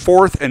 bring up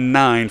 4th and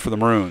 9 for the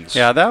Maroons.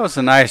 Yeah, that was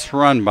a nice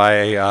run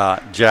by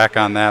Jack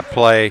on that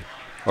play,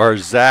 or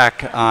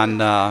Zach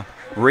on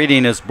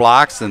reading his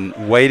blocks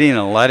and waiting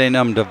and letting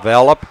them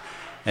develop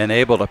and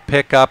able to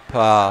pick up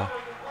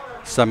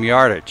some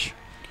yardage.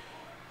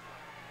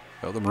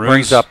 Well, the Maroons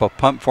brings up a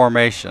punt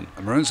formation.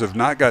 The Maroons have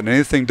not gotten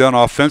anything done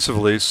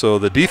offensively, so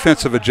the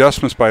defensive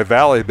adjustments by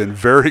Valley have been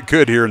very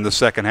good here in the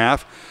second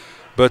half.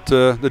 But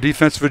the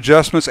defensive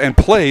adjustments and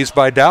plays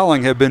by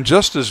Dowling have been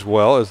just as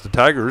well as the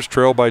Tigers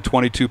trail by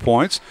 22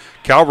 points.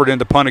 Calvert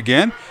into punt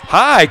again.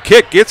 High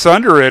kick gets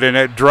under it, and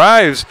it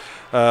drives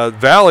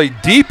Valley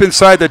deep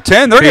inside the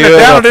 10. They're going to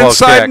down it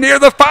inside near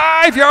the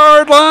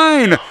 5-yard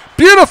line.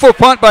 Beautiful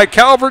punt by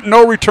Calvert,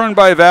 no return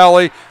by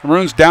Valley.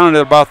 Maroons down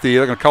at about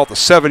they're going to call it the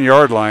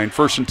 7-yard line,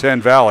 1st and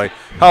 10 Valley.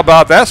 How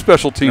about that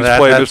special teams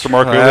play, Mr.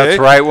 Marcoulé? That's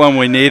right when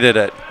we needed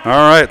it.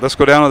 All right, let's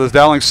go down to the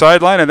Dowling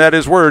sideline, and that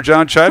is where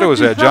John Chido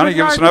is at. Johnny,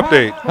 give us an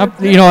update.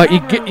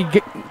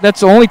 That's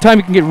the only time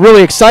you can get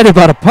really excited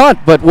about a punt,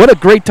 but what a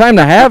great time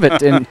to have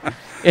it. And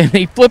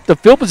he flipped the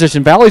field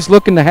position. Valley's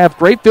looking to have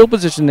great field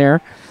position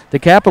there to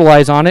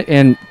capitalize on it,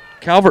 and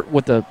Calvert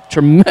with a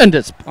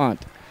tremendous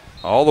punt.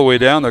 All the way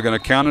down, they're going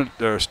to count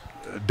it,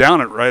 down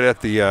it right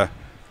at the,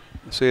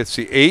 say it's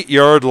the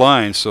 8-yard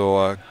line.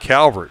 So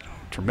Calvert,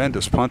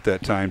 tremendous punt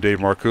that time, Dave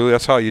Marcoulé.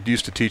 That's how you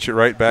used to teach it,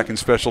 right, back in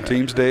special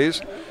teams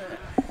days?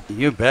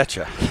 You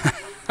betcha.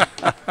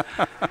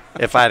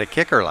 If I had a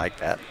kicker like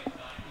that.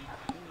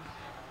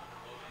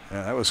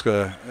 Yeah, that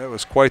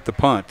was quite the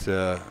punt.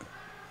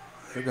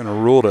 They're going to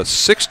rule it a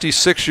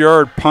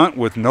 66-yard punt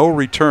with no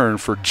return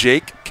for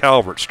Jake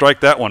Calvert. Strike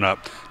that one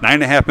up.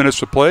 9.5 minutes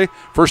to play.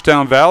 First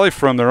down Valley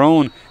from their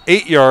own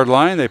 8-yard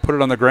line. They put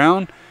it on the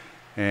ground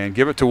and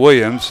give it to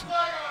Williams.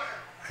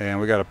 And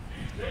we got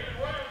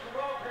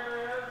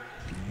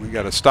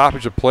a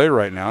stoppage of play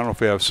right now. I don't know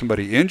if we have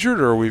somebody injured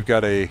or we've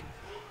got a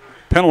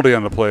penalty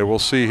on the play. We'll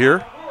see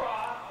here.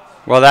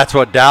 Well, that's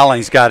what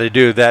Dowling's got to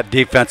do. That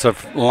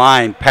defensive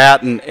line,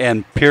 Patton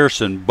and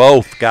Pearson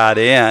both got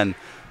in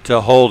to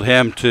hold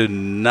him to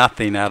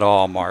nothing at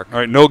all, Mark. All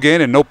right, no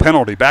gain and no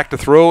penalty. Back to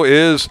throw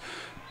is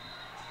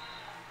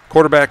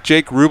quarterback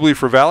Jake Rubley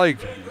for Valley.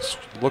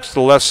 Looks to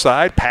the left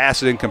side.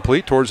 Pass is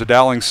incomplete towards the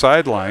Dowling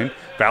sideline.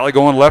 Valley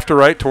going left to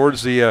right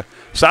towards the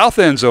south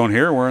end zone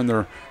here, wearing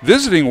their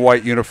visiting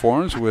white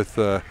uniforms with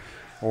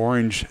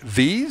orange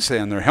V's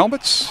and their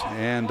helmets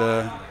and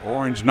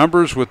orange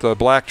numbers with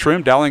black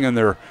trim. Dowling in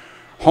their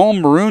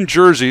home maroon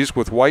jerseys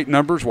with white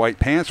numbers, white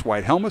pants,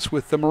 white helmets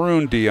with the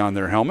maroon D on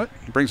their helmet.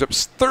 Brings up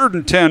 3rd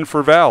and 10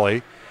 for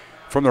Valley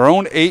from their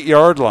own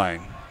 8-yard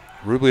line.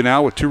 Rubley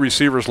now with 2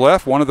 receivers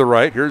left, one to the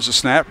right. Here's the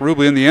snap.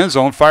 Rubley in the end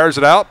zone, fires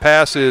it out.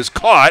 Pass is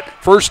caught.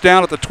 First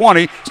down at the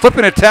 20.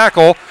 Slipping a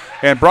tackle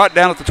and brought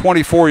down at the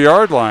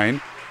 24-yard line.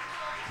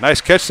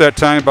 Nice catch that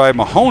time by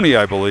Mahoney,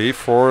 I believe,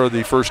 for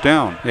the first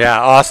down. Yeah,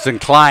 Austin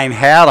Klein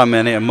had him,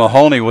 and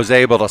Mahoney was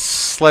able to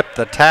slip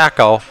the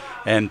tackle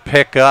and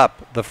pick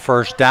up the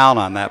first down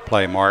on that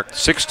play, Mark.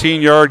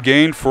 16-yard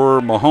gain for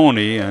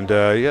Mahoney, and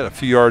he had a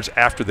few yards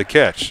after the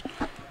catch.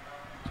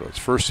 So it's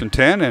 1st and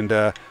 10, and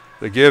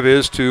the give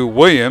is to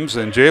Williams,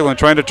 and Jalen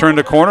trying to turn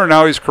the corner.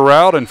 Now he's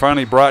corralled and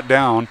finally brought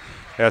down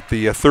at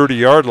the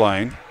 30-yard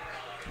line.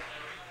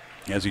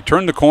 As he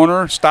turned the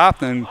corner,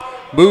 stopped, and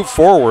moved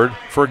forward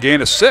for a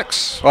gain of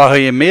 6. Well,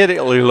 he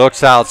immediately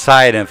looks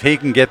outside, and if he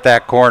can get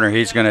that corner,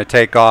 he's going to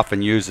take off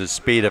and use his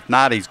speed. If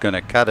not, he's going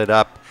to cut it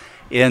up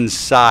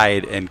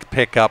inside and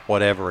pick up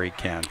whatever he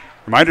can.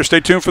 Reminder, stay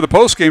tuned for the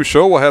post-game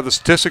show. We'll have the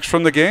statistics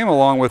from the game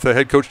along with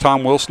head coach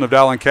Tom Wilson of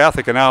Dowling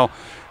Catholic. And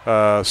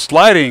now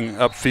sliding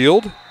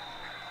upfield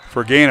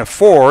for a gain of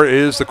 4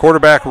 is the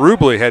quarterback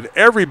Rubley. Had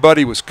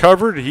everybody was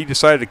covered. He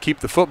decided to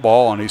keep the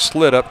football, and he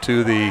slid up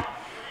to the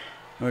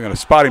they're going to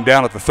spot him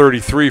down at the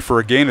 33 for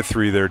a gain of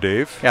 3 there,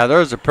 Dave. Yeah, there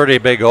was a pretty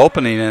big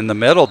opening in the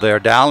middle there.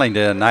 Dowling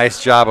did a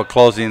nice job of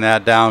closing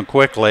that down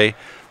quickly.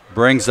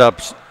 Brings up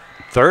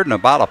 3rd and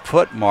about a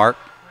foot, Mark.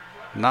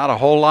 Not a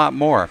whole lot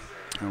more.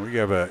 And we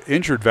have an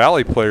injured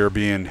Valley player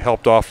being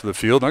helped off the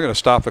field. They're going to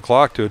stop the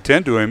clock to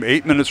attend to him.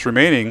 8 minutes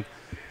remaining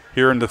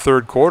here in the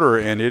 3rd quarter,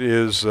 and it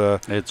is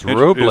it's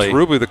Rubley. It's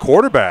Rubley, the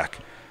quarterback,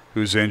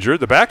 who's injured.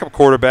 The backup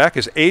quarterback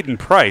is Aiden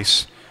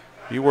Price.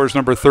 He wears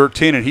number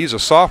 13, and he's a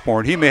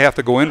sophomore, and he may have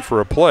to go in for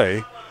a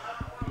play.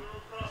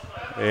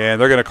 And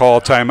they're going to call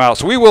a timeout.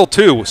 So we will,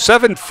 too.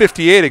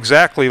 7:58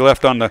 exactly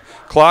left on the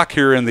clock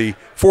here in the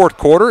 4th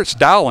quarter. It's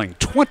Dowling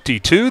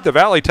 22, the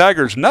Valley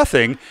Tigers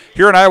nothing,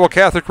 here on Iowa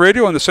Catholic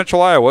Radio and the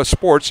Central Iowa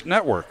Sports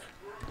Network.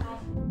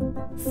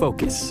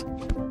 Focus.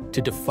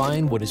 To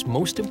define what is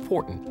most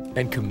important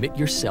and commit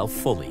yourself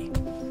fully.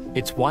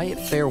 It's why at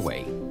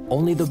Fairway,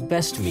 only the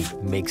best meat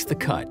makes the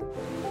cut.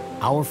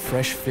 Our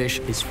fresh fish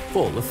is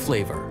full of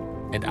flavor,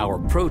 and our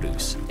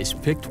produce is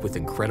picked with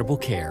incredible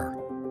care.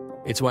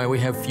 It's why we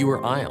have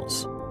fewer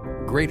aisles,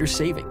 greater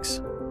savings,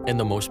 and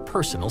the most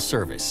personal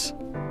service.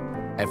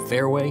 At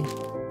Fairway,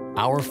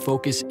 our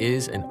focus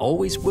is and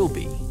always will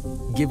be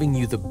giving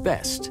you the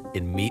best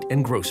in meat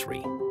and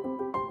grocery.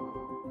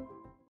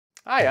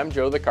 Hi, I'm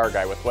Joe the Car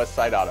Guy with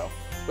Westside Auto.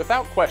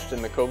 Without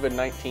question, the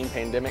COVID-19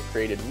 pandemic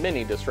created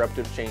many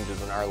disruptive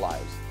changes in our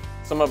lives.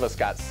 Some of us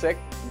got sick,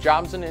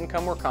 jobs and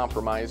income were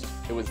compromised,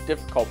 it was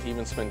difficult to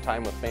even spend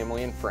time with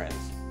family and friends.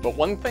 But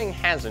one thing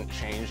hasn't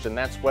changed, and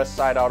that's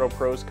Westside Auto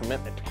Pro's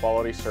commitment to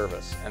quality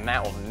service, and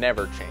that will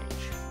never change.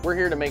 We're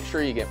here to make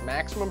sure you get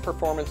maximum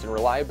performance and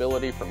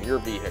reliability from your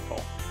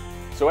vehicle.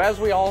 So as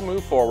we all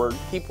move forward,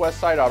 keep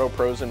Westside Auto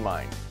Pros in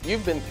mind.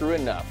 You've been through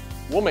enough.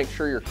 We'll make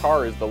sure your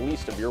car is the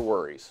least of your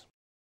worries.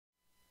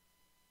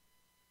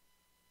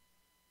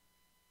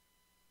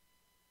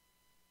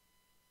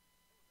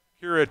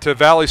 Here at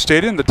Valley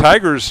Stadium, the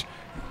Tigers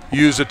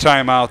used a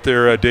timeout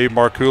there, Dave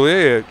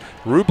Marcoullier.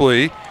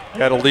 Rubley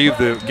had to leave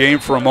the game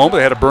for a moment.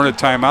 They had to burn a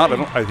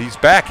timeout. He's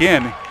back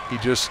in. He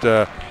just,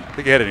 I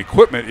think he had an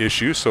equipment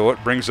issue, so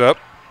it brings up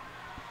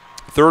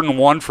 3rd and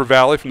 1 for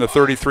Valley from the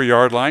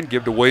 33-yard line.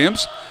 Give to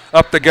Williams.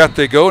 Up the gut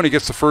they go, and he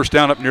gets the first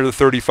down up near the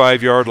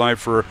 35-yard line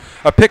for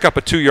a pickup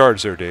of 2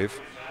 yards there, Dave.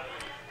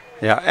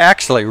 Yeah,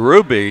 actually,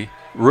 Rubley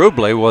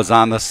was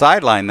on the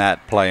sideline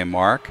that play,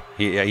 Mark.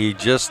 He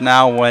just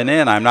now went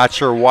in. I'm not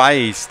sure why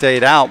he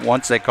stayed out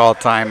once they called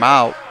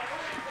timeout.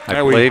 I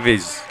believe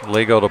he's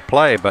legal to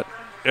play, but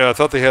yeah, I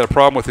thought they had a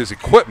problem with his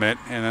equipment,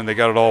 and then they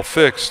got it all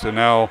fixed, and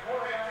now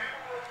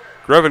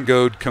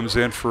Grevengode comes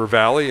in for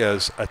Valley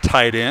as a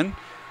tight end.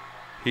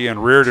 He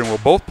and Reardon will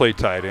both play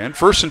tight end.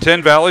 1st and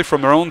 10 Valley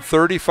from their own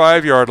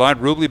 35-yard line.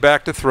 Rubley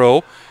back to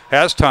throw.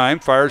 Has time,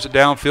 fires it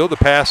downfield. The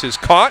pass is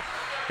caught.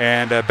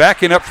 And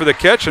backing up for the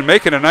catch and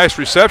making a nice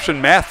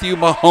reception, Matthew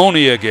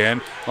Mahoney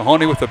again.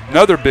 Mahoney with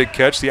another big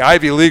catch. The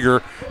Ivy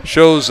Leaguer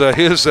shows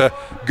his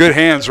good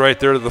hands right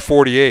there to the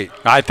 48.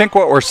 I think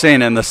what we're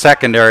seeing in the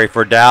secondary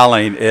for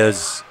Dowling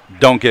is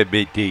don't get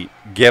beat deep.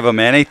 Give them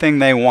anything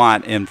they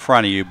want in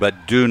front of you,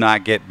 but do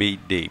not get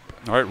beat deep.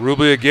 All right,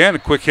 Rubley again, a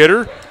quick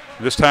hitter.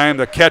 This time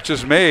the catch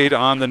is made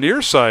on the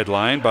near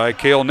sideline by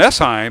Cale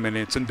Nessheim, and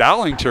it's in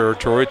Dowling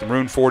territory at the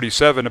Maroon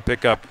 47 to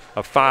pick up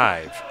a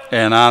 5.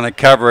 And on the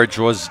coverage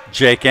was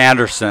Jake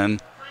Anderson,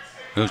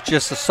 who's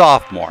just a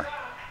sophomore.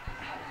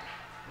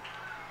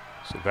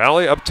 So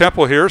Valley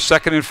up-tempo here,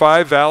 2nd and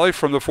 5 Valley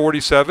from the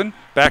 47.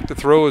 Back to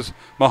throw is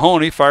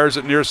Mahoney, fires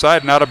it near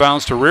side and out of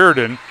bounds to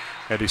Reardon.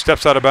 And he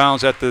steps out of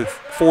bounds at the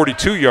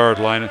 42-yard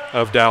line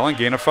of Dowling,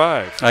 gain of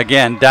 5.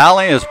 Again,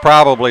 Dowling is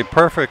probably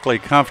perfectly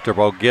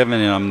comfortable giving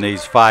them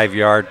these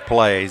 5-yard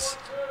plays.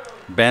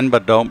 Bend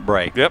but don't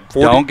break. Yep.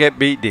 Don't get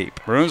beat deep.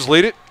 Maroons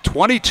lead it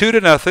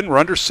 22-0. We're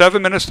under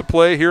 7 minutes to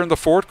play here in the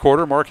 4th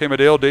quarter. Mark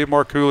Hamadale, Dave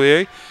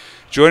Marcoullier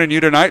joining you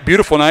tonight.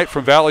 Beautiful night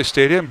from Valley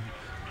Stadium.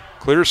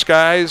 Clear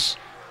skies,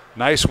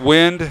 nice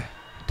wind.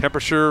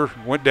 Temperature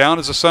went down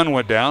as the sun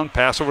went down.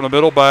 Pass over the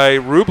middle by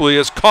Rubley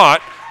is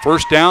caught.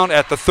 First down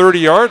at the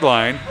 30-yard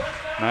line.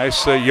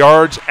 Nice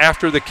yards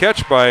after the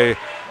catch by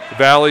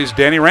Valley's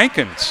Danny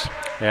Rankins.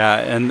 Yeah,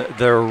 and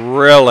they're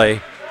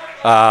really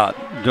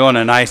doing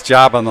a nice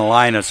job on the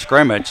line of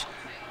scrimmage,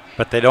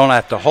 but they don't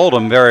have to hold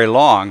them very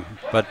long.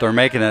 But they're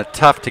making it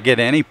tough to get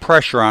any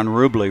pressure on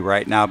Rubley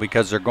right now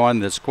because they're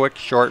going this quick,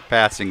 short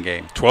passing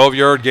game.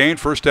 12-yard gain,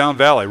 first down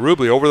Valley.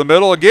 Rubley over the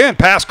middle again.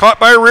 Pass caught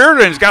by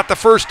Reardon. He's got the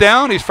first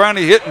down. He's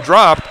finally hit and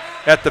dropped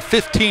at the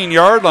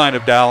 15-yard line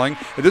of Dowling.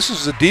 And this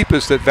is the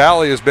deepest that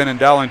Valley has been in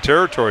Dowling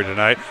territory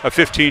tonight, a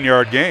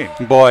 15-yard gain.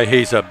 Boy,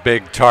 he's a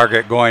big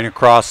target going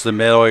across the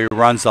middle. He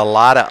runs a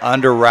lot of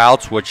under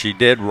routes, which he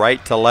did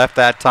right to left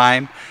that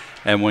time.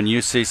 And when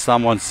you see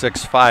someone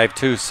 6'5",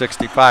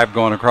 265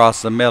 going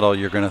across the middle,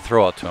 you're going to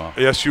throw it to him.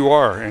 Yes, you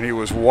are. And he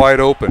was wide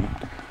open.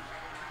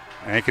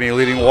 Ankeny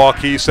leading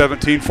Waukee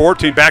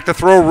 17-14. Back to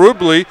throw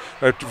Rubley.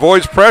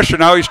 Avoids pressure.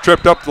 Now he's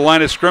tripped up the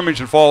line of scrimmage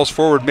and falls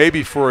forward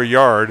maybe for a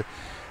yard.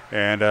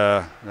 And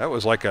that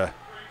was like a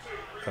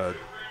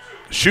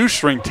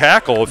shoestring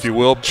tackle, if you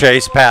will.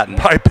 Chase Patton.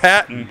 By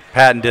Patton.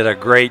 Patton did a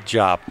great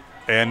job.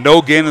 And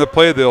no gain of the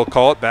play, they'll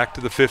call it. Back to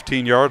the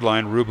 15-yard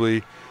line.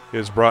 Rubley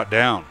is brought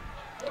down.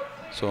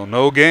 So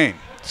no gain.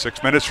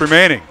 6 minutes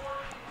remaining.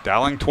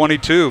 Dowling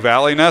 22,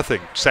 Valley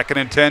nothing. 2nd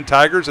and 10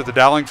 Tigers at the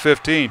Dowling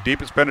 15.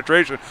 Deepest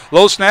penetration.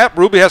 Low snap.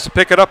 Rubley has to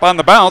pick it up on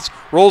the bounce.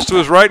 Rolls to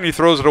his right and he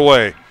throws it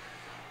away.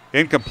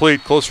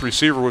 Incomplete. Close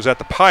receiver was at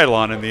the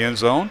pylon in the end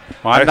zone.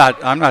 Well,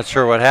 I'm not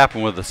sure what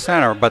happened with the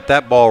center, but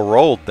that ball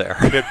rolled there.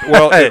 It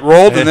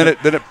rolled and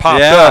then it popped up.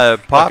 Yeah,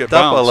 it popped like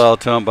up a little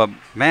to him, but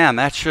man,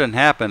 that shouldn't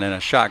happen in a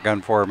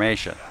shotgun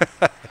formation.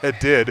 It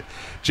did.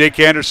 Jake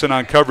Anderson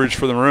on coverage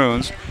for the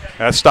Maroons.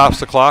 That stops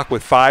the clock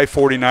with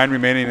 5:49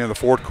 remaining in the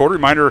 4th quarter.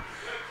 Reminder,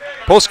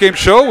 post-game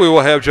show, we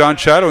will have John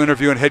Chido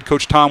interviewing head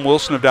coach Tom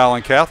Wilson of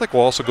Dowling Catholic.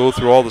 We'll also go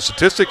through all the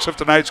statistics of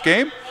tonight's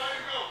game.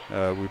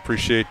 We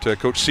appreciate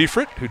Coach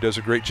Seifert, who does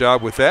a great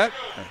job with that,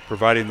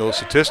 providing those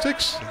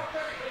statistics.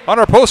 On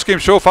our post-game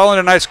show, following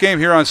tonight's game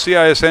here on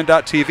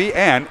CISN.TV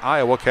and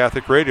Iowa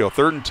Catholic Radio.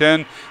 3rd and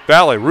 10,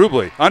 Valley.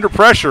 Rubley under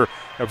pressure,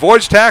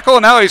 avoids tackle,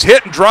 and now he's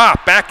hit and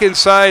dropped back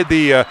inside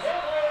the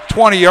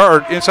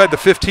 20-yard, inside the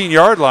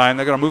 15-yard line.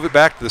 They're going to move it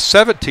back to the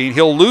 17.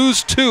 He'll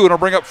lose 2, and it'll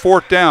bring up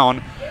 4th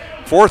down.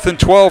 4th and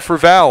 12 for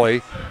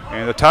Valley.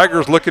 And the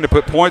Tigers looking to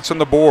put points on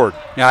the board.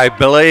 Yeah, I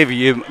believe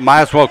you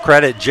might as well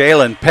credit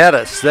Jalen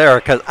Pettis there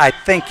because I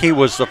think he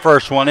was the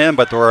first one in,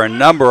 but there were a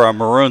number of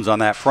Maroons on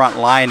that front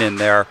line in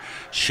there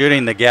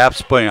shooting the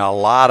gaps, putting a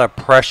lot of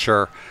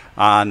pressure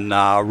on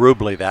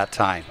Rubley that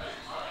time.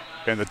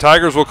 And the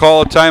Tigers will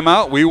call a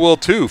timeout. We will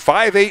too.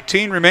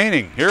 5:18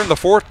 remaining here in the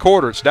 4th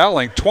quarter. It's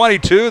Dowling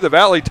 22, the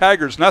Valley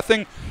Tigers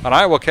nothing on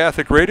Iowa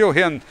Catholic Radio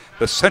here on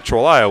the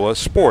Central Iowa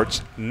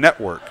Sports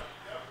Network.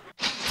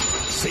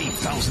 Save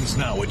thousands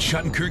now at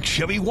Schottenkirk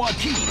Chevy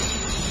Waukee.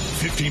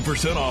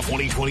 15% off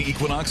 2020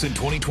 Equinox and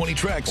 2020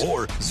 Trax,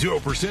 or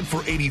 0%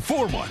 for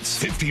 84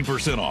 months.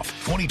 15% off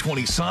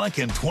 2020 Sonic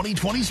and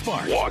 2020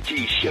 Spark.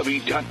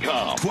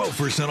 WaukeeChevy.com.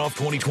 12% off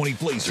 2020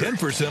 Blazer.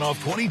 10%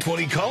 off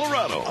 2020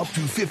 Colorado. Up to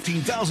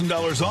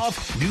 $15,000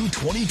 off new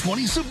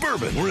 2020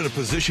 Suburban. We're in a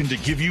position to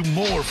give you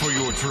more for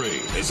your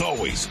trade. As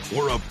always,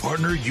 we're a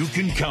partner you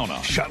can count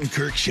on.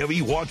 Schottenkirk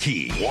Chevy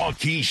Waukee.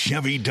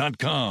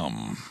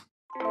 WaukeeChevy.com.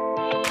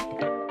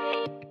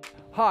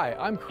 Hi,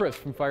 I'm Chris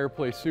from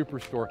Fireplace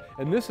Superstore,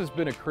 and this has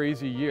been a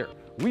crazy year.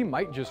 We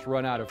might just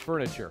run out of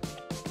furniture,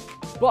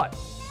 but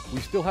we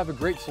still have a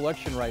great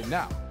selection right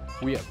now.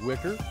 We have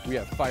wicker, we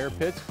have fire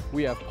pits,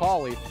 we have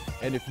poly,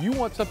 and if you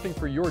want something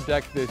for your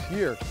deck this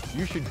year,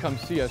 you should come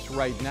see us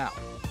right now.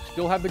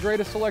 Still have the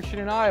greatest selection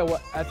in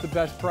Iowa at the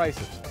best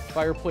prices.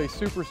 Fireplace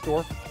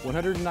Superstore,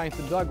 109th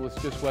and Douglas,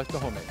 just west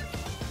of Homemaker.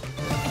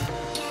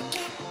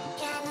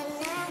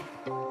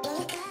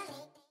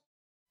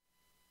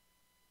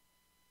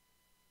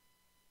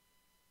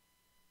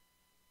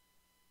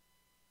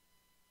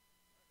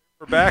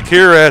 We're back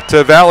here at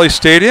Valley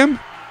Stadium.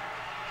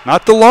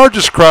 Not the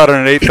largest crowd in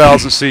an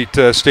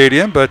 8,000-seat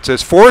stadium, but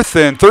it's 4th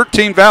and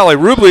 13 Valley.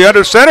 Rubley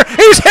under center.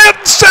 He's hit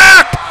and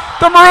sacked!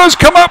 The Maroons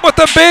come up with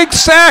a big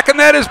sack, and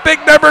that is big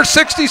number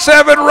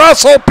 67,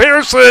 Russell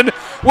Pearson,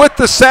 with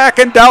the sack,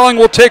 and Dowling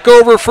will take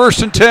over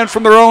 1st and 10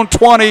 from their own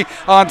 20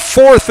 on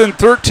 4th and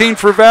 13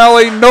 for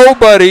Valley.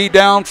 Nobody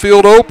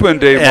downfield open,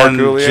 Dave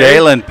Marcoulier.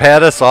 Jalen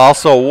Pettis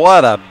also,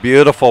 what a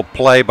beautiful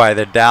play by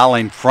the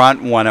Dowling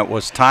front. When it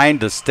was time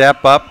to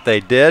step up, they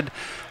did.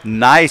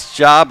 Nice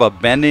job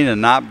of bending and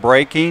not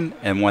breaking,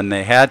 and when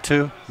they had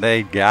to,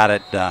 they got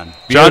it done.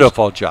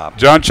 Beautiful job.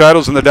 John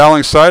Chidle's in the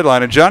Dowling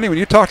sideline. And, Johnny, when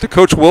you talked to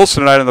Coach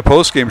Wilson tonight on the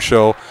postgame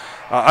show,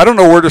 I don't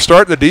know where to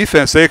start in the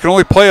defense. They can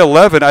only play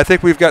 11. I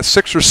think we've got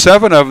 6 or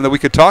 7 of them that we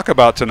could talk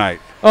about tonight.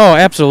 Oh,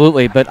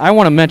 absolutely. But I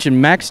want to mention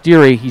Max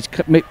Deary. He's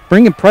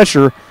bringing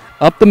pressure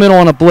up the middle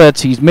on a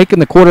blitz. He's making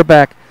the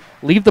quarterback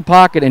leave the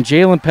pocket, and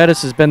Jalen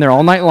Pettis has been there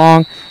all night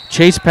long.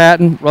 Chase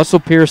Patton, Russell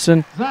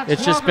Pearson.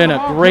 It's just been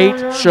a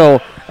great show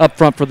up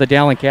front for the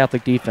Dowling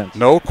Catholic defense.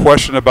 No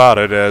question about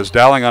it, as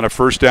Dowling on a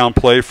first down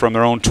play from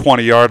their own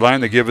 20-yard line.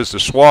 They give us to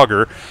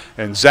Swagger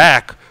and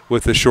Zach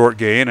with the short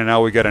gain, and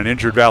now we got an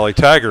injured Valley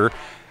Tiger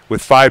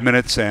with 5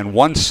 minutes and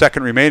 1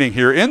 second remaining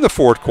here in the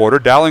fourth quarter.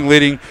 Dowling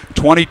leading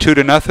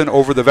 22-0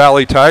 over the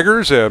Valley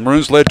Tigers.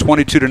 Maroons led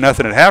 22-0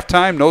 at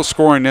halftime. No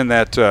scoring in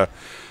that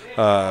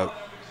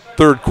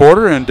third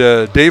quarter. And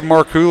Dave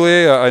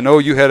Marcoulier, I know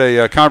you had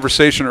a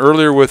conversation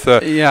earlier with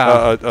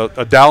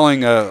a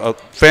Dowling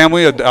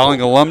family, a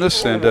Dowling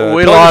alumnus, and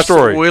we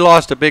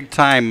lost a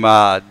big-time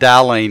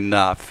Dowling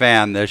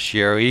fan this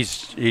year.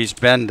 He's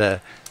been to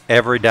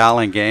every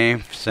Dowling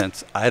game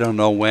since I don't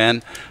know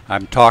when.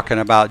 I'm talking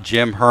about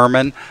Jim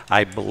Herman.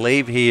 I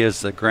believe he is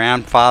the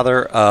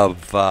grandfather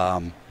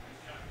of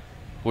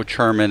which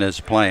Herman is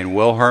playing?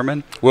 Will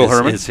Herman?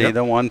 Is he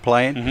the one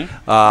playing?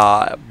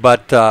 Mm-hmm.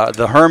 But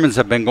the Hermans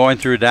have been going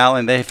through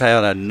Dowling. They've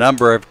had a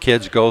number of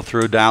kids go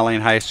through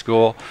Dowling High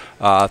School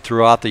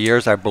throughout the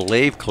years. I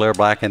believe clear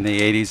back in the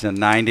 80s and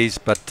 90s.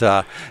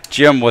 But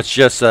Jim was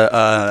just an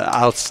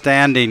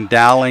outstanding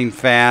Dowling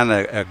fan,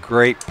 a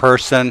great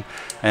person,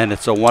 and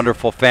it's a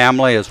wonderful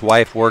family. His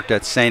wife worked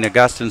at St.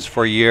 Augustine's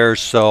for years,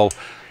 so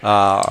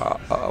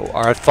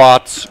our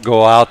thoughts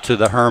go out to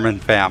the Herman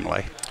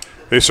family.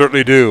 They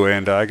certainly do,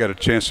 and I got a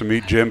chance to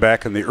meet Jim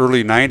back in the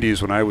early 90s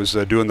when I was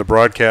doing the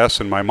broadcast,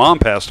 and my mom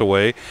passed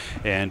away,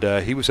 and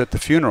he was at the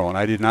funeral, and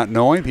I did not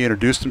know him. He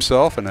introduced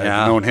himself, and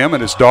I've known him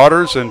and his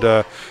daughters, and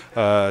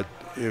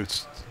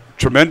it's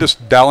tremendous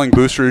Dowling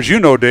booster. As you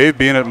know, Dave,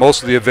 being at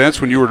most of the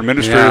events when you were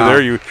administrator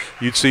there,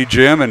 you'd see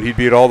Jim, and he'd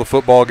be at all the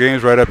football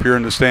games right up here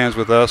in the stands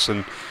with us,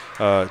 and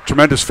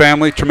tremendous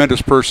family,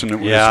 tremendous person.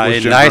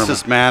 Was Jim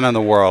nicest man in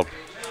the world.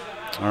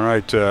 All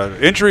right,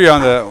 injury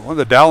on one of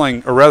the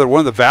Dowling, or rather one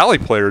of the Valley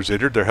players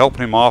injured. They're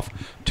helping him off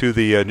to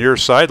the near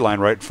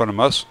sideline right in front of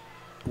us,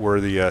 where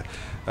the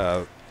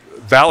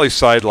Valley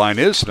sideline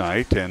is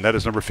tonight, and that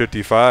is number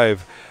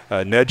 55,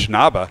 Nej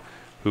Naba,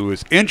 who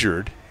is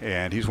injured,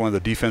 and he's one of the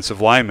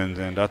defensive linemen.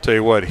 And I'll tell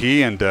you what,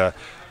 he and the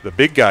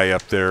big guy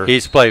up there.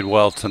 He's played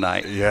well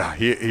tonight. Yeah,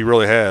 he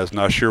really has.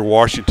 Nasheer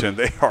Washington,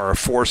 they are a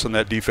force on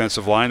that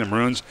defensive line. The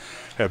Maroons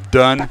have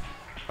done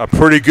a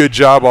pretty good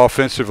job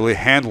offensively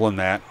handling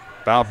that.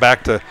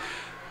 Back to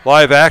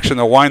live action.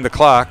 They'll wind the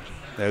clock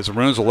as the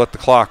Maroons will let the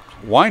clock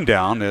wind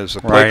down as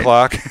the play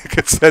clock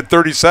gets at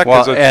 30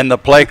 seconds. Well, and the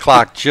play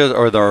clock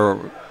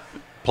the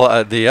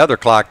other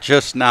clock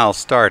just now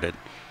started.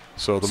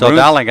 So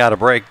Dowling got a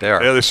break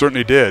there. Yeah, they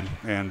certainly did.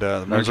 And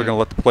the Maroons are going to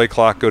let the play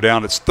clock go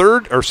down. It's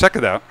second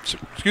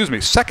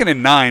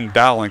and 9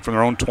 Dowling from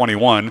their own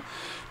 21.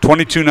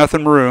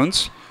 22-0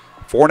 Maroons.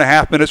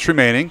 4.5 minutes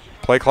remaining.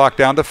 Play clock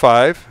down to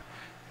 5.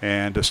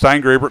 And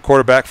Steingraber,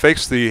 quarterback,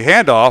 fakes the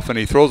handoff, and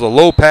he throws a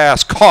low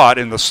pass caught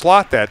in the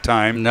slot that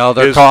time. No,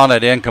 they're calling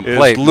it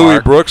incomplete. Louis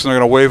Brooks, and they're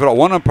going to wave it out.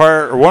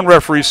 One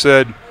referee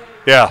said,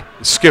 yeah,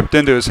 it skipped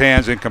into his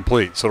hands,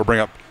 incomplete. So it'll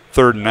bring up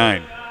 3rd and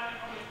 9.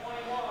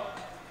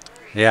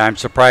 Yeah, I'm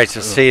surprised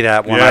to see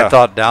that when I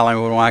thought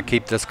Dowling would want to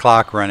keep this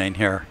clock running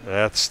here.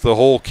 That's the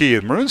whole key.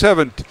 The Maroons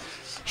haven't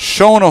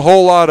shown a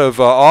whole lot of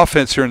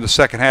offense here in the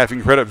second half. You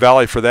can credit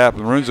Valley for that. But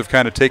the Maroons have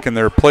kind of taken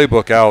their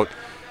playbook out.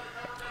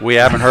 We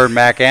haven't heard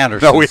Mac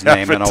Anderson's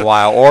name in a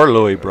while, or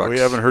Louis Brooks. We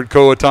haven't heard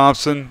Koa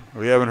Thompson.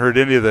 We haven't heard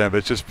any of them.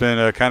 It's just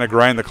been kind of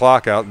grind the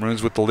clock out.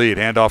 Maroons with the lead.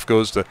 Handoff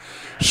goes to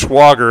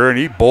Schwager, and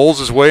he bowls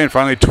his way and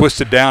finally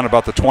twisted down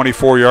about the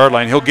 24-yard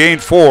line. He'll gain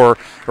 4.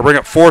 They'll bring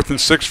up 4th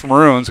and 6 for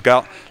Maroons.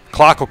 The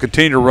clock will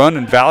continue to run,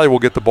 and Valley will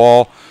get the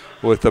ball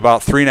with about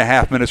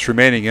 3.5 minutes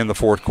remaining in the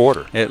fourth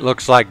quarter. It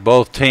looks like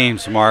both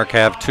teams, Mark,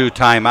 have 2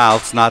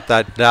 timeouts. Not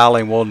that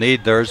Dowling will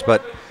need theirs,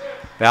 but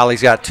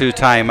Valley's got 2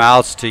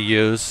 timeouts to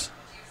use.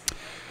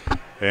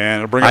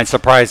 And I'm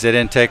surprised they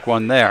didn't take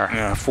one there.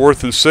 Yeah,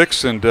 4th and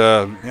 6, and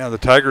the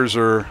Tigers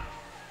are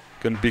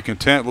going to be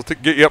content. We'll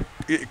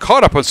get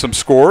caught up on some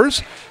scores.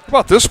 How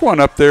about this one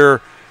up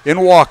there in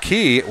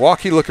Waukee?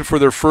 Waukee looking for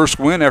their first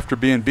win after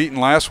being beaten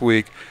last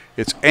week.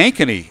 It's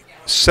Ankeny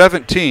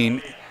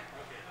 17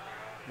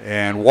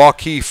 and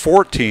Waukee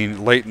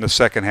 14 late in the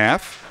second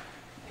half.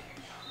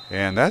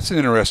 And that's an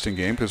interesting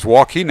game because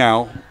Waukee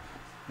now,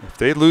 if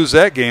they lose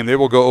that game, they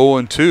will go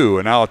 0-2.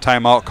 And now a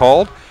timeout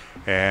called.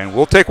 And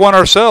we'll take one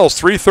ourselves.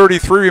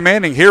 3:33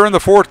 remaining here in the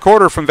fourth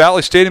quarter from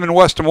Valley Stadium in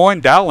West Des Moines.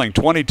 Dowling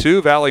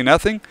 22, Valley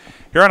nothing.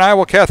 Here on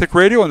Iowa Catholic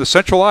Radio and the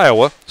Central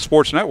Iowa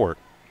Sports Network.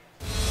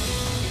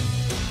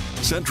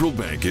 Central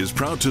Bank is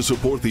proud to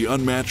support the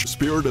unmatched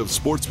spirit of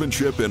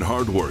sportsmanship and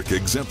hard work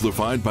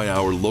exemplified by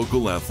our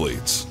local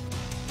athletes.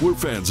 We're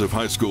fans of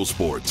high school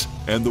sports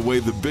and the way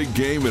the big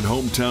game and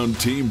hometown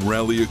team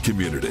rally a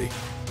community.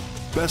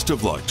 Best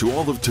of luck to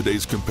all of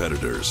today's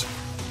competitors.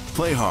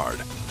 Play hard,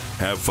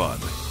 have fun,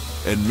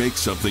 and make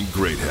something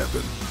great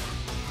happen.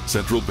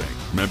 Central Bank,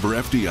 member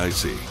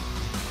FDIC.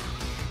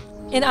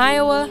 In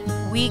Iowa,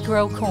 we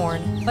grow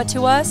corn, but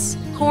to us,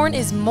 corn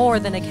is more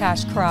than a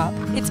cash crop.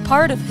 It's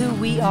part of who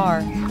we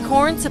are.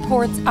 Corn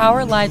supports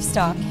our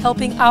livestock,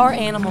 helping our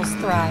animals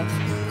thrive.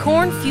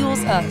 Corn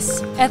fuels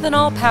us.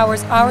 Ethanol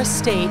powers our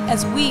state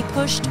as we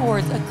push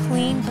towards a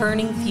clean,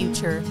 burning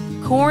future.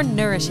 Corn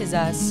nourishes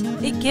us.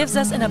 It gives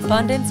us an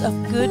abundance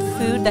of good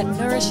food that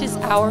nourishes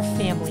our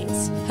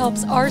families,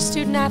 helps our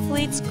student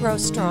athletes grow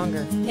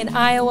stronger. In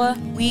Iowa,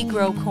 we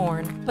grow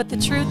corn. But the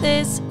truth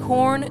is,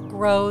 corn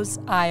grows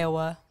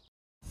Iowa.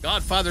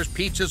 Godfather's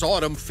Pizza's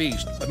Autumn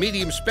Feast. A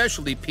medium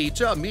specialty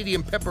pizza, a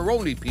medium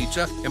pepperoni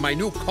pizza, and my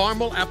new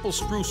caramel apple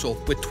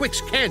streusel with Twix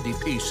candy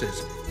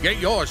pieces. Get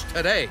yours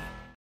today.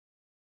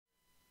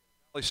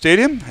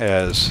 Stadium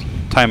has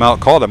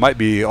timeout called. That might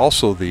be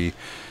also the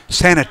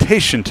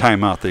sanitation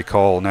timeout they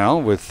call now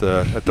with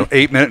at the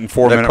 8-minute and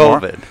 4-minute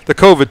mark. The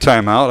COVID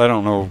timeout. I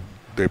don't know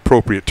the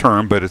appropriate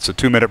term, but it's a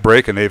 2-minute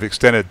break, and they've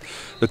extended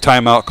the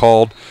timeout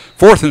called.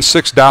 4th and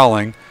 6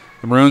 Dowling.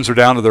 The Maroons are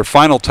down to their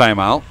final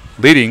timeout,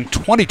 leading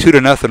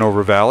 22-0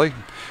 over Valley.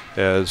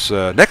 As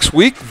next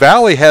week,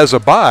 Valley has a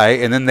bye,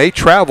 and then they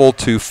travel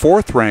to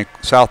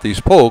 4th-ranked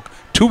Southeast Polk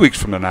 2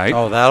 weeks from tonight.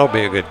 Oh, that'll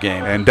be a good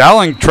game. And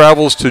Dowling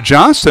travels to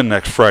Johnston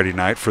next Friday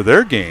night for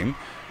their game.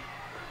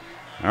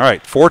 All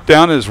right, 4th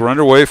down as we're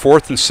underway.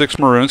 4th and 6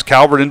 Maroons.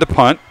 Calvert into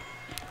punt.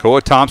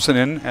 Koa Thompson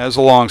in as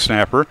a long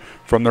snapper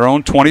from their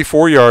own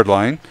 24-yard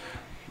line.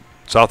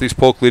 Southeast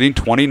Polk leading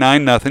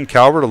 29-0.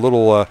 Calvert, a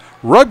little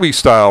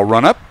rugby-style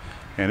run-up,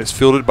 and it's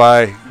fielded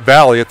by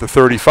Valley at the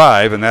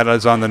 35, and that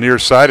is on the near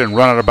side, and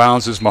run out of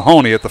bounds is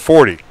Mahoney at the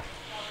 40.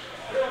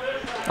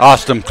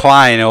 Austin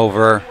Klein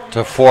over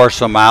to force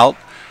them out.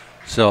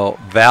 So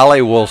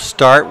Valley will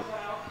start.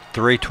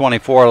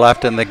 3:24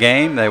 left in the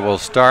game. They will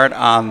start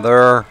on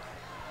their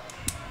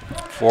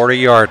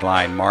 40-yard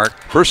line, Mark.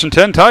 1st and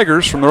 10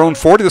 Tigers from their own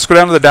 40. Let's go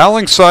down to the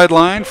Dowling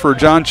sideline for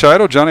John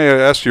Chido. Johnny, I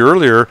asked you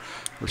earlier,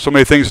 there's so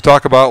many things to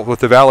talk about with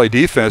the Valley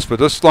defense, but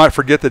let's not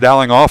forget the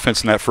Dowling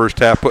offense in that first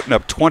half, putting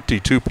up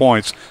 22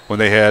 points when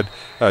they had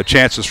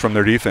chances from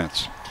their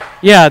defense.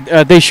 Yeah,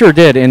 they sure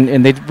did,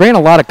 and they ran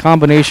a lot of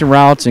combination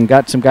routes and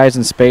got some guys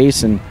in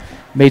space and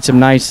made some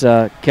nice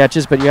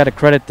catches, but you got to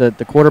credit the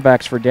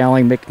quarterbacks for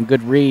Dowling making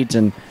good reads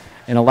and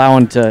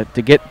allowing to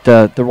get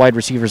the wide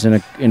receivers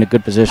in a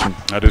good position.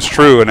 That is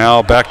true, and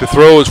now back to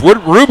throw is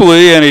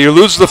Rubley, and he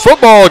loses the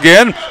football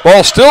again.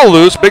 Ball still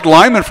loose. Big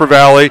lineman for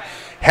Valley.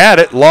 Had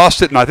it,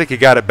 lost it, and I think he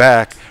got it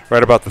back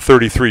right about the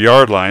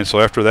 33-yard line. So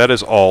after that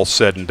is all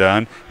said and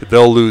done,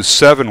 they'll lose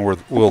 7,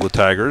 will the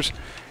Tigers,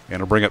 and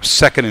it'll bring up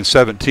 2nd and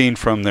 17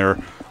 from their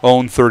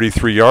own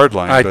 33-yard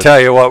line. I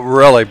tell you what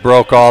really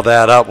broke all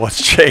that up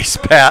was Chase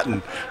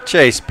Patton.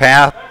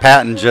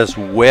 Patton just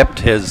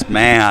whipped his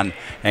man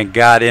and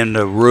got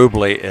into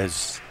Rubley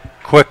as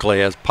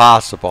quickly as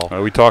possible.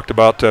 We talked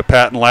about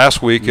Patton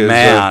last week,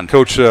 as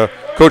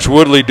Coach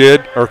Woodley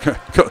did, or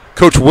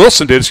Coach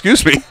Wilson did,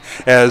 excuse me,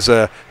 as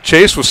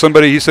Chase was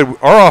somebody, he said,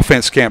 our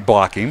offense can't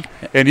block him.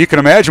 And you can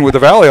imagine what the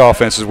Valley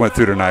offenses went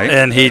through tonight.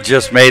 And he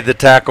just made the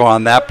tackle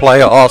on that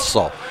play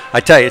also. I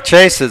tell you,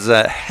 Chase is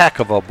a heck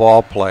of a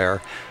ball player,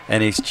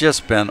 and he's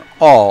just been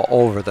all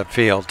over the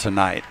field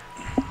tonight.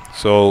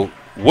 So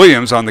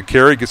Williams on the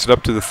carry gets it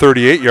up to the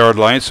 38-yard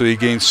line, so he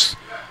gains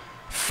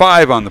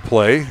 5 on the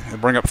play. They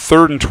bring up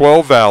 3rd and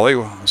 12 Valley.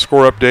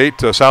 Score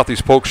update,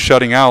 Southeast Polk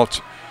shutting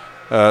out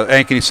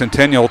Ankeny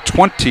Centennial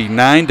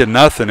 29-0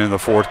 in the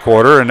 4th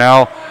quarter. And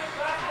now,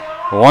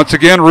 once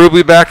again,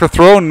 Rubley back to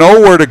throw.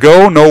 Nowhere to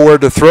go, nowhere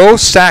to throw.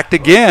 Sacked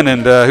again.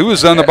 And who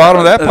was on the bottom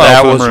of that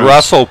pile? That was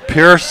Russell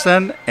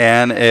Pearson,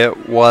 and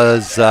it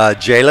was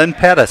Jalen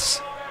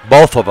Pettis.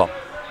 Both of them.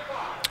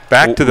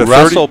 Back to the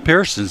Russell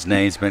Pearson's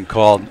name's been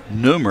called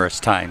numerous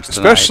times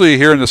tonight. Especially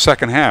here in the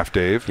second half,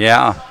 Dave.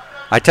 Yeah.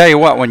 I tell you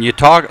what, when you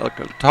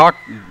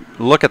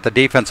look at the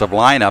defensive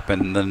lineup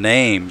and the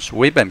names,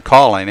 we've been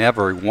calling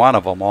every one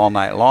of them all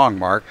night long,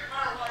 Mark.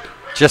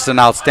 Just an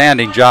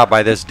outstanding job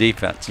by this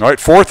defense. All right,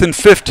 4th and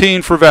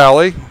 15 for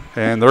Valley,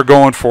 and they're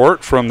going for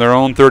it from their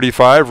own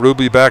 35.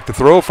 Rubley back to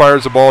throw,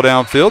 fires the ball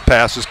downfield,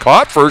 pass is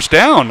caught, first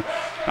down.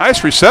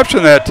 Nice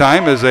reception that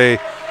time as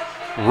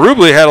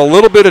Rubley had a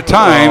little bit of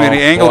time, and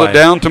he angled it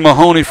down to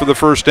Mahoney for the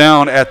first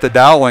down at the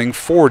Dowling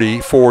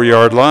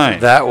 44-yard line.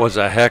 That was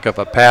a heck of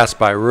a pass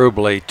by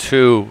Rubley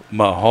to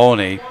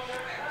Mahoney.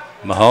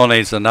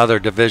 Mahoney's another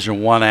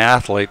Division I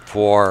athlete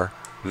for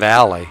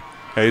Valley.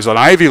 Yeah, he's an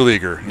Ivy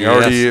Leaguer. He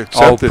already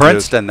accepted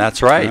Princeton,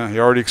 that's right. Yeah, he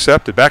already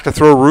accepted. Back to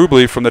throw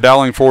Rubley from the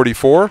Dowling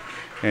 44.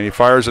 And he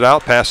fires it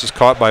out. Pass is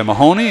caught by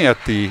Mahoney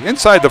at the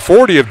inside the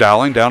 40 of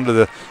Dowling, down to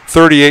the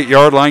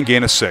 38-yard line,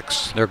 gain of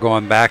 6. They're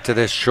going back to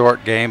this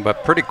short game,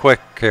 but pretty quick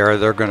here.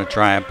 They're going to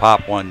try and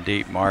pop one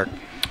deep, Mark.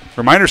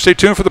 Reminder, stay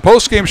tuned for the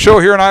post-game show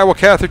here on Iowa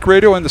Catholic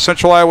Radio and the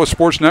Central Iowa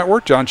Sports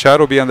Network. John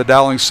Chad will be on the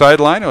Dowling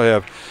sideline. We'll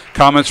have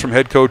comments from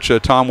head coach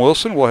Tom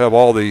Wilson. We'll have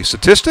all the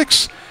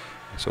statistics.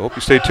 So hope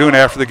you stay tuned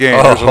after the game.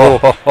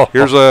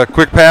 Here's a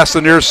quick pass to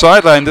the near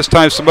sideline. This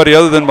time somebody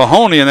other than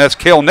Mahoney, and that's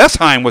Cale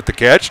Nessheim with the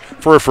catch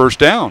for a first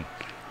down.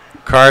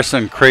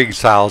 Carson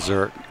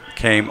Kriegshauser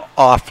came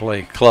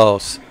awfully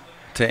close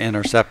to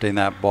intercepting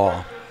that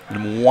ball.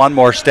 And one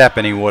more step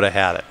and he would have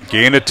had it.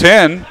 Gain of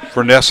 10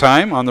 for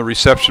Nessheim on the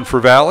reception for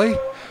Valley.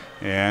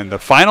 And the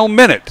final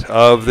minute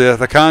of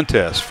the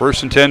contest.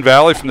 1st and 10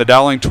 Valley from the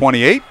Dowling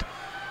 28.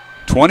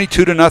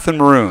 22-0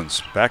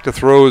 Maroons. Back to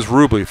throw is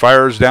Rubley.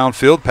 Fires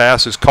downfield.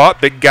 Pass is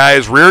caught. Big guy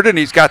is Reardon.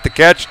 He's got the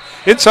catch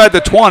inside the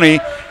 20.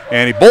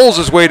 And he bowls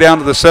his way down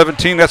to the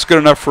 17. That's good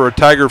enough for a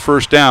Tiger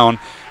first down.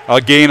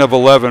 A gain of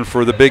 11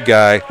 for the big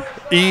guy,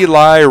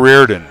 Eli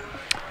Reardon.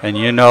 And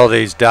you know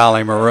these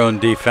Dowling Maroon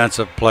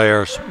defensive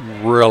players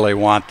really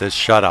want this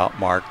shutout,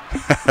 Mark.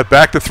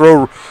 Back to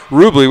throw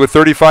Rubley with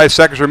 35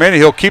 seconds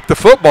remaining. He'll keep the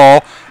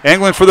football.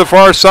 Angling for the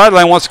far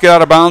sideline, wants to get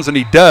out of bounds, and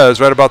he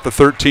does right about the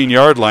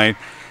 13-yard line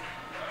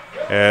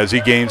as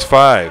he gains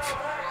 5.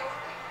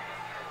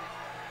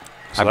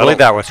 So I believe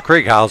that was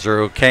Kriegshauser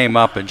who came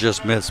up and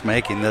just missed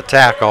making the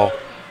tackle,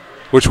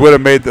 which would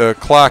have made the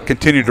clock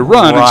continue to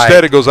run. Right.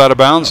 Instead, it goes out of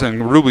bounds,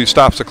 and Rubley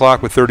stops the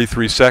clock with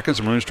 33 seconds.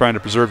 The Maroons trying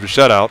to preserve the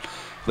shutout,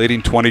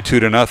 leading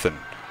 22-0.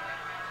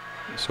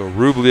 So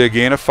Rubley a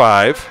gain of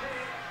 5.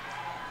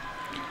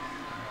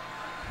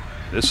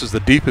 This is the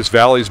deepest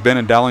Valley's been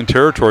in Dowling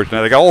territory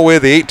tonight. They got all the way to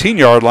the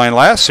 18-yard line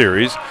last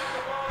series.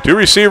 2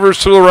 receivers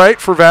to the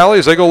right for Valley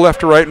as they go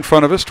left to right in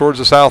front of us towards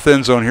the south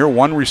end zone here.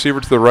 1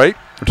 receiver to the right,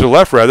 or to the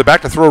left rather.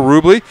 Back to throw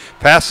Rubley.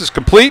 Pass is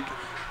complete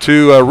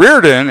to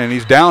Reardon, and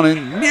he's down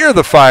in near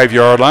the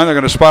 5-yard line. They're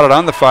going to spot it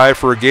on the 5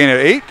 for a gain of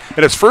 8.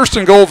 And it's 1st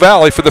and goal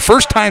Valley for the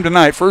first time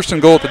tonight. 1st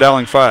and goal at the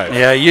Dowling 5.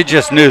 Yeah, you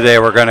just knew they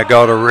were going to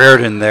go to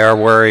Reardon there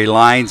where he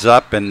lines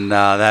up, and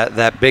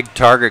that big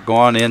target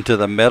going into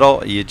the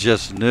middle, you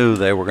just knew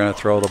they were going to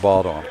throw the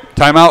ball to him.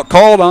 Timeout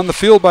called on the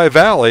field by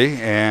Valley,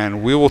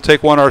 and we will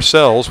take one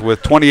ourselves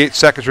with 28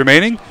 seconds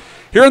remaining.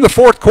 Here in the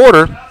 4th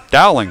quarter,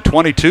 Dowling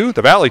 22,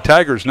 the Valley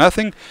Tigers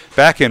nothing.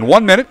 Back in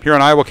 1 minute here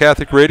on Iowa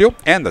Catholic Radio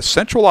and the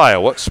Central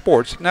Iowa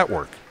Sports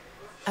Network.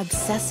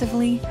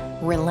 Obsessively,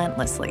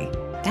 relentlessly.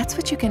 That's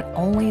what you can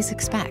always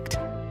expect,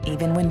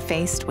 even when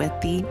faced with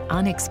the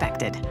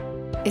unexpected.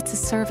 It's a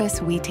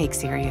service we take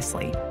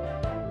seriously,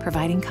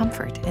 providing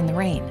comfort in the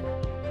rain,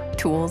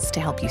 tools to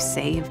help you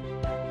save,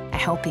 a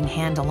helping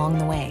hand along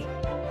the way,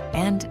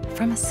 and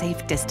from a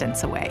safe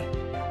distance away.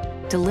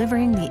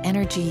 Delivering the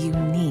energy you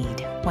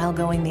need while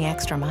going the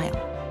extra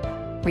mile.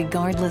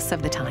 Regardless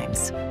of the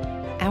times,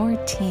 our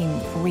team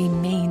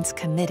remains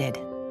committed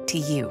to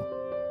you.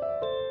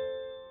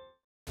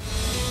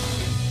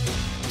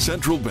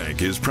 Central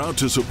Bank is proud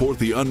to support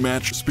the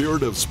unmatched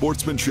spirit of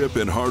sportsmanship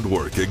and hard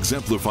work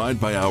exemplified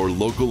by our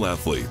local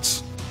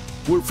athletes.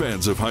 We're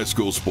fans of high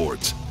school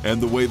sports and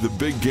the way the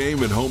big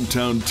game and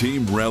hometown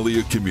team rally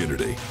a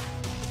community.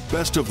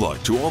 Best of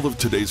luck to all of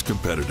today's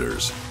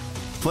competitors.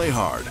 Play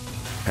hard,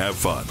 have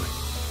fun,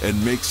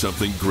 and make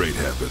something great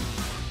happen.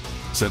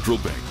 Central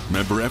Bank,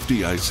 member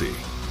FDIC.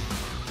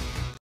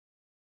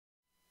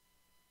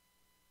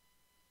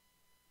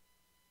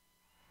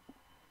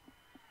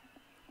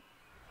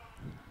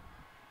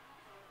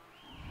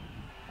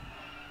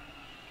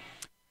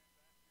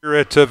 Here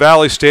at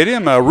Valley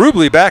Stadium,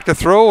 Rubley back to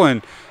throw,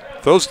 and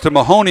Throws to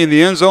Mahoney in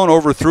the end zone,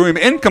 overthrew him,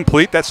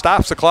 incomplete. That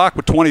stops the clock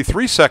with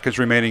 23 seconds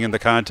remaining in the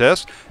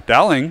contest.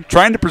 Dowling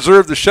trying to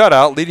preserve the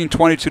shutout, leading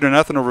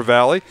 22-0 over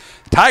Valley.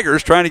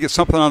 Tigers trying to get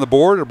something on the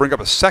board to bring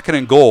up a 2nd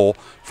and goal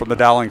from the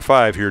Dowling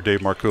 5 here, Dave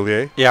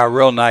Marcoulier. Yeah,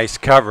 real nice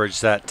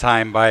coverage that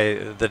time by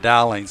the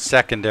Dowling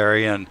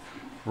secondary, and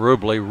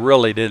Rubley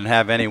really didn't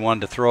have anyone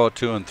to throw it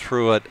to and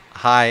threw it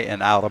high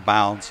and out of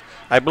bounds,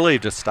 I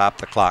believe, to stop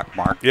the clock,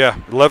 Mark.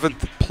 Yeah,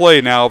 11th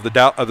play now of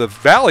the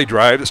Valley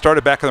drive that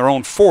started back in their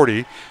own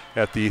 40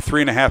 at the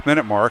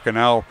 3.5-minute mark. And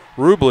now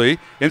Rubley,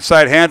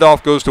 inside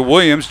handoff goes to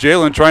Williams.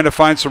 Jalen trying to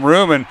find some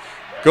room and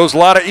goes a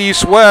lot of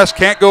east-west.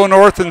 Can't go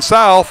north and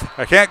south.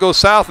 I can't go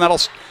south, and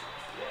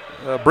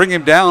that'll bring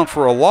him down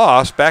for a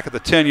loss back at the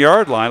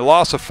 10-yard line. A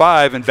loss of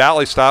 5, and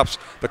Valley stops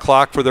the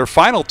clock for their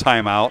final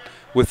timeout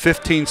with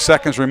 15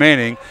 seconds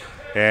remaining.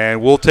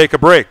 And we'll take a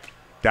break.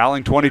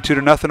 Dowling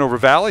 22-0 over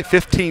Valley,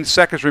 15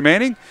 seconds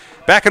remaining.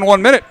 Back in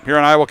 1 minute here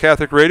on Iowa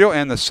Catholic Radio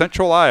and the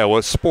Central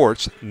Iowa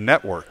Sports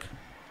Network.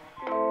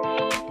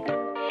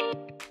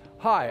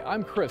 Hi,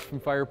 I'm Chris from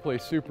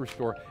Fireplace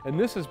Superstore, and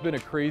this has been a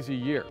crazy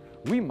year.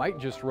 We might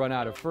just run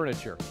out of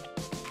furniture,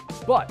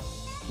 but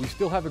we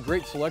still have a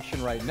great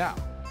selection right now.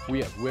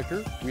 We have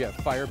wicker, we have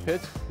fire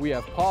pits, we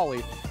have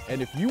poly,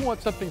 and if you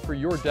want something for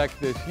your deck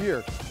this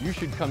year, you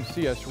should come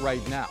see us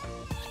right now.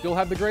 Still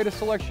have the greatest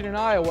selection in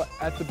Iowa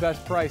at the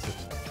best prices.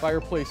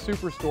 Fireplace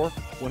Superstore,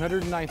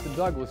 109th and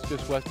Douglas,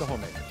 just west of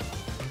Homemakers.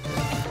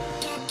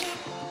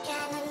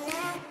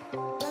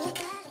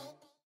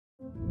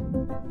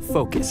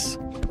 Focus.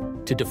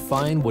 To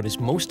define what is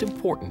most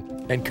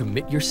important and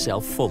commit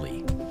yourself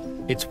fully.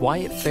 It's why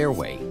at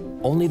Fairway,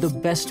 only the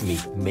best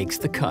meat makes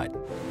the cut.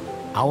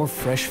 Our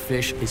fresh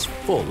fish is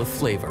full of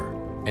flavor,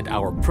 and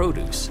our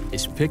produce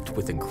is picked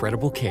with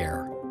incredible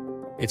care.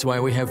 It's why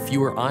we have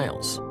fewer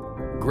aisles,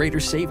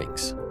 greater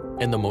savings,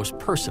 and the most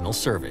personal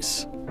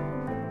service.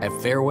 At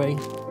Fairway,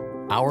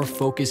 our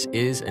focus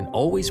is and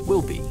always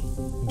will be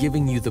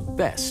giving you the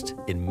best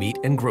in meat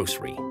and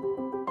grocery.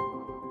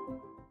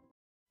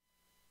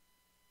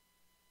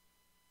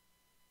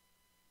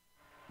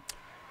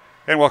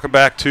 And welcome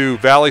back to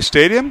Valley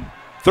Stadium.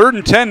 3rd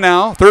and 10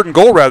 now, 3rd and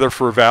goal rather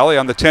for Valley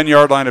on the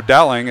 10-yard line of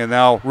Dowling. And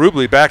now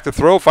Rubley back to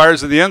throw,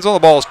 fires in the end zone. The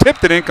ball is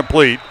tipped and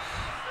incomplete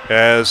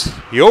as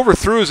he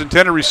overthrew his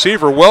intended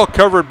receiver, well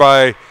covered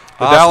by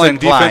the Dowling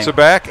defensive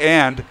back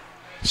and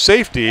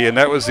safety, and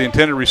that was the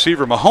intended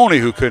receiver, Mahoney,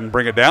 who couldn't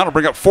bring it down. It'll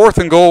bring up 4th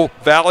and goal,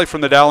 Valley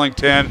from the Dowling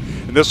 10,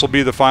 and this will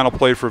be the final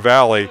play for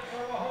Valley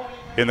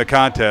in the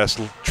contest,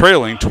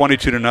 trailing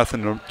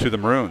 22-0 to the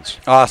Maroons.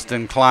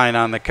 Austin Klein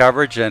on the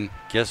coverage, and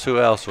guess who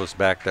else was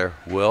back there?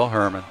 Will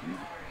Herman.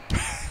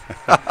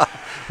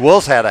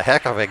 Will's had a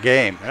heck of a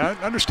game. I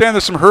understand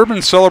there's some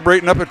Herman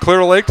celebrating up at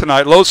Clear Lake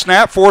tonight. Low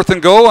snap, 4th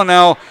and goal, and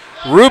now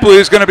Rubley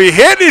is going to be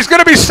hit. He's going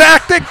to be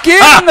sacked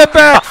again in the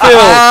backfield.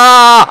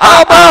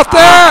 How about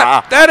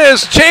that? That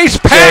is Chase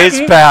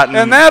Patton,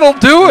 and that'll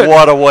do it.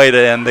 What a way to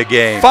end the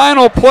game.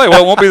 Final play.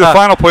 Well, it won't be the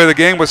final play of the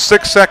game with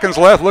 6 seconds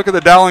left. Look at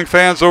the Dowling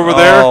fans over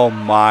there. Oh,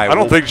 my. I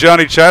don't think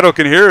Johnny Chido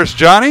can hear us.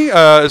 Johnny,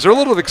 is there a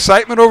little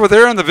excitement over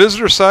there on the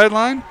visitor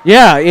sideline?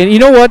 Yeah, and you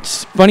know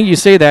what's funny you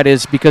say that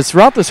is because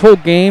throughout this whole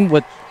game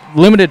with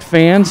limited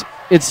fans,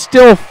 it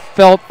still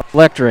felt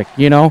electric,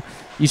 you know.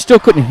 You still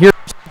couldn't hear.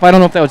 I don't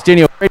know if that was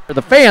Danny O'Grady or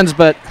the fans,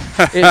 but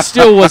it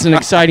still was an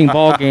exciting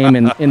ball game,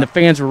 and the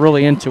fans were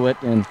really into it,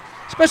 and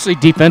especially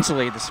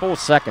defensively, this whole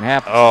second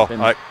half.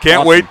 I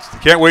can't wait!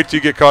 Can't wait till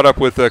you get caught up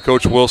with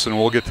Coach Wilson.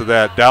 We'll get to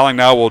that. Dowling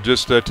now will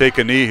just take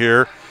a knee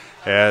here,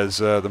 as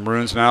the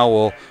Maroons now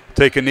will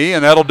take a knee,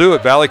 and that'll do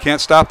it. Valley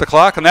can't stop the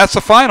clock, and that's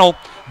the final.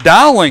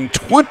 Dowling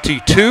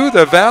 22,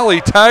 the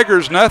Valley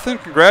Tigers nothing.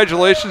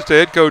 Congratulations to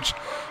head coach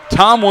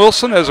Tom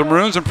Wilson as the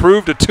Maroons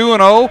improved to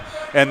 2-0,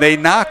 and they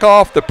knock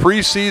off the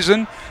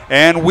preseason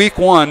and Week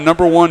 1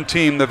 #1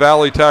 team, the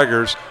Valley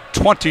Tigers,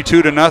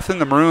 22-0.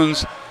 The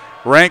Maroons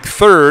ranked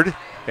 3rd,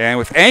 and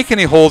with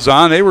Ankeny holds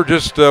on, they were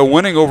just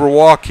winning over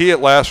Waukee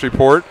at last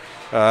report.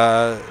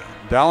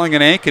 Dowling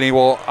and Ankeny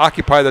will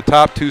occupy the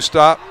top 2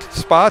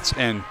 spots,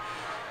 and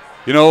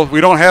you know,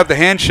 we don't have the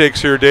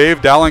handshakes here,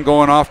 Dave. Dowling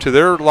going off to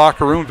their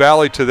locker room,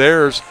 Valley to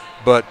theirs,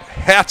 but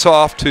hats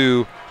off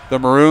to the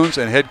Maroons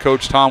and head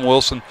coach Tom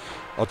Wilson.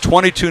 A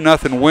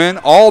 22-0 win,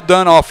 all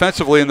done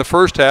offensively in the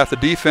first half. The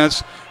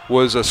defense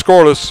was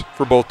scoreless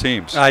for both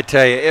teams. I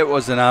tell you, it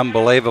was an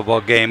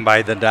unbelievable game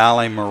by the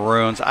Dowling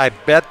Maroons. I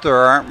bet there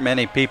aren't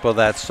many people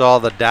that saw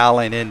the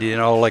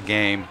Dowling-Indianola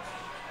game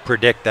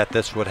predict that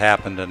this would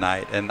happen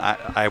tonight, and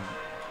I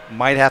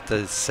might have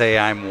to say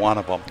I'm one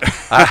of them.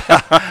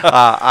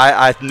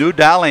 I knew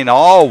Dowling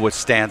always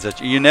stands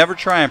it. You never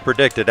try and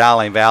predict a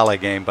Dowling Valley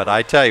game, but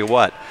I tell you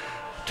what,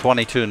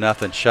 22-0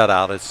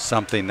 shutout is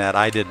something that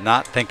I did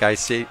not think I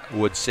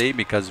would see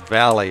because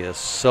Valley is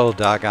so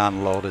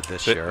doggone loaded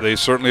this year. They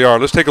certainly are.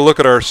 Let's take a look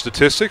at our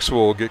statistics.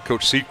 We'll get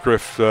Coach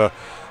Seacliff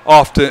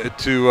off to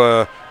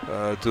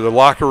the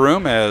locker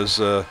room as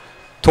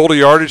Total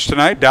yardage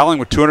tonight, Dowling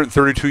with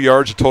 232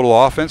 yards of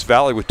total offense,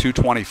 Valley with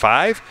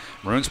 225.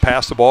 Maroons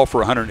passed the ball for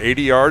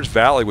 180 yards,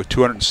 Valley with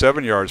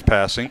 207 yards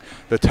passing.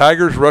 The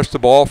Tigers rushed the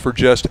ball for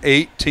just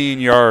 18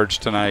 yards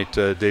tonight,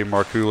 Dave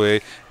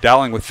Marcoullier.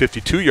 Dowling with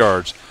 52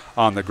 yards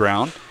on the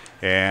ground.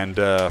 And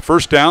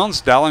first downs,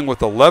 Dowling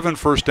with 11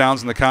 first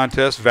downs in the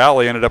contest.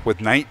 Valley ended up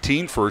with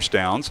 19 first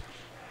downs.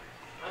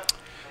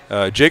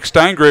 Jake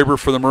Steingraber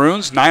for the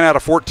Maroons, 9 out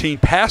of 14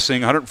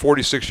 passing,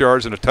 146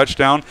 yards and a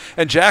touchdown.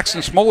 And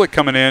Jackson Smolik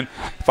coming in,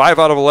 5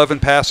 out of 11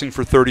 passing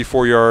for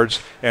 34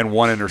 yards and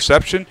 1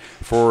 interception.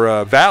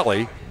 For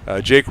Valley,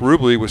 Jake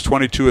Rubley was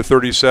 22 of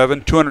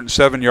 37,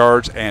 207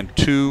 yards and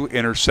 2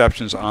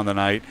 interceptions on the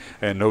night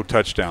and no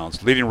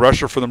touchdowns. Leading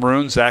rusher for the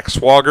Maroons, Zach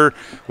Swager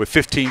with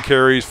 15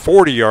 carries,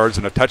 40 yards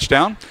and a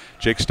touchdown.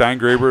 Jake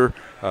Steingraber,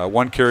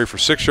 1 carry for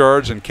 6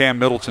 yards, and Cam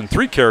Middleton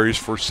 3 carries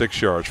for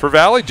 6 yards. For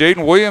Valley,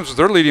 Jaden Williams is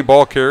their leading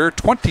ball carrier,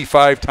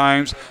 25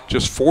 times,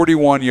 just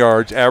 41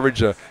 yards,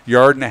 average a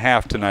yard and a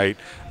half tonight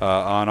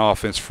on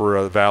offense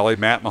for Valley.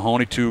 Matt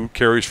Mahoney, 2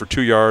 carries for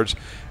 2 yards.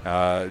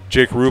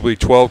 Jake Rubley,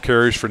 12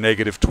 carries for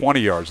negative 20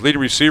 yards.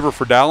 Leading receiver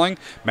for Dowling,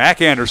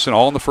 Mac Anderson,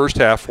 all in the first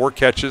half, 4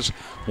 catches,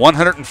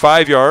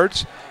 105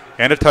 yards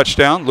and a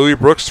touchdown. Louis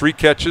Brooks, 3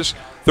 catches,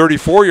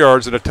 34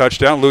 yards and a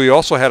touchdown. Louis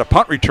also had a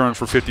punt return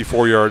for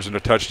 54 yards and a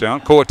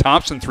touchdown. Koa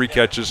Thompson, 3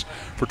 catches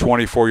for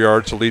 24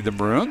 yards to lead the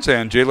Maroons.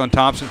 And Jalen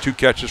Thompson, 2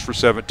 catches for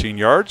 17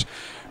 yards.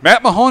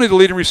 Matt Mahoney, the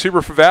leading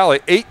receiver for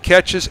Valley, 8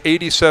 catches,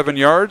 87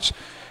 yards.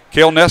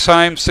 Cale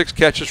Nessheim, 6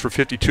 catches for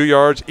 52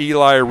 yards.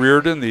 Eli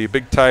Reardon, the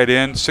big tight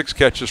end, 6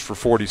 catches for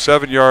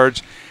 47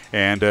 yards.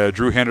 And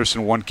Drew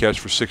Henderson, 1 catch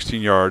for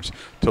 16 yards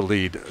to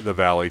lead the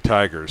Valley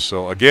Tigers.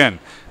 So, again,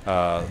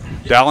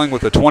 Dowling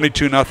with a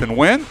 22-0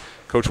 win.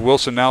 Coach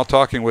Wilson now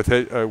talking with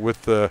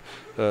the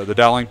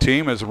Dowling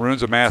team as the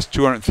Maroons amassed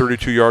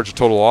 232 yards of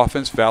total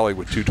offense, Valley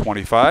with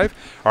 225.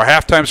 Our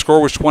halftime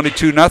score was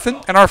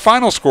 22-0, and our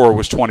final score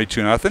was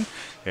 22-0.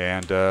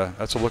 And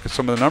that's a look at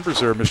some of the numbers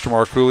there, Mr.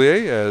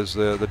 Marcoullier, as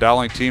the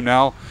Dowling team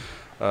now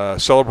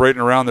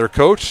celebrating around their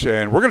coach.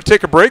 And we're going to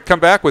take a break, come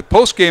back with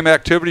post-game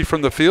activity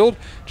from the field.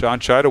 John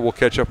Chida will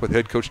catch up with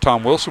head coach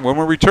Tom Wilson when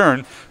we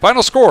return.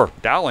 Final score,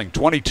 Dowling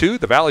 22,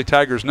 the Valley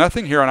Tigers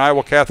nothing, here on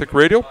Iowa Catholic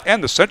Radio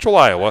and the Central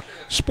Iowa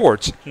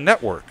Sports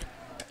Network.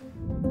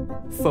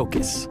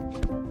 Focus.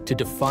 To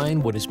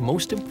define what is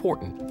most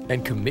important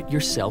and commit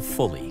yourself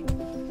fully.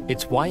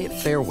 It's why at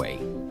Fairway,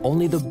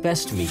 only the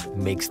best meat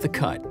makes the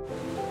cut.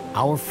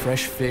 Our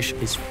fresh fish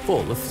is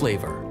full of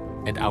flavor,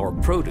 and our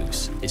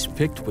produce is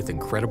picked with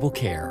incredible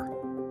care.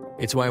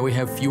 It's why we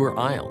have fewer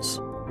aisles,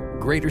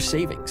 greater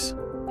savings,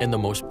 and the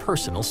most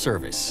personal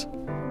service.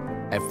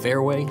 At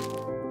Fairway,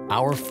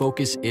 our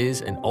focus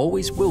is and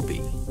always will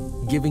be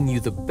giving you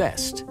the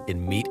best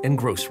in meat and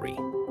grocery.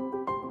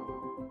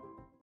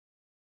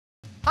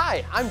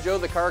 Hi, I'm Joe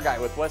the Car Guy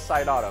with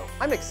Westside Auto.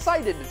 I'm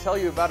excited to tell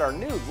you about our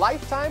new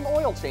lifetime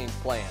oil change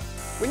plan.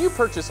 When you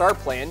purchase our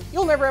plan,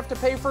 you'll never have to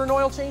pay for an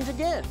oil change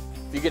again.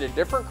 If you get a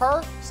different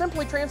car,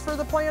 simply transfer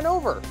the plan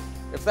over.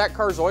 If that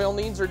car's oil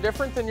needs are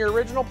different than your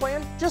original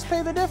plan, just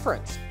pay the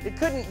difference. It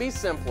couldn't be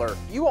simpler.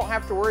 You won't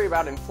have to worry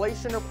about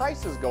inflation or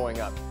prices going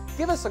up.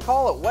 Give us a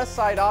call at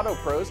Westside Auto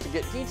Pros to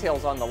get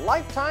details on the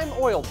lifetime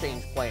oil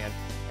change plan.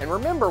 And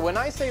remember, when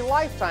I say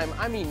lifetime,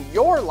 I mean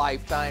your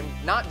lifetime,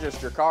 not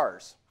just your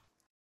car's.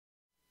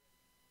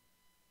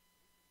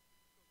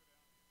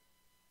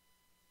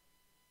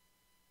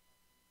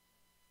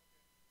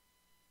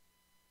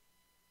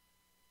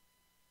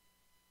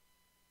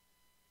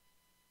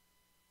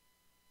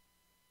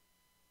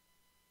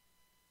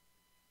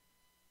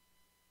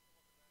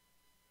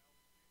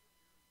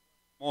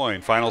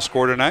 Final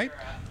score tonight,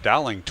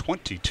 Dowling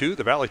 22,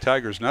 the Valley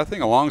Tigers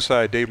nothing.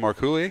 Alongside Dave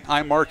Marcoullier,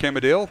 I'm Mark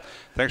Amadale.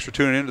 Thanks for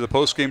tuning in to the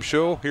postgame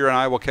show here on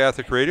Iowa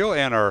Catholic Radio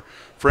and our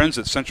friends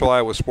at Central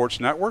Iowa Sports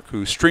Network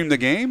who stream the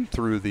game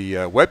through the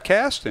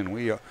webcast, and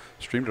we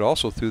streamed it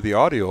also through the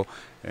audio.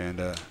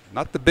 And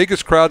not the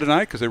biggest crowd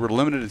tonight because they were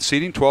limited in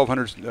seating,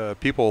 1,200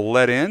 people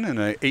let in an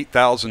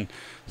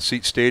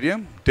 8,000-seat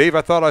stadium. Dave,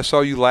 I thought I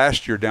saw you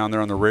last year down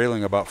there on the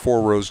railing about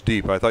 4 rows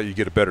deep. I thought you'd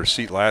get a better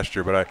seat last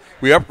year, but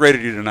we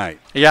upgraded you tonight.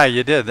 Yeah,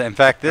 you did. In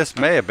fact, this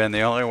may have been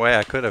the only way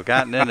I could have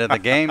gotten into the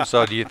game,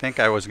 so do you think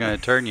I was going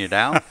to turn you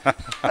down?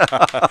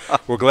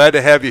 We're glad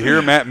to have you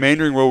here. Matt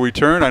Maindring will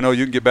return. I know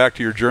you can get back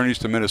to your journeys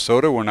to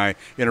Minnesota when I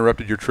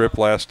interrupted your trip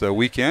last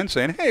weekend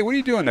saying, hey, what are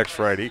you doing next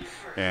Friday?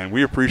 And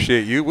we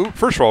appreciate you.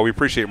 First of all, we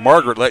appreciate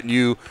Margaret letting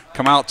you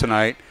come out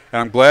tonight,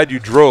 and I'm glad you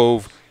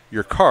drove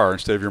your car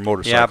instead of your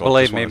motorcycle. Yeah,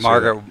 believe me,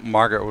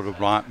 Margaret would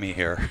want me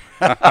here.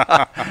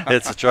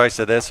 It's a choice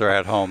of this or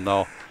at home,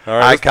 though. All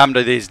right, I come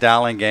to these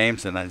Dowling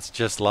games, and I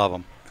just love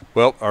them.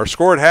 Well, our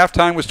score at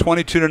halftime was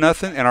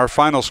 22-0, and our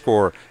final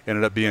score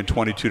ended up being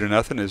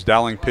 22-0 as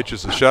Dowling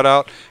pitches the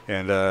shutout.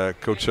 And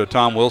Coach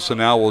Tom Wilson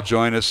now will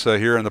join us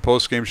here in the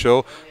postgame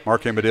show.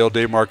 Mark Amadale,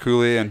 Dave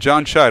Marcoullier, and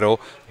John Chido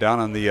down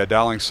on the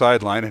Dowling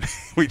sideline. And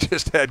we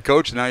just had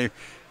Coach, now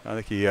I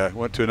think he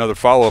went to another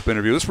follow-up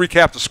interview. Let's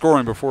recap the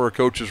scoring before our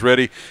coach is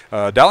ready.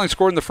 Dowling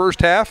scored in the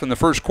first half. In the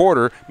first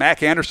quarter,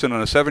 Mac Anderson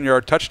on a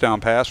 7-yard touchdown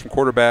pass from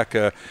quarterback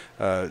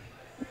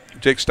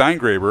Jake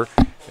Steingraber.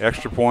 The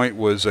extra point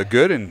was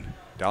good, and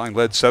Dowling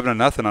led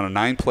 7-0 on a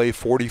 9-play,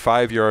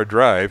 45-yard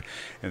drive.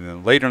 And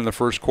then later in the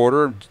first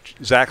quarter,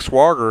 Zach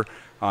Swager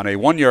on a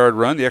 1-yard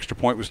run. The extra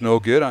point was no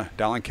good.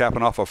 Dowling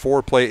capping off a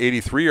 4-play,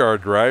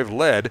 83-yard drive,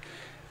 led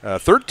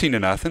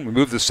 13-0. We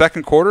moved to the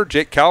second quarter.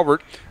 Jake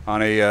Calvert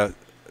on a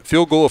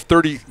field goal of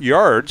 30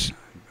 yards.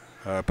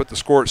 Put the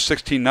score at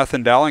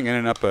 16-0 Dowling,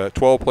 ending up a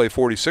 12-play,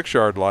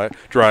 46-yard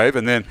drive.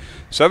 And then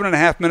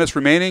 7.5 minutes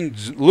remaining,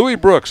 Louis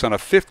Brooks on a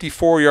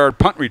 54-yard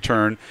punt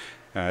return.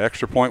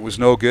 Extra point was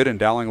no good, and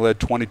Dowling led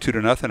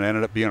 22-0 and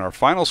ended up being our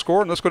final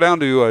score. And let's go down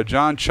to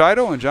John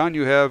Chido. And, John,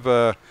 you have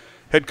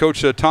head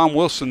coach Tom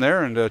Wilson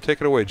there, and take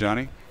it away,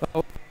 Johnny.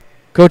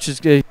 Coach is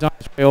on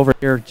his way over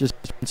here. Just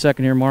 1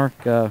 second here, Mark.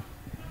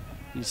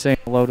 He's saying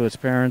hello to his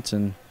parents.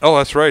 And oh,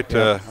 that's right.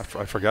 Yeah.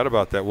 I forgot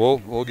about that.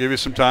 We'll give you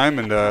some time.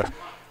 And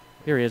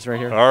here he is right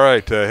here. All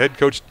right, head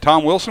coach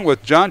Tom Wilson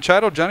with John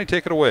Chido. Johnny,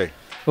 take it away.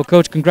 Well,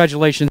 Coach,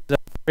 congratulations.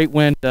 Great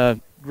win.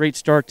 Great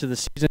start to the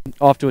season.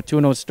 Off to a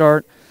 2-0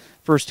 start.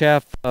 First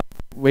half, we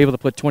were able to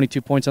put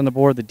 22 points on the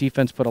board. The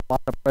defense put a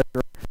lot of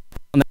pressure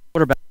on the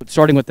quarterback,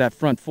 starting with that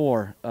front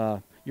four.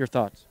 Your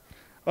thoughts?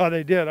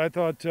 They did. I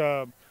thought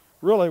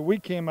really we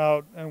came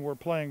out and were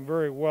playing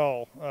very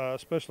well,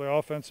 especially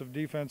offensive,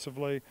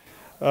 defensively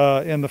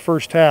in the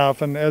first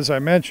half. And as I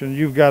mentioned,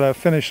 you've got to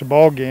finish the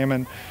ball game.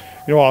 And,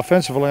 you know,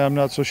 offensively, I'm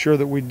not so sure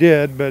that we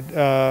did,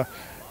 but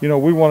you know,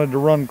 we wanted to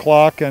run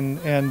clock, and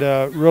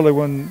really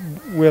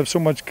when we have so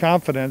much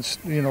confidence,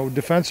 you know,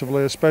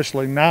 defensively,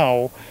 especially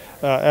now,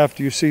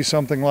 after you see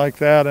something like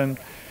that. And,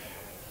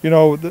 you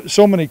know,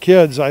 so many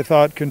kids, I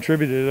thought,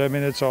 contributed. I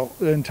mean, it's an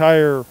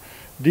entire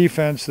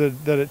defense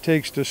that it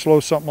takes to slow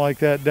something like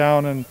that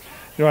down. And,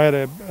 you know, I had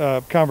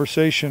a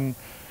conversation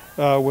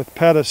with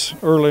Pettis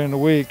early in the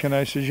week, and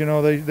I said, you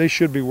know, they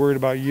should be worried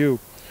about you.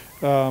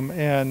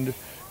 And,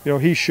 you know,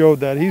 he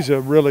showed that he's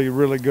a really,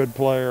 really good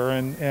player,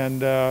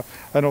 and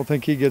I don't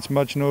think he gets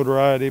much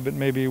notoriety, but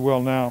maybe he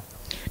will now.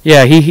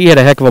 Yeah, he had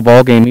a heck of a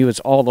ball game. He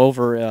was all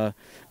over.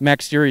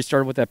 Max Steary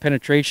started with that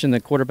penetration. The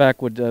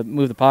quarterback would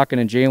move the pocket,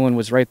 and Jalen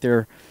was right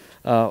there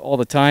all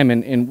the time.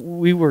 And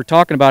we were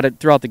talking about it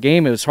throughout the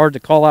game. It was hard to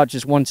call out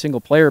just one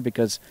single player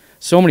because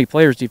so many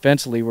players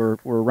defensively were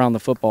around the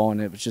football,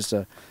 and it was just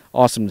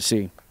awesome to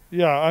see.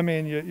 Yeah, I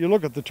mean, you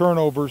look at the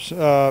turnovers,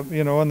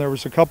 you know, and there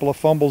was a couple of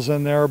fumbles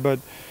in there, but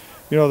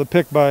you know, the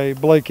pick by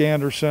Blake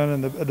Anderson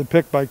and the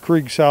pick by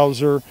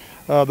Kriegshauser,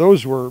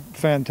 those were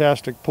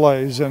fantastic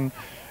plays. And,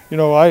 you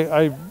know,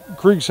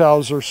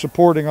 Kriegshauser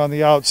supporting on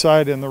the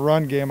outside in the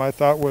run game I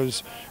thought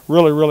was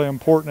really, really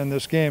important in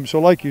this game. So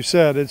like you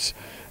said, it's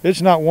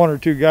not one or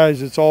two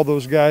guys, it's all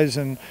those guys.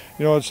 And,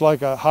 you know, it's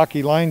like a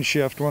hockey line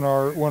shift when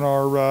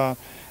our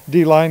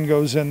D-line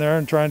goes in there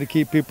and trying to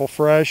keep people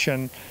fresh.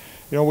 And,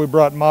 you know, we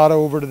brought Mata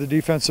over to the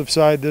defensive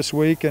side this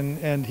week,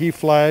 and he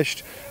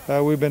flashed.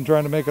 We've been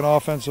trying to make an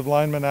offensive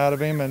lineman out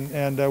of him,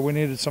 and we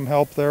needed some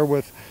help there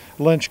with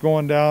Lynch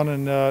going down,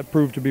 and it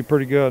proved to be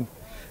pretty good.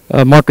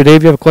 Mark or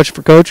Dave, you have a question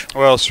for Coach?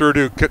 Well, sure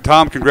do.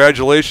 Tom,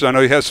 congratulations. I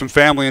know he has some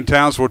family in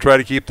town, so we'll try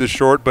to keep this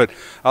short. But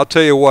I'll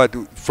tell you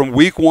what, from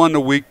week 1 to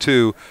week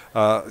 2,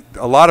 a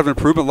lot of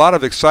improvement, a lot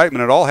of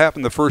excitement. It all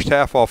happened the first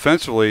half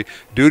offensively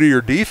due to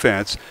your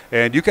defense,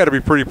 and you got to be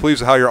pretty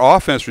pleased with how your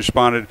offense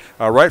responded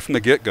right from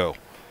the get-go.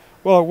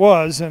 Well, it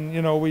was, and,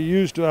 you know, we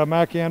used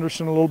Mac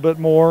Anderson a little bit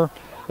more.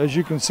 As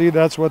you can see,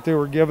 that's what they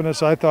were giving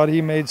us. I thought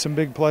he made some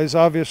big plays.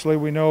 Obviously,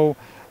 we know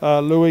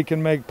Louis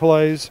can make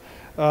plays.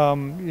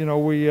 You know,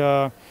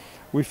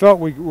 we felt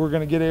we were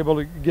going to get able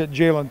to get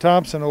Jalen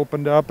Thompson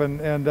opened up,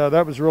 and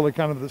that was really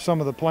kind of some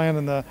of the plan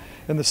in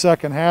the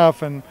second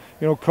half. And,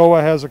 you know,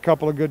 Koa has a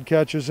couple of good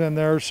catches in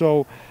there.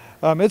 So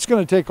it's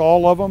going to take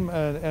all of them,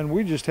 and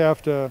we just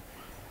have to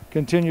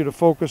continue to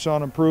focus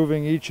on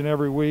improving each and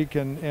every week.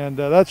 And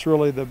that's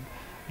really the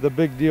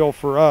big deal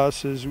for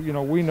us is, you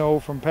know, we know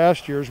from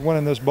past years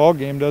winning this ball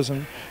game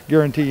doesn't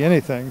guarantee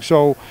anything.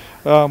 So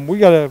we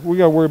gotta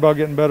worry about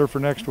getting better for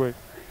next week.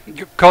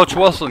 Coach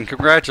Wilson,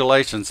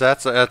 congratulations.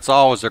 That's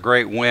always a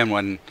great win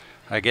when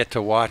I get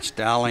to watch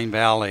Dowling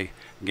Valley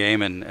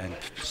game, and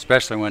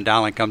especially when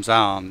Dowling comes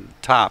out on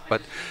top.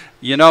 But,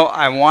 you know,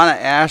 I want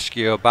to ask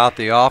you about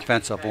the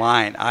offensive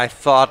line. I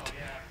thought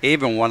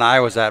even when I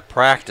was at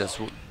practice,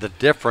 the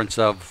difference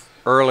of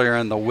earlier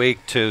in the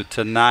week to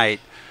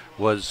tonight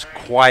was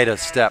quite a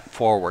step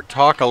forward.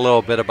 Talk a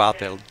little bit about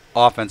the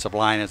offensive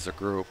line as a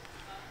group.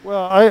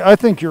 Well, I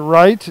think you're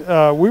right.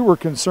 We were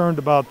concerned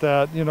about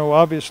that. You know,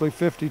 obviously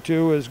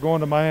 52 is going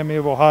to Miami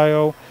of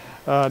Ohio.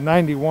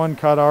 91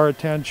 caught our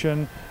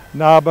attention.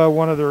 Naba,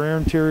 one of their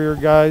interior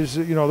guys,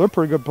 you know, they're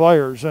pretty good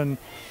players. And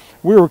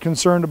we were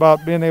concerned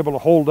about being able to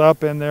hold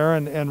up in there.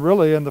 And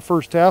really in the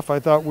first half, I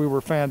thought we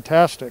were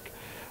fantastic.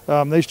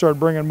 They started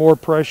bringing more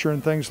pressure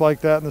and things like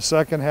that in the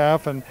second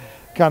half and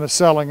kind of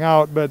selling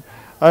out. But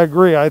I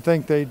agree. I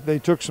think they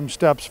took some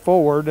steps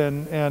forward,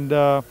 and you know, we know from past years winning this ball game doesn't guarantee anything. So we got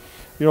to worry about getting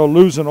better for next week.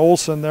 losing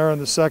Olson there in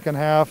the second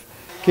half.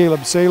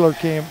 Caleb Saylor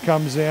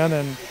comes in,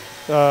 and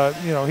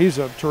he's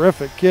a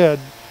terrific kid,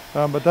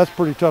 but that's a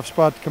pretty tough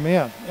spot to come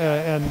in.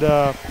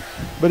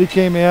 But he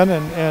came in,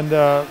 and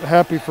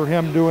happy for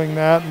him doing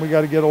that. And we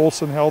got to get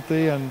Olson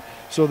healthy, and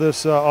so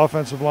this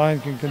offensive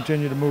line can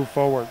continue to move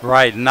forward.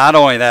 Right. Not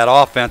only that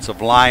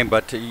offensive line,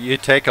 but you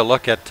take a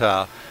look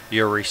at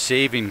your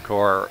receiving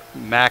core.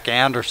 Mac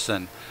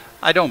Anderson,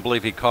 I don't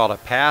believe he caught a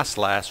pass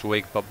last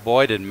week, but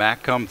boy, did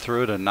Mac come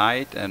through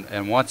tonight.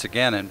 And once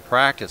again in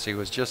practice, he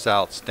was just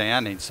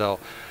outstanding. So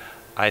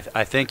I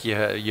think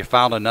you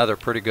found another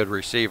pretty good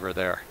receiver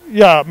there.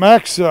 Yeah,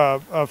 Mac's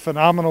a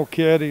phenomenal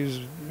kid.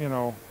 He's,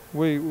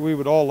 we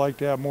would all like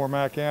to have more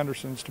Mac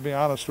Andersons, to be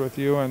honest with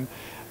you. And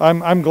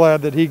I'm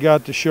glad that he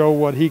got to show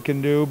what he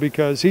can do,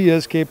 because he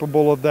is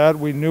capable of that.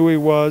 We knew he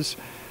was.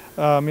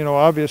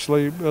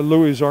 Obviously,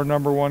 Louis is our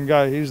number one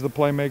guy. He's the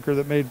playmaker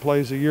that made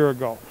plays a year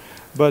ago.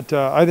 But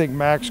I think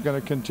Mac's going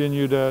to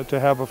continue to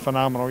have a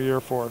phenomenal year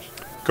for us.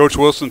 Coach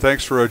Wilson,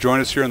 thanks for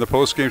joining us here on the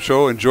postgame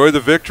show. Enjoy the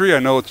victory. I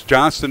know it's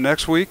Johnston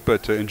next week,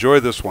 but enjoy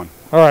this one.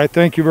 All right,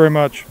 thank you very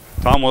much.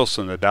 Tom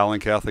Wilson, the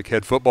Dowling Catholic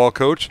head football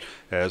coach,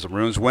 as the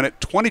Maroons win it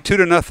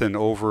 22-0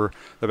 over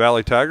the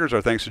Valley Tigers.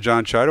 Our thanks to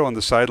John Chido on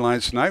the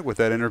sidelines tonight with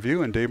that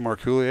interview, and Dave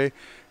Marcoulier.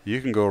 You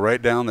can go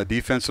right down the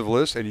defensive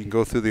list, and you can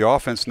go through the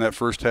offense in that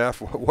first half.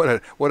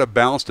 What a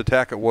balanced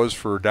attack it was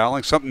for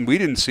Dowling. Something we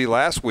didn't see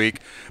last week,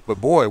 but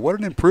boy, what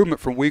an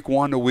improvement from week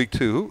 1 to week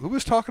 2. Who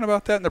was talking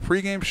about that in the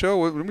pregame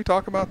show? Didn't we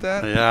talk about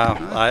that? Yeah,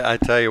 I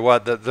tell you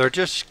what, they're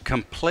just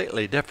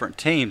completely different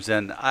teams,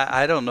 and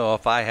I don't know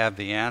if I have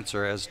the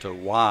answer as to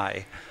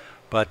why,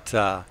 but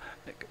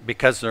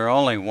because they're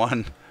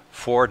only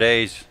 4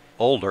 days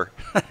older.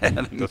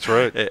 That's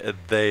right.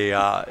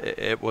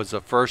 It was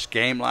a first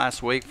game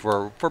last week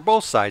for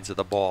both sides of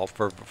the ball,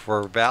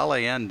 for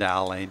Valley and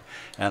Dowling,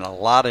 and a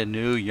lot of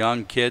new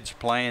young kids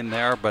playing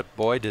there. But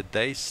boy, did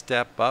they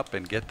step up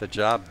and get the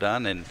job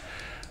done. And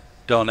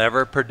don't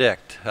ever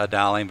predict a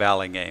Dowling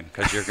Valley game,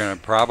 because you're going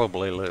to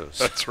probably lose.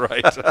 That's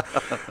right.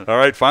 All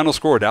right, final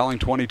score, Dowling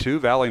 22,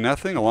 Valley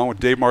nothing. Along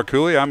with Dave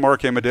Marcouli, I'm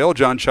Mark Amadale,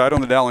 John Chido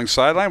on the Dowling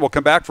sideline. We'll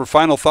come back for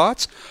final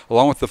thoughts,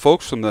 along with the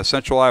folks from the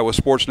Central Iowa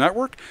Sports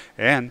Network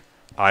and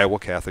Iowa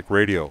Catholic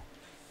Radio.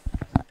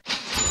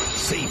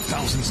 Save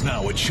thousands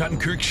now at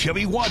Schottenkirk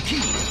Chevy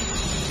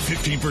Waukee.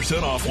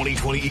 15% off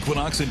 2020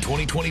 Equinox and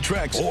 2020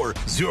 Trax, or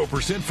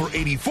 0% for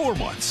 84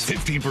 months.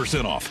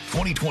 15% off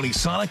 2020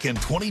 Sonic and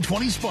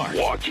 2020 Spark.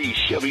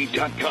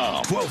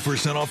 WaukeeChevy.com.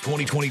 12% off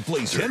 2020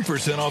 Blazer.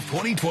 10% off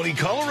 2020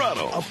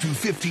 Colorado. Up to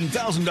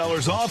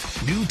 $15,000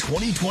 off new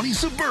 2020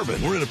 Suburban.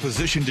 We're in a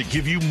position to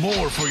give you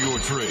more for your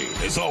trade.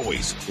 As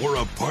always, we're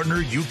a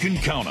partner you can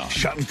count on.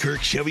 Schottenkirk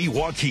Chevy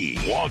Waukee.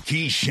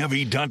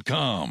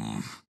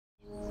 WaukeeChevy.com.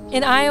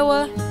 In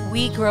Iowa,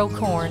 we grow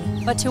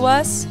corn, but to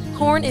us,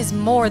 corn is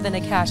more than a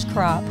cash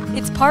crop.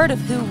 It's part of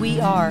who we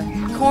are.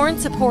 Corn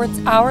supports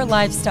our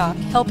livestock,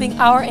 helping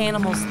our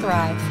animals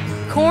thrive.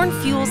 Corn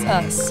fuels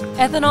us.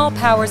 Ethanol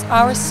powers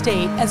our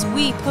state as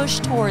we push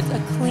towards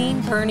a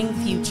clean, burning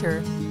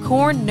future.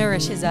 Corn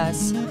nourishes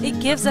us. It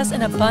gives us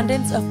an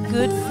abundance of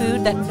good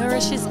food that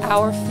nourishes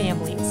our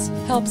families,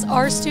 helps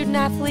our student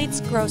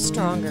athletes grow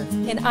stronger.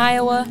 In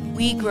Iowa,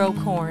 we grow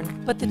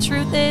corn. But the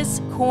truth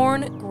is,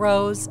 corn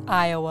grows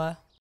Iowa.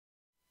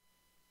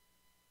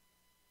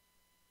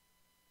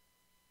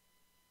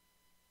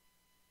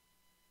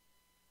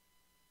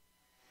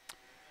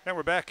 And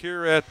we're back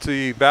here at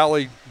the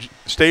Valley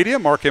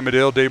Stadium. Mark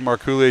Amadale, Dave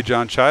Marcouli,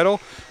 John Chido.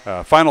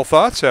 Final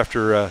thoughts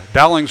after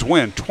Dowling's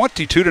win,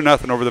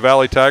 22-0 over the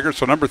Valley Tigers.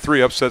 So number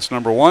 3 upsets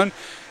number 1.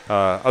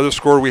 Other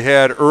score we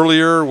had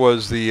earlier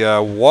was the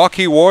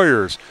Waukee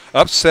Warriors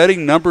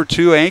upsetting number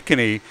 2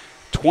 Ankeny,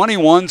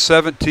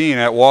 21-17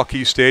 at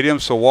Waukee Stadium.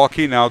 So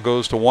Waukee now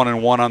goes to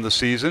 1-1 on the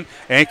season.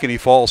 Ankeny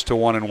falls to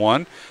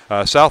 1-1.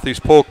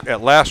 Southeast Polk,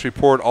 at last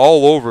report,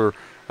 all over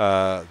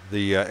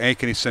the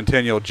Ankeny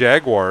Centennial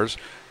Jaguars.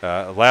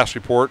 Last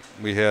report,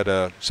 we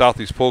had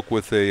Southeast Polk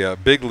with a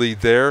big lead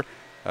there,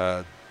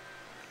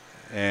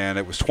 and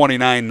it was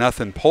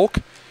 29-0 Polk.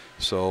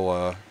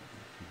 So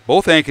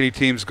both Ankeny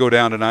teams go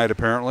down tonight,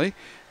 apparently,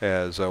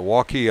 as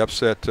Waukee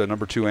upset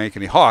number 2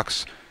 Ankeny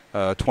Hawks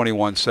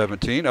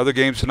 21-17. Other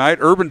games tonight,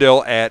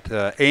 Urbandale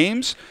at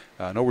Ames.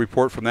 No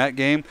report from that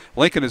game.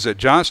 Lincoln is at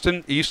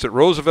Johnston, East at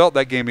Roosevelt.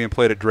 That game being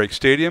played at Drake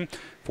Stadium.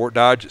 Fort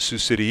Dodge, Sioux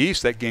City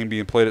East. That game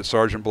being played at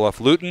Sergeant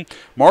Bluff Luton.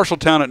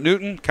 Marshalltown at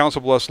Newton.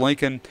 Council Bluffs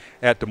Lincoln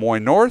at Des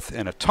Moines North.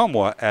 And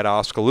Ottumwa at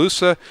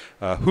Oskaloosa.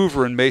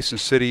 Hoover and Mason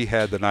City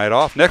had the night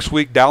off. Next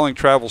week, Dowling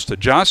travels to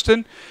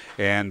Johnston.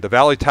 And the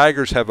Valley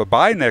Tigers have a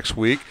bye next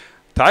week.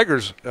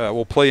 Tigers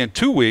will play in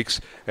 2 weeks,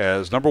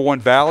 as number 1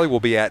 Valley will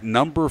be at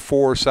number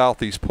 4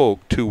 Southeast Polk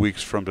 2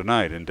 weeks from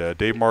tonight. And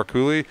Dave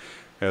Marcouli,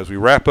 as we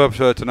wrap up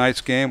tonight's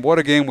game, what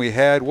a game we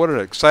had. What an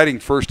exciting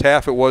first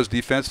half it was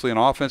defensively and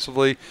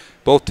offensively.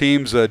 Both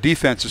teams'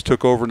 defenses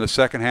took over in the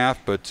second half,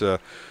 but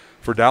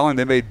for Dowling,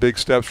 they made big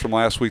steps from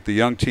last week. The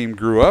young team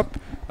grew up.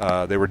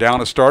 They were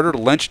down a starter.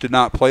 Lynch did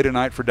not play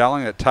tonight for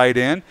Dowling at tight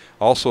end.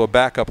 Also, a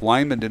backup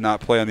lineman did not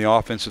play on the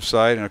offensive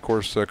side. And, of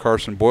course,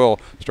 Carson Boyle,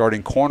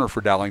 starting corner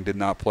for Dowling, did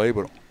not play.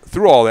 But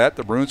through all that,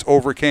 the Maroons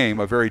overcame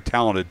a very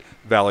talented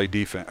Valley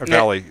defense,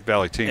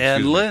 Valley team.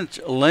 And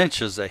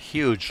Lynch is a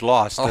huge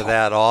loss to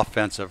that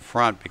offensive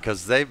front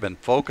because they've been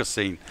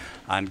focusing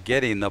on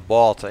getting the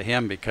ball to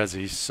him because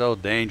he's so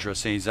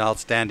dangerous. He's an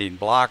outstanding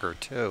blocker,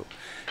 too.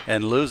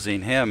 And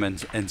losing him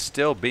and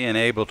still being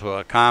able to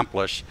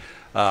accomplish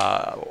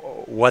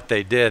what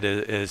they did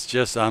is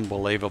just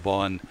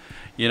unbelievable. And,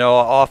 you know,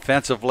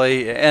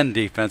 offensively and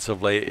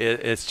defensively,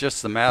 it's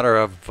just a matter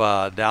of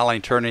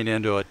Dowling turning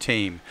into a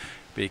team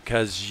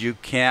because you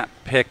can't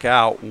pick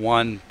out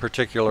one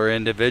particular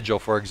individual,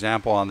 for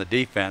example, on the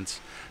defense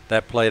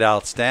that played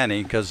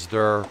outstanding because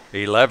there are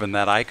 11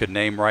 that I could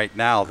name right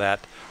now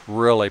that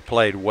really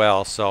played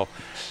well. So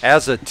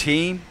as a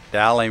team,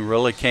 Dowling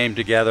really came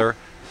together.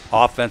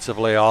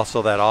 Offensively,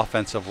 also that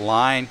offensive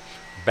line.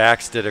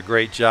 Backs did a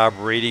great job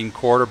reading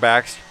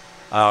quarterbacks,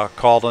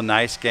 called a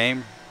nice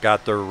game,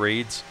 got their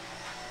reads.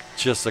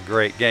 Just a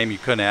great game. You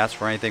couldn't ask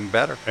for anything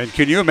better. And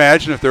can you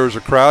imagine if there was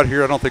a crowd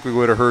here? I don't think we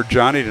would have heard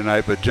Johnny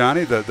tonight, but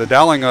Johnny, the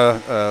Dowling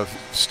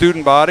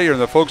student body or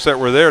the folks that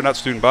were there, not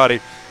student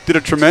body, did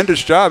a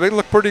tremendous job. It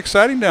looked pretty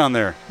exciting down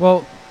there.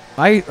 Well,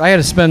 I had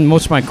to spend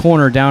most of my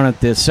corner down at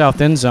the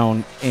south end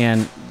zone,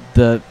 and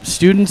the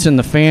students and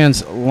the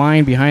fans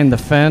lined behind the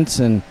fence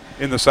and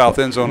in the south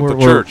end zone of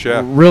the church,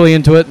 yeah. Really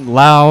into it,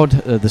 loud.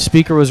 The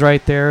speaker was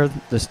right there.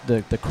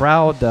 The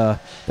crowd that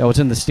was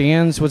in the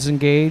stands was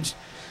engaged.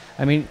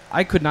 I mean,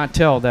 I could not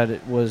tell that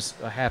it was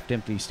a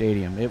half-empty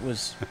stadium. It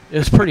was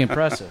pretty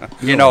impressive.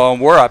 You know,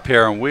 and we're up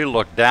here and we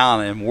look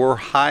down and we're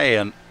high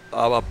and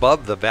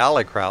above the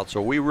Valley crowd,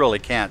 so we really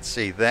can't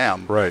see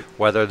them. Right.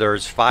 Whether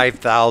there's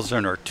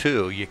 5,000 or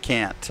 2, you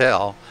can't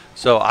tell.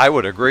 So I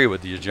would agree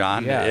with you,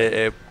 John. Yeah.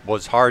 It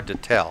was hard to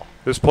tell.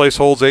 This place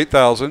holds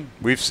 8,000.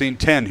 We've seen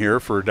 10 here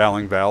for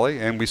Dowling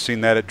Valley, and we've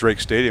seen that at Drake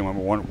Stadium.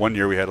 One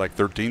year we had like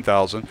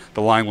 13,000.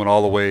 The line went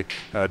all the way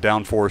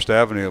down Forest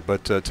Avenue.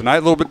 But tonight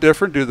a little bit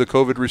different due to the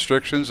COVID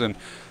restrictions, and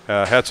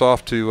hats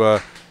off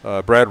to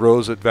Brad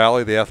Rose at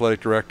Valley, the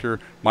athletic director,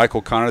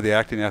 Michael Connor, the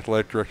acting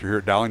athletic director here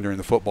at Dowling during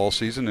the football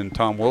season, and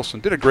Tom Wilson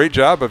did a great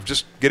job of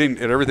just getting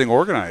everything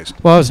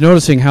organized. Well, I was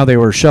noticing how they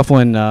were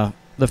shuffling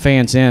the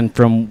fans in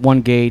from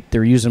one gate. They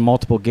were using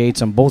multiple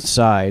gates on both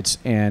sides,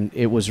 and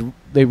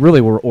they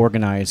really were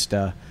organized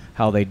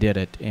how they did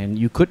it, and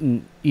you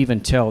couldn't even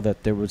tell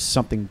that there was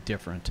something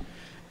different,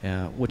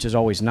 which is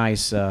always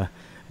nice.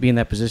 Be in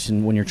that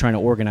position when you're trying to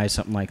organize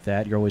something like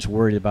that. You're always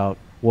worried about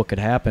what could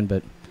happen,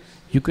 but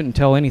you couldn't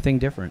tell anything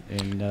different.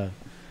 And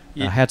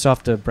hats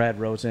off to Brad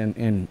Rose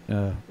and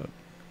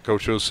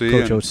Coach OC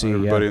and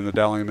everybody in the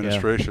Dowling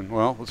administration. Yeah.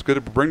 Well, it's good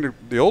to bring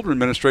the older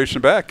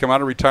administration back, come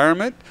out of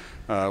retirement.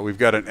 We've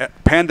got a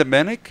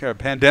pandemic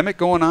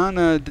going on,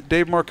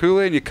 Dave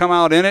Marcoulli, and you come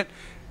out in it,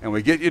 and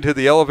we get you to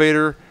the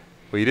elevator.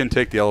 Well, you didn't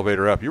take the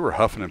elevator up. You were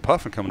huffing and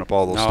puffing coming up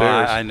all those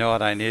stairs. I know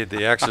it. I needed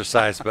the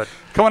exercise, but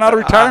coming out of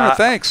retirement,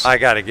 thanks. I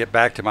got to get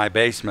back to my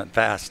basement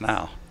fast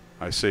now.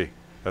 I see.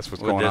 That's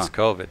what's going on. With this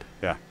COVID.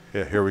 Yeah.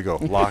 Yeah, here we go.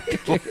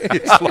 Locked. Well,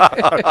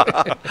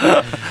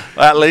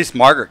 at least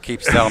Margaret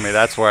keeps telling me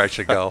that's where I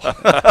should go.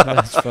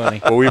 That's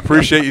funny. Well, we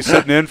appreciate you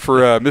sitting in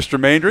for Mr.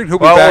 Maindring. He'll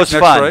be back next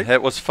week.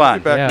 It was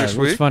fun. He'll be back next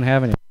week. It was fun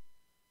having him.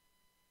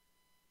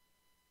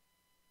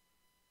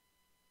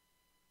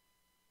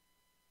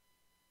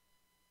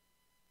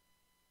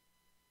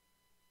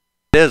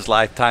 It is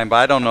lifetime, but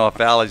I don't know if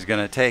Valley's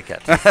going to take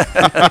it.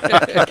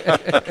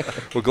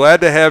 Well, glad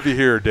to have you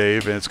here,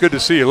 Dave, and it's good to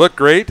see you. Look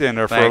great, and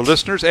for our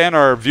listeners and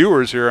our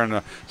viewers here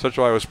on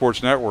Central Iowa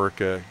Sports Network,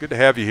 good to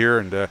have you here,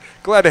 and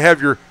glad to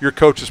have your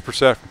coach's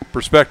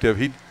perspective.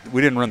 We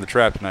didn't run the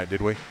trap tonight,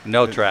 did we?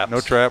 No traps. No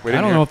trap. I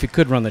don't know if you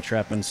could run the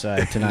trap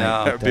inside tonight.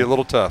 No. That would be a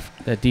little tough.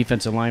 That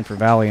defensive line for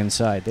Valley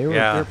inside,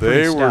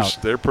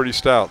 they're pretty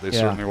stout. They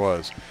certainly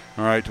was.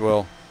 All right,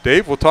 well,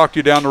 Dave, we'll talk to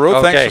you down the road.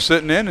 Okay. Thanks for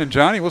sitting in. And,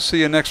 Johnny, we'll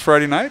see you next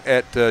Friday night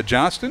at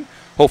Johnston.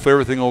 Hopefully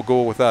everything will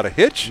go without a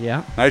hitch.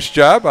 Yeah. Nice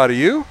job out of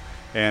you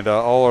and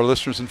all our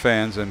listeners and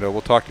fans. And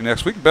we'll talk to you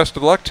next week. Best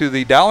of luck to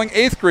the Dowling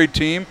 8th grade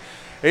team,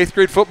 8th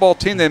grade football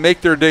team. They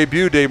make their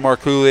debut, Dave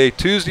Marcoulli,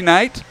 Tuesday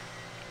night.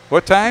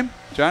 What time,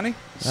 Johnny?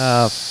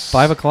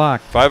 5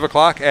 o'clock. 5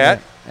 o'clock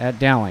at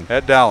Dowling.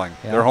 At Dowling,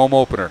 their home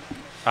opener.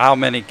 How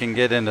many can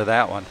get into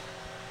that one?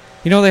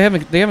 You know, they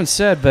haven't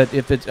said,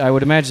 but I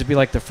would imagine it'd be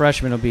like the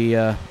freshmen. It'll be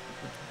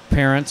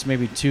parents,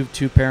 maybe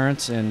two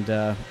parents, and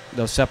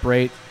they'll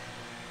separate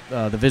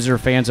the visitor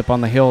fans up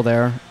on the hill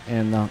there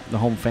and the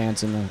home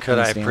fans in the Could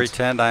I stands.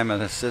 Pretend I'm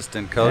an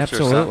assistant coach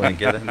Absolutely. or something and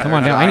get in there? Come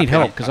on down. I need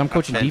help because I'm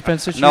coaching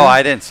defense this year. No,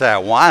 I didn't say I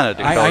wanted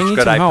to coach. I need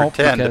Could some I help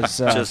pretend because,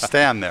 to just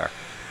stand there?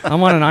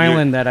 I'm on an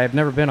island that I've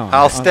never been on.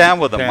 I'll stand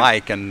with a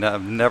mic and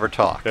never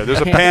talk. Yeah, there's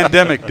a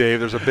pandemic, Dave.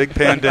 There's a big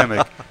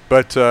pandemic.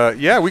 But,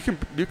 yeah, we can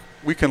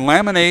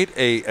laminate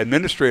a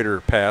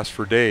administrator pass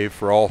for Dave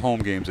for all home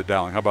games at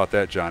Dowling. How about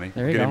that, Johnny?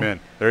 There you Get go. him in.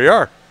 There you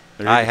are.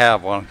 I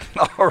have one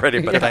already,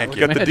 but thank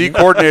you. Got the D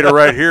coordinator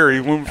right here.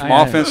 He moved from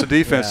offense to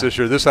defense Yeah. this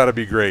year. This ought to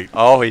be great.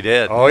 Oh, he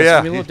did. Oh, It's yeah.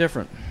 gonna be a little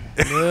different.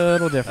 A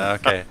little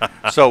different. Okay,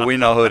 so we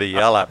know who to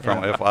yell at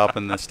from if up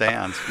in the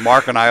stands.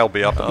 Mark and I will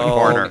be up in the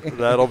corner.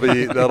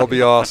 That'll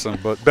be awesome.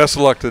 But best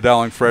of luck to the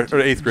Dowling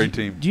 8th grade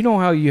team. Do you know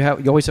how you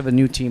always have a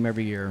new team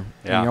every year,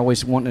 Yeah. and you're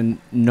always wanting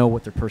to know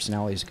what their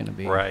personality is going to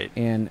be. Right.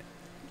 And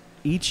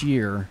each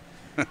year,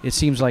 it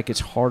seems like it's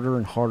harder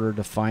and harder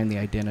to find the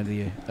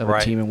identity of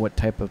Right. a team and what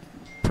type of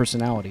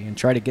personality, and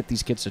try to get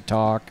these kids to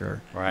talk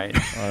or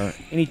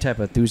any type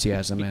of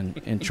enthusiasm,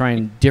 and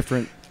trying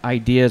different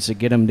ideas to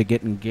get them to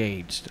get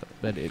engaged.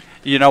 But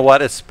you know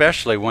what?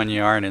 Especially when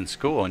you aren't in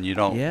school and you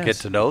don't Yes. get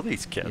to know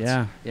these kids.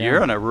 Yeah, yeah.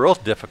 You're in a real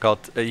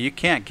difficult. You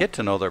can't get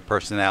to know their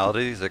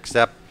personalities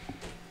except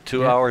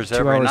 2 hours 2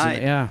 every hours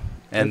night. yeah.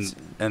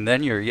 And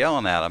then you're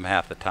yelling at them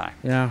half the time.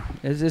 Yeah,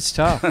 it's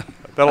tough.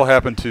 That'll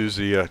happen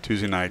Tuesday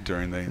night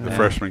during the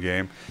freshman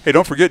game. Hey,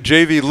 don't forget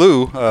JV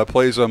Lou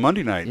plays on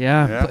Monday night.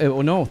 Yeah.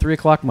 Well, no, 3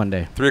 o'clock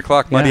Monday. 3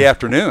 o'clock Monday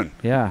afternoon.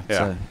 Yeah.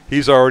 Yeah.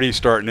 He's already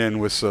starting in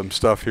with some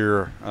stuff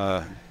here.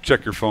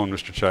 Check your phone,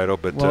 Mr. Chido.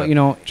 But well,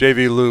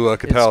 JV Lou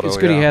Cataldo. It's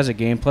good he has a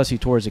game. Plus, he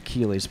tore his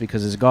Achilles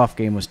because his golf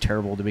game was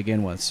terrible to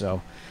begin with.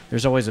 So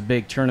there's always a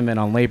big tournament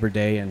on Labor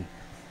Day, and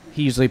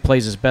he usually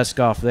plays his best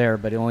golf there,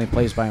 but he only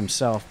plays by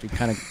himself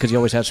because he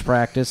always has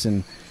practice,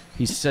 and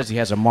he says he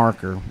has a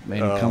marker, and he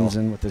comes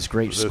in with this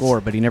great score,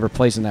 but he never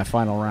plays in that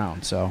final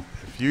round. So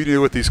if you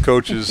knew what these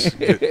coaches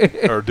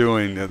are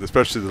doing,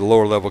 especially the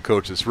lower level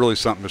coaches, it's really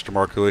something, Mr.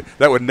 Marcooley.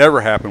 That would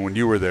never happen when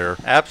you were there.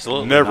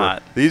 Absolutely never.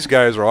 not. These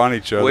guys are on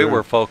each other. We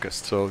were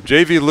focused. So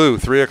JV Lou,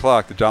 3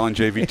 o'clock, the Dowling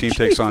JV team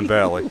takes on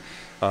Valley.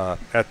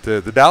 At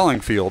the Dowling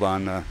field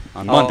on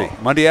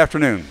Monday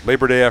afternoon,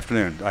 Labor Day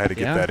afternoon. I had to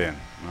get that in.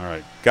 All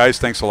right. Guys,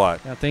 thanks a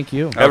lot. Yeah, thank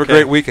you. Have a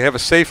great week. Have a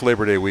safe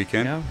Labor Day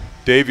weekend. Yeah.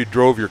 Dave, you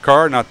drove your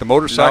car, not the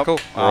motorcycle.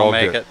 Nope, We're I'll all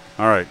make good. it.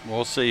 All right.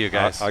 We'll see you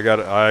guys. I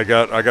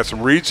got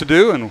some reads to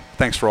do, and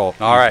thanks for all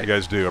right. you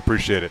guys do.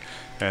 Appreciate it.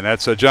 And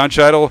that's John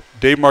Chido,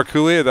 Dave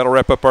Marcooley. That'll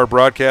wrap up our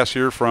broadcast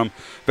here from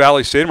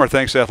Valley Stadium. Our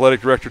thanks to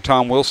Athletic Director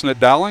Tom Wilson at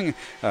Dowling.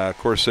 Of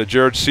course,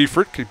 Jared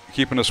Seifert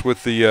keeping us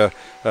with the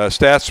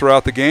stats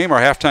throughout the game. Our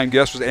halftime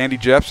guest was Andy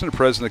Jepson, the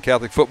president of the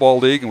Catholic Football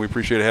League, and we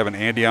appreciate having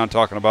Andy on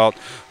talking about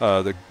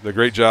the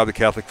great job the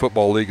Catholic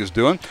Football League is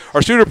doing.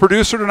 Our studio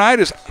producer tonight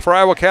is for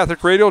Iowa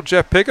Catholic Radio,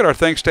 Jeff Pickett. Our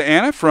thanks to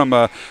Anna from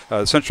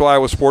Central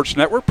Iowa Sports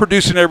Network,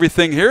 producing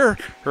everything here.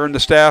 Her and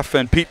the staff,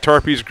 and Pete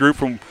Tarpey's group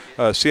from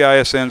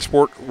CISN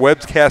Sport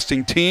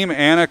Webcasting team.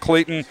 Anna,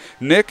 Clayton,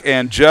 Nick,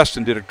 and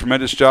Justin did a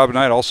tremendous job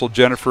tonight. Also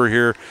Jennifer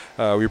here.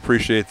 We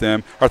appreciate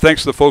them. Our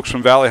thanks to the folks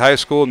from Valley High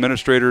School,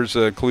 administrators,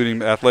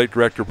 including Athletic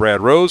Director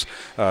Brad Rose,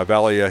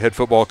 Valley head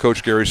football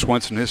coach Gary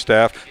Swenson and his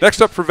staff.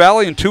 Next up for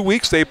Valley, in 2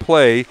 weeks they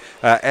play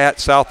at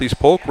Southeast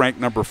Polk, ranked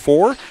number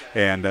 4.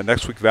 And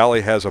next week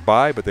Valley has a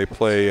bye, but they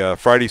play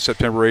Friday,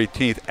 September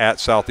 18th at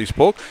Southeast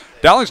Polk.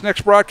 Dowling's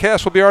next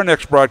broadcast will be our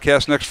next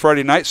broadcast next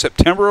Friday night,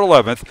 September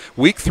 11th,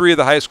 Week 3 of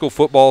the high school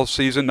football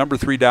season. Number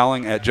 3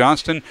 Dowling at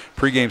Johnston.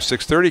 Pregame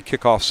 6:30,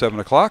 kickoff 7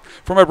 o'clock.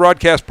 For my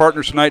broadcast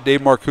partners tonight,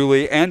 Dave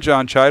Marcooley and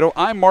John Chido,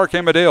 I'm Mark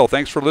Amadale.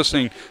 Thanks for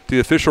listening to the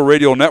official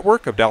radio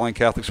network of Dowling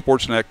Catholic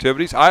Sports and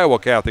Activities, Iowa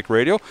Catholic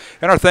Radio.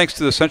 And our thanks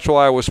to the Central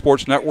Iowa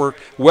Sports Network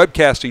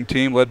webcasting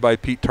team led by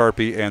Pete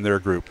Tarpey and their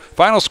group.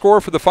 Final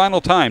score for the final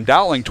time,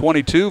 Dowling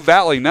 22,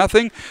 Valley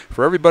nothing.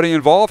 For everybody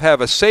involved,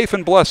 have a safe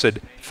and blessed,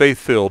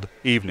 faith-filled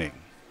evening.